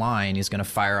 foot line, he's going to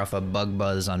fire off a bug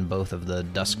buzz on both of the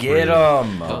Dusk Get Brood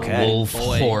him. Okay. wolf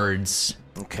boy. hordes.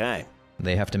 Okay.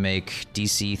 They have to make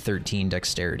DC 13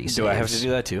 dexterity saves. Do I have to do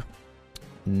that too?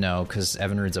 No, because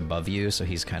Evanrud's above you, so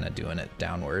he's kind of doing it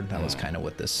downward. That was kind of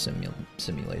what this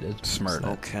simulated. Smart.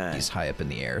 Okay. He's high up in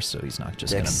the air, so he's not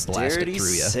just going to blast it Dexterity through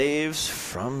you. saves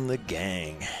from the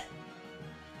gang.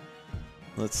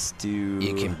 Let's do...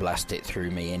 You can blast it through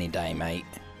me any day, mate.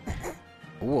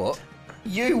 What?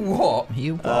 You what?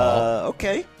 You wall.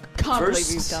 Okay. Can't First-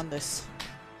 believe you've done this.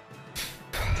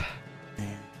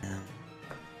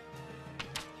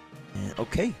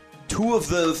 Okay. 2 of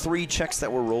the 3 checks that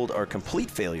were rolled are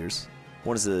complete failures.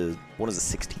 One is a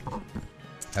 16.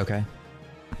 Okay.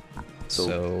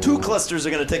 So 2 clusters are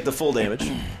going to take the full damage.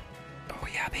 Oh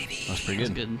yeah, baby. That's pretty That's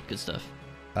good. good stuff.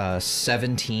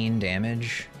 17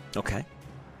 damage. Okay.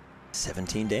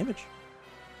 17 damage.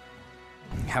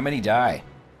 How many die?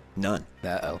 None.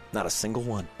 Uh-oh. Not a single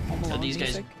one. So these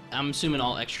guys, I'm assuming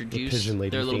all extra juice. Pigeon Lady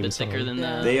They're a little theme bit thicker song.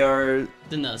 than They are,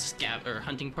 the scav or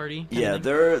hunting party. kind yeah, of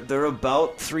thing. they're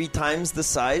about 3 times the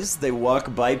size. They walk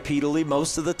bipedally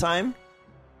most of the time,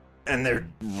 and they're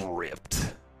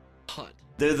ripped. Hot.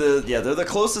 They're the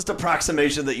closest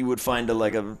approximation that you would find to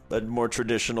like a more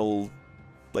traditional,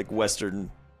 like Western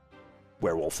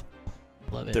werewolf.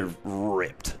 Love it. They're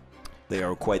ripped. They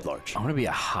are quite large. I want to be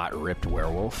a hot, ripped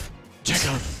werewolf.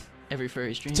 Jacob. Every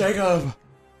furry's dream. Jacob.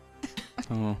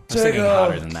 Oh, I was thinking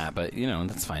hotter than that, but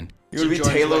that's fine. You would be George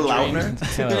Taylor Wettrain.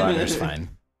 Lautner. Taylor Lautner's fine.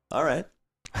 All right.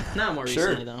 Not more Sure.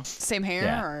 recently though. Same hair?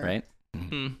 Yeah, or? right?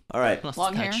 All right. Lost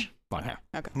Long touch. hair? Long hair.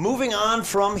 Moving on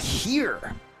from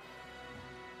here.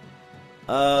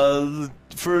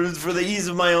 For the ease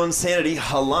of my own sanity,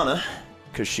 Halana,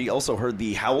 because she also heard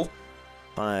the howl.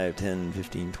 5, 10,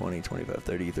 15, 20, 25,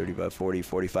 30, 35, 40,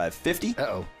 45, 50.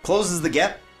 Uh-oh. Closes the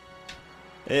gap.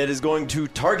 It is going to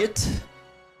target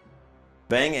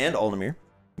Bang and Aldemir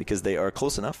because they are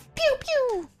close enough. Pew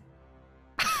pew.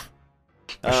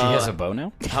 She has a bow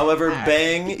now? However,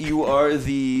 Bang, you are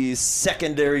the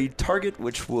secondary target,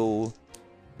 which we'll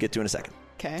get to in a second.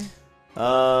 Okay.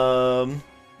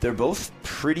 They're both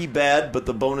pretty bad, but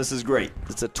the bonus is great.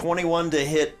 It's a 21 to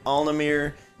hit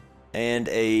Aldemir and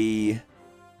I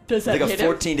Does think a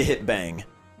 14 to hit Bang.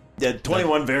 Yeah,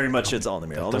 21 very much hits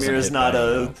Aldemir. doesn't Aldemir is hit not Bang, I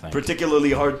a don't think.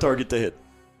 particularly hard target to hit.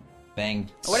 Bang.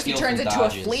 What if he turns into a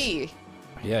flea?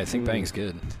 Yeah, I think Bang's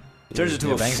good. Turns into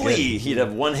Yeah, a Bang's flea, good. he'd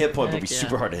have 1 hit point, but Heck be yeah.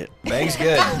 super hard to hit. Bang's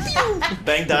good.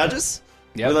 Bang dodges?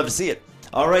 Yep. We'd love to see it.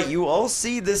 All right, you all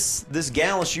see this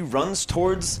gal. She runs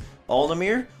towards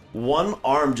Aldemir. One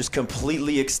arm just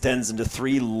completely extends into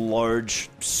 3 large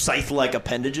scythe-like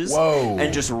appendages. Whoa.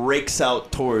 And just rakes out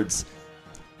towards...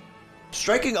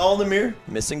 Striking Aldemir,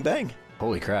 missing Bang.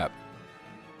 Holy crap.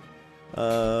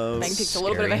 Bang takes a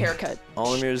little bit of a Scary. haircut.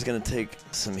 Aldemir is going to take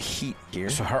some heat here.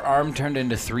 So her arm turned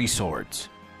into 3 swords.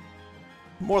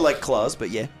 More like claws, but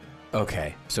yeah.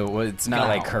 Okay. So it's not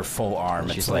like her full arm.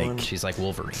 Next She's one. like She's like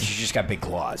Wolverine. she's just got big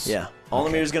claws. Yeah.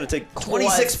 Aldemir is going to take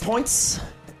 26 points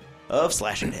of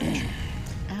slashing damage.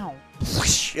 Ow.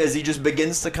 As he just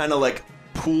begins to kind of like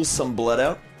pool some blood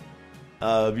out.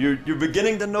 You're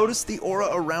beginning to notice the aura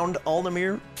around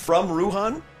Aldemir from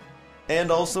Ruhan and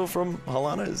also from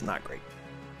Halana is not great.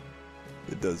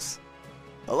 It does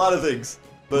a lot of things.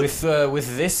 But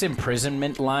With this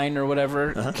imprisonment line or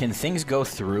whatever, can things go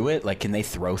through it? Like, can they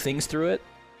throw things through it?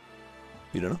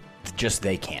 you don't know. Just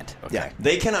they can't. Okay. Yeah,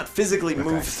 they cannot physically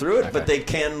move through it, but Okay. they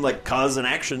can like cause an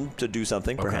action to do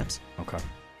something, perhaps. Okay.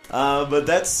 But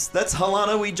that's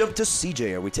Halana. We jump to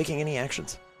CJ. Are we taking any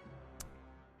actions?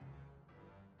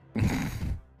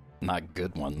 Not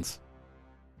good ones.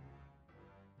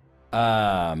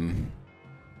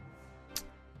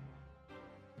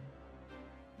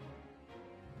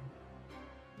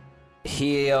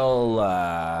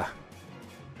 He'll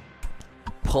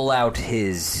pull out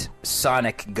his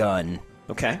sonic gun,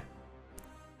 Okay.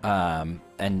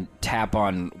 and tap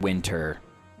on Winter,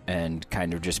 and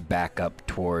kind of just back up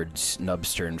towards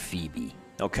Nubster and Phoebe.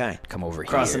 Okay. Come over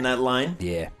Crossing here. that line.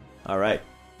 Yeah. All right.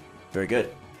 Very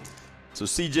good. So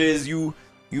CJ, as you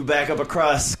back up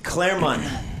across Claremont.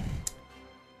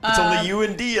 It's only you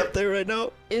and D up there right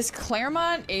now. Is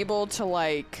Claremont able to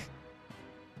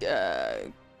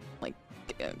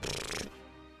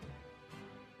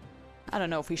I don't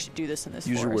know if we should do this in this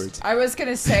Use your forest. words. I was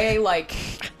gonna say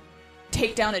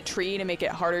take down a tree to make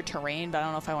it harder terrain, but I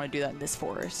don't know if I want to do that in this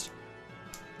forest.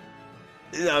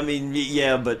 I mean,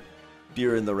 yeah, but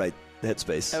you're in the right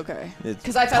headspace. Okay. It's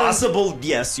 'Cause I thought it was- possible,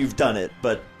 yes, you've done it,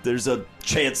 but there's a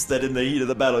chance that in the heat of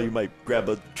the battle you might grab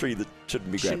a tree that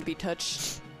shouldn't be Shouldn't grabbed. be touched.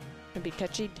 Shouldn't be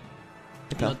touched.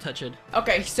 No touch it.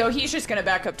 Okay, so he's just gonna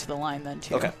back up to the line then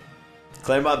too. Okay.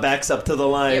 Claremont backs up to the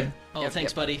line. Yep. Oh,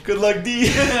 thanks, buddy. Good luck, D.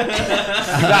 You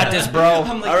got this, bro.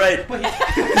 All right.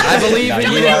 I believe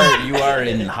in you. You are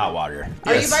in hot water.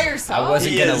 Are Yes. you by yourself? I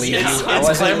wasn't He gonna is. leave It's- you.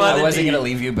 it's Claremont I wasn't and gonna D.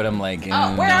 leave you, but I'm like.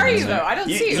 Oh, where are you though? I don't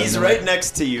see you. He's right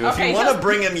next to you. Okay, if you want to he'll-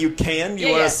 bring him, you can. You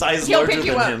Yeah, are yeah. a size He'll larger pick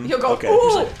you than up. him. He'll go, okay.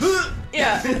 ooh,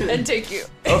 yeah, and take you.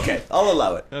 Okay, I'll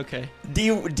allow it. Okay.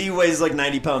 D weighs like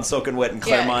 90 pounds soaking wet, and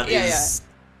Claremont yeah, is,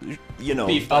 you know,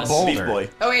 Beef a bus. beef boulder. boy.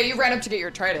 Oh yeah, you ran up to get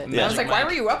your trident. Yeah. I was like, why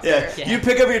were you up Yeah. there? You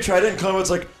pick up your trident, and Claremont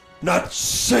like, not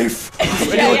safe.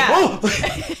 Yeah, yeah. Oh!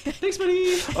 Thanks,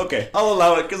 buddy. Okay, I'll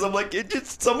allow it because I'm like,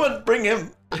 someone bring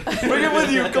him. Bring him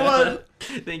with you. Come on.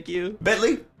 Thank you.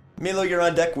 Bentley, Milo, you're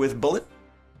on deck with Bullet.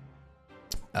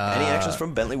 Any actions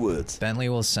from Bentley Woods? Bentley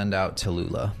will send out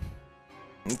Tallulah.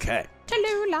 Okay.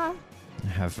 Tallulah.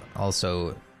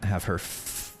 Have her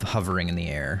hovering in the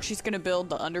air. She's gonna build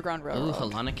the underground Ooh, railroad.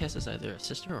 Holonicus is either a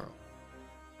sister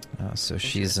or... So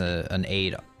she's an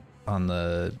aide on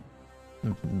the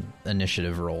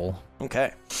initiative roll,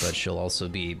 Okay. but she'll also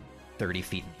be 30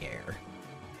 feet in the air.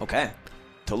 Okay.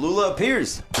 Tallulah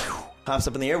appears. Hops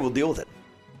up in the air. We'll deal with it.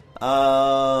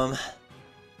 Mr.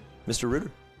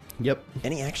 Reuter, Yep.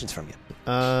 any actions from you?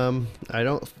 I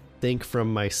don't think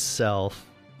from myself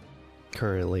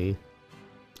currently.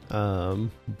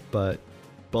 But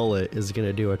Bullet is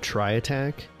gonna do a try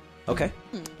attack Okay.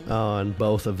 on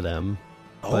both of them,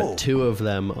 Oh. but 2 of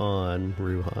them on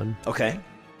Ruhan. Okay.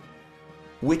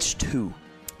 Which 2?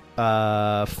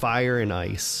 Fire and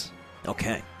ice.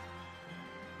 Okay.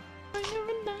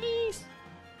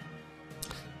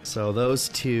 So those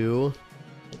 2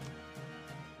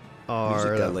 are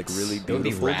Music got, like, really It would be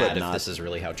beautiful, rad but if not this is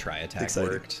really how Try Attack exciting.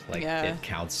 worked. Like, Yeah. it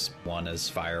counts one as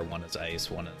fire, one as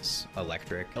ice, one as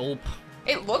electric. Nope.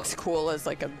 It looks cool as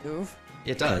like a move.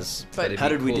 It does, But but it'd how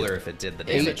be did we do? cooler if it did the If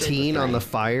it damage. did 18 on three. the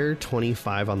fire,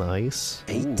 25 on the ice,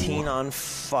 18 on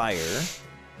fire,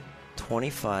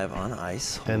 25 on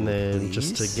ice. and then Hold,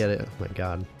 just to please. get it. Oh my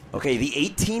god! Okay, the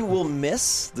 18 will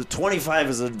miss. The 25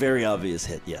 is a very obvious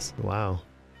hit. Yes. Wow.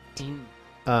 Ding.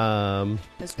 And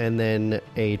then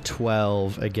a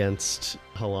 12 against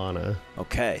Halana.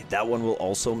 Okay, that one will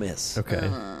also miss. Okay.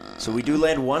 So we do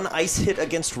land 1 ice hit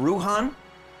against Ruhan.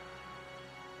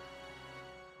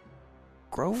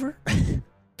 Grover?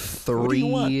 What do you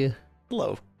want? 3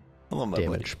 Hello. Hello, my buddy.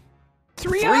 damage.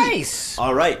 3 ice.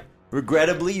 All right.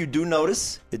 Regrettably, you do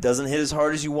notice it doesn't hit as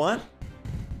hard as you want.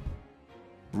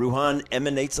 Ruhan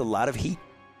emanates a lot of heat.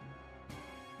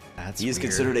 That's He is weird.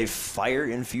 considered a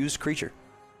fire-infused creature,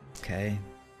 Okay.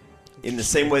 in the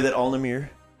same way that Alnamir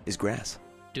is grass.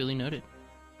 Duly noted.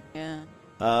 Yeah.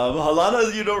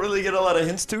 Halana, you don't really get a lot of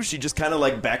hints to. She just kind of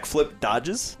like backflip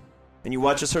dodges. And you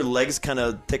watch as her legs kind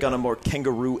of take on a more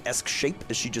kangaroo-esque shape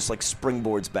as she just like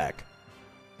springboards back.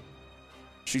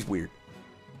 She's weird.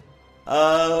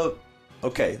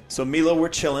 Okay, so Milo, we're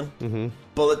chilling. Mm-hmm.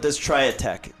 Bullet does try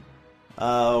attack.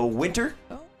 Winter?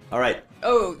 Oh. All right,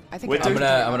 Oh, I think Winter? I'm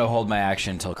gonna hold my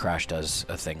action until Crash does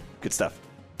a thing. good stuff.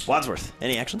 Wadsworth,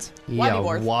 any actions? Yeah,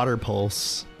 Waddingworth. water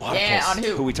pulse. Water Yeah, pulse. on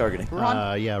who? Who are we targeting?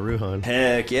 Ruhan? Yeah, Ruhan.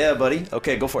 Heck yeah, buddy.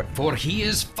 Okay, go for it. For he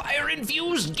is fire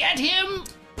infused. Get him!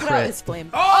 Put out his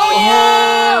flame. Oh,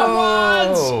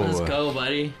 yeah! Let's go,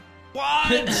 buddy.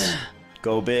 What?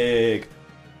 Go big.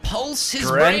 Pulse his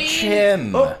Drench brain.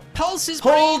 him. Oh, Pulse his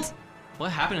hold!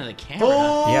 What happened to the camera?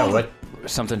 Hold! Yeah, what?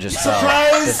 Something just fell.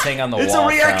 Surprise! The thing on the It's wall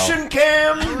a reaction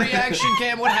cam! brain. Reaction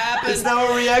cam. What happened? It's now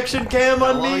a reaction cam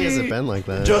on How long me! has it been like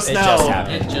that? Just It now. just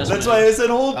happened. It just That's went- why I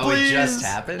said hold, Oh, please. it just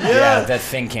happened? Yeah. Yeah, that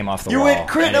thing came off the You wall. went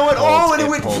crit, and I went, pulled, oh, and it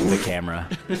went- pulled the camera.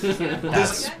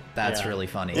 That's really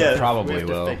funny. Yeah. Probably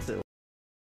will.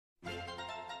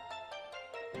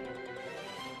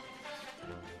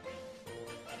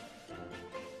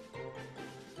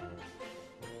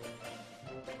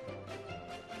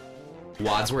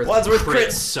 Wadsworth Wadsworth crit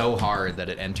crit. so hard that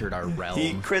it entered our realm.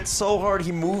 He crit so hard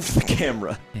he moved the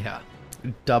camera. Yeah.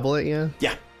 Double it, yeah?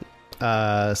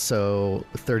 Yeah. So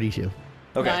 32.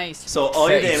 Okay. Nice. So all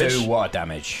your 32 damage what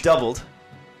damage? doubled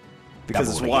because Doubled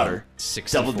it's again. water.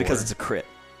 64. Doubled because it's a crit.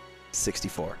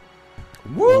 64.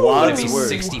 Would it be Wadsworth.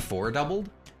 64 doubled?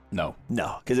 No.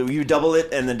 No, because you double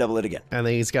it and then double it again. And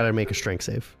then he's got to make a strength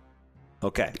save.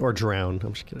 Okay. Or drown.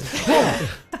 I'm just kidding.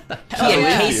 He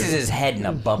encases his head in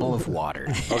a bubble of water.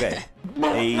 Okay.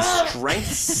 A strength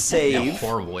Yeah, save.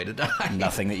 horrible way to die.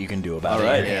 Nothing that you can do about All it.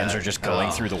 right. Your hands Yeah. are just going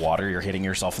Oh. through the water. You're hitting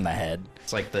yourself in the head.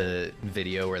 It's like the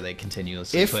video where they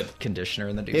continuously If- put conditioner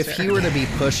in the dude's If hair. he were to be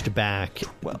pushed back,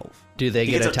 12. do they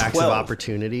He get gets a attacks of 12.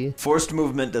 opportunity? Forced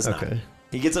movement does not. Okay.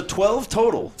 He gets a 12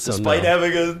 total, So despite no.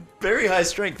 having a very high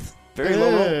strength. Very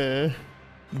low roll.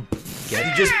 You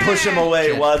just push him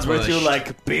away, Get Wadsworth. You're pushed.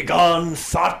 like, begone,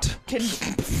 thought. Can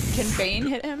Bane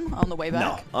hit him on the way No.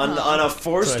 back? On a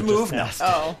forced So I move, just no. asked.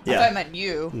 Oh, Yeah. I thought I meant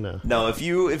you. No. No, if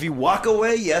you walk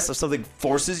away, yes. If something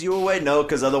forces you away, no,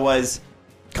 because otherwise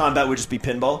combat would just be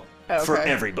pinball for Okay.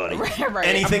 everybody. Right.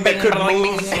 Anything that could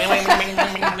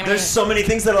move. There's so many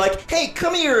things that are like, hey,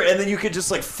 come here, and then you could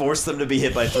just like force them to be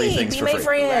hit by 3 things for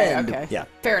free. Right, okay. Yeah.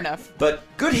 Fair enough. But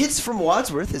good hits from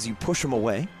Wadsworth as you push him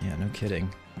away. Yeah, no kidding.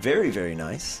 Very, very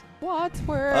nice.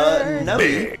 Wadsworth.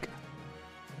 Nelly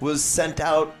was sent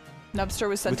out Nubster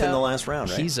was sent within out. the last round,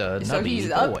 right? He's a So nubby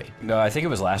he's up? boy. No, I think it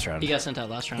was last round. He got sent out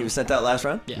last round. He was sent out last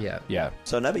round? Yeah. Yeah.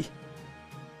 So, Nebby,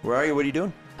 where are you? What are you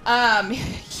doing?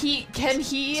 He can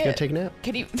he He's gonna take a nap.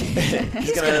 can he?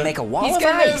 He's gonna make a wall He's of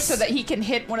gonna ice. so that he can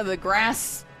hit one of the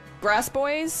grass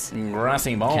boys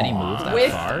Grassy ball. Can he move that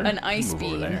with far? an ice Move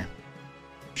over beam. there.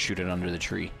 Shoot it under the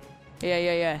tree.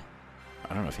 Yeah.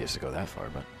 I don't know if he has to go that far,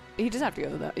 but He doesn't have to go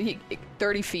to that.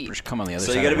 30 feet. just come on the other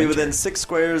So side. you got to of be Winter. within 6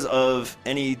 squares of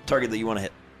any target that you want to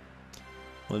hit.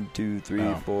 1, 2, 3,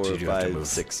 Oh, 4, so you do have to 5, move.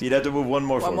 6. You'd have to move one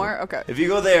more One forward. more? Okay. If you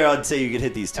go there, I'd say you could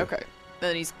hit these 2. Okay.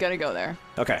 Then he's gonna go there.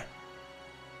 Okay.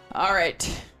 All right.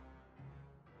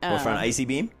 Go for an icy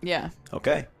beam? Yeah.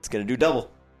 Okay. It's going to do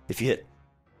double if you hit.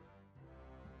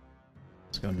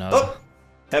 Let's go nub. Oh!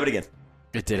 Have it again.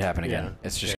 It did happen again.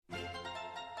 It's just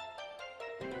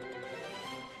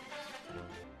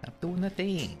Stop doing the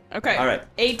thing. Okay. All right.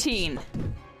 18.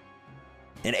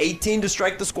 An 18 to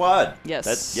strike the squad. Yes.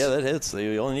 That hits. So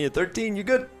you only need a 13. You're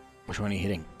good. which one are you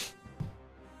hitting?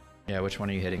 Yeah, which one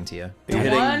are you hitting, Tia? You're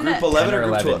hitting one- group 11 or 10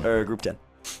 or group 11? 12 or group 10.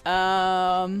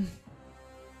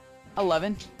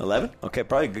 11. 11? Okay,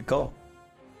 probably a good call.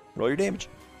 Roll your damage.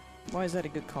 Why is that a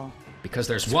good call? Because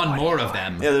there's one more of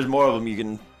them. Yeah, there's more of them you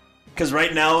can. Because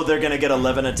right now they're going to get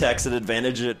 11 attacks at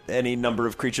advantage at any number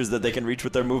of creatures that they can reach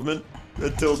with their movement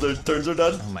until their turns are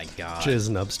done. Oh my god. Jizz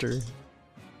Nubster.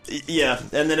 Yeah,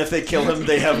 and then if they kill him,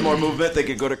 they have more movement. They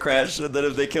could go to crash, and then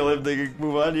if they kill him, they can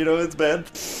move on. You know, it's bad.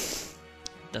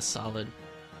 That's solid.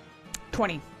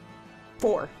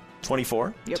 24.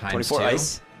 24. Yep. Times 24 2.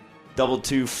 ice. Doubled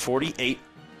to 48.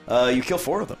 You kill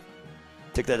 4 of them.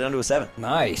 Take that down to a 7.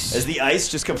 Nice. As the ice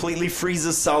just completely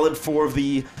freezes solid 4 of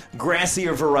the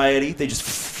grassier variety, they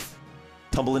just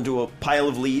tumble into a pile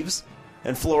of leaves,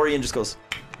 and Florian just goes.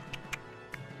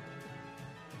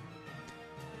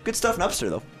 Good stuff, Nubster,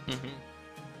 though.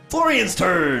 Florian's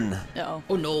turn. Uh-oh.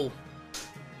 Oh no.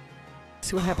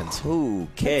 see what happens.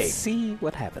 Okay. See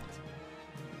what happens.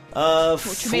 tomato?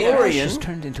 Florian. Just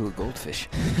turned into a goldfish.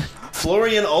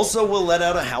 Florian also will let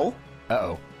out a howl.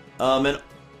 Uh-oh. And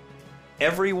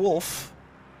every wolf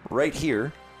right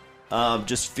here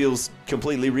just feels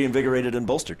completely reinvigorated and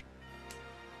bolstered.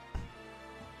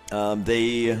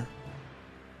 They...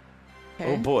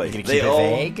 Okay. Oh boy. You gonna They keep it all,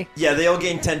 vague? Yeah, they all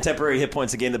gain 10 temporary hit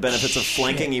points to gain the benefits of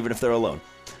flanking even if they're alone.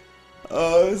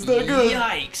 It's not good.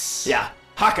 Yikes. Yeah.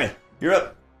 Haka, you're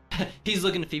up. He's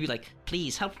looking at Phoebe like,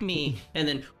 please help me. And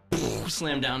then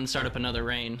slam down and start up another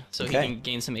rain so Okay. he can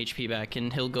gain some HP back.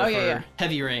 And he'll go Oh, for yeah.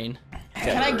 heavy rain.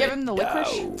 Can I give him the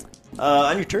licorice?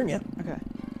 On your turn, yeah.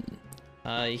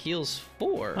 Okay. He heals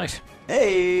 4. Nice.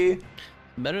 Hey.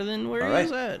 Better than where All he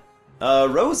was right. at.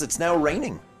 Rose, it's now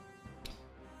raining.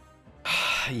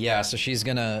 Yeah, so she's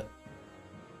gonna.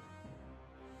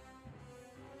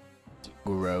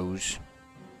 Rose.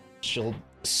 She'll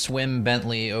swim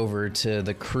Bentley over to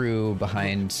the crew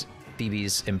behind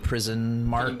Phoebe's imprison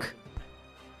mark,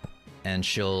 and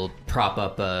she'll prop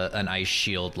up an ice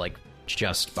shield like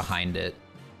just behind it,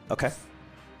 Okay.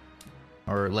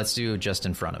 or let's do just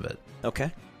in front of it.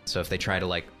 Okay. So if they try to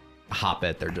like hop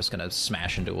it, they're just gonna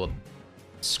smash into a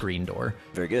screen door.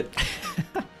 Very good.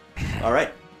 All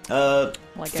right.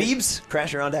 Like Phoebes,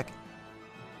 Crasher on deck.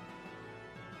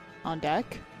 On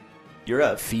deck? You're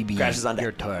up. Phoebe, Crashes on deck.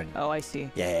 your turn. Oh, I see.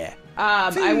 Yeah.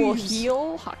 I will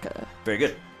heal Haka. Very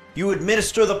good. You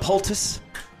administer the poultice,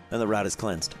 and the rot is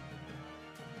cleansed.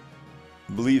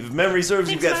 I believe if memory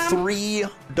serves, you've got 3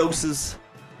 doses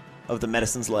of the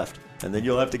medicines left, and then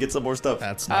you'll have to get some more stuff.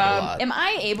 That's not a lot. Am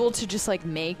I able to just like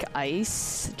make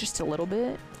ice just a little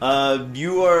bit?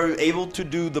 You are able to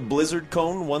do the blizzard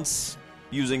cone once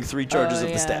using 3 charges Oh, of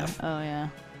yeah. the staff. Oh yeah.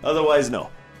 Otherwise, no.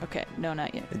 Okay. No,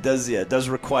 not yet. It does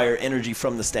require energy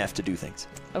from the staff to do things.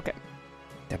 Okay.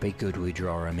 That'd be good we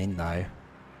draw him in, though.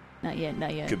 Not yet.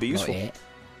 Not yet. Could be useful. Not yet.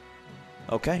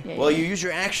 Okay. Yeah, Well, yeah. you use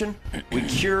your action. We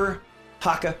cure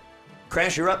Haka.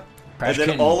 Crash, you're up. Crash and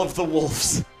then can- all of the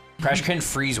wolves. Crash can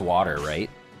freeze water, right?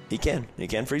 He can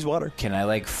freeze water. Can I,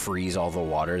 like, freeze all the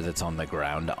water that's on the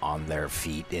ground on their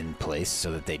feet in place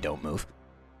so that they don't move?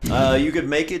 You could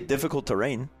make it difficult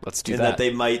terrain. Let's do in that. that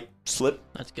they might slip.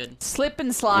 That's good. Slip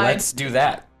and slide. Let's do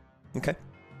that. Okay.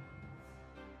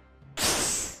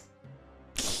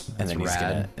 And then,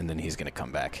 rad. he's gonna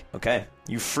come back. Okay.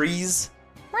 You freeze.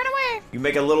 Run away. You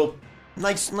make a little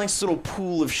nice little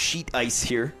pool of sheet ice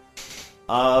here.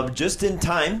 Just in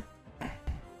time.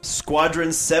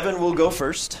 Squadron 7 will go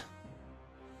first.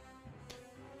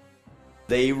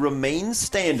 They remain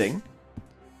standing.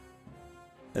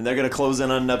 And they're gonna close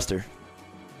in on Nubster.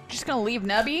 Just gonna leave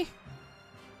Nubby?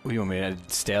 You want me to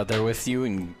stay out there with you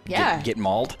and Yeah. get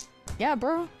mauled? Yeah,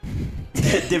 bro.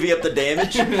 divvy up the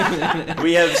damage.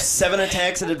 We have 7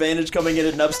 attacks at advantage coming in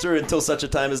at Nubster until such a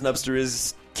time as Nubster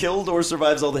is killed or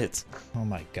survives all the hits. Oh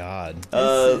my god.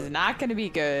 This is not gonna be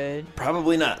good.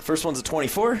 Probably not. First one's a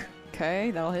 24.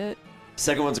 Okay, that'll hit.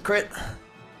 Second one's a crit.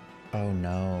 Oh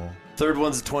no. Third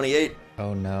one's a 28.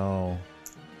 Oh no.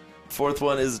 Fourth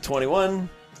one is a 21.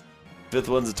 Fifth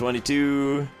one's a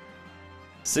 22.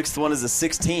 Sixth one is a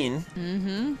 16.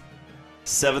 Mm-hmm.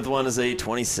 Seventh one is a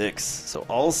 26. So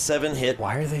all 7 hit.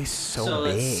 Why are they so, So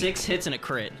big? that's 6 hits and a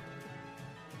crit.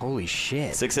 Holy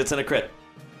shit. 6 hits and a crit.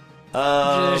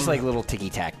 Just like little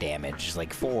ticky-tack damage. Just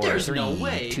like 4, There's 3, no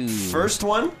way. 2. First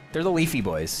one They're the leafy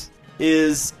boys.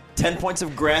 is 10 points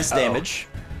of grass damage.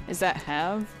 Is that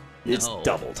halve? It's No.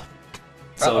 doubled.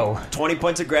 So Uh-oh. 20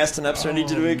 points of grass to Nubster. I need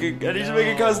you to make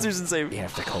a Constitution save. You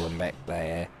have to call him back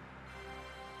by...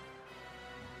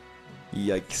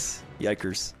 Yikes.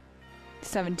 Yikers.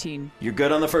 17. You're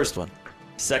good on the first one.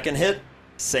 Second hit,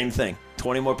 same thing.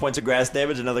 20 more points of grass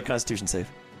damage, another Constitution save.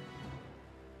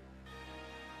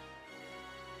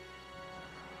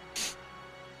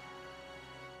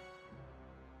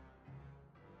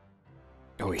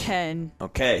 Oh, yeah. 10.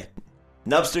 Okay.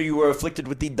 Nubster, you were afflicted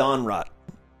with the Dawn Rot.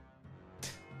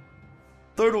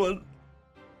 Third one.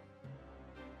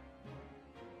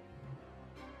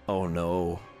 Oh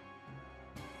no.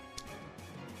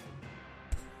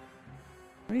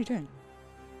 What are you doing?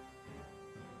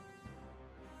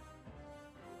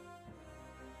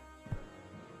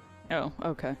 Oh,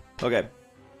 okay. Okay.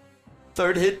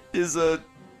 Third hit is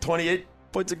 28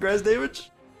 points of grass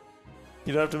damage.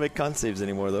 You don't have to make con saves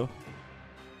anymore, though.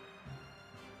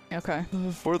 Okay.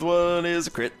 Fourth one is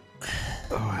a crit.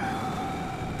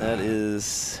 That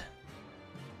is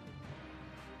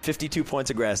 52 points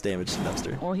of grass damage to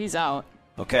Nubster. Well, he's out.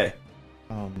 Okay.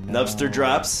 Oh no. Nubster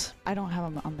drops. I don't have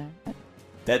him on there.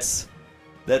 That's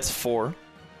 4.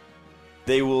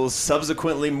 They will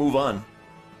subsequently move on.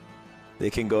 They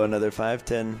can go another 5,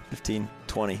 10, 15,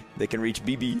 20. They can reach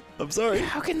BB. I'm sorry.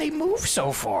 How can they move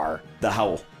so far? The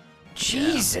Howl.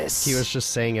 Jesus. He was just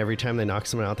saying every time they knock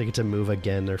someone out, they get to move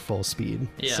again their full speed.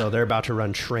 Yeah. So they're about to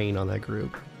run train on that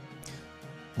group.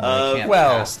 They can't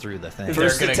well, pass through the thing. They're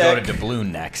First going to go to attack.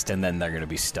 Doubloon next, and then they're going to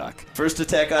be stuck. First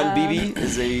attack on BB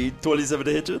is a 27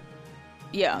 to hit you.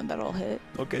 Yeah, that'll hit.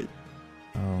 Okay.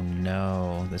 Oh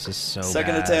no. This is so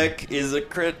Second bad. attack is a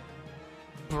crit.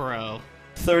 Bro.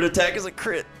 Third attack is a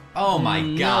crit. Oh my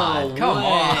god. No Come way.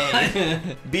 on.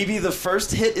 BB, the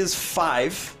first hit is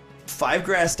 5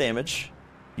 grass damage.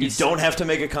 You He's- don't have to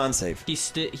make a con save.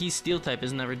 He's steel type,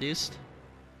 isn't that reduced?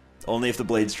 Only if the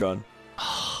blade's drawn.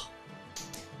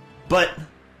 But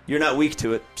you're not weak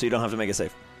to it, so you don't have to make a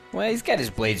save. Well, he's got his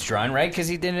blades drawn, right? Because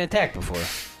he didn't attack before.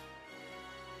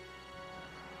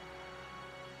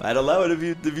 I'd allow it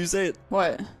if you say it.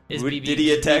 What? Is Would- BB did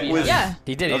he attack BB with- Yeah.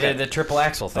 He did. He Okay. did the triple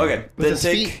axle thing. Okay, With then his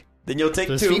take. feet. Then you'll take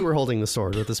His 2. feet were holding the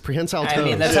sword with his prehensile toes. I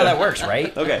mean, that's how that works,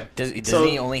 right? Okay. Doesn't So-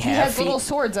 he only He have has feet? little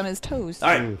swords on his toes. All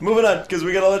right, moving on because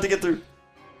we got all that to get through.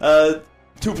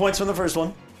 2 points from the first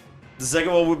one. The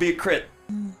second one would be a crit.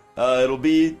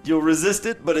 You'll resist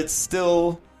it, but it's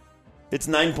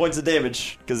 9 points of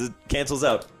damage because it cancels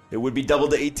out. It would be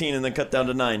doubled to 18 and then cut down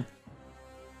to 9.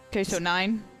 Okay, so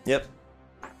 9. Yep.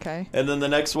 Okay. And then the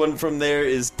next one from there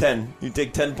is 10. You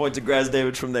take 10 points of grass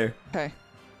damage from there. Okay.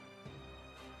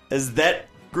 As that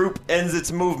group ends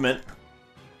its movement,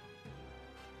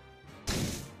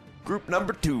 group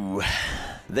number 2,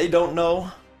 they don't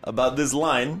know about this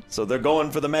line, so they're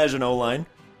going for the Maginot line.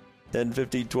 10,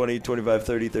 15, 20, 25,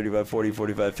 30, 35, 40,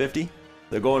 45, 50.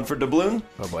 They're going for doubloon.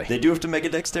 Oh boy. They do have to make a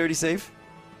dexterity save.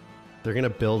 They're going to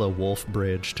build a wolf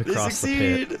bridge to They cross the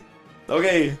pit. succeed.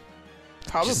 Okay.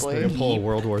 They're Probably. going to pull a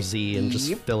World War Z and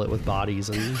just fill it with bodies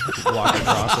and walk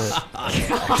across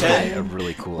it. 10,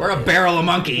 really cool. We're a barrel of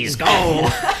monkeys. Go.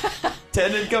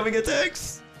 10 incoming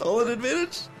attacks. All at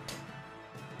advantage.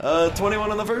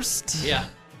 21 on the first. Yeah.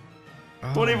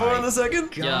 24 on the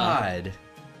second. God.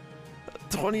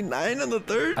 29 on the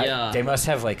third. Yeah. They must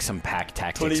have like some pack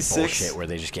tactics 26. bullshit where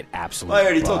they just get absolutely. I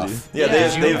already told you. Yeah,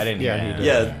 Yeah. they've, I didn't Yeah, hear he that. did.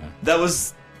 yeah, that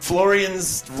was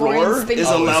Florian's Florian's roar thing- is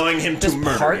Oh, allowing him to This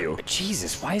murder part, you.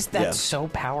 Jesus, why is that Yeah. so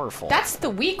powerful? That's the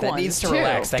weak that ones, needs to too.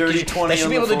 relax. That, Dirty should, 20 that should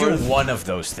be on able the to do fourth. one of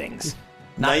those things.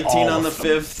 Not 19 all on the of them.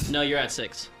 fifth. No, you're at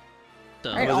 6. So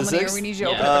All right, Was it Almanair, six? we need you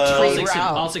to Yeah. open up a all trade six of-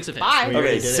 route. all 6 of hits. Bye. We already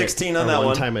Okay, did it 16 on for that one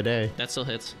one. time a day. that still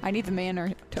hits. I need the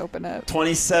manor to open up.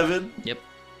 27, Yep.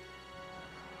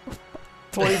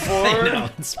 24, I know,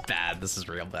 it's bad. This is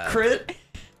real bad. crit.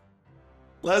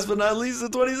 Last but not least, the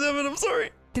 27. I'm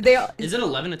sorry. Did they? Is it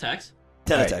 11 attacks?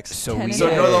 10 Alright, attacks. So 10 we So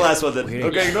Yeah. ignore the last one then. we're gonna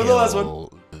Okay, ignore the last one.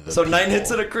 kill So 9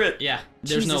 hits and a crit. Yeah,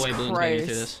 there's no Jesus way Bloon's gonna get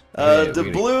through Christ. this. The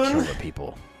Kill balloon the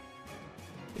people.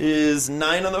 is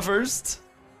 9 on the first,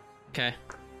 Okay,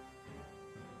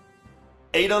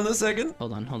 8 on the second.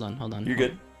 hold on. You're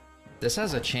good. This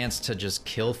has a chance to just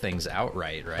kill things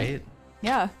outright, right?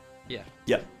 Yeah. Yeah.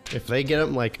 Yep. If they get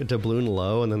him like doubloon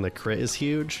low and then the crit is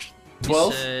huge,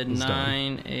 12. You said He's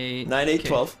 9, 8. 9, 8,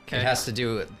 12. Okay. It has to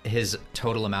do his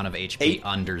total amount of HP 8.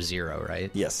 under 0,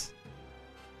 right? Yes.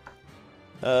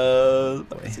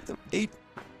 8.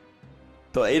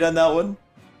 So 8 on that one.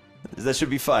 That should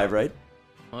be 5, right?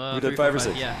 We did 3, 5 or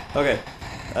 4, 6. Yeah. Okay.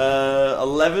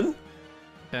 11.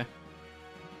 Okay.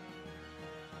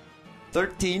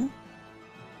 13.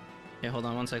 Okay, hold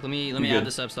on one sec. Let me You're add good.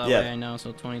 this up so that Yeah. way I know.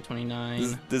 So 20,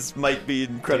 29, This might be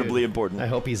incredibly important. I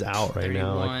hope he's out right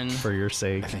now, 31. like, for your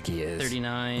sake. I think he is.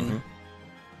 39, Mm-hmm.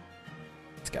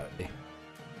 It's gotta be.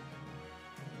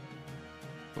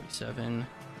 47,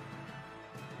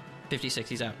 56.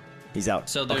 He's out. He's out.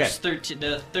 So there's 13.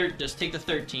 Just take the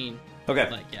 13. Okay.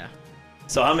 Like yeah.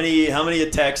 So how many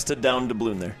attacks to down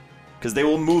doubloon there? Because they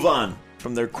will move on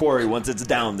from their quarry once it's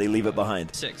down. They leave it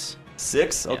behind. 6.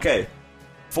 6. Okay.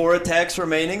 4 attacks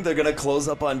remaining. They're gonna close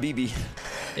up on BB.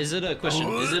 Is it a question?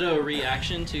 Is it a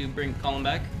reaction to call him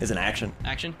back? It's an action.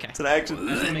 Action. Okay. It's an action. I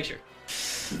just want to make sure.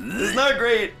 It's not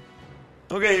great.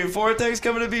 Okay, 4 attacks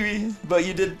coming to BB, but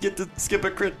you did get to skip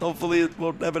a crit. Hopefully it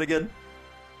won't happen again.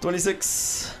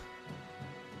 26,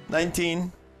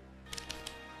 19,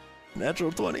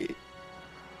 natural 20,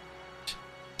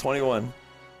 21.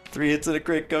 3 hits and a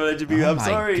crit coming at you, BB. Oh I'm my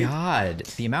sorry. god,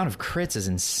 the amount of crits is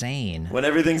insane. When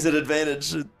everything's at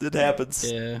advantage, it happens.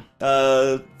 Yeah.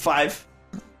 5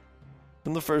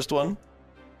 from the first one.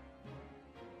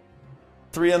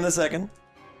 3 on the second.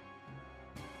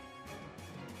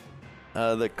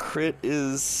 The crit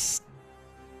is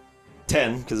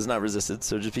 10, because it's not resisted,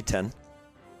 so it'll just be 10.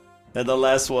 And the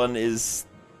last one is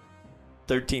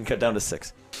 13, cut down to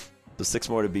 6. So 6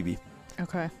 more to BB.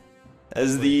 Okay.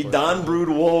 As the Dawn Brood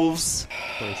Wolves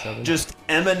 27. just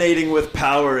emanating with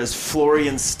power as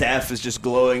Florian's staff is just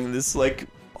glowing this, like,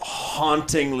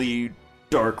 hauntingly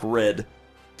dark red.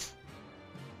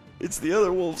 It's the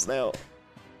other wolves now.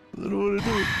 I don't know what to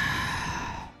do.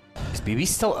 Is BB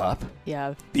still up?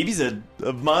 Yeah. BB's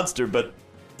a monster, but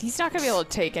He's not gonna be able to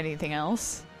take anything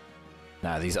else.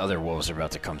 Nah, these other wolves are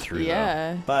about to come through.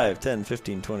 Yeah. 5, 10,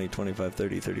 15, 20, 25,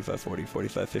 30, 35, 40,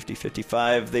 45, 50,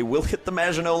 55. They will hit the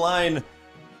Maginot line.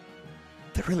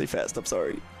 They're really fast, I'm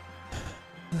sorry.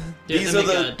 Do you These have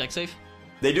to are make the- a deck save?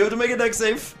 They do have to make a deck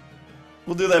save.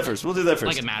 We'll do that first.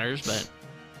 Like it matters, but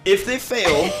If they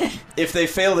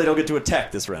fail, they don't get to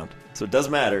attack this round. So it does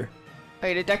matter.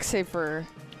 Wait, a deck save for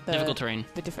the difficult terrain.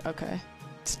 Okay.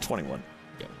 It's 21.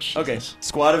 Yo, Okay, Jesus.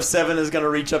 squad of 7 is going to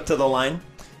reach up to the line.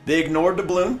 They ignored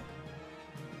doubloon.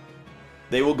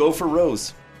 They will go for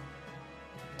Rose.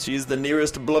 She's the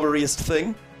nearest, blubberiest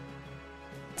thing.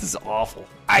 This is awful.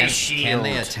 Can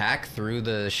they attack through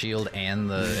the shield and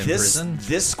the imprison?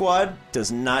 This squad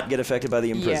does not get affected by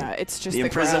the imprison. Yeah, it's just the the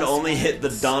imprison grass only hit the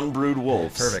mines. Dawn Brood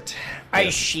Wolves. Perfect.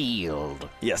 Ice shield.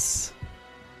 Yes.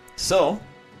 So,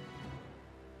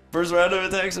 first round of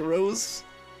attacks at Rose.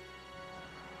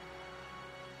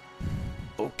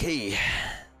 Okay.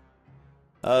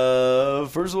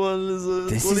 First one is a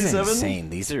This 27. is insane.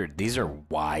 These are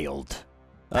wild.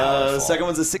 Powerful. Second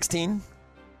one's a 16.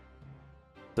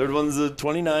 Third one's a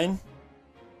 29.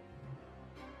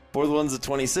 Fourth one's a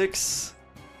 26.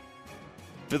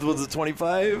 Fifth one's a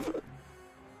 25.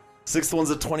 Sixth one's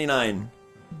a 29.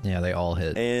 Yeah, they all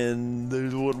hit. And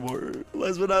there's one more.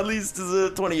 Last but not least is a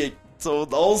 28. So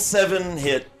all 7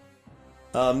 hit.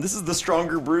 This is the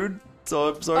stronger brood. So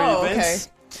I'm sorry in Oh, advance.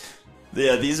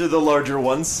 Yeah, these are the larger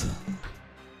ones.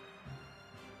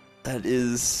 That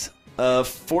is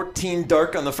 14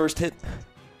 dark on the first hit.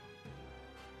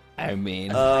 I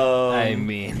mean,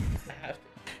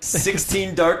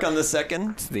 16 dark on the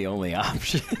second. it's the only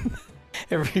option.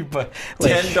 Everybody.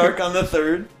 10 dark on the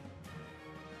third.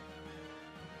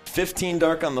 15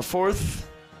 dark on the fourth.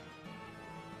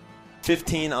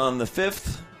 15 on the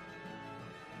fifth.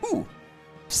 Ooh.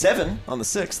 7 on the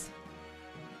sixth.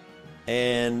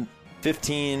 And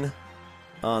 15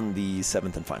 on the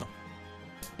seventh and final.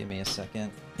 Give me a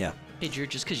second. Yeah. Hey, Drew,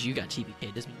 just because you got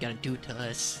TPK doesn't mean you gotta do it to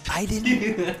us. I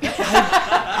didn't.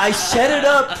 I set it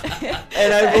up,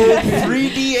 and I rolled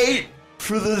 3d8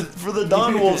 for the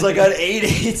Dawn Wolves. I got 8,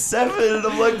 8, 7, and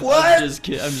I'm like, what? I'm just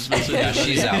kidding. I'm just messing with Yeah, you.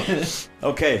 she's out.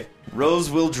 Okay, Rose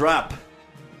will drop.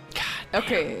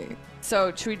 Okay.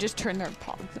 So should we just turn their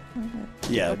paws?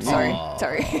 Yeah. Sorry. Aw.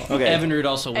 Sorry. Okay. Evanrude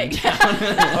also went Hey. down.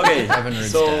 Okay.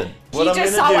 Evanrude's So dead. what he I'm just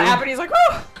gonna saw do, what happened. He's like,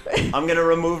 "Woo!" I'm gonna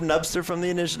remove Nubster from the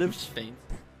initiative.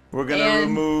 We're gonna And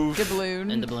remove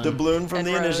Doubloon. And the Doubloon from and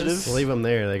the Rose. initiative. We'll leave them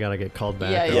there. They gotta get called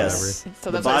back Yeah, or Yes.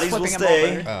 So The that's why I was bodies will flipping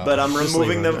stay, them over. but I'm Just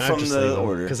removing leave them from the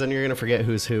order. Because then you're gonna forget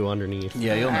who's who underneath.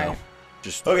 Yeah, you'll know. Alright.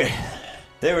 Just Okay,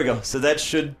 there we go. So that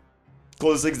should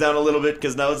close things down a little bit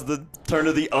because now it's the turn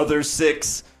of the other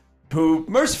 6, who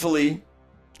mercifully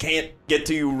can't get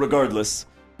to you regardless,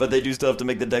 but they do still have to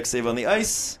make the dex save on the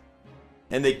ice,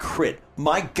 and they crit.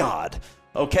 My God.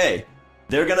 Okay,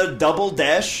 they're gonna double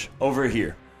dash over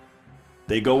here.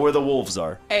 They go where the wolves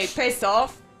are. Hey, face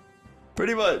off.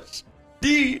 Pretty much.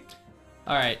 D.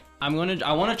 All right, I want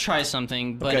to try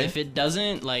something, but Okay. if it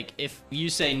doesn't, like, if you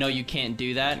say no, you can't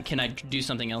do that, can I do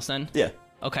something else then? Yeah.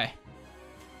 Okay.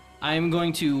 I'm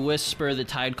going to whisper the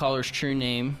Tidecaller's true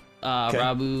name,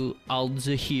 Rabu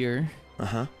Al-Zahir,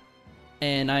 Uh-huh.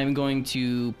 and I'm going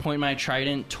to point my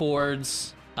trident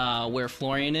towards where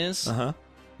Florian is. Uh-huh.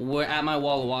 We're at my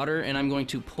wall of water, and I'm going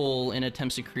to pull in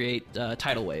attempts to create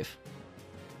tidal wave.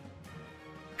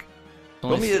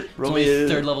 Roll me a- roll only me a-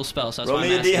 third level spell, so that's Roll why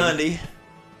me I'm a D, asking. Hundy.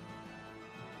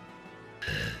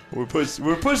 We're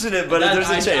pushing it, but That- there's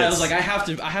a chance. I was like, I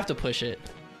have to push it.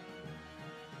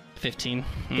 15.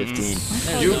 15.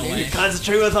 There's You, no way. you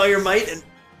concentrate with all your might, and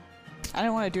I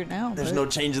don't want to do it now. there's but no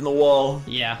change in the wall.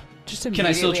 Yeah. Just Can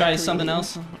I still immediately try after something we-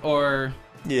 else, or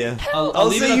Yeah. I'll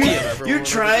leave it up to you. You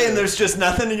try, and there's just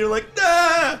nothing, and you're like,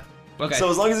 ah! Okay. So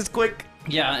as long as it's quick.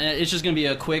 Yeah, and it's just gonna be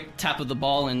a quick tap of the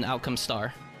ball, and out comes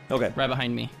Star Okay. right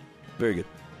behind me. Very good.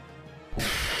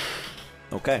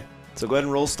 Okay. So go ahead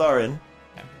and roll Star in.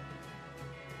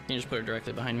 You just put it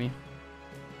directly behind me,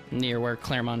 near where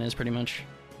Claremont is, pretty much.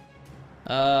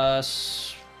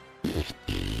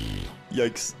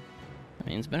 Yikes. I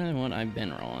mean, it's better than what I've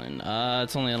been rolling.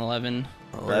 It's only an 11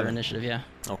 for 11. initiative, yeah.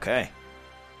 Okay.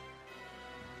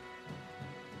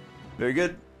 Very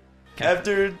good. 'Kay.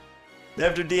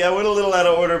 After D, I went a little out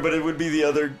of order, but it would be the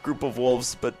other group of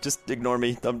wolves, but just ignore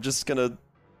me. I'm just gonna...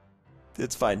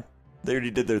 It's fine. They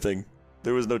already did their thing.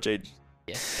 There was no change.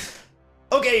 Yeah.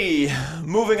 Okay,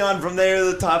 moving on from there,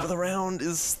 the top of the round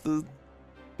is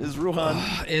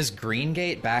Ruhan. Is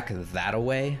Greengate back that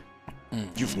away?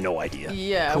 You've no idea.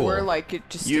 Yeah, Cool. we're like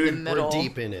just You- in the middle. We're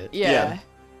deep in it. Yeah. Yeah.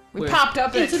 We We're popped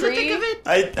up in a tree.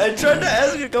 I tried to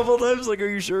ask a couple times, like, are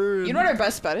you sure? You know what our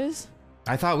best bet is?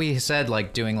 I thought we said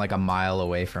like doing like a mile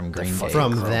away from Greengate.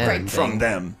 From them. Right. From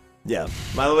them. Yeah,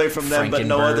 mile away from them, but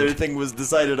no Frankenberg. other thing was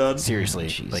decided on. seriously,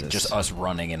 Jesus. like just us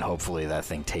running and hopefully that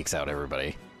thing takes out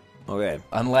everybody. Okay.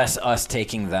 Unless us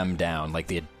taking them down, like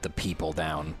the people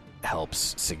down,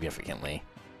 helps significantly.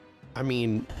 I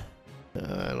mean, I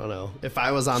don't know. If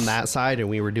I was on that side and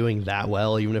we were doing that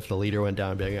well, even if the leader went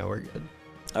down, I'd be like, oh, we're good.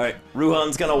 All right,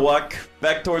 Ruhan's gonna walk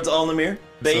back towards Alnamir. So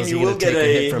Bane, is he you will gonna get take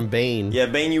a hit from Bane. Yeah,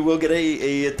 Bane, you will get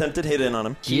a attempted hit in on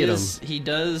him He Get is. He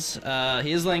does.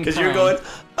 He is laying. because you're prone. going,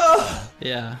 oh,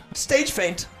 Yeah. stage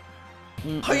faint.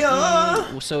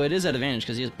 Hiya! So it is at advantage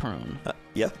because he is prone.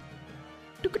 Yeah.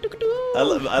 I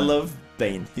love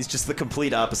Bane. He's just the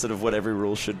complete opposite of what every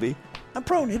rule should be. I'm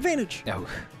prone, advantage. Oh,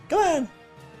 Go ahead,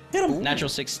 hit him. Natural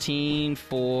 16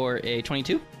 for a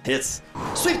 22. Hits.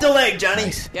 Sweep the leg,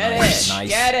 Johnny. Get Nice. it. Nice.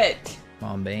 Get it. Come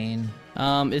on, Bane.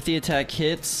 If the attack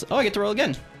hits, I get to roll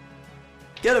again.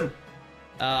 Get him.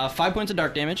 5 points of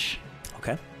dark damage.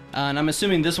 Okay. And I'm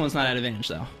assuming this one's not at advantage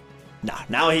though. Nah,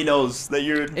 now he knows that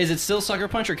you're. Is it still sucker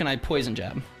punch or can I poison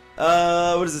jab?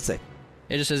 What does it say?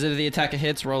 It just says if the attack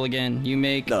hits, roll again. You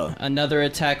make No. another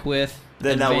attack with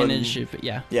Then that one- advantage.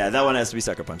 Yeah. Yeah, that one has to be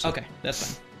sucker punch. Okay,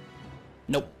 that's fine.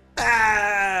 Nope.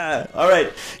 Ah! All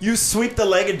right. You sweep the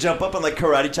leg and jump up and like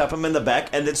karate chop him in the back,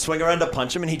 and then swing around to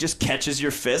punch him, and he just catches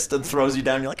your fist and throws you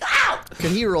down. You're like, ow!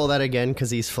 Could he roll that again because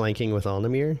he's flanking with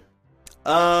Alnamir?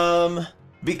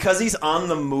 Because he's on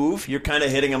the move, you're kind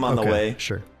of hitting him on the way.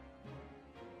 Sure.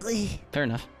 Fair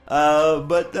enough.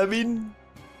 But I mean,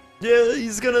 yeah,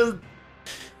 he's gonna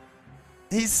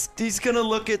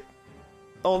look at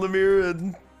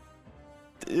Alnamir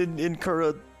and incur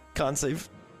a con save.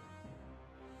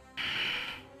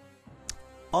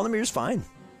 Alnamir's fine.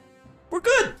 We're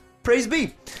good. Praise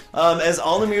be. As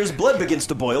Alnamir's blood begins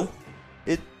to boil,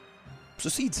 it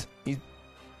succeeds.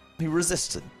 He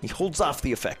resists it. He holds off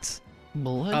the effects.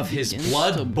 Blood Of his begins to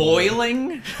blood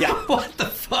boiling? Yeah. What the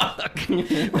fuck?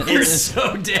 We're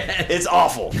so dead. It's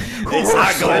awful. It's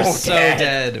not We're good. so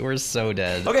dead. We're so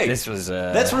dead. Okay, this was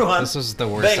that's Ruhan. This was the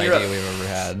worst Bang, you're idea up. we've ever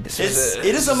had. It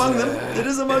is among them. It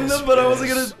is among them, but I wasn't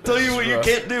gonna tell you what you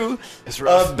can't do. It's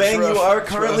rough. Bane, It's rough. you are It's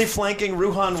currently rough. flanking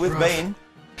Ruhan with Bane.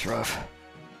 It's rough.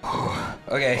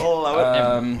 Okay. I'll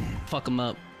allow it. Fuck him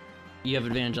up. You have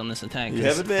advantage on this attack. You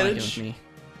have 'cause advantage? fuck it with me.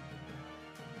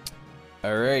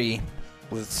 Alrighty.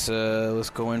 Let's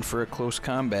go in for a close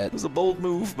combat. It was a bold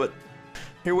move, but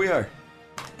here we are.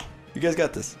 You guys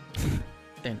got this.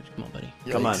 Damage, come on, buddy.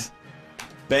 Come on.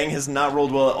 Bang has not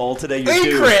rolled well at all today. You're Hey,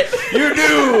 due. crit! You're due!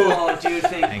 Oh, dude,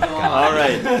 thank God. All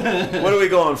right. What are we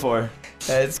going for?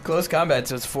 It's close combat,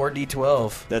 so it's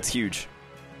 4d12. That's huge.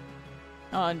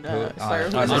 On Who- sorry,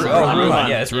 on- who on was it? Ruhan. Ruhan.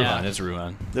 Yeah, it's Ruhan. Yeah. It's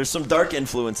Ruhan. There's some dark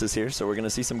influences here, so we're going to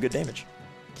see some good damage.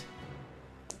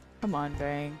 Come on,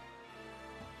 Bang.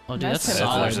 Oh, dude, Mess that's him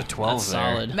up. solid. There's a 12 That's there.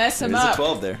 solid. Mess him There's a up.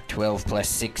 12 there. 12 plus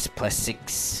 6 plus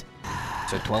 6.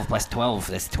 So 12 plus 12,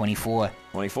 that's 24.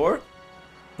 24?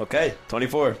 Okay,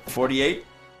 24. 48.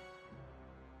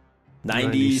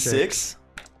 96.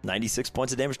 96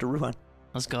 points of damage to Ruhan.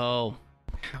 Let's go.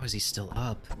 How is he still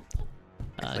up?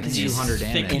 Like 200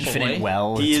 damage. Infinite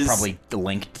well. He It's is- probably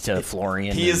linked to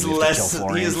Florian. He and is we have to less. kill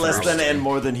Florian He is less first. than and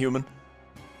more than human.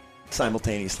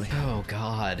 Simultaneously. Oh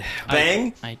God.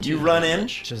 Bang! I do You have run in.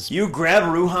 advantage. Just You grab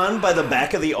Ruhan by the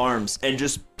back of the arms and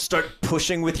just start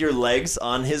pushing with your legs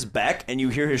on his back, and you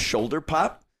hear his shoulder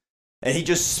pop, and he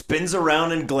just spins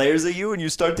around and glares at you, and you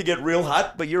start to get real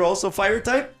hot. But you're also fire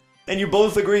type, and you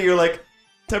both agree. You're like,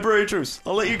 temporary truce.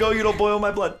 I'll let you go. You don't boil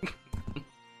my blood.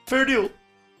 Fair deal.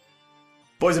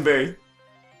 Boysenberry,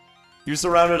 you're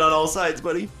surrounded on all sides,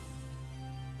 buddy.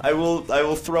 I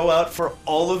will throw out for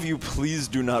all of you. Please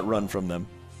do not run from them.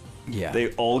 Yeah.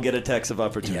 They all get attacks of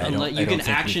opportunity. Yeah, I don't- You I can don't think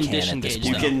we action can at this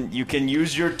disengage. point. though. You can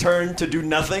use your turn to do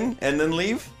nothing and then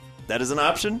leave. That is an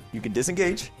option. You can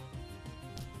disengage,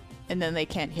 And then they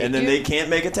can't hit and then you. they can't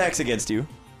make attacks against you.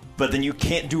 But then you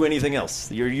can't do anything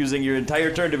else. You're using your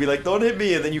entire turn to be like, "Don't hit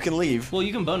me," and then you can leave. Well,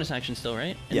 you can bonus action still,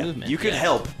 right? And Yeah, movement. you can yeah.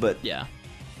 help, but Yeah.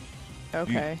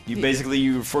 Okay. you basically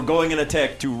you're foregoing an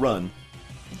attack to run.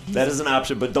 That is an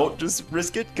option, but don't just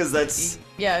risk it because that's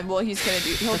Yeah. Well, he's gonna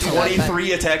do. He'll do that,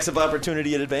 23 attacks of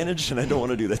opportunity at advantage, and I don't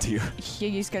want to do that to you. but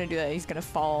he's gonna do that. He's gonna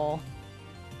fall.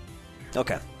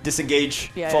 Okay,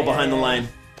 disengage, Yeah, fall yeah, behind the yeah. line,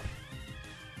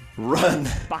 run.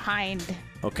 Behind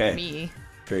Okay. me.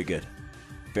 Very good.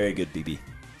 Very good, BB.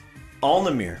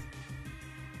 Alnamir.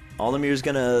 Alnamir's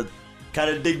gonna kind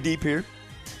of dig deep here.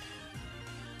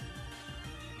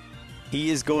 He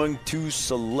is going to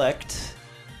select,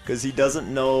 because he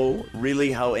doesn't know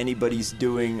really how anybody's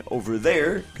doing over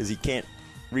there, because he can't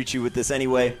reach you with this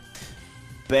anyway.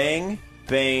 Bang,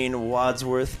 Bane,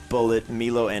 Wadsworth, Bullet,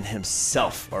 Milo, and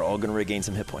himself are all going to regain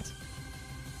some hit points.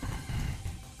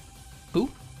 Who?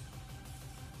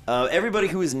 Everybody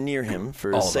who is near him,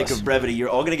 for All of sake us. of brevity, you're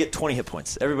all going to get 20 hit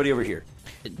points. Everybody over here.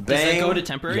 Does Bang. that go to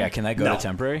temporary? Yeah, can that go No. to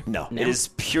temporary? No, No? it is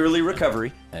purely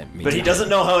recovery. Me But he too. doesn't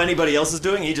know how anybody else is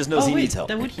doing. He just knows Oh, he wait, needs help.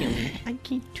 that would heal me. I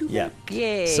can't do Yeah.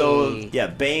 Yay. So, yeah,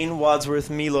 Bane, Wadsworth,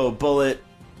 Milo, Bullet,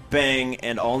 Bang,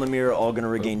 and Alnamir are all going to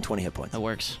regain 20 hit points. That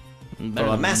works. Better From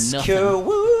a than mass nothing. cure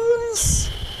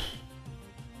wounds.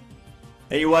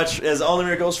 And you watch as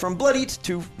Alnamir goes from bloodied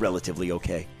to relatively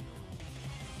okay.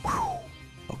 Whew.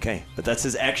 Okay, but that's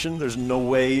his action. There's no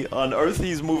way on earth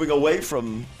he's moving away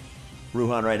from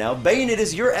Ruhan right now. Bane, it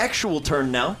is your actual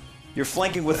turn now. You're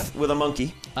flanking with a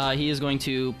monkey. He is going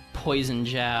to poison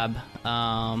jab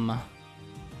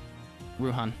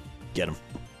Ruhan. Get him.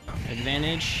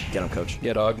 Advantage. Get him, coach.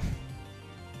 Yeah, dog.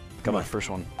 Come on. First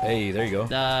one. Hey, there you go.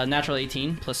 Natural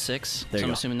 18 plus 6. There you so I'm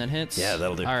go. assuming that hits. Yeah,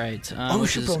 that'll do. All right. Shit,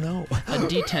 Which is bro, no. a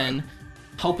D10,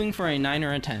 hoping for a 9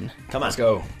 or a 10. Come on. Let's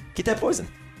go. Get that poison.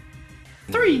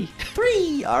 3.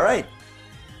 3. All right.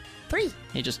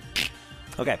 He just.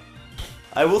 Okay.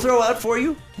 I will throw out for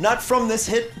you, not from this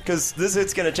hit, because this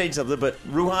hit's going to change something, but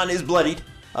Ruhan is bloodied.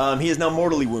 He is now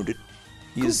mortally wounded.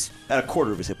 He is at a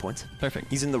quarter of his hit points. Perfect.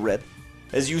 He's in the red.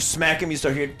 As you smack him, you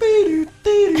start hearing...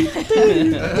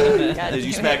 As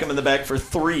you smack him in the back for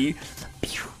 3.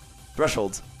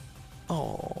 Thresholds.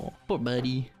 Oh. Poor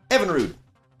buddy. Evinrude.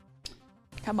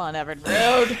 Come on, Evan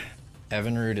Road.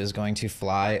 Evinrude is going to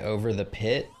fly over the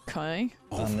pit Okay.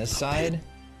 on this side,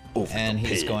 Over and the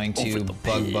he's pit, going over to the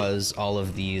bug pit. buzz all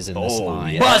of these in this Oh,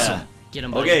 line. yeah. Buzz him. Get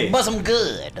him, buddy. Okay. Buzz him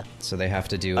good. So they have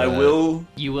to do. I will...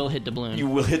 You will hit doubloon. You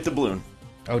will hit doubloon.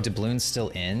 Oh, doubloon's still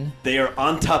in. They are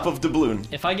on top of doubloon.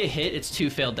 If I get hit, it's 2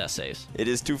 failed death saves. It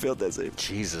is 2 failed death save.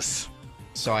 Jesus.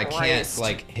 So I can't Christ.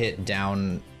 like hit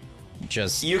down.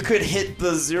 Just You could hit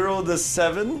the 0, the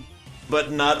 7,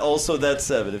 but not also that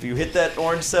 7. If you hit that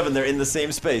orange 7, they're in the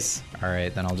same space. all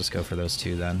right. Then I'll just go for those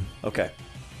two then. Okay.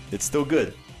 It's still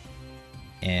good.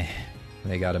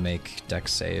 They got to make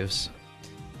dex saves.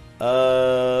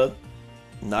 Not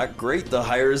great. The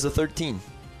higher is a 13.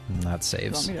 And that You want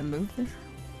saves. me to move this?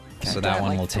 So Done that it one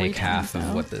like will 3 take half times of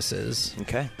now. what this is.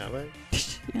 Okay.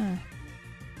 Yeah.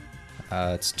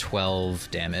 It's 12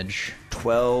 damage.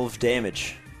 12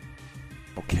 damage.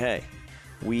 Okay.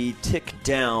 We tick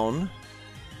down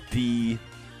the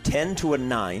 10 to a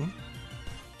 9.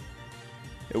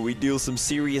 And we deal some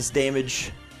serious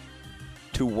damage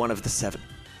to one of the 7.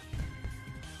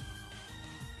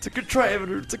 It's a good try,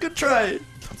 Evan. It's a good try.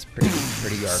 It's pretty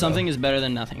garbo. Something is better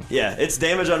than nothing. Yeah, it's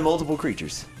damage on multiple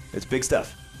creatures. It's big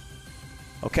stuff.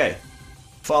 Okay.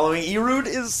 Following Erud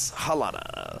is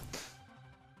Halana.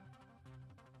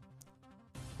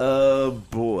 Oh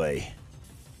boy.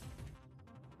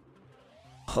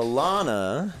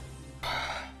 Halana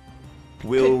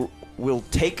will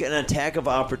take an attack of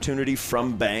opportunity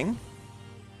from Bang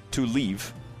to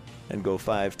leave and go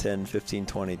 5, 10, 15,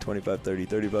 20, 25, 30,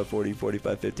 35, 40,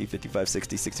 45, 50, 55,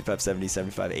 60, 65, 70,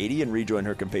 75, 80 and rejoin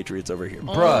her compatriots over here.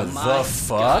 Bruh, my the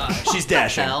fuck? She's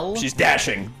dashing. hell? She's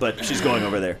dashing, but she's going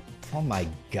over there. Oh my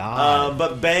god.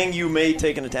 But Bang, you may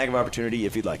take an attack of opportunity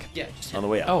if you'd like. Yeah, just On the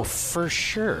way out. Oh, for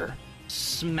sure.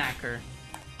 smack her.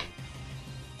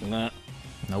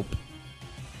 Nope.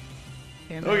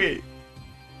 Damn it. Okay.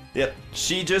 Yep.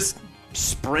 She just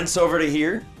sprints over to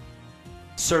here,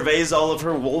 surveys all of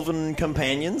her wolven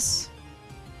companions,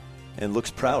 and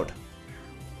looks proud.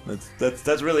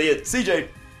 That's really it. CJ.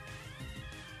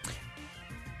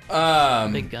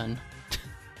 Big gun.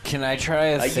 Can I try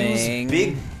a I thing? use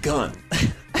big gun,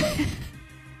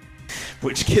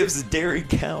 which gives Dairy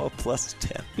Cow a plus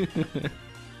 10,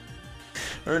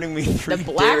 earning me The 3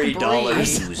 black dairy breed,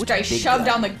 dollars. which I shoved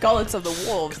down the gullets of the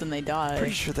wolves and they Pretty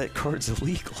died. sure that card's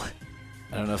illegal.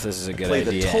 I don't know if this is a good Play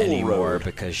the idea toll anymore road.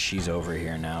 because she's over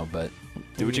here now, but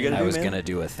Do what you gotta I do, was man. gonna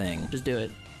do a thing. Just do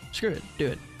it. Screw it. Do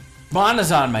it.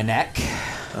 Mana's on my neck.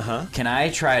 Uh-huh. Can I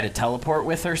try to teleport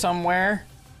with her somewhere?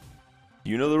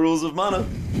 You know the rules of mana.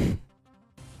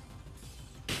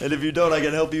 And if you don't, I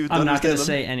can help you I'm not understand gonna them.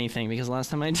 say anything because last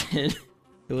time I did,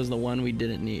 it was the one we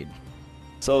didn't need.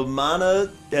 So mana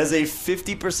has a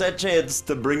 50% chance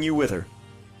to bring you with her.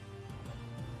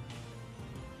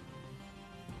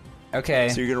 Okay.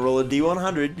 So you're gonna roll a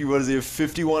D100. You want to see a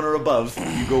 51 or above.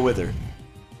 You go with her.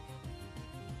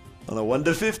 On a 1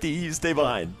 to 50, you stay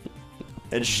behind,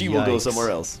 and she will go Yikes. somewhere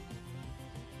else.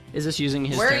 Is this using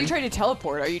his Where are turn? you trying to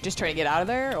teleport? Are you just trying to get out of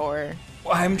there, or?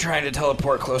 Well, I'm trying to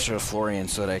teleport closer to Florian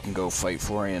so that I can go fight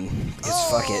Florian.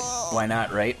 Because fuck it. Why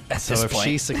not, right? At So this if point.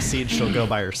 she succeeds, she'll go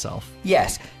by herself.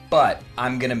 Yes, but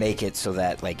I'm gonna make it so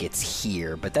that like it's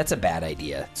here, but that's a bad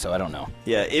idea. So I don't know.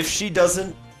 Yeah, if she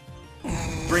doesn't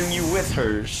bring you with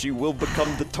her, she will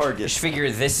become the target. Just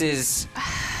figure this is.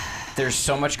 There's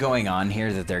so much going on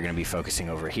here that they're gonna be focusing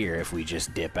over here. If we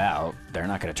just dip out, they're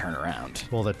not gonna turn around.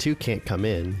 Well, the 2 can't come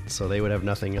in, so they would have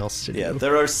nothing else to do. Yeah,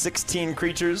 there are 16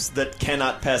 creatures that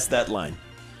cannot pass that line.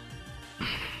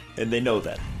 And they know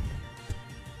that.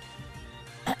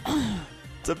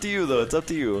 It's up to you, though. It's up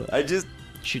to you.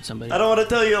 Shoot somebody. I don't want to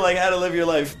tell you like how to live your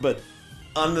life, but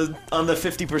on the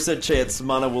 50% chance,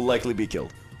 Mana will likely be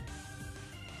killed.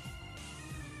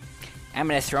 I'm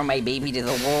gonna throw my baby to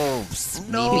the wolves.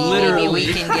 No. Maybe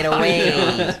we can get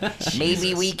away.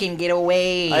 Maybe we can get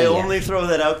away. I only throw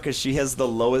that out because she has the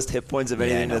lowest hit points of Yeah, I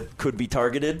anything know. that could be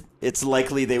targeted. It's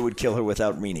likely they would kill her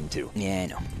without meaning to. Yeah, I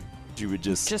know. She would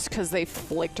just Just because they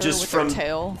flicked her just with from their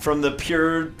tail? from the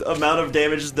pure amount of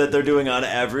damage that they're doing on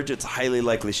average, it's highly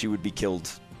likely she would be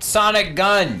killed. Sonic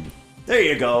gun. There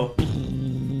you go.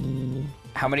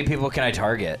 How many people can I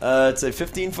target? It's a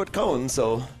 15-foot cone,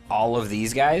 so All of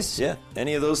these guys? yeah,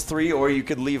 any of those 3, or you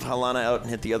could leave Halana out and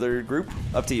hit the other group.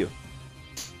 Up to you.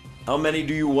 How many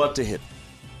do you want to hit?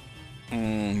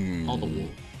 All the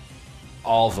wolves.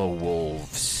 All the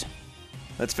wolves.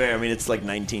 That's fair. I mean, it's like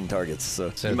 19 targets,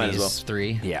 so, So you might as well. these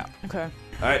 3. Yeah. Okay.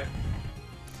 All right.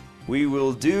 We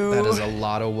will do. That is a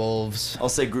lot of wolves. I'll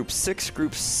say group 6,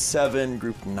 group 7,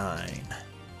 group 9.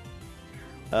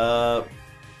 I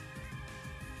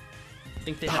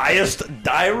think they have Highest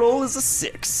die roll is a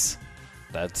 6.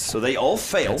 That's So they all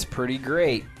fail. that's pretty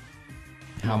great.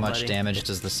 How much buddy. damage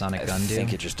does the sonic I gun do?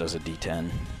 think it just does a D10.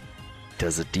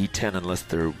 Does a D10 unless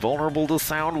they're vulnerable to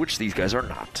sound, which these guys are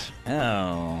not.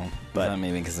 Oh, But- but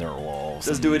maybe because they're wolves.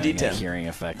 Let's and do a they get D10. hearing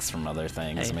effects from other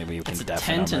things. Hey, Maybe you can it's a deafen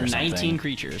 10 them to or 19 something.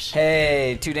 creatures.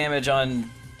 Hey, 2 damage on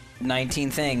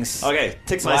 19 things. Okay,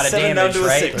 takes a my lot of 7 damage, down to a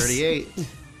right? 6. 38.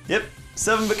 Yep.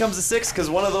 7 becomes a 6 because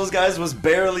one of those guys was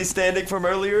barely standing from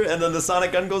earlier, and then the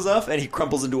sonic gun goes off, and he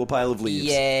crumples into a pile of leaves.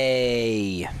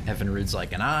 Yay! Evan Rude's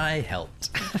like, and I helped.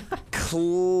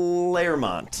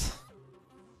 Claremont.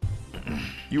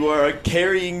 You are a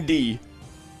carrying D.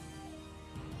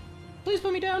 Please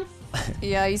put me down.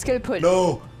 Yeah, he's gonna put.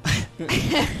 No.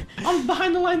 I'm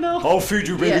behind the line though. I'll feed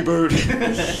you, baby Yeah. bird.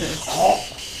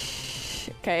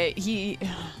 Okay, he.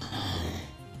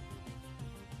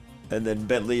 And then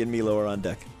Bentley and Milo are on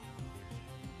deck.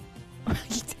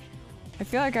 I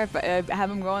feel like if I have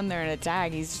him go in there and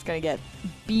attack, he's just gonna get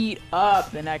beat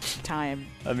up the next time.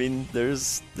 I mean,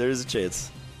 there's a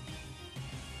chance.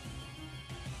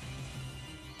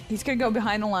 He's gonna go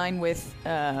behind the line with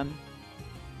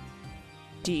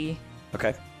D.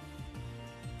 Okay.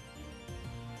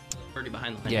 Already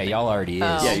behind the line. Yeah, y'all already is.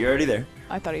 Oh. Yeah, you're already there.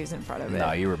 I thought he was in front of it.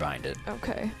 No, you were behind it.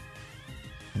 Okay,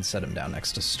 And set him down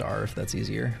next to Star if that's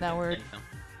easier. that word.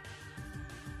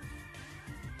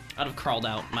 I'd have crawled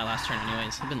out my last turn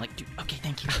anyways. I've been like, dude, okay,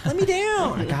 thank you. Let me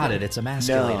down. I got it. It's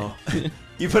emasculated. No.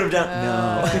 You put him down.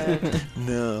 No.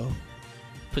 No.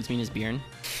 Puts me in his beard.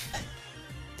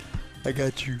 I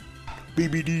got you.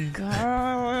 BBD.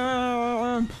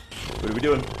 God. What are we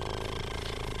doing?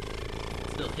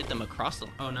 Still hit them across the.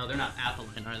 Oh no, they're not at the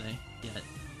line, are they? Yet.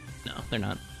 No, they're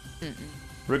not.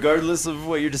 Regardless of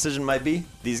what your decision might be,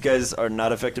 these guys are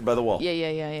not affected by the wall.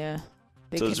 Yeah.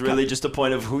 They So can it's really come- just a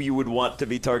point of who you would want to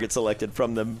be target selected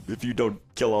from them if you don't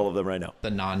kill all of them right now. The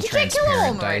kill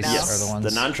non-transparent him right dice now. are the ones.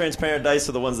 The non-transparent dice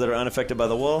are the ones that are unaffected by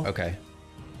the wall. Okay.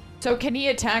 So can he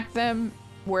attack them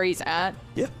where he's at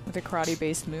Yeah. with a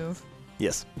karate-based move?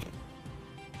 Yes.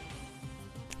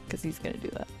 Because he's gonna do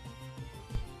that.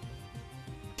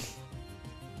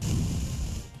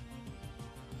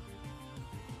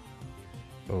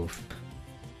 Oof.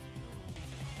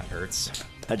 That hurts.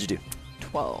 How'd you do?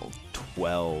 12.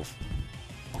 12.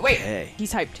 Wait, Okay.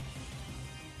 he's hyped.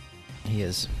 He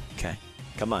is. Okay.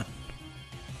 Come on.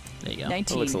 There you go.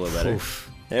 19. That looks a little better. Oof.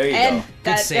 There you And go.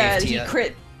 that save, he Tia.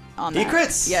 crit on He that.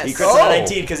 crits. Yes. He crits at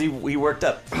 19 because he worked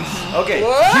up. Okay.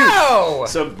 Whoa!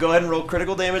 So go ahead and roll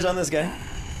critical damage on this guy.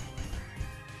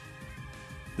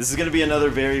 This is going to be another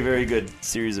very, very good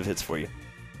series of hits for you.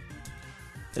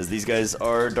 As these guys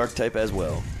are dark type as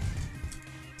well.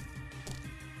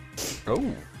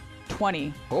 Oh.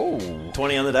 20. Oh.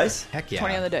 20 on the dice. Heck yeah.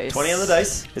 20 on the dice. 20 on the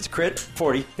dice. It's crit.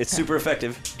 40. It's super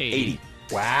effective. 80.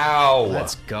 Wow.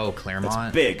 Let's go,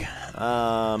 Claremont. Big.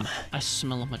 I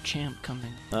smell him a champ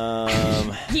coming.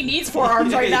 He needs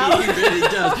forearms right now. really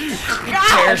does.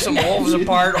 Tear some wolves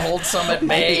apart, hold some at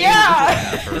bay. Yeah.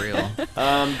 Yeah, for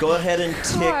real. Go ahead and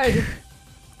tick.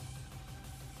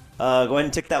 God. Go ahead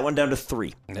and tick that one down to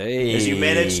 3. Hey, As you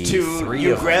manage to, three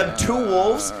you of grab 2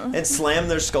 wolves and slam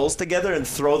their skulls together and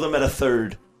throw them at a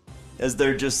third, as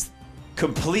they're just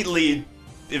completely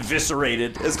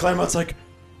eviscerated. As Claremont's like,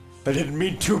 I didn't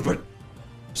mean to, but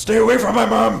stay away from my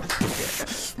mom.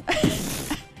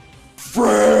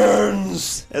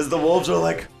 Friends. As the wolves are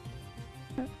like,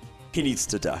 he needs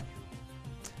to die.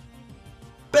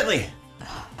 Bentley.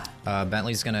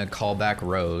 Bentley's gonna call back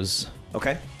Rose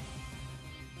Okay.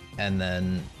 and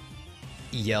then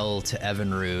yell to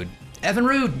Evinrude,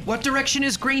 Evinrude, what direction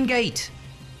is Green Gate?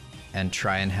 And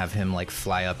try and have him like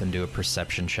fly up and do a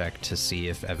perception check to see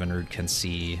if Evinrude can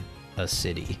see a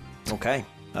city. Okay.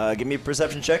 Give me a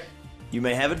perception check. You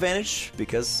may have advantage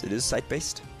because it is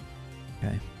sight-based.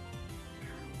 Okay.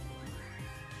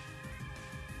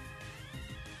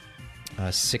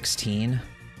 16.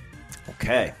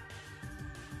 Okay.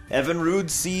 Evinrude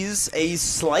sees a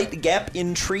slight gap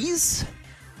in trees,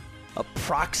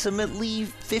 approximately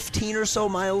 15 or so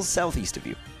miles southeast of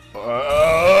you.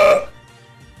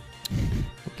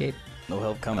 Okay. No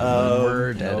help coming.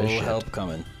 Word no at a ship. help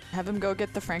coming. Have him go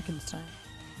get the Frankenstein.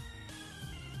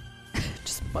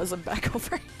 Just buzz him back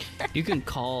over. You can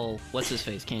call what's his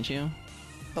face, can't you?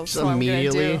 That's Just what I'm gonna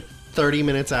immediately, do. 30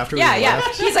 minutes after Yeah, we yeah.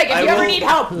 left. He's like, if I you ever will- need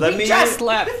help, let we me- just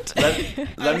left.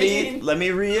 Let me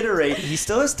reiterate. He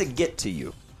still has to get to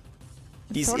you.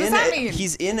 He's So what does in. that mean?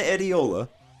 He's in Ediola.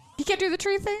 He can't do the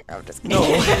tree thing? Oh, just kidding. No,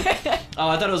 Oh,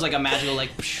 I thought it was like a magical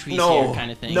like psh, he's no, here kind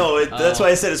of thing. no. That's Oh. why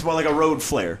I said it's more like a road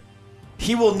flare.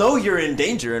 He will know you're in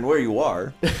danger and where you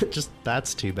are, Just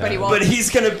that's too bad. But he won't. but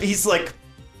he's like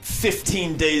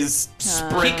 15 days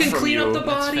sprint He can from you.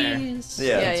 That's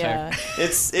fair. Yeah, Yeah.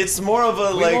 It's more of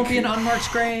a We like. won't be an unmarked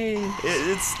grave.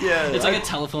 It's yeah. It's like a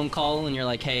telephone call, and you're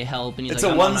like, "Hey, help!" And he's It's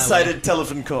like, a "I'm on my way." one-sided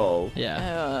telephone call.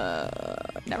 Yeah.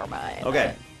 Never mind.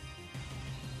 Okay.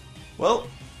 Well,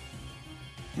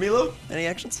 Milo, any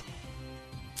actions?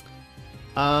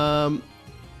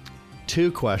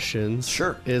 2 questions.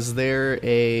 Sure. Is there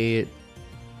a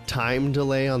time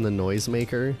delay on the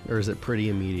noisemaker, or is it pretty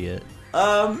immediate?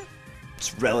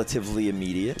 It's relatively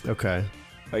immediate. Okay.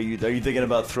 Are you thinking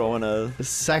about throwing a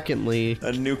Secondly,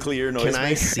 nuclear noise can I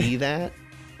maker? see that?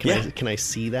 Yeah. Can I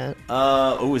see that?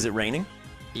 Oh, is it raining?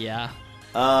 Yeah.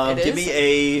 It Give is? me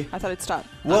a. I thought it stopped.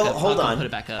 Well, I'll hold go on. Put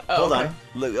it back up. Oh, Hold okay. on.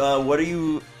 Look, what are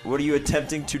you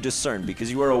attempting to discern? Because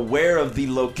you are aware of the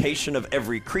location of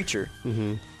every creature,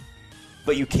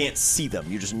 but you can't see them.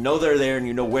 You just know they're there, and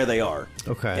you know where they are.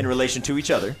 Okay. In relation to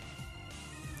each other.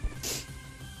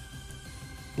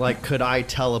 Like, could I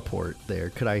teleport there?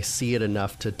 Could I see it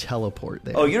enough to teleport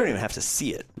there? Oh, you don't even have to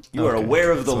see it. You are Okay.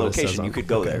 aware of the That's what it says location. on- You could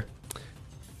go okay. there.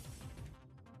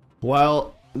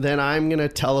 Well, then I'm gonna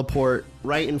teleport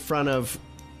right in front of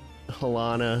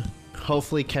Halana.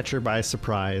 Hopefully, catch her by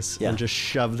surprise Yeah. and just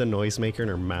shove the noisemaker in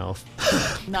her mouth.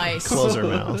 Nice. Close her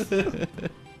mouth.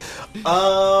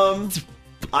 I'm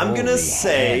gonna Holy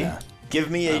say, Hannah.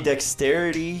 give me a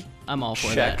dexterity I'm all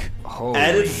for check Holy.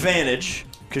 at advantage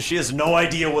because she has no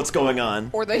idea what's going on.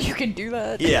 Or that you can do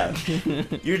that. Yeah,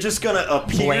 you're just gonna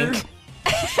appear. Blink.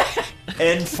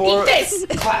 And for This.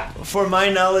 for my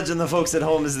knowledge and the folks at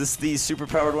home, is this the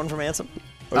superpowered one from Ansem,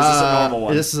 or is this a normal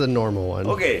one? This is a normal one.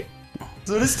 Okay,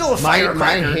 so it is still a My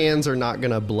firecracker. hands are not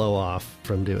gonna blow off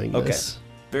from doing Okay. this.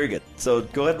 Very good. So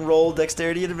go ahead and roll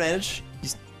dexterity at advantage.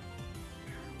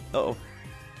 Uh-oh.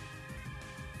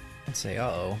 I'd say,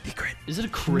 uh-oh. He crit. that. Is it a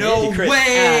crit? No crit.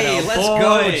 way! Let's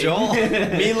go, Joel.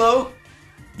 Milo,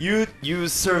 you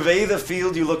survey the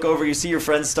field, you look over, you see your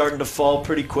friends starting to fall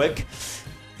pretty quick.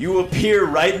 You appear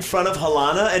right in front of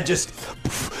Halana and just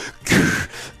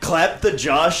clap the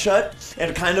jaw shut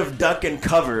and kind of duck and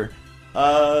cover.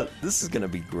 This is gonna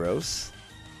be gross.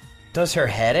 Does her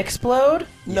head explode?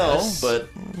 No, but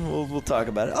we'll talk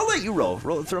about it. I'll let you roll.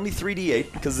 Throw me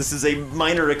 3d8 because this is a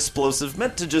minor explosive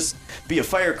meant to just be a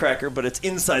firecracker, but it's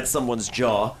inside someone's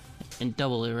jaw. And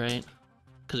double it, right?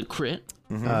 Because it crit.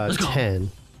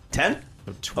 10. 10?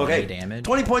 20 Okay, damage.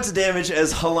 20 points of damage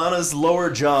as Halana's lower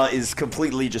jaw is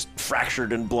completely just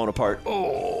fractured and blown apart.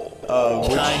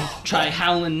 Try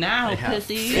howling now,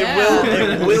 pissy.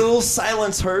 It will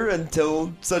silence her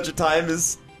until such a time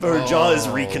as her jaw is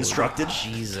reconstructed.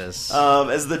 Jesus.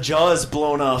 As the jaw is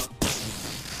blown off,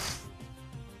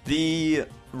 the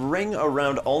ring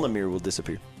around Ulnamir will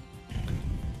disappear.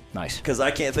 Nice. Because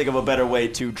I can't think of a better way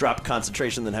to drop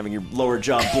concentration than having your lower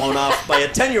jaw blown off by a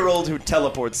 10-year-old who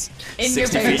teleports In your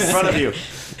 60 feet in face. front of you.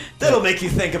 That'll make you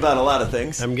think about a lot of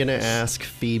things. I'm gonna ask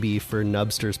Phoebe for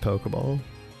Nubster's Pokeball.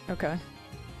 Okay.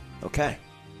 Okay.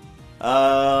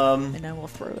 And then we'll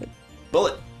throw it.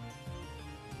 Bullet.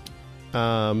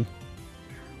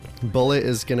 Bullet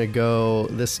is gonna go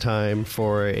this time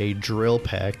for a drill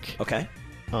peck Okay.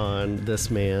 on this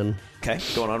man. Okay.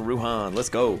 Going on Ruhan. Let's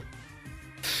go.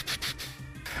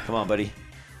 Come on, buddy.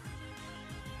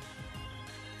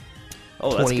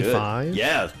 Oh, that's 25? good.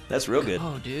 Yeah, that's real good.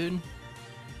 Oh, dude.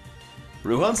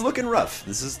 Ruhan's looking rough.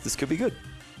 This could be good.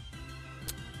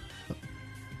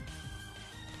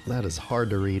 That is hard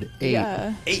to read. 8.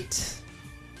 Yeah. 8.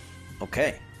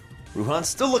 Okay. Ruhan's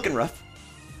still looking rough.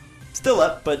 Still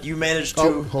up, but you managed to.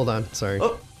 Oh, hold on. Sorry.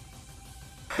 Oh.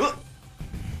 Oh.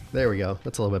 There we go.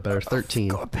 That's a little bit better. 13.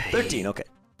 13. Okay.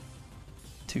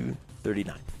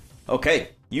 239. Okay.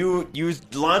 You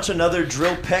launch another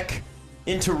drill peck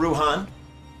into Ruhan.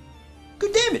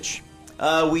 Good damage.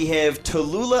 We have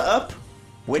Tallulah up,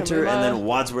 Winter, and then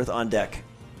Wadsworth on deck.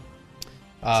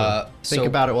 Think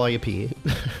about it while you pee.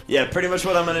 Yeah, pretty much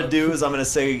what I'm gonna do is I'm gonna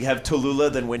say have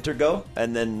Tallulah, then Winter go,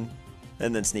 and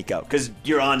then sneak out because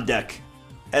you're on deck,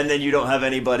 and then you don't have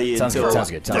anybody Sounds until good.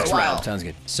 Sounds good. Sounds next good. round. Sounds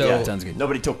good. So- Yeah, sounds good.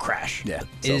 Nobody till crash. Yeah.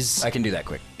 Is- I can do that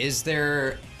quick. Is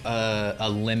there a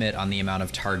limit on the amount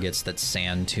of targets that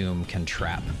Sand Tomb can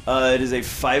trap? It is a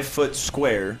 5-foot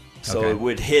square, so Okay. it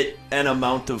would hit an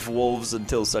amount of wolves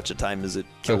until such a time as it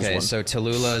kills Okay, one. so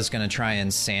Tallulah is going to try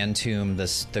and Sand Tomb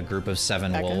the group of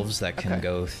 7 Okay. wolves that can Okay.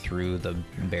 go through the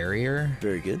barrier.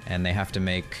 Very good. And they have to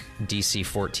make DC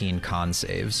 14 con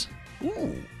saves.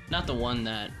 Not the one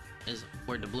that is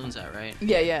where doubloon's at, right?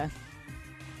 Yeah, yeah.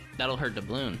 That'll hurt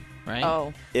doubloon, right?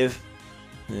 Oh, If,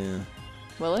 yeah,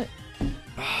 will it?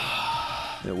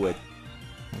 it would.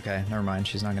 Okay, never mind.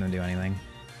 She's not going to do anything.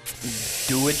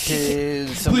 Do it to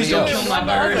somebody don't else. kill my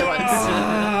bird.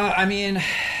 I mean,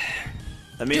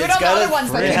 I mean, Do it it's on the got other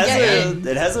ones that it can has get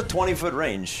it has a 20-foot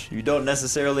range. You don't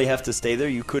necessarily have to stay there.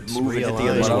 You could move and hit the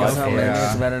realign. other What squad.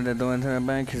 else? It's better to do it to the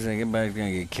back because everybody's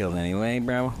gonna get killed anyway,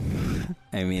 bro.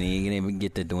 I mean, are you gonna even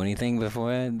get to do anything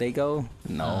before they go?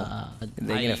 No.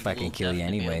 They're I gonna will fucking kill you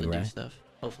definitely be anyway, able to bro. do stuff.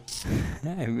 Hopefully.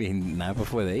 I mean, not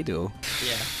before they do.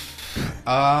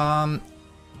 Yeah.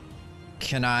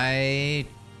 can I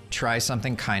try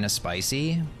something kind of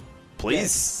spicy?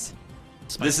 Please.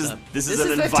 Spice This up. is This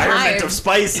an is the environment time. of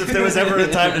spice. If there was ever a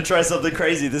time to try something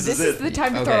crazy, this This is is it. the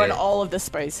time to throw in all of the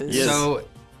spices. Yes. So,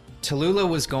 Tallulah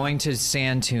was going to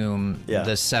sand tomb Yeah.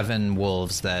 the 7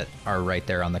 wolves that are right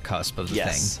there on the cusp of the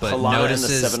Yes. thing, but Halana and the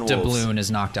notices 7 wolves. doubloon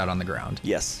is knocked out on the ground.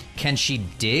 Yes. Can she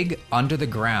dig under the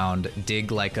ground,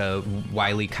 dig like a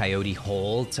Wile E. Coyote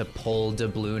hole to pull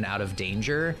doubloon out of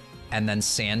danger, and then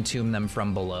sand tomb them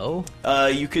from below?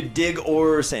 You could dig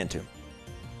or sand tomb.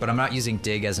 But I'm not using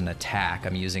dig as an attack.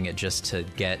 I'm using it just to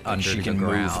get under she the can move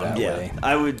ground. that Yeah, way.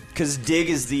 I would, because dig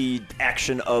is the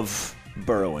action of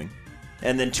burrowing.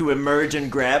 And then to emerge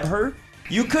and grab her,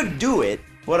 you could do it.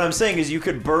 What I'm saying is you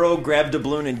could burrow, grab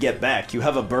doubloon, and get back. You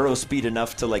have a burrow speed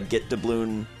enough to like get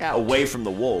doubloon Ouch. away from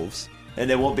the wolves. And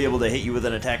they won't be able to hit you with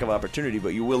an attack of opportunity,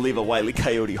 but you will leave a Wile E.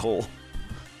 Coyote hole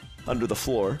under the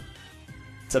floor.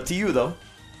 It's up to you, though.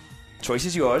 Choice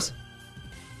is yours.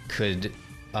 Could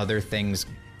other things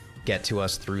get to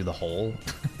us through the hole?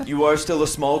 You are still a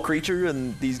small creature,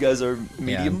 and these guys are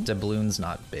medium. Yeah, doubloon's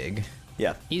not big.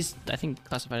 Yeah, He's, I think,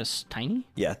 classified as tiny.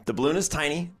 yeah. Doubloon is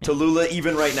tiny. Tallulah,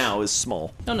 even right now, is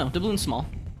small. No, doubloon's small.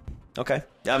 Okay.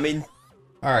 I mean,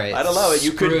 All right. I'd allow it.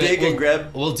 You could screw dig and We'll-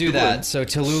 grab We'll do doubloon. that. So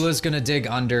Tallulah's gonna dig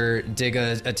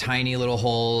a tiny little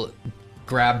hole,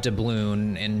 grab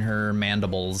doubloon in her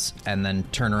mandibles, and then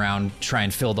turn around, try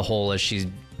and fill the hole as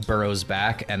she burrows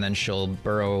back, and then she'll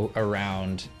burrow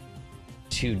around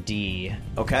to D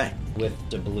okay. with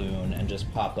doubloon and just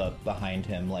pop up behind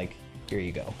him like, here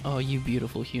you go. Oh, you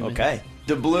beautiful human. Okay.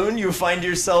 Doubloon, you find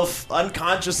yourself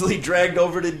unconsciously dragged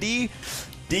over to D.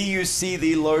 D, you see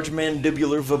the large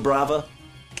mandibular vibrava.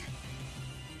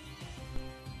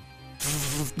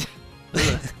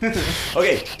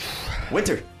 Okay.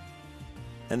 Winter.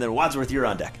 And then Wadsworth, you're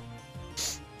on deck.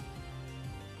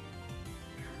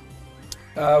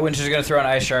 Winter's gonna throw an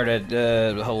ice shard at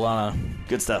Halana.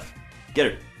 Good stuff.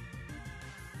 Get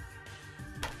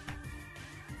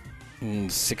her.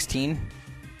 16.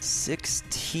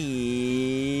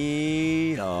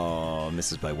 16. Oh,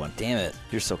 misses by 1. Damn it.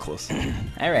 You're so close.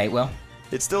 All right, well,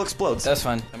 It still explodes. that's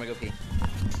fun. I'm gonna go pee.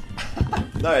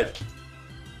 Alright.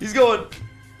 He's going.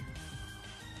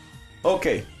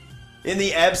 Okay. In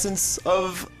the absence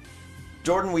of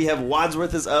Jordan, we have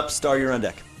Wadsworth is up. Star, you're on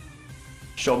deck.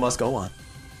 Show must go on.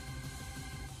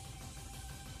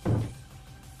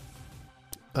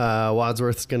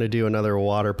 Wadsworth's gonna do another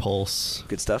water pulse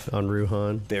Good stuff. on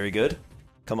Ruhan. Very good.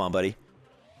 Come on, buddy.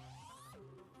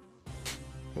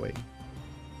 Wait.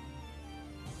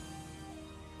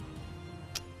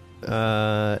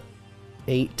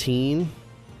 18.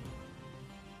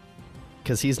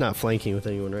 Because he's not flanking with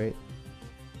anyone, right?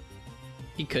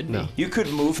 He could No. be. You could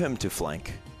move him to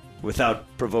flank. Without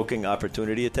provoking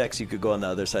opportunity attacks, you could go on the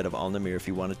other side of Alnamir if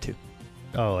you wanted to.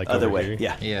 Oh, like Other over way, here?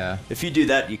 yeah. Yeah. If you do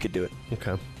that, you could do it.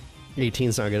 Okay.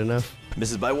 18's not good enough.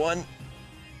 Misses by 1.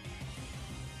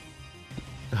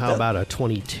 How That- about a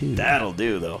 22? That'll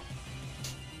do, though.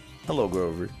 Hello,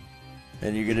 Grover.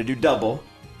 And you're gonna do double,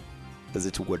 because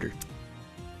it's Woodard.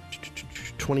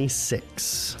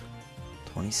 26.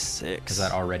 26. Is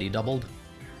that already doubled?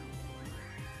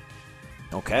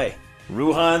 Okay.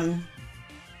 Ruhan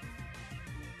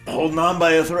holding on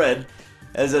by a thread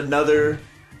as another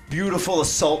beautiful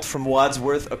assault from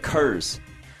Wadsworth occurs.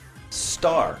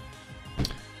 Star.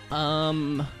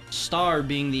 Star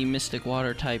being the mystic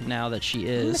water type now that she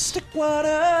is. Mystic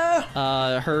water.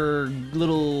 Her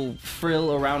little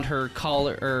frill around her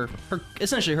collar, or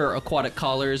essentially her aquatic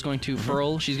collar, is going to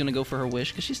furl. She's going to go for her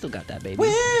wish because she's still got that baby.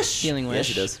 Wish. Healing wish.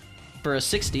 Yeah, she does. For a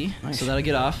 60, so that'll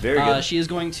get off. Very good. She is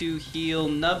going to heal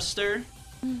Nubster.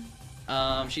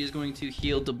 She is going to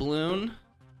heal Doubloon.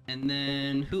 And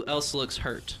then who else looks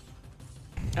hurt?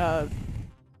 Boysenberry.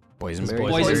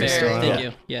 Boysenberry still Boysenberry. out? Thank Yeah.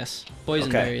 you. Yes.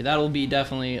 Boysenberry. That'll be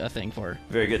definitely a thing for her.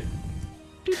 Very good.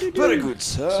 Very good,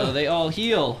 sir. So they all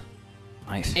heal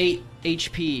Nice. 8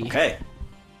 HP. Okay.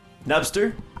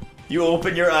 Nubster, you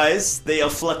open your eyes. They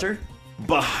flutter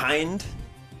behind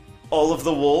all of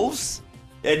the wolves.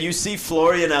 And you see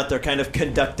Florian out there kind of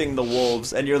conducting the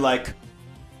wolves. And you're like,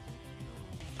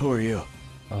 who are you?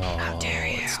 How dare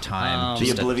you? It's time. The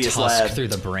Just a oblivious tusk lad. through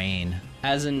the brain.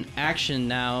 As an action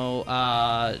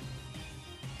now,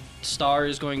 Star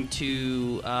is going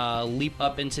to leap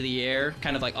up into the air,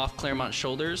 kind of like off Claremont's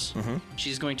shoulders. Mm-hmm.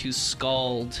 She's going to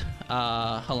scald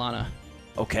Halana.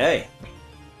 Okay.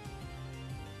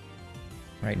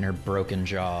 Right in her broken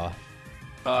jaw.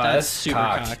 That's super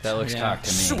cocked. cocked. That looks Yeah. cocked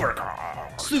to me.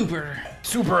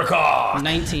 Super cocked.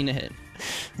 19 to hit.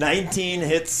 19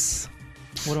 hits.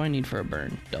 What do I need for a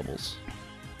burn? Doubles.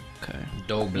 Okay.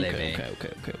 Doble. Okay.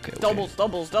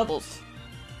 Doubles.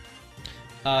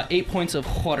 8 points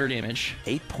of water damage.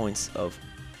 8 points of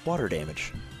water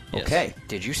damage. Yes. Okay.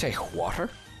 Did you say water?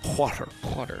 Water.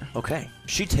 Water. Okay.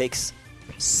 She takes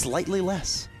slightly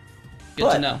less. Good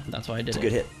But to know. That's why I did It's it. a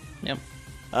good hit.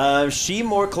 Yep. She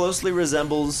more closely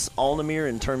resembles Alnamir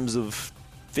in terms of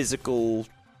physical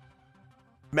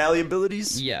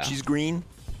malleabilities. Yeah. She's green.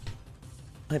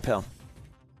 Hey, pal.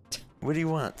 What do you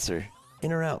want, sir?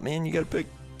 In or out, man? You gotta pick.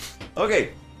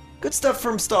 Okay. Good stuff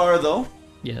from Star, though.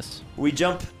 Yes. We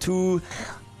jump to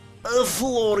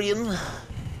Florian.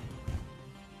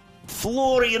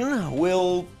 Florian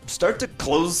will start to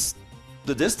close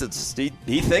the distance.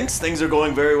 He thinks things are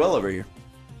going very well over here.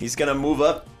 He's gonna move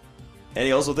up, and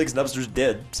he also thinks Nubster's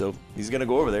dead, so he's gonna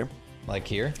go over there. Like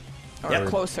here? Or Yeah.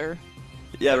 closer.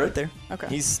 Yeah, right there. Okay.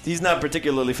 He's not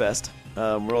particularly fast.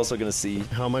 We're also gonna see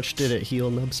How much did it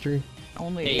heal Nubster?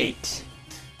 Only 8.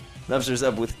 Nubster's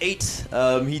up with 8.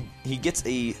 He gets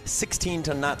a 16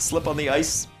 to not slip on the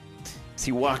ice. As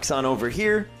he walks on over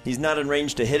here, he's not in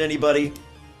range to hit anybody,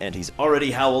 and he's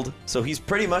already howled, so he's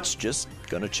pretty much just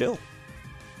gonna chill.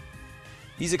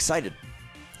 He's excited.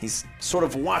 He's sort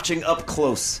of watching up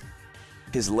close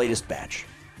his latest batch.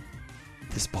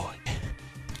 This boy.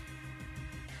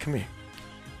 Come here.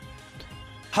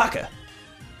 Haka.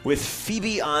 With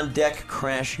Phoebe on deck,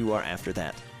 Crash, you are after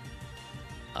that.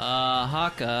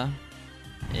 Haka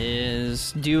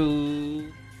is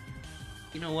you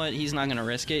know what? He's not gonna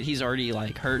risk it. He's already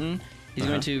like hurting. He's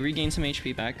going to regain some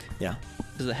HP back Yeah.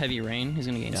 because of the heavy rain. He's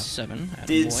gonna gain 7.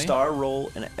 Did Attaboy. Star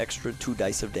roll an extra 2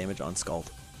 dice of damage on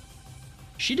Scald?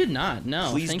 She did not. No.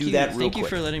 Please thank do you. that real Thank you quick.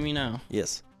 for letting me know.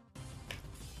 Yes.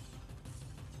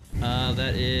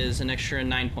 That is an extra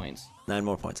 9 points. 9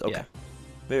 more points. Okay. Yeah.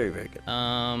 Very, very good.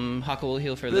 Haka will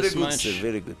heal for Very this good, much. sir.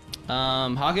 Very good.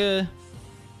 Haka,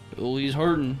 well, he's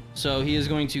hurting, so he is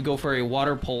going to go for a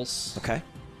water pulse Okay.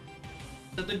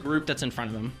 at the group that's in front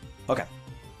of him. Okay.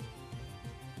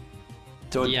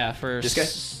 So Yeah, for this guy?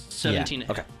 17.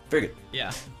 Okay. Very good.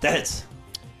 Yeah. That hits.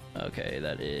 Okay,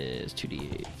 that is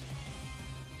 2d8.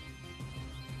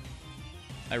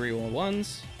 I reroll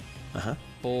ones Uh-huh.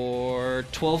 for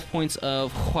 12 points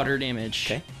of water damage.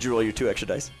 Okay. Did you roll your 2 extra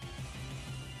dice?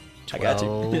 I got you.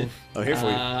 12. I'm here for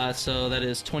you. So that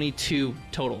is 22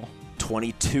 total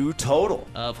 22 total.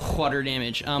 of water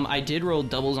damage. I did roll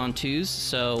doubles on 2s,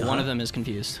 so one of them is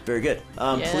confused. Very good.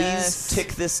 Yes. Please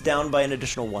tick this down by an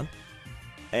additional 1.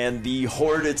 And the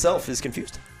horde itself is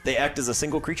confused. They act as a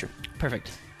single creature.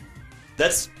 Perfect.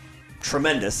 That's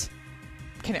tremendous.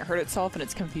 Can it hurt itself in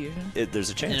its confusion? There's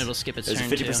a chance. And it'll skip its There's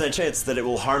turn, a 50% chance that it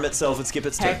will harm itself and skip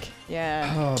its Heck, turn.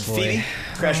 yeah. Oh boy. Phoebe,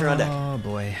 Crasher on deck. Oh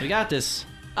boy. We got this.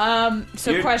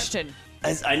 So You're- question.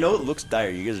 I know it looks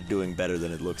dire. You guys are doing better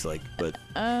than it looks like, but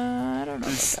I don't know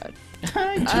about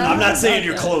I'm not saying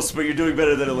you're close, but you're doing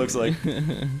better than it looks like.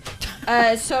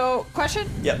 that. So, question.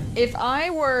 Yep. If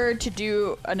I were to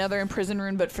do another imprison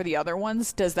rune, but for the other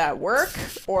ones, does that work,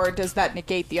 or does that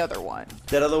negate the other one?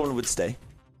 That other one would stay.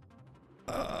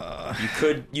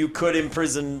 You could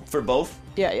imprison for both.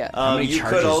 Yeah, yeah. How many you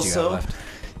charges could do you also. have left?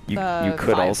 You Uh,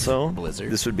 could 5. also.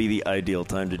 Blizzard. This would be the ideal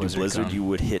time to do Blizzard Blizzard. cone. You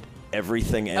would hit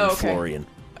everything and Oh, okay. Florian.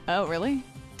 Oh, really?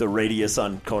 The radius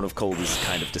on Cone of Cold is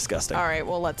kind of disgusting. All right.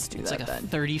 Well, let's do It's that like a then.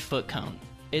 30-foot cone.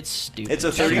 It's stupid. It's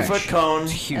a 30-foot cone,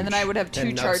 And then I would have 2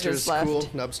 And charges Nubster's left. cool.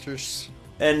 Nubster's.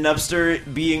 and Nubster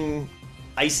being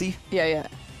icy Yeah, yeah.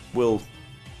 will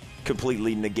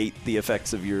completely negate the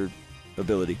effects of your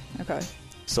ability. Okay.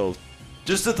 So,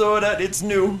 just to throw it out, it's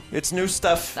new. It's new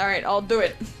stuff. All right, I'll do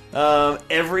it.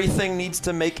 Everything needs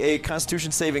to make a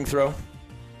Constitution saving throw.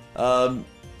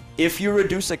 If you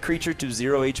reduce a creature to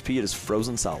 0 HP, it is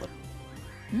frozen solid.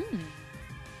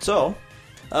 So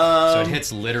So it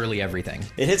hits literally everything.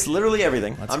 it hits literally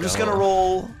everything. Let's I'm just go. gonna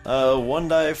roll 1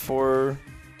 die for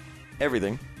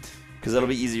everything, because that'll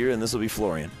be easier, and this will be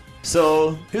Florian.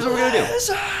 So here's what we're gonna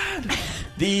do.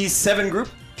 The 7 group.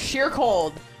 Sheer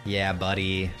cold. Yeah,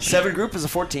 buddy. 7 group is a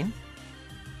 14.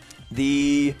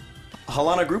 The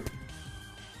Halana group.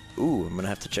 Ooh, I'm gonna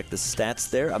have to check the stats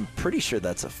there. I'm pretty sure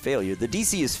that's a failure. The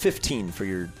DC is 15 for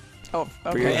your Oh,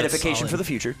 for your okay. edification solid. for the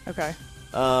future. Okay.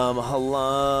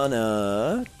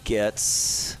 Halana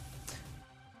gets.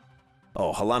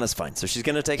 Oh, Halana's fine, so she's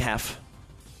gonna take half.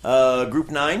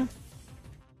 Group 9.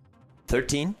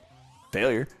 13.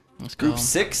 Failure. Let's go. Group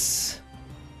 6.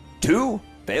 2.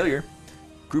 Failure.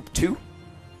 Group 2.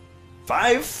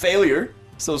 5. Failure.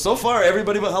 So far,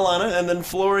 everybody but Halana, and then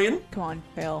Florian. Come on,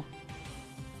 fail.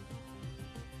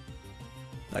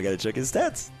 I gotta check his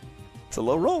stats. It's a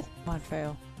low roll. Come on,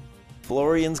 fail.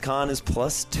 Florian's con is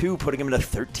 +2, putting him at a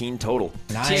 13 total.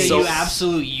 Dude, So- you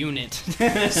absolute unit.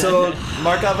 So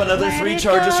mark off another 3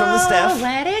 charges from the staff.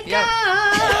 Let it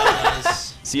Yep.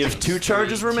 So you have 2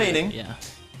 charges remaining. Yeah.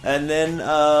 And then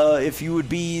if you would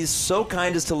be so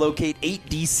kind as to locate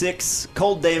 8d6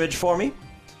 cold damage for me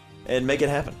and make it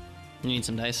happen. You need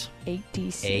some dice.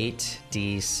 8d6.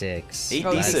 8d6.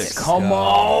 8d6. Come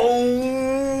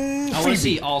on. I want to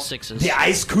see all sixes. The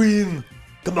Ice Queen!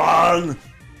 Come on!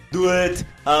 Do it!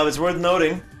 It's worth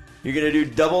noting, you're gonna do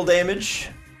double damage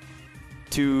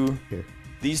to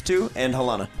these two and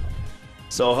Halana.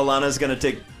 So Halana's gonna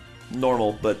take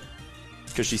normal, but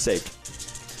because she's saved.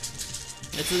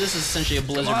 This is essentially a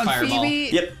blizzard fireball.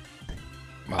 Yep.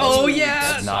 Oh yeah.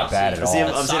 That's not bad at I'm all. seeing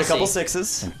a saucy. couple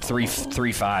sixes. Three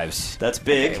fives. That's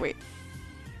big. Okay, wait.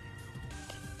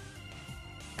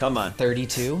 Come on.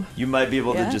 32. You might be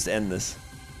able to Yeah. just end this.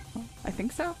 I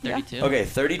think so. 32. Yeah. Okay,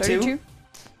 32. 32.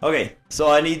 Okay, so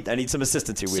I need some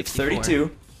assistance here. We have 64.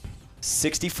 32,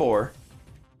 64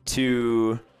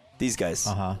 to these guys.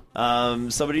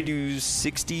 Somebody do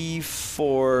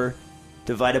 64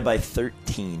 divided by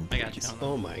 13. I got you.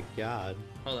 Oh my god.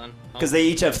 Hold on. Because they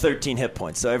each have 13 hit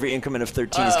points, so every increment of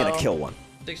 13 is going to kill one.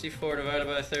 64 divided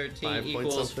by 13 5 point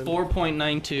equals something.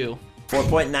 4.92.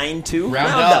 4.92.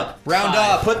 Round up. Round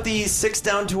up. Put the 6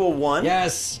 down to a 1.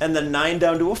 Yes. And the 9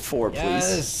 down to a 4, please.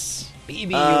 Yes. BB,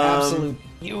 you absolute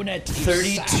unit. you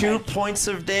 32 savage. points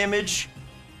of damage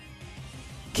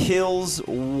kills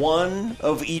one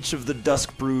of each of the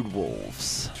Dusk Brood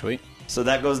wolves. Sweet. So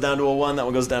that goes down to a 1, that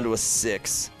one goes down to a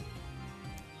 6.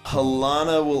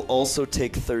 Halana will also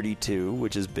take 32,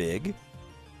 which is big.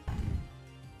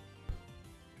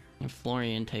 And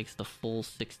Florian takes the full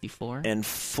 64. And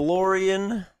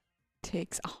Florian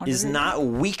Takes 100. is not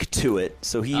weak to it,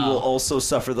 so he will Oh. also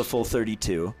suffer the full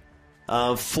 32.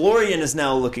 Florian is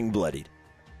now looking bloodied.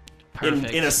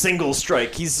 Perfect. In a single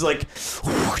strike. He's like...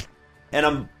 And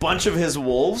a bunch of his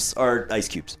wolves are ice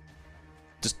cubes.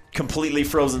 Just completely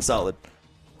frozen solid.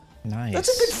 Nice. That's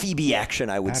a good Phoebe action,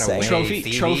 I would Atta say. way. trophy,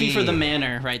 Phoebe. trophy for the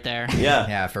manor right there. Yeah.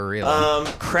 Yeah, for real.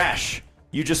 Crash.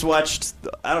 You just watched,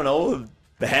 I don't know,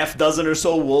 a half dozen or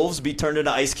so wolves be turned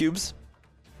into ice cubes.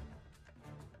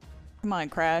 Come on,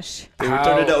 Crash. They were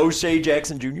turned into O'Shea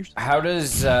Jackson Jr.'s. How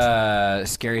does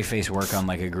Scary Face work on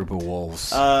like a group of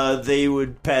wolves? They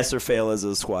would pass or fail as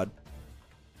a squad.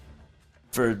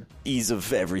 For ease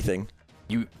of everything.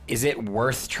 Is it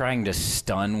worth trying to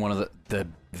stun one of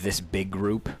this big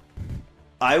group?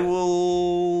 I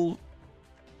will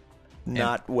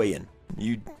not weigh in.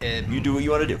 You do what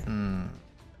you want to do.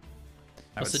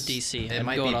 What's the DC? It I'm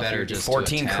might going be off better your just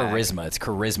 14 to attack. charisma. It's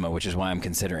charisma, which is why I'm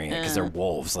considering it because they're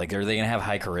wolves. Like, are they gonna have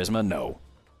high charisma? No.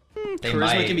 They charisma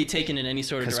might, can be taken in any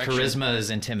sort of because direction. charisma is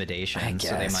intimidation, I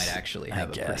so they guess. might actually I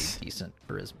have a guess. pretty decent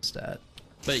charisma stat.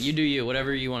 But you do you,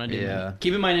 whatever you want to do. Yeah.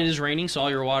 Keep in mind it is raining, so all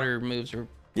your water moves are.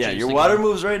 Yeah, changed your again. water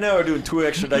moves right now are doing 2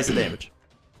 extra dice of damage.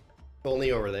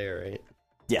 Only over there, right?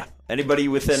 Yeah. Anybody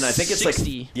within, I think it's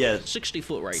 60. like... Yeah,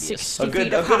 60-foot radius. 60 a good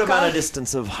feet of amount Haka. of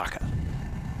distance of Haka.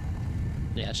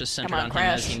 Yeah, it's just centered Come on, on him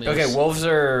Crash. as he moves. Okay, wolves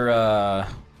are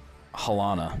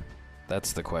Halana.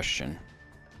 That's the question.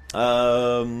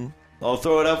 I'll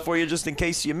throw it out for you just in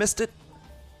case you missed it.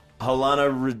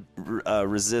 Halana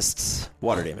resists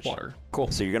water damage. Water.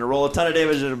 Cool. So you're going to roll a ton of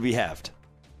damage and it'll be halved.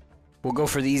 We'll go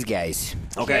for these guys.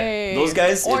 Okay. Okay. Those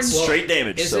guys, Orange. it's straight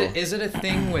damage. Is So it a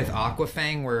thing with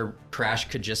Aquafang where Crash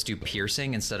could just do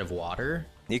piercing instead of water?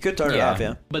 you could turn it Yeah. off,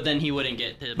 yeah. But then he wouldn't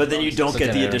get the But then you bonus. don't So get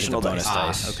then the I don't additional bonus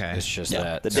dice. okay. It's just Yeah,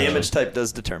 that. the So damage type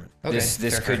does determine. Okay, This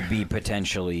fair. could be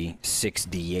potentially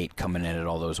 6d8 coming in at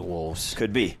all those wolves.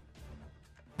 Could be. Could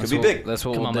That's be what- big. That's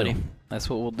what Come we'll on, do. buddy. That's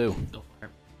what we'll do. Go for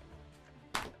it.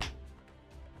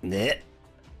 Yeah.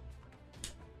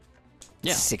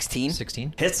 Yeah. 16.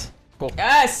 16. Hits.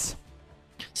 Yes!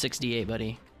 68,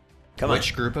 buddy. Come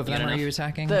Which on. group of You them got are you enough?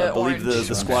 attacking? The I believe orange.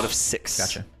 the squad of 6.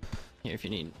 Gotcha. Here, if you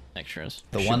need extras.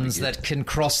 The ones that can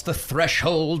cross the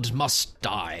threshold must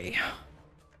die.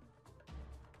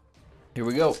 Here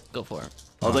we go. Go for it.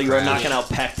 Although you are Crash. knocking out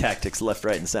pack tactics left,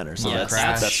 right, and center. So Yeah, that's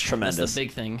Crash. that's tremendous. That's the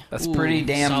big thing. That's pretty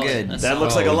damn solid. good. That's That solid.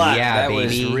 looks like a lot. Yeah, that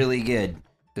was baby. really good.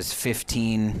 This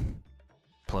 15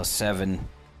 plus 7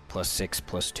 plus 6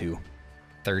 plus 2.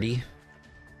 30.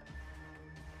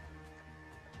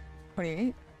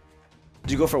 28.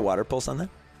 Did you go for water pulse on that?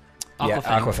 Yeah,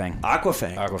 Aquafang.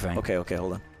 Aquafang. Aquafang. Aquafang. Okay,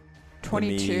 hold on.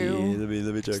 22. Let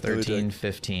me check. 13,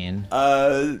 15. Is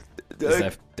that-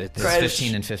 that- This Crash. is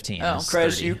 15 and 15. Oh. That's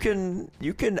Crash, 30.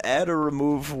 you can add or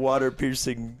remove water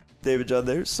piercing damage on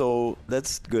there, so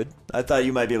that's good. I thought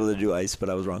you might be able to do ice, but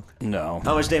I was wrong. No.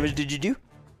 How much damage did you do?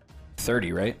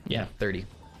 30, right? Yeah. 30.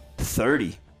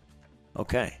 30.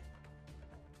 Okay.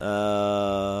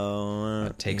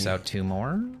 That takes out 2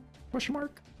 more? Question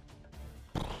mark?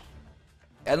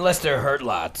 Unless they're hurt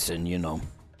lots and, you know.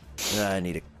 I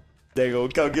need a dang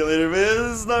old calculator, man.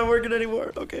 This is not working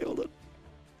anymore. Okay, hold on.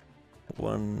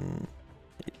 1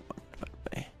 divided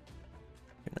by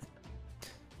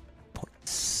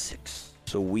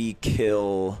So we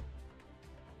kill...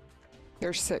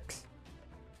 There's 6.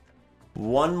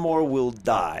 One more will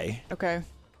die, Okay.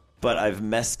 but I've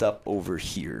messed up over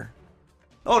here.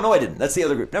 Oh, no, I didn't. That's the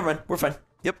other group. Never mind. We're fine.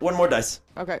 Yep, one more dice.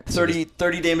 Okay. 30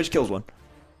 damage kills one.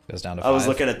 Goes down to 5. I was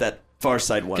looking at that far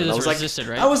side one. 'Cause And I it's was resisted,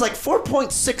 like, right? I was like,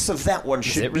 4.6 of that one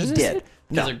should it be resisted? dead.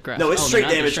 No, they're grass. no, it's Oh, straight they're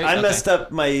not damage. straight? I Okay. messed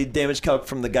up my damage calc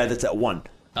from the guy that's at 1.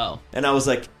 Oh. And I was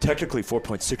like, technically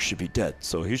 4.6 should be dead,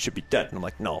 so he should be dead. And I'm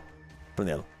like, no, from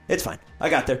the other. It's fine. I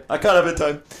got there. I caught up in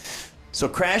time. So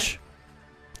Crash,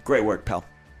 great work, pal.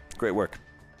 Great work.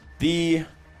 The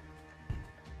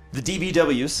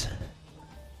DBWs,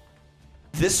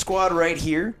 this squad right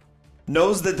here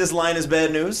knows that this line is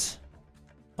bad news.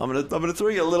 I'm gonna throw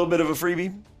you a little bit of a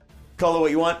freebie. Call it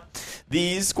what you want.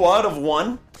 The squad of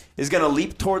 1 is gonna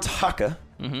leap towards Haka,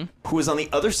 who is on the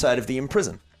other side of the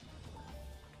imprison.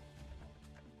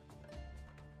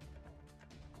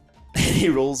 And he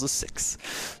rolls a 6.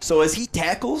 So as he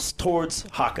tackles towards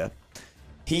Haka,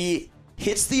 he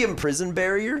hits the imprison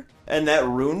barrier, and that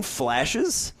rune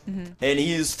flashes, and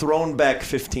he is thrown back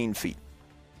 15 feet.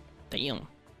 Damn.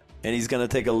 And he's gonna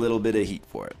take a little bit of heat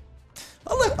for it.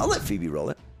 I'll let Phoebe roll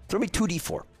it. Throw me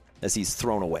 2d4 as he's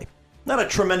thrown away. Not a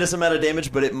tremendous amount of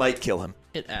damage, but it might kill him.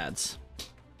 It adds.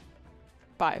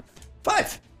 5.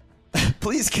 5.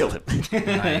 Please kill him.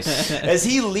 Nice. As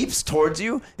he leaps towards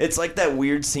you, it's like that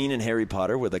weird scene in Harry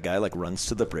Potter where the guy like runs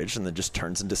to the bridge and then just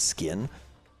turns into skin.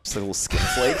 Just little skin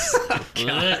flakes.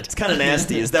 It's kind of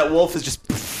nasty. As that wolf is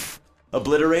just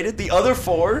obliterated. The other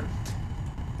 4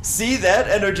 see that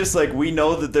and are just like, we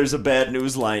know that there's a bad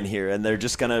news line here, and they're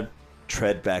just gonna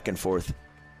tread back and forth.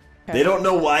 Okay. They don't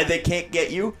know why they can't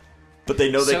get you, but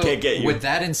they know they can't get you. Would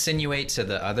that insinuate to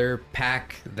the other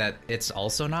pack that it's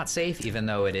also not safe, even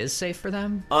though it is safe for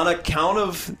them? On account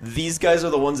of these guys are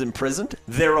the ones imprisoned,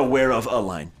 they're aware of a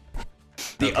line.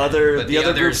 The other But groups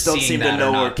others don't seeing seem to that are know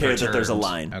or not care that there's a perturbed.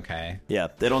 line. Okay. Yeah,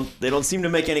 they don't seem to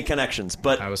make any connections.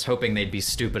 But I was hoping they'd be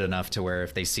stupid enough to where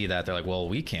if they see that, they're like, well,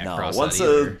 we can't no, cross once that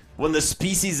either. when the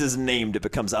species is named, it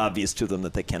becomes obvious to them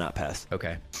that they cannot pass.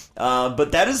 Okay.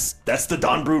 But that's the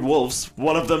Dawnbrood wolves.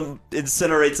 One of them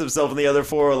incinerates himself, and the other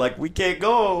 4 are like, we can't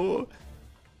go.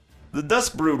 The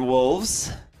Duskbrood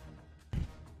wolves.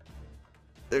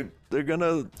 They're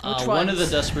gonna. One of the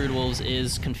ones? Duskbrood wolves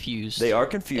is confused. They are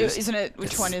confused. Isn't it?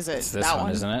 Which one is it? it's this that one,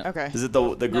 isn't it? Okay. Is it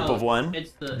the group of 1?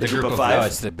 It's the The group of of 5? No,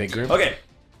 it's the big group. Okay.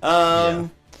 I've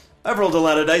rolled a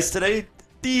lot of dice today.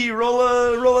 D, roll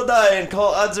a die and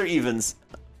call odds or evens.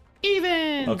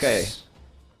 evens. Okay.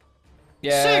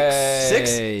 Yay.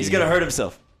 6. He's gonna hurt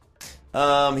himself.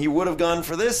 He would have gone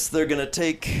for this. They're gonna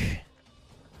take.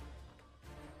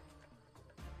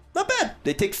 Not bad.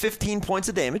 They take 15 points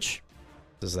of damage.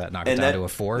 Does that knock it And down that, to a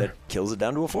 4? That kills it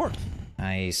down to a 4.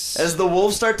 Nice. As the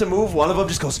wolves start to move, one of them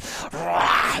just goes,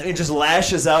 "Rah!" and it just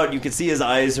lashes out. And you can see his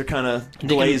eyes are kind of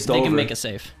glazed they over. can make a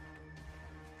save.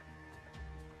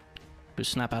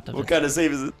 Just snap out the. What kind of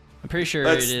save is it? I'm pretty sure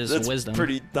That's it is wisdom.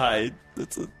 pretty high.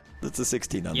 That's a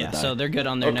 16 on Yeah, the die. so they're good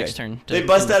on their next turn. They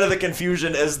bust out of the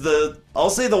confusion as I'll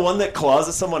say the one that claws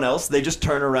at someone else, they just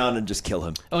turn around and just kill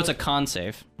him. Oh, it's a con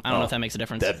save. I don't know if that makes a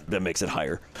difference. That makes it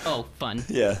higher. Oh, fun.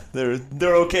 Yeah,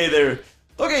 they're okay there.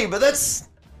 Okay, but that's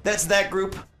that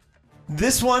group.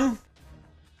 This one.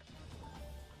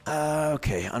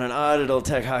 Okay, on an odd it'll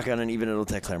attack Haka, on an even it'll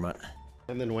attack Claremont.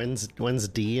 And then when's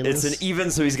D in It's this? an even,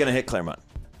 so he's gonna hit Claremont.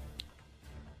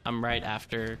 I'm right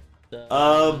after the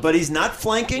But he's not these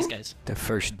flanking, guys. The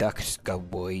first ducks go,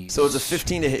 boys. so it's a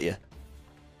 15 to hit you.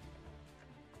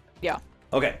 Yeah.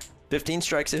 Okay, 15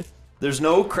 strikes you. There's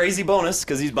no crazy bonus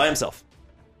because he's by himself.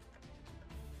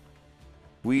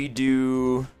 We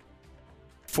do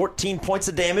 14 points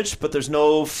of damage, but there's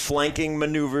no flanking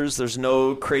maneuvers. There's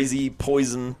no crazy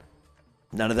poison.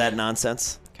 None of that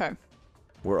nonsense. Okay.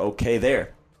 We're okay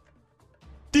there.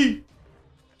 D.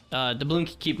 Doubloon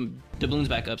can keep Doubloon's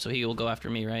back up, so he will go after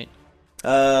me, right?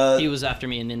 He was after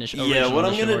me in the initial. Yeah, what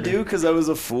I'm gonna order. do, because I was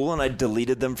a fool and I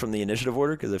deleted them from the initiative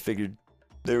order because I figured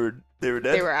they were dead.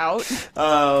 They were out.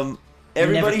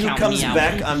 Everybody who count comes me out.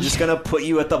 back, I'm just gonna put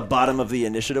you at the bottom of the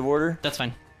initiative order. That's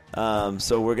fine.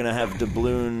 So we're gonna have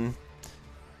Doubloon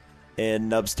and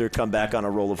Nubster come back on a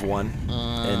roll of 1,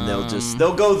 and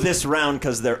they'll go this round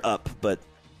because they're up, but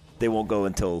they won't go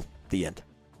until the end.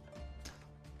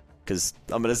 Because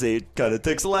I'm gonna say it kind of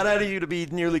takes a lot out of you to be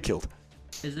nearly killed.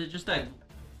 Is it just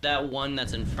that one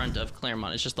that's in front of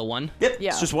Claremont? It's just the one? Yep.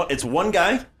 Yeah. It's just one. It's one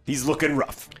guy. He's looking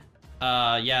rough.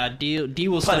 Yeah. D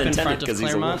will Pun step in intended, front of 'cause he's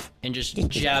a Claremont wolf. and just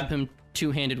jab him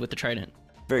two-handed with the trident.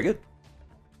 Very good.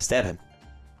 Stab him.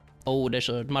 Oh, that's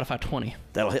a modified 20.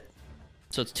 That'll hit.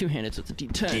 So it's two-handed, so it's a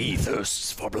D10. He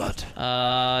thirsts for blood.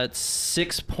 It's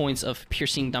 6 points of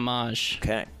piercing damage.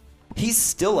 Okay. He's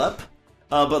still up,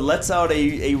 but lets out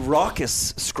a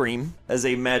raucous scream as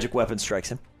a magic weapon strikes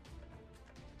him.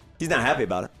 He's not happy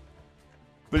about it,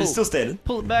 but he's still standing.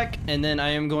 Pull it back, and then I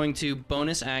am going to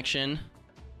bonus action.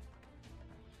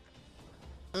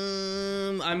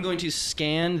 I'm going to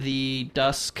scan the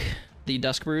Dusk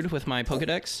Brood with my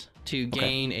Pokedex to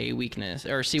gain a weakness,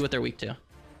 or see what they're weak to.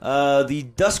 The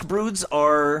Dusk Broods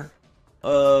are...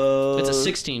 It's a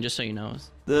 16, just so you know.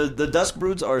 The Dusk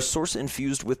Broods are source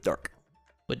infused with dark.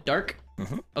 With dark?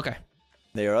 Mm-hmm. Okay.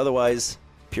 They are otherwise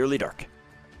purely dark.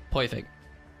 Perfect.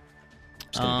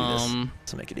 Just gonna do this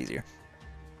to make it easier.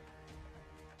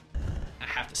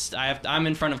 I'm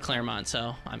in front of Claremont,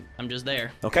 so I'm just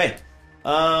there. Okay.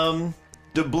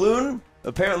 Doubloon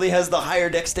apparently has the higher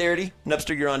dexterity.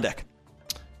 Nubster, you're on deck.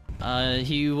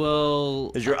 He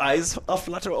will... Is your eyes a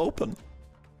flutter open?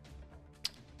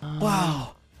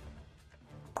 Wow.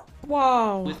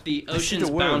 Wow. With the Ocean's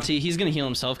the word. Bounty, he's going to heal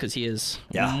himself because he is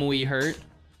muy hurt.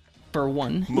 For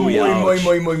 1. Muy ouch.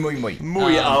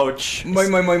 Muy Um, ouch.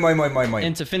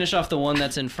 And to finish off the one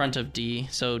that's in front of D,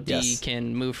 so D Yes.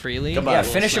 can move freely. Come on. Yeah,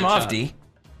 We'll finish him smack off, shot. D.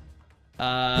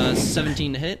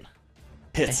 17 to hit.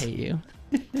 Hits. I hate you.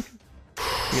 You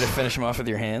gonna finish him off with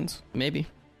your hands? Maybe.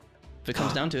 If it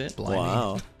comes down to it.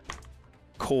 Wow.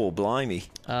 Cool, blimey.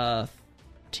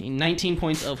 19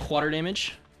 points of water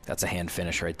damage. That's a hand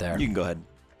finish right there. You can go ahead.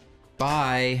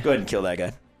 Bye. Go ahead and kill that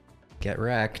guy. Get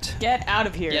wrecked. Get out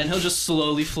of here. Yeah, and he'll just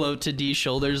slowly float to D's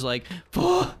shoulders like,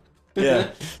 Yeah.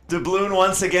 Doubloon,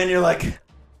 once again, you're like,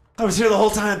 I was here the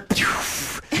whole time.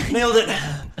 Nailed it.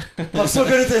 I'm so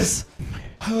good at this.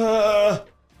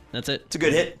 That's it. It's a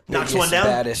good hit. Knocks Biggest, one down.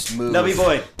 baddest move. Nubby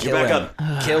boy, Kill you're back him.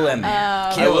 up. Kill him.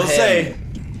 I Kill will him. say,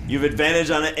 you have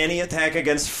advantage on any attack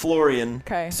against Florian,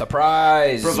 Okay.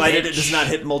 Surprise. provided it does not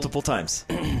hit multiple times.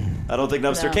 I don't think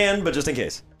Nubster No. can, but just in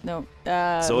case. No.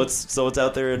 So it's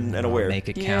out there and aware. Make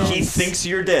it Yeah. count. He thinks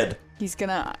you're dead. He's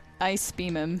gonna ice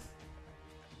beam him.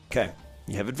 Okay,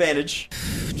 you have advantage.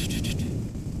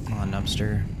 Come on,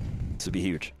 Nubster. This would be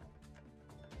huge.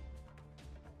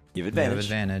 You have You have advantage,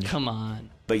 advantage. Come on.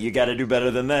 but you got to do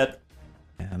better than that.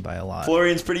 Yeah, by a lot.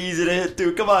 Florian's pretty easy to hit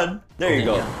too. Come on, there you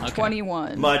go. Okay.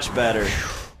 21. Much better.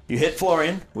 You hit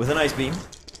Florian with an ice beam.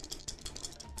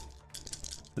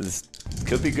 This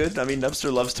could be good. I mean,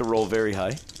 Nubster loves to roll very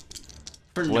high.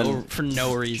 For When-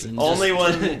 no reason. Only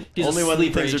Just- when he's a only when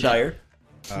sleeper things are agent. dire.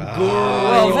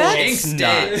 Well, that's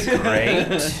Not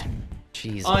great.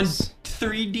 Jesus. On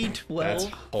 3d12. That's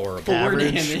horrible. 4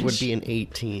 Average damage. would be an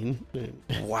 18.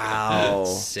 Wow.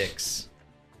 6.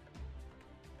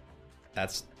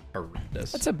 That's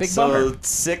horrendous. That's a big So bummer.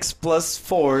 6 plus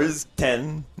 4 is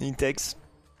 10. He takes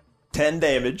 10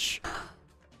 damage.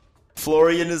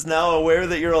 Florian is now aware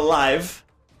that you're alive.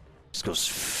 Just goes,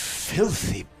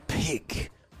 filthy pig.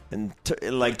 And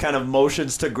like kind of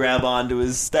motions to grab onto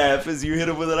his staff as you hit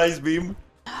him with an ice beam.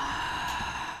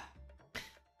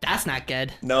 That's not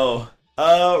good. No.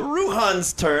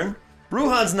 Ruhan's turn.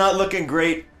 Ruhan's not looking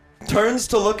great. Turns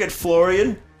to look at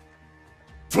Florian.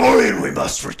 Florian, we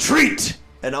must retreat!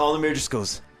 And Olimir just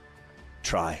goes,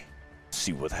 try.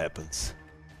 See what happens.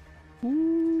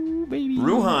 Ooh, baby.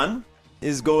 Ruhan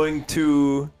is going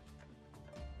to...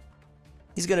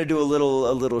 He's going to do a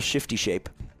little shifty shape.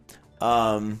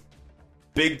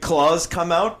 Big claws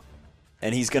come out,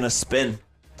 and he's going to spin.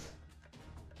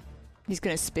 He's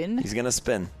gonna spin. He's going to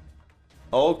spin.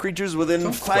 All creatures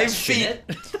within 5 feet,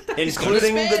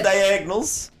 including spin. the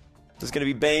diagonals. There's going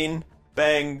to be Bane,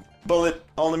 Bang, Bullet,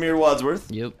 Olimir, Wadsworth.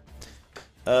 Yep.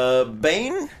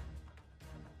 Bane?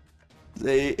 Is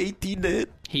a 18 to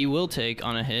hit. He will take,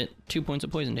 on a hit, 2 points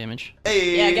of poison damage.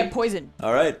 Hey! Yeah, get poisoned.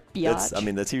 All right. Biatch.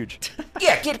 That's huge.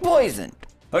 Yeah, get poisoned.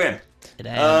 Okay. It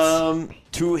adds.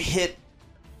 To hit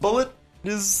Bullet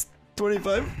is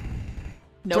 25?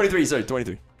 Nope. 23, sorry,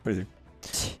 23.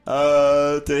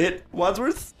 To hit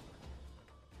Wadsworth?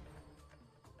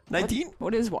 19?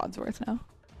 What is Wadsworth now?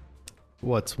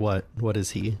 What's what? What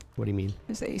is he? What do you mean?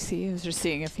 His AC. I was just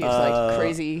seeing if he was like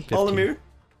crazy Olimir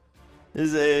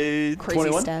is a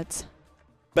 21. stats.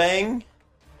 Bang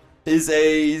is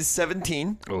a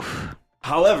 17. Oof.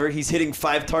 However, he's hitting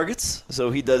 5 targets, so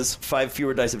he does 5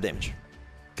 fewer dice of damage.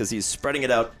 Because he's spreading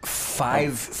it out.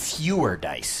 5 fewer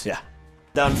dice. Yeah.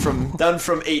 Down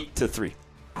from 8 to 3.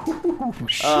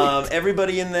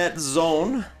 Everybody in that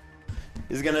zone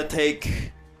is going to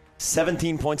take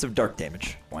 17 points of dark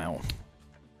damage. Wow.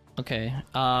 Okay.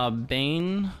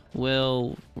 Bane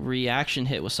will reaction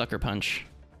hit with Sucker Punch.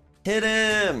 Hit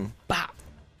him! Bop.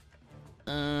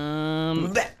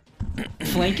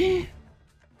 Flanking?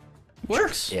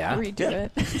 Works. Yeah. Redo Yeah.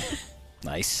 it.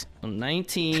 Nice.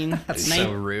 19. That's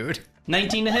so rude.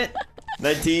 19 to hit.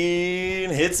 19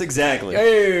 hits exactly.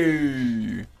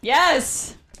 Hey.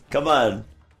 Yes. Come on.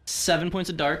 7 points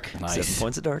of dark. 7 Nice.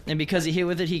 points of dark. And because he hit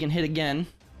with it, he can hit again.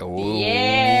 Oh,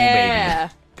 Yeah.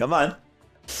 Come on.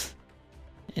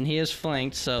 And he is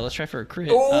flanked, so let's try for a crit.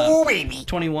 Oh, baby.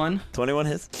 21. 21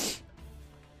 hits.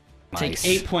 Nice. Take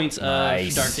 8 points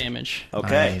Nice. of dark damage.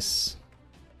 Okay. Nice.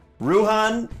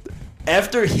 Ruhan,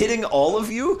 after hitting all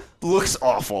of you, looks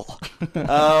awful.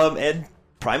 And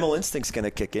Primal Instinct's going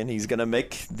to kick in. He's going to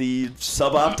make the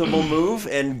suboptimal move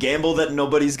and gamble that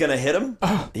nobody's going to hit him.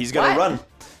 He's going to run.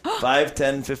 5,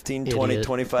 10, 15, 20, Idiot.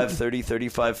 25, 30,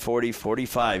 35, 40,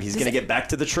 45. He's going to get back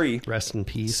to the tree. Rest in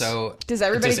peace. So Does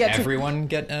everybody get to- everyone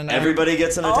get an Everybody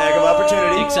gets an attack of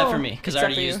opportunity. Except for me, because I Except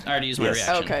already for you. used, my Yes.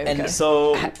 reaction. Okay. And Okay.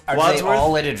 So, Are they Wadsworth,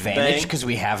 all at advantage Bang. because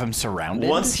we have him surrounded?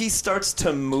 Once he starts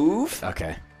to move,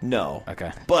 Okay. no.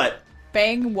 Okay. But,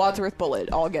 Bang, Wadsworth,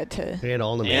 Bullet all get to. and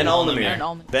Alnamir. and Alnamir. And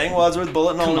Alnamir. Bang, Wadsworth,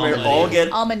 Bullet, and Come Alnamir on, all lady. get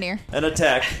Almanir. an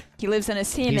attack. He lives in a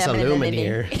sea. He's a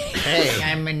Lumineer. Hey,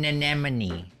 I'm an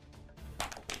anemone.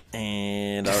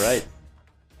 And, alright.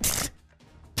 You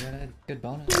got a good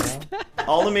bonus, bro.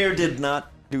 Alnamir did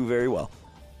not do very well.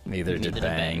 Neither did did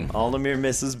Bang. Alnamir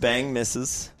misses, Bang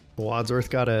misses. Wadsworth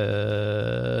got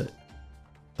a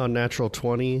unnatural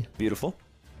 20. Beautiful.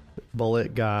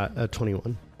 Bullet got a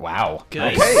 21. Wow. Good.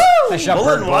 Nice. Okay. Nice shot, Bullet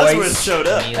Bird and Wadsworth boys. showed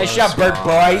up. Nice shot, Bird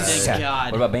boys. Thank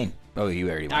God. What about Bane? Oh, you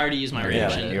already went. I already used my Yeah,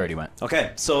 reaction. you already went.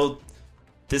 Okay, so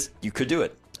this you could do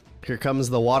it. Here comes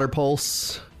the water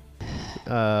pulse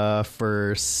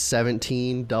for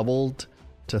 17 doubled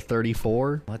to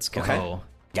 34. Let's go. Okay.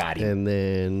 Got him. And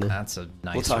then That's a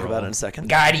nice We'll talk roll. about it in a second.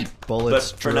 Got him. But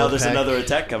bullets for now, there's drill peck another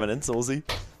attack coming in, so we'll see.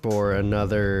 for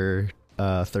another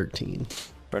 13.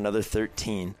 For another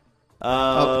 13.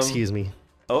 Oh, excuse me.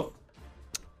 Oh,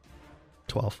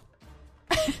 12.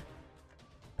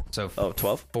 So oh,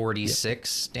 12.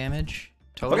 46 damage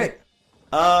total. Okay.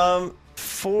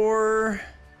 For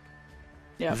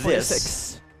Yeah, This.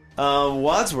 46.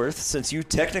 Wadsworth, since you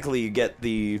technically get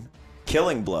the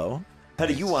killing blow, how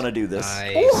do you want to do this?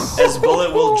 Nice. As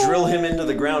Bullet will drill him into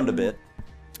the ground a bit.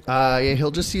 Yeah,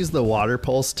 he'll just use the water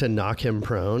pulse to knock him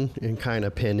prone and kind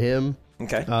of pin him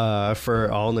Okay. for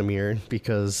Alnamir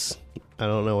because I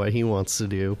don't know what he wants to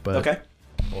do, but Okay.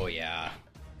 Oh yeah.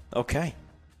 Okay.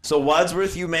 So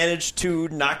Wadsworth, you manage to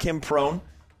knock him prone.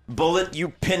 Bullet, you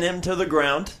pin him to the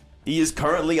ground. He is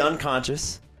currently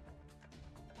unconscious.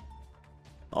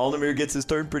 Alnamir gets his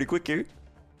turn pretty quick here.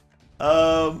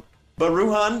 But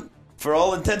Ruhan, for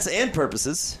all intents and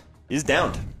purposes, is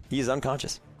downed. He is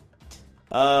unconscious.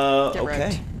 Okay.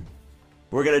 wrecked.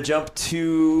 We're gonna jump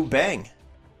to Bang.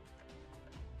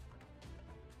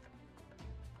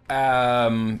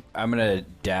 I'm gonna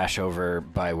dash over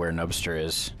by where Nubster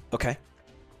is. Okay.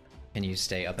 Can you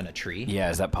stay up in a tree? Yeah,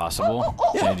 is that possible?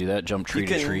 Can I do that? Jump tree You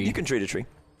to can, tree? you can treat a tree.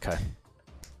 Okay.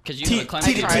 Because you T- have a climb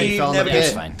T to to T, He fell in the never pit.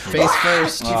 gets fine. Face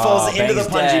first. He falls into the Bang's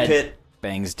punji dead. pit.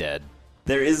 Bang's dead.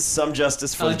 There is some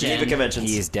justice for the Again. Geneva Conventions.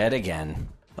 He is dead again.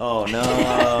 Oh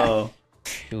no.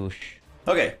 Shoosh.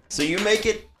 Okay, so you make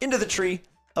it into the tree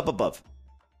up above.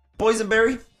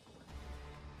 Boysenberry,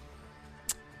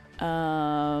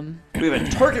 we have a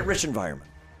target-rich environment.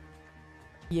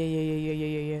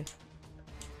 Yeah.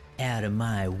 Out of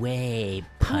my way,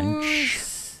 punch.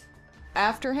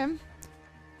 After him?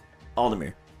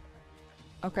 Alnamir.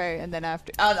 Okay, and then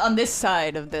after. On this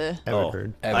side of the.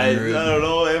 Everbird. I don't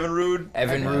know, Evan Rude.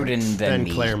 Evan Root and then Then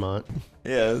me. Claremont.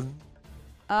 Yeah,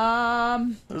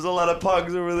 there's a lot of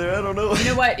pugs over there. I don't know. You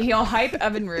know what? He'll hype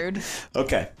Evan Rude.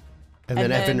 Okay. And And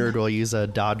then then- Evinrude will use a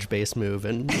dodge base move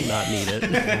and not need it.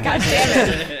 God damn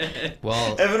it.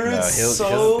 Well, Evan Rude's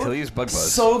he'll use Bug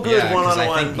Buzz. so good yeah, 'cause I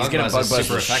one-on-one. think Bug gonna Buzz Bug is Buzz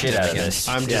super the shit effective out of against this.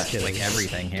 I'm just kidding. like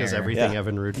everything here. Because everything Yeah.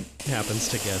 Evinrude happens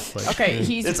to get. Like, Okay,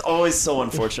 he's. It's always so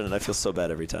unfortunate. I feel so bad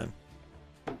every time.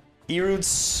 Erude's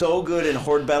so good in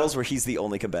horde battles where he's the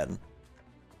only combatant.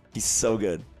 He's so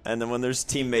good. And then when there's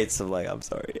teammates, I'm like, I'm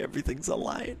sorry, everything's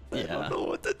aligned. I Yeah. don't know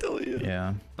what to tell you.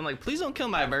 Yeah. I'm like, please don't kill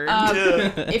my bird.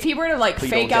 Yeah. If he were to like Please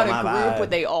fake don't out get a my group, vibe.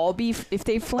 would they all be if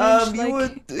they flinched? You like,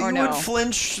 would or no? would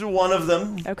flinch one of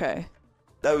them. Okay,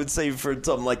 I would say for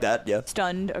something like that, yeah.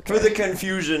 stunned. Okay. For the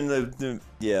confusion,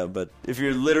 yeah, but if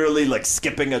you're literally like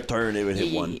skipping a turn, it would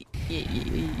hit one.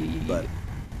 But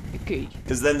Okay.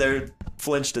 because then they're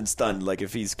flinched and stunned. Like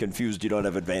if he's confused, you don't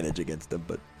have advantage against him.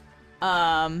 But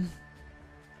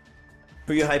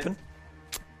who you hyping?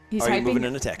 He's Are you moving hyping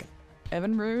and attacking?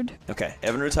 Evan Rude. Okay,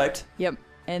 Evan Root's hyped. Yep.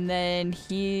 And then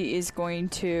he is going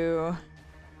to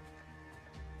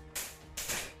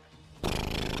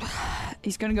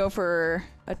He's gonna go for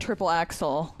a triple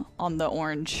axle on the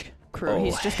orange crew. Oh,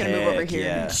 He's just gonna move over heck here.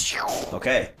 yeah.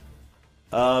 Okay.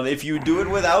 If you do it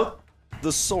without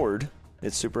the sword,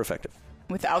 it's super effective.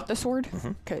 Without the sword?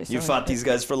 Okay, so You fought these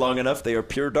guys for long enough. They are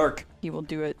pure dark. he will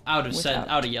do it. I would have said, without.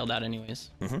 I would have yelled out anyways.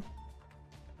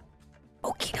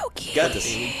 Okie dokie. Got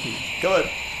this. Go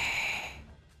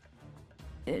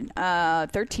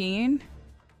ahead. 13.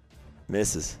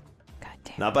 Misses. God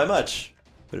damn. Not by much,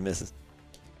 but it misses.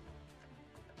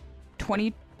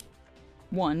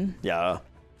 21. Yeah.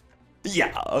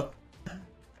 Yeah.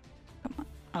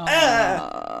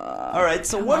 All right,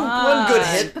 so one good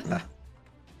hit.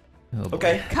 Oh, boy.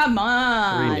 Okay. Come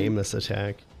on. Rename this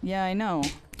attack. Yeah, I know.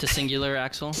 To singular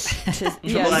axle.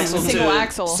 Yeah, Axle single to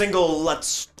axle. Single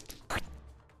let's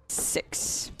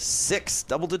 6. 6,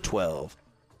 double to 12.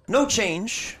 No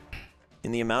change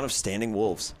in the amount of standing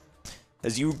wolves.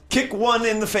 As you kick one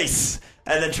in the face,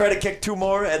 and then try to kick 2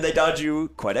 more, and they dodge you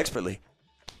quite expertly.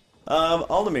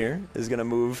 Aldemir is going to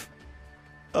move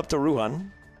up to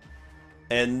Ruhan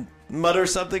and mutter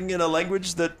something in a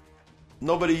language that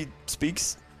nobody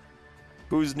speaks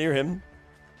who's near him,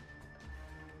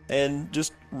 and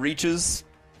just reaches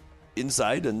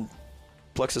inside and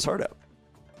plucks his heart out.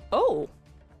 Oh.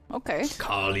 Okay.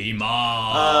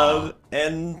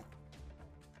 And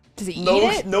Does he eat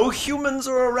it? no humans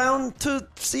are around to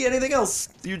see anything else.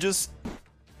 You just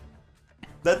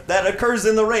that occurs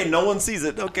in the rain. No one sees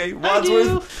it. Okay,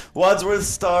 Wadsworth,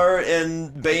 Star,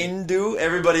 and Bane do.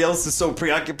 Everybody else is so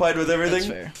preoccupied with everything.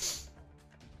 That's fair.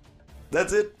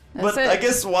 That's it. That's But it. I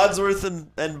guess Wadsworth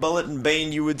and Bullet and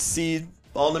Bane, you would see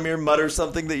Aldemir mutter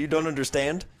something that you don't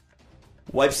understand,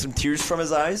 wipe some tears from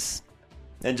his eyes,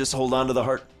 and just hold on to the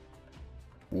heart.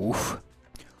 Woof.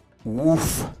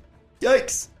 Woof.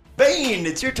 Yikes! Bane,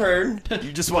 it's your turn.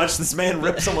 You just watch this man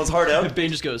rip someone's heart out. Bane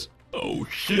just goes, oh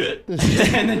shit. And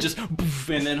then just, poof,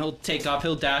 and then he'll take off,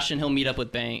 he'll dash, and he'll meet up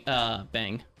with Bang.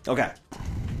 Okay.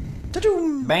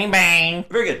 Ta-doom. Bang bang.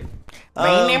 Very good. Bang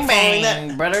Following bang.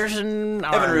 that, Brothers in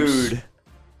arms. Evinrude.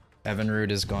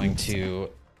 Evinrude is going to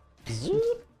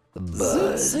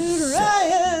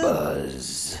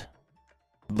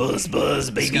Buzz,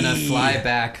 baby. He's gonna fly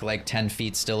back like 10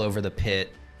 feet still over the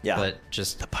pit, Yeah. but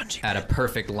just The punching at a pit.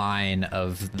 perfect line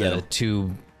of Get the 'em.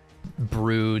 2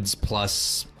 broods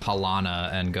plus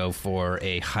Halana and go for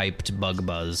a hyped bug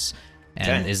buzz.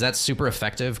 And Okay. is that super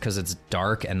effective because it's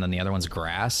dark and then the other one's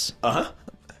grass? Uh-huh.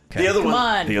 Okay. The other Come one.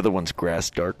 on. The other one's grass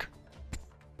dark,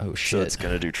 Oh so shit. it's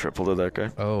gonna do triple to that guy.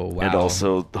 Oh wow. And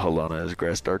also Halana is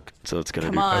grass dark, so it's gonna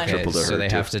Come do on. triple okay, to her so they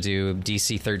too. have to do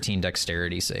DC 13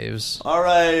 dexterity saves. All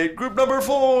right, group number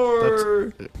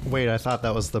 4. Wait, I thought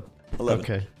that was the 11.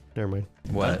 Okay, never mind.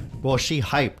 What? Well, she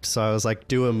hyped, so I was like,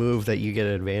 do a move that you get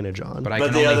advantage on. But I But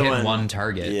can the only other hit one- one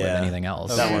target with Yeah. anything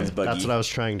else. That one's buggy. That's what I was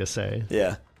trying to say.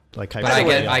 Yeah. Like, But hype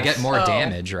I get more Oh.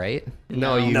 damage, right?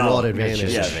 No, you No. roll at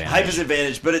advantage. Yeah, hype is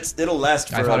advantage, but it'll last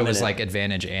for I thought a it was minute. like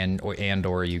advantage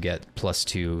or you get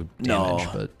 +2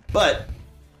 damage, No. but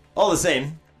all the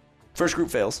same, first group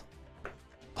fails.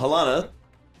 Halana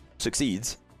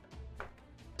succeeds.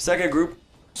 Second group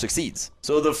succeeds.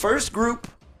 So the first group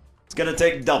is going to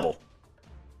take double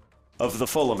of the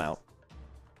full amount.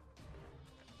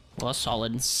 Well, that's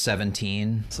solid.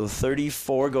 17. So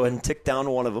 34, go ahead and tick down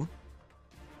one of them.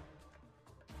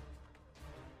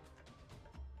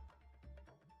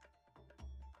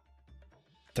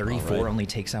 All 34 right. only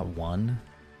takes out 1.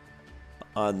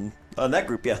 On that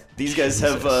group, yeah. These guys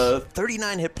have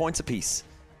 39 hit points apiece.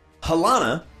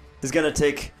 Halana is going to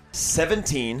take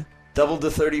 17, doubled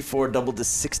to 34, doubled to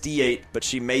 68, but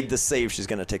she made the save. She's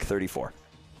going to take 34.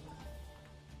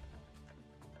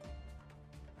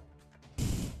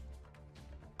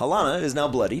 Halana is now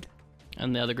bloodied.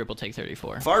 And the other group will take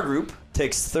 34. Far group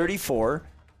takes 34,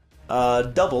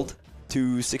 doubled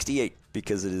to 68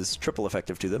 because it is triple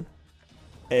effective to them.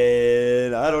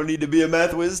 And I don't need to be a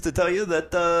math whiz to tell you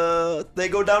that they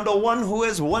go down to one who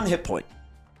has 1 hit point.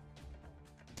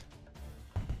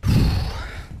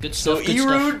 Good So stuff, good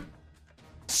Erud, stuff.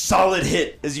 solid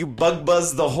hit as you bug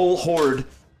buzz the whole horde.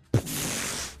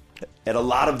 And a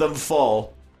lot of them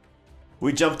fall.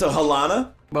 We jump to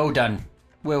Halana. Well done.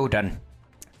 Well done.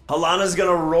 Halana's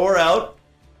gonna roar out,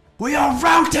 "We are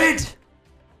routed!"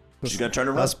 She's gonna turn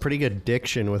That around. was pretty good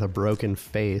diction with a broken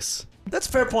face. That's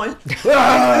a fair point.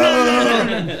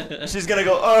 She's gonna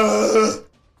go,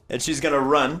 and she's gonna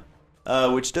run,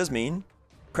 which does mean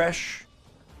Crash.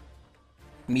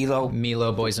 Milo.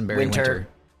 Milo, Boysenberry, Winter.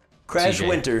 Crash TJ.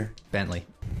 Winter. Bentley.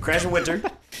 Crash Winter.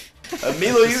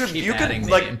 Milo, Keep you adding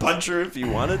could like names. punch her if you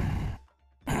wanted.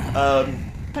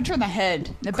 Punch her in the head.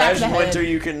 The back Crash of the head. Winter,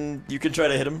 you can try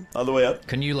to hit him all the way up.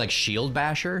 Can you like shield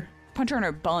bash her? punch her in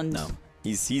her buns. No.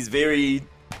 He's very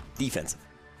defensive.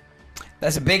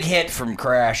 That's a big hit from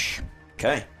Crash.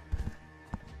 Okay.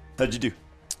 How'd you do?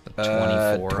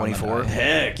 24. 24.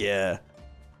 Heck yeah.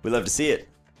 We love to see it.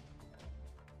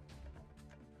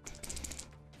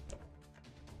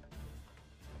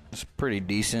 It's pretty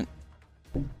decent.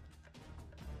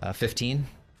 15.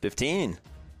 15.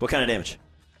 What kind of damage?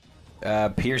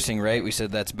 Piercing, right? We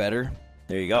said that's better.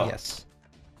 There you go. Yes.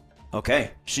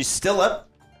 Okay. She's still up.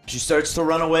 She starts to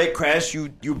run away. Crash, you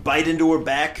bite into her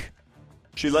back.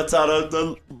 She lets out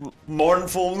a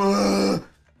mournful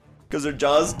because her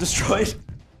jaw's destroyed.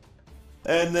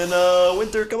 And then,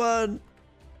 Winter, come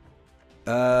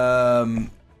on.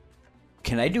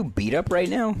 Can I do beat up right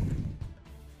now?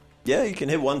 Yeah, you can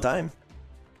hit one time.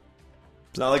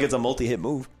 It's not like it's a multi-hit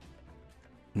move.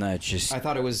 No, it's just I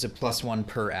thought it was a +1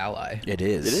 per ally. it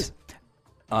is. It is.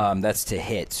 That's to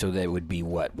hit, so that would be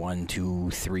what? 1,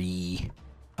 2, 3,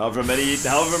 However many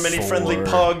friendly 4,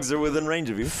 pogs are within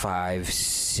range of you. 5,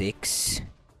 6.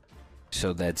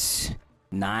 So that's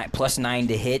 9 plus 9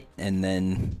 to hit, and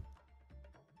then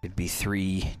it'd be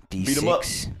 3d6. Beat 'em up.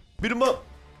 Beat him up.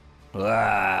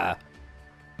 Ah,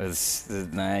 that's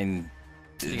 9,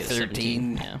 You get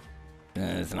 13. 17,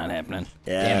 Yeah. It's not happening.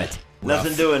 Yeah. Damn it.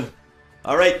 Nothing Rough. doing.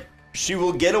 All right. She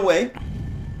will get away.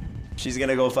 She's going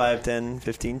to go 5, 10,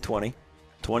 15, 20,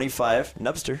 25.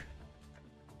 Nubster.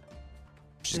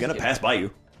 She's going to pass by you.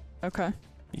 Okay.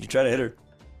 You can try to hit her.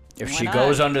 If Why she not?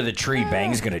 goes under the tree,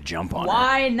 Bang's gonna jump on her.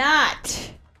 Why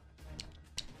not?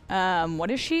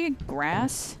 What is she?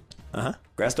 Grass? Uh-huh.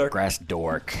 Grass Dark. Grass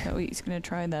dork. Oh, he's gonna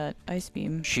try that ice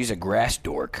beam. She's a grass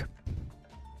dork.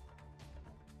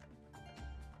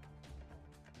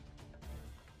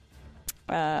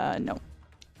 No.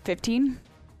 15?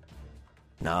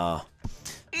 Nah.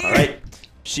 All right.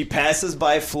 She passes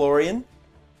by Florian.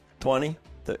 20,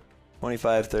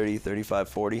 25, 30, 35,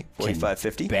 40, 45,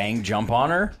 50. Bang jump on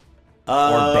her?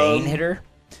 Or Bane hit her?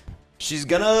 She's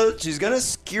gonna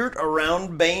skirt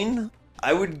around Bane.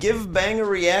 I would give Bang a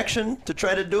reaction to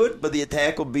try to do it, but the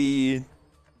attack will be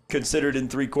considered in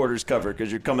 3/4 cover because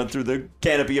you're coming through the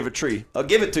canopy of a tree. I'll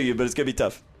give it to you, but it's gonna be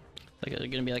tough. Like it's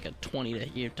gonna be like a 20 to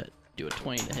you have to do a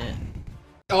 20 to hit.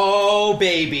 Oh,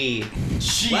 baby.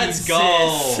 Let's go.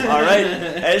 All right,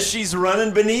 as she's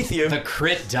running beneath you. The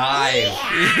crit dive.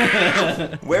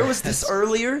 Where was this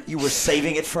earlier? You were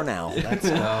saving it for now. Let's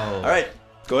go. All right,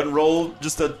 go ahead and roll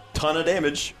just a ton of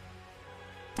damage.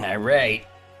 All right.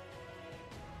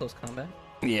 Close combat.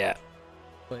 Yeah.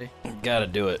 Wait. Gotta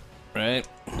do it, right?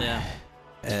 Yeah.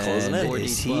 Closing And in.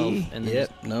 is 4d12, he? and then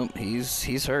Yep. Nope.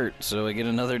 He's hurt, so I get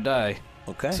another die.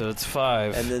 Okay. So it's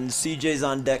 5. And then CJ's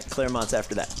on deck. Claremont's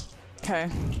after that. Okay.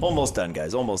 Almost done,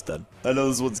 guys. Almost done. I know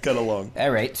this one's kind of long.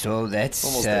 All right. So that's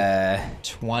Almost there.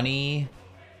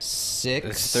 26.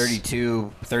 it's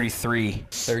 32, 33,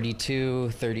 32,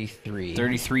 33.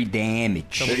 33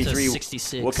 damage. Double to 33.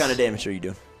 66. What kind of damage are you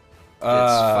doing? It's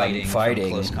fighting. from Fighting.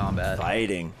 Close combat.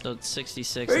 Fighting. So it's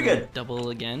 66. Very and then good.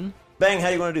 Double again. Bang, how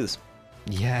do you want to do this?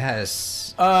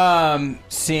 Yes.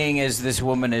 Seeing as this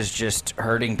woman is just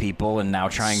hurting people and now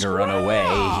trying to run away,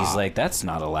 he's like, that's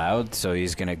not allowed. So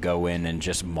he's gonna go in and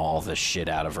just maul the shit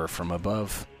out of her from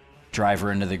above. Drive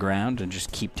her into the ground and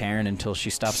just keep tearing until she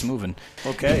stops moving.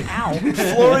 Okay. Ow.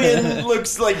 Florian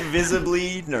looks like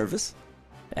visibly nervous.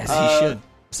 As he should.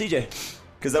 CJ,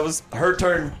 because that was her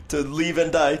turn to leave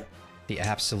and die. The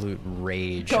absolute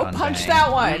rage. Go on punch Bang.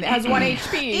 that one. It has 1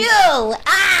 HP. Ew!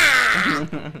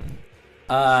 Ah!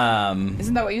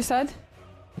 Isn't that what you said?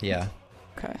 Yeah.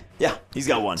 Okay. Yeah, he's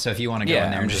got one. So if you want to go Yeah,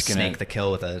 in there I'm and just just gonna- snake the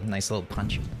kill with a nice little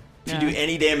punch. If you do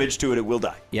any damage to it, it will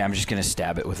die. Yeah, I'm just gonna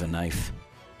stab it with a knife.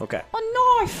 Okay.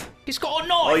 A knife. He's got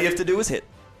a All you have to do is hit.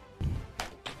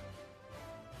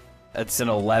 That's an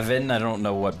 11. I don't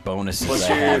know what bonuses Plus I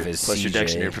your- have as Plus your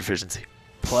dex and CJ. your proficiency.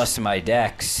 Plus my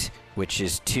dex, which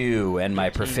is 2, and my 13.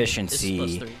 It's proficiency,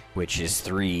 plus 3. which is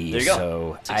 3. There you go.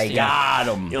 So 16. I got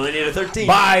him. You only need a 13.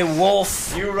 Bye,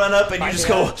 wolf. You run up and you just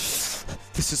go,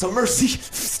 this is a mercy.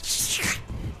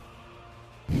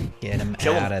 Get him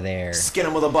Kill him. out of there. Skin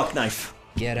him with a buck knife.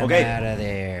 Get him Okay. out of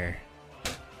there.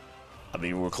 I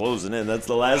mean, we're closing in. That's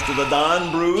the last of the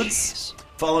Dawn Broods.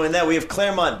 Following that, we have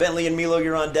Claremont, Bentley, and Milo.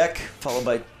 You're on deck, followed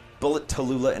by Bullet,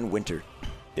 Tallulah, and Winter.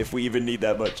 If we even need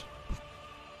that much.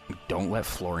 Don't let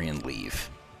Florian leave.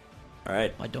 All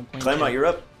right. I don't blame Claremont, you. you're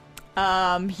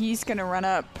up. He's gonna run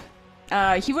up.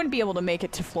 He wouldn't be able to make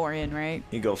it to Florian, right?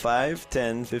 You go 5,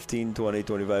 10, 15, 20,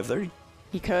 25, 30.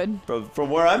 He could. From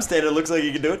where I'm standing, it looks like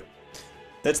you can do it.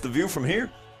 That's the view from here.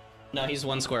 No, he's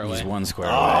 1 square away. He's 1 square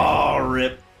away. Oh,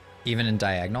 rip. Even in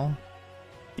diagonal?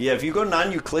 Yeah, if you go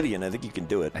non-Euclidean, I think you can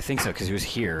do it. I think so, because he was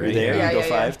here. You're Right? there. Yeah, you go yeah,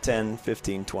 yeah. 5, 10,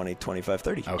 15, 20, 25,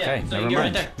 30. Okay, Yeah, so never you're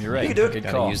right mind. there. You're right. You can do it. Good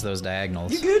Gotta call. use those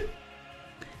diagonals. You good?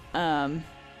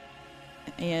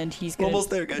 And he's We're gonna almost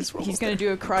there, guys. We're he's almost gonna there.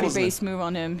 do a karate Closing in. base move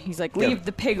on him. He's like, Yeah. leave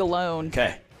the pig alone.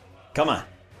 Okay. Come on.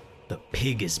 The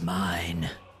pig is mine.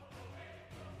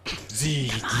 That's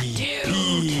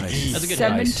a good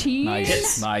 17.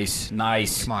 Nice.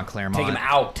 Come on, Claremont. Take him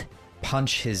out.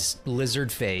 Punch his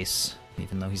lizard face,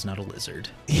 even though he's not a lizard.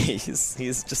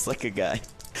 he's just like a guy.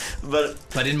 But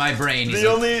But in my brain, he's the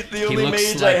a, only he mage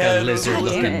looks like I a had was a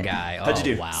lizard-looking lizard. guy. How'd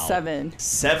you Oh, do? wow. 7.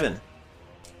 7.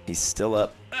 He's still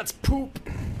up. That's poop.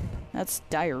 That's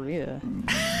diarrhea.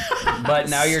 But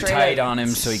now you're Straight tied up. on him,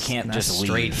 so he can't That's just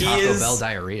straight leave. He Taco is- Bell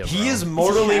diarrhea, bro. He is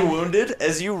mortally wounded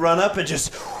as you run up and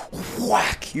just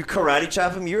whack. You karate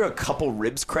chop him. You're a couple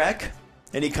ribs crack,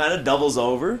 and he kind of doubles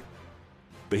over,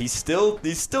 but he's still up.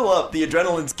 The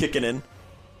adrenaline's kicking in.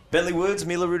 Bentley Woods,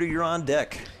 Mila Ruder, you're on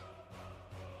deck.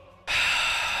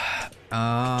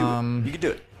 You can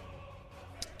do it.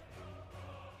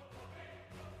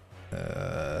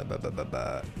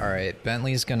 All right,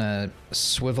 Bentley's gonna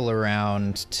swivel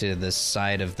around to the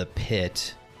side of the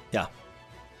pit, Yeah.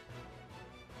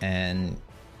 and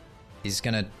he's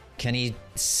gonna. Can he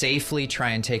safely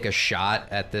try and take a shot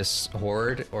at this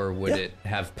horde, or would Yeah. it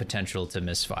have potential to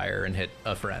misfire and hit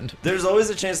a friend? There's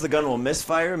always a chance the gun will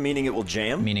misfire, meaning it will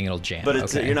jam. Meaning it'll jam. But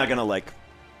it's, okay. you're not gonna like.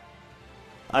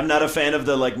 I'm not a fan of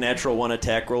the like natural one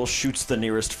attack roll shoots the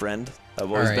nearest friend. I've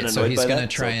All always right, been annoyed so he's by gonna that.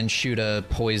 try and shoot a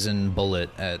poison bullet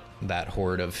at that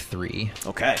horde of 3.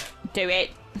 Okay, Do it.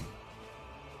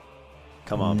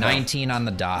 come on. pal. 19 on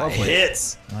the die.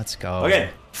 Hits. Let's go. Okay,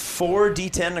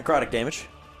 4d10 necrotic damage.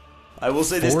 I will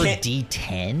say this can't.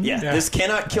 4d10? Yeah, this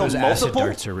cannot kill Those acid multiple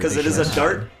darts are because it is a ridiculous.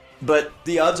 dart. But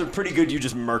the odds are pretty good. You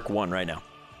just murk one right now.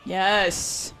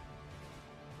 Yes.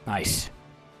 Nice.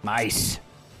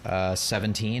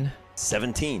 17.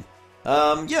 17.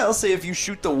 Yeah, I'll say if you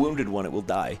shoot the wounded one, it will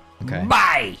die. Okay.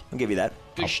 Bye. I'll give you that.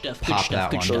 Good stuff. Good pop stuff. that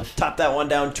Good one. stuff. Top that one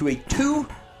down to a 2.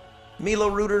 Milo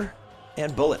Rooter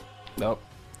and Bullet. Nope.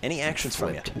 Any actions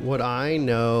from you? Would I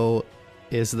know?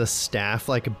 Is the staff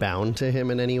like bound to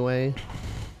him in any way?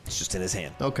 It's just in his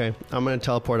hand. Okay, I'm gonna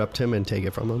teleport up to him and take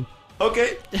it from him.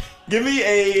 Okay, give me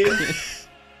a.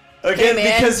 Again,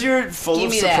 man. because you're full Give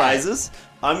of me that. surprises,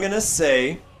 I'm gonna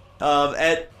say,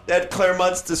 at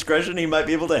Claremont's discretion, he might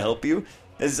be able to help you.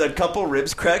 As a couple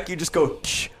ribs crack, you just go,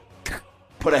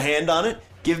 put a hand on it.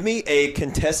 Give me a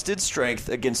contested strength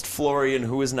against Florian,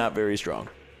 who is not very strong.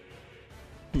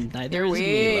 Neither You're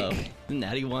is Milo. weak.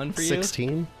 Natty 1 for you.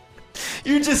 16.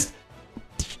 You just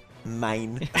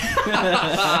mine.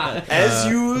 As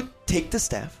you take the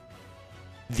staff,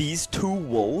 these 2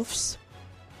 wolves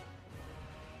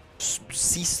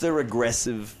cease their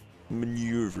aggressive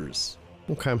maneuvers.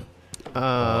 Okay. Stick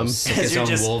As his you're own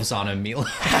just- wolves on him, Milo.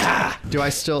 Do I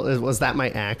still? Was that my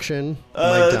action?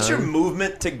 Am I That's your done?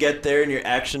 movement to get there and your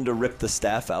action to rip the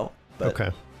staff out. But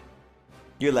Okay.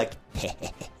 you're like,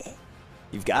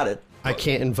 you've got it. I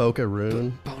can't invoke a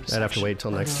rune. I'd have to wait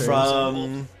till next turn.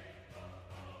 From.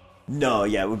 No,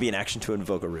 yeah, it would be an action to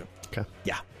invoke a rune. Okay.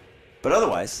 Yeah. But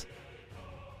otherwise,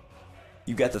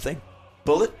 you got the thing.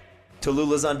 Bullet,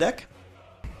 Tallulah's on deck.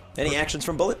 Any actions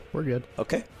from Bullet? We're good.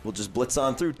 Okay, we'll just blitz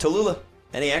on through. Tallulah,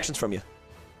 any actions from you?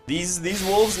 These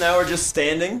wolves now are just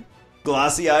standing,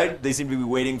 glossy-eyed. They seem to be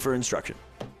waiting for instruction.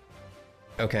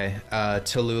 Okay,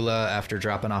 Tallulah, after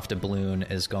dropping off Doubloon,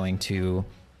 is going to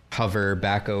hover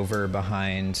back over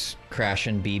behind Crash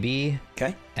and BB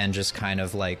Okay. and just kind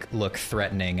of like look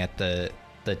threatening at the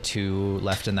 2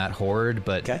 left in that horde.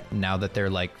 But Okay. now that they're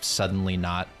like suddenly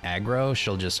not aggro,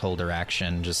 she'll just hold her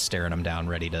action, just staring them down,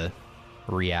 ready to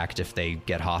react if they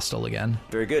get hostile again.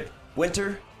 Very good.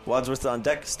 Winter, Wadsworth on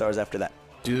deck. Stars after that.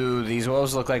 Do these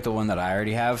wolves look like the one that I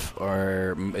already have,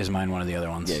 or is mine one of the other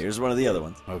ones? Yeah, here's one of the other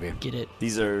ones. Okay. Get it.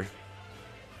 These are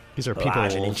These are people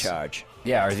large and in wolves. charge.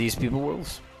 Yeah, are these people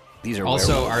wolves? These are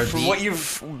Also, werewolves. From what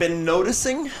you've been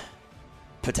noticing,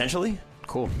 potentially,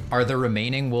 Cool. are the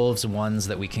remaining wolves ones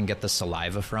that we can get the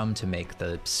saliva from to make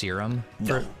the serum?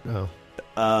 no.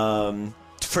 Oh.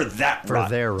 For that For rot,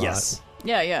 their rot. yes.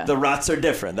 Yeah, yeah. The rots are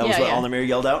different. That was Yeah, what yeah. Alnamir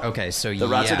yelled out. Okay, so The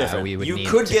rots yeah, are different. we would You need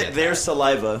could to get their that.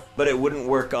 saliva, but it wouldn't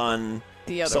work on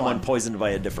The other someone one. poisoned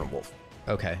by a different wolf.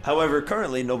 Okay. However,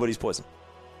 currently nobody's poisoned.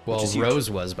 Well, is huge. Rose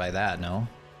was by that, no?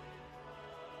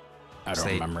 I don't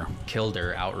They remember. Killed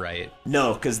her outright.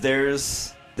 No, because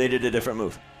they did a different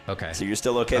move. Okay. So you're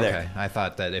still okay there. Okay. I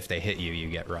thought that if they hit you, you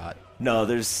get rot. No,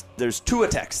 there's 2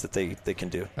 attacks that they can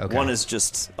do. Okay. One is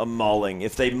just a mauling.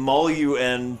 If they maul you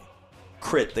and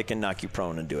crit, they can knock you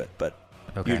prone and do it. But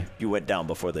Okay. you went down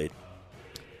before they.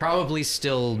 Probably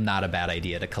still not a bad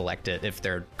idea to collect it if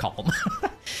they're calm.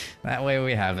 That way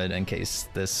we have it in case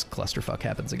this clusterfuck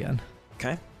happens again.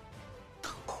 Okay.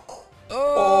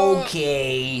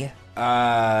 Okay.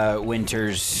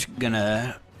 Winter's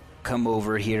gonna come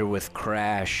over here with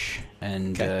Crash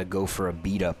and go for a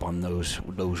beat up on those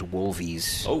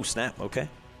wolvies. Oh, snap. Okay.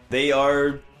 They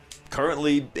are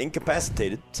currently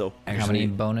incapacitated, so How many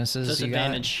bonuses Just you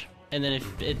advantage. And then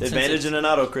if it's advantage and an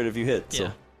auto crit if you hit. Yeah.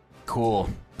 So Cool.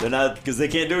 they're not, because they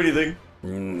can't do anything.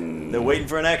 They're waiting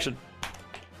for an action.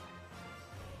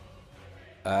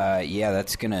 Yeah,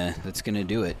 that's gonna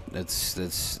do it.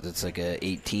 That's like a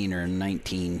 18 or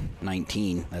 19.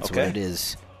 That's Okay. what it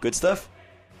is. Good stuff.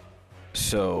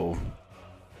 So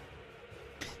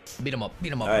Beat him up,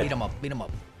 beat him up, All right. beat him up, beat him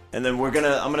up. And then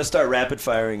I'm gonna start rapid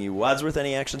firing you. Wadsworth,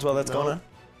 any actions while that's going on?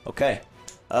 Okay.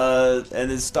 And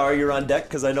then Star, you're on deck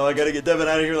because I know I gotta get Devin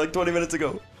out of here like 20 minutes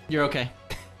ago. You're okay.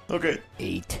 Okay.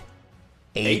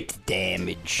 8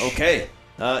 damage. Okay.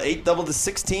 8 doubled to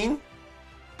 16.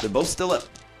 They're both still up.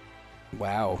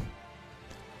 Wow.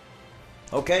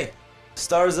 Okay.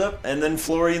 Star's up, and then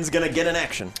Florian's gonna get an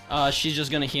action. She's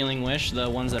just gonna healing wish the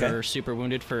ones that Okay. are super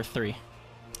wounded for 3,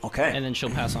 Okay. and then she'll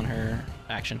pass on her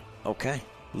action. Okay.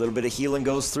 A little bit of healing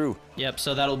goes through. Yep.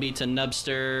 So that'll be to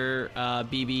Nubster,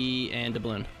 BB, and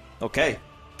Doubloon. Okay.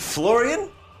 Florian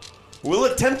will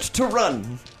attempt to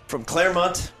run from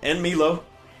Claremont and Milo,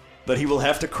 but he will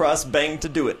have to cross Bang to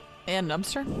do it. And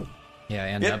Nubster? Yeah,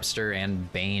 and Yep. Nubster and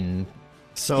Bane.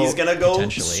 So He's gonna go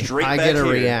potentially. straight I back get a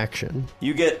here. reaction.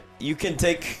 You can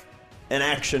take an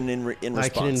action in response. I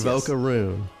can invoke yes. a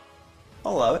rune.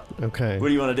 I'll allow it. Okay. What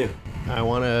do you want to do? I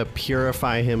want to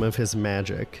purify him of his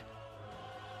magic.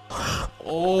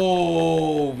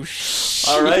 Oh shit!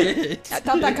 All right. I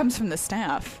thought that comes from the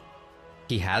staff.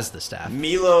 He has the staff.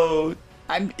 Milo,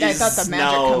 I Is thought the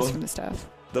magic now- comes from the staff.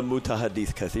 the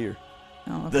Mutahadith Kathir.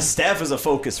 Oh, okay. The staff is a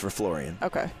focus for Florian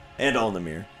Okay. and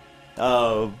Alnamir.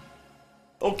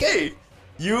 Okay.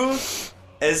 You,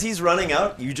 as he's running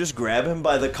out, you just grab him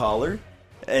by the collar,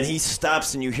 and he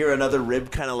stops, and you hear another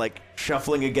rib kind of like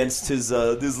shuffling against his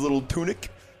little tunic.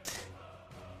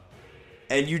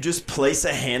 And you just place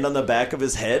a hand on the back of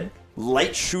his head.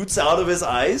 Light shoots out of his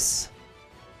eyes,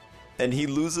 and he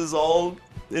loses all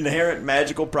inherent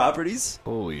magical properties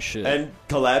Holy shit. and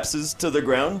collapses to the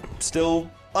ground,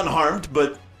 still unharmed,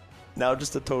 but now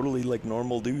just a totally like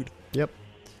normal dude. Yep.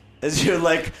 As you're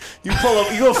like, you pull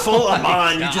up, you go full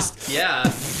on, you just, Yeah.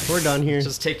 We're done here.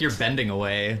 Just take your bending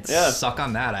away. Yeah. Suck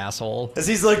on that, asshole. as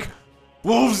he's like,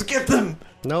 wolves, get them,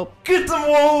 Nope. get them,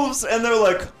 wolves, and they're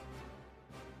like,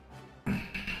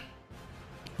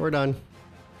 We're done.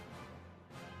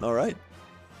 all right.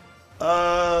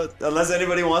 Unless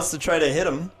anybody wants to try to hit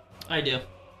him. I do.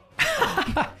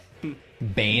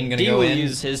 Bane gonna D go will in.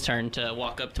 use his turn to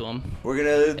walk up to him. We're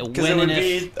gonna, because it When would and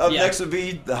be, if- up yeah. next would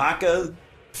be the Haka,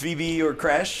 Phoebe, or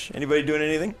Crash. Anybody doing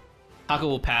anything? Haka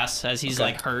will pass as he's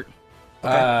like hurt.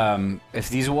 If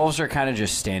these wolves are kind of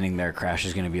just standing there, Crash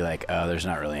is going to be like, oh, there's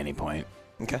not really any point.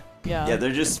 Okay. Yeah. Yeah, they're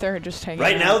if just, they're just hanging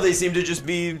right out. now they seem to just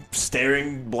be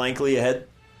staring blankly ahead.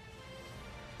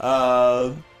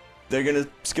 They're gonna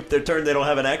skip their turn. They don't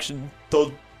have an action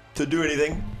told to do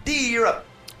anything. D, you're up.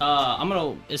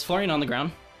 Is Florian on the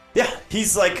ground? Yeah,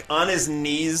 he's like on his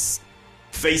knees,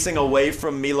 facing away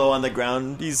from Milo on the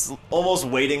ground. He's almost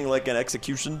waiting like an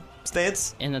execution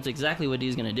stance. And that's exactly what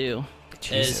he's gonna do.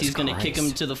 Jesus Is he's gonna kick him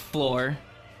Christ. to the floor,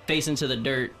 face into the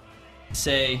dirt,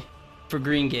 say for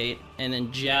Greengate, and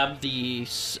then jab the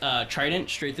trident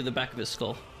straight through the back of his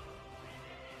skull.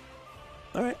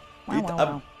 All right. Wow, wow,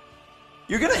 wow.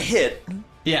 You're gonna hit.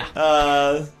 Yeah.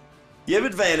 You have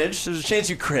advantage. There's a chance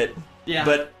you crit. Yeah.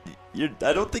 But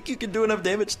I don't think you can do enough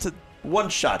damage to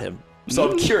one-shot him. So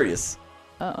I'm curious.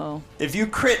 Uh-oh. If you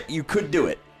crit, you could do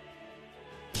it.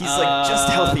 He's like just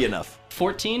healthy enough.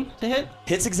 14 to hit.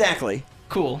 Hits exactly.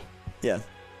 Cool. Yeah.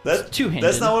 That's two-handed.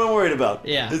 That's not what I'm worried about.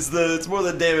 Yeah. It's more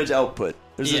the damage output.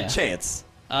 There's Yeah. a chance.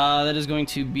 That is going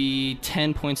to be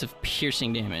 10 points of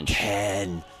piercing damage.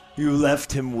 10. You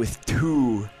left him with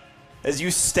 2. As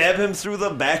you stab him through the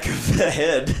back of the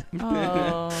head,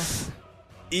 Oh.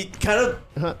 he kind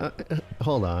of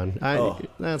Hold on. Oh.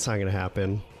 That's not gonna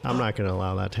happen. I'm not gonna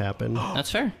allow that to happen.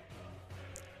 That's fair.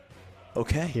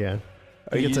 okay. Yeah.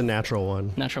 He gets a natural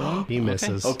one. Natural one. He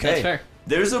misses. Okay. That's fair.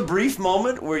 There's a brief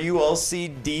moment where you all see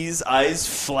D's eyes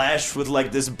flash with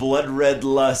like this blood red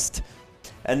lust,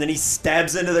 and then he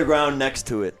stabs into the ground next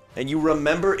to it, and you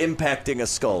remember impacting a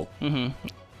skull. Mm-hmm.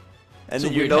 And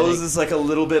then a your weird nose headache. is like a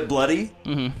little bit bloody,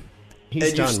 He's and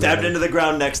you done, stabbed man. into the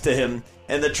ground next to him,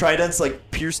 and the trident's like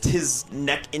pierced his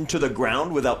neck into the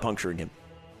ground without puncturing him.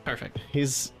 Perfect.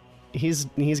 He's he's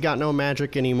got no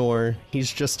magic anymore.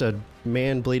 He's just a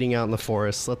man bleeding out in the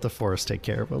forest. Let the forest take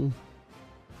care of him.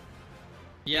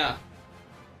 Yeah.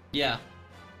 Yeah.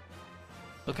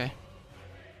 Okay.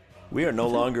 We are no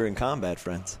longer in combat,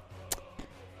 friends.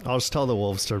 I'll just tell the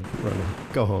wolves to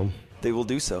go home. They will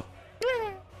do so.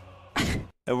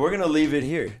 And we're going to leave it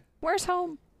here. Where's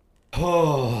home?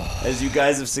 As you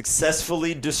guys have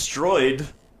successfully destroyed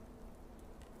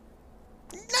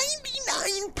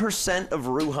 99% of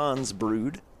Ruhan's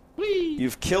brood.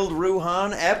 You've killed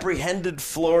Ruhan, apprehended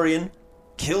Florian,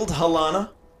 killed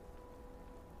Halana.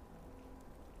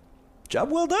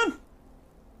 Job well done.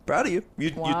 Proud of you.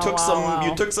 You took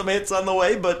some hits on the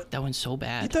way, but That went so you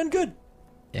bad. done good.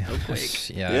 Yeah,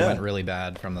 Yeah. it went really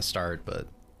bad from the start, but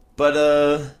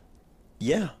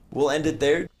Yeah, we'll end it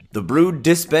there. The brood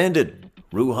disbanded.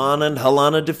 Ruhan and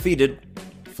Halana defeated.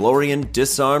 Florian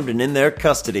disarmed and in their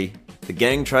custody. The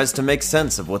gang tries to make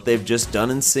sense of what they've just done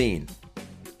and seen.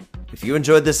 If you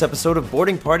enjoyed this episode of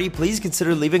Boarding Party, please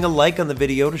consider leaving a like on the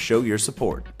video to show your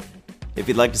support. If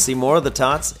you'd like to see more of the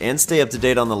Tots and stay up to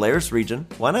date on the Laris region,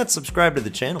 why not subscribe to the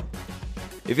channel?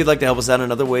 If you'd like to help us out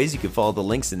in other ways, you can follow the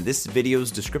links in this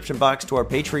video's description box to our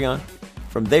Patreon.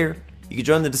 From there, you can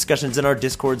join the discussions in our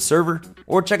Discord server,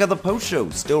 or check out the post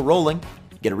shows still rolling,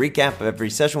 get a recap of every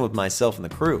session with myself and the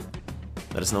crew.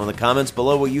 Let us know in the comments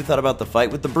below what you thought about the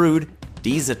fight with the Brood,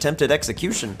 Dee's attempted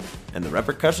execution, and the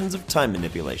repercussions of time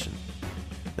manipulation.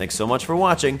 Thanks so much for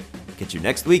watching. Catch you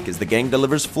next week as the gang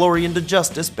delivers Florian to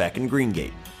justice back in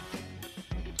Greengate.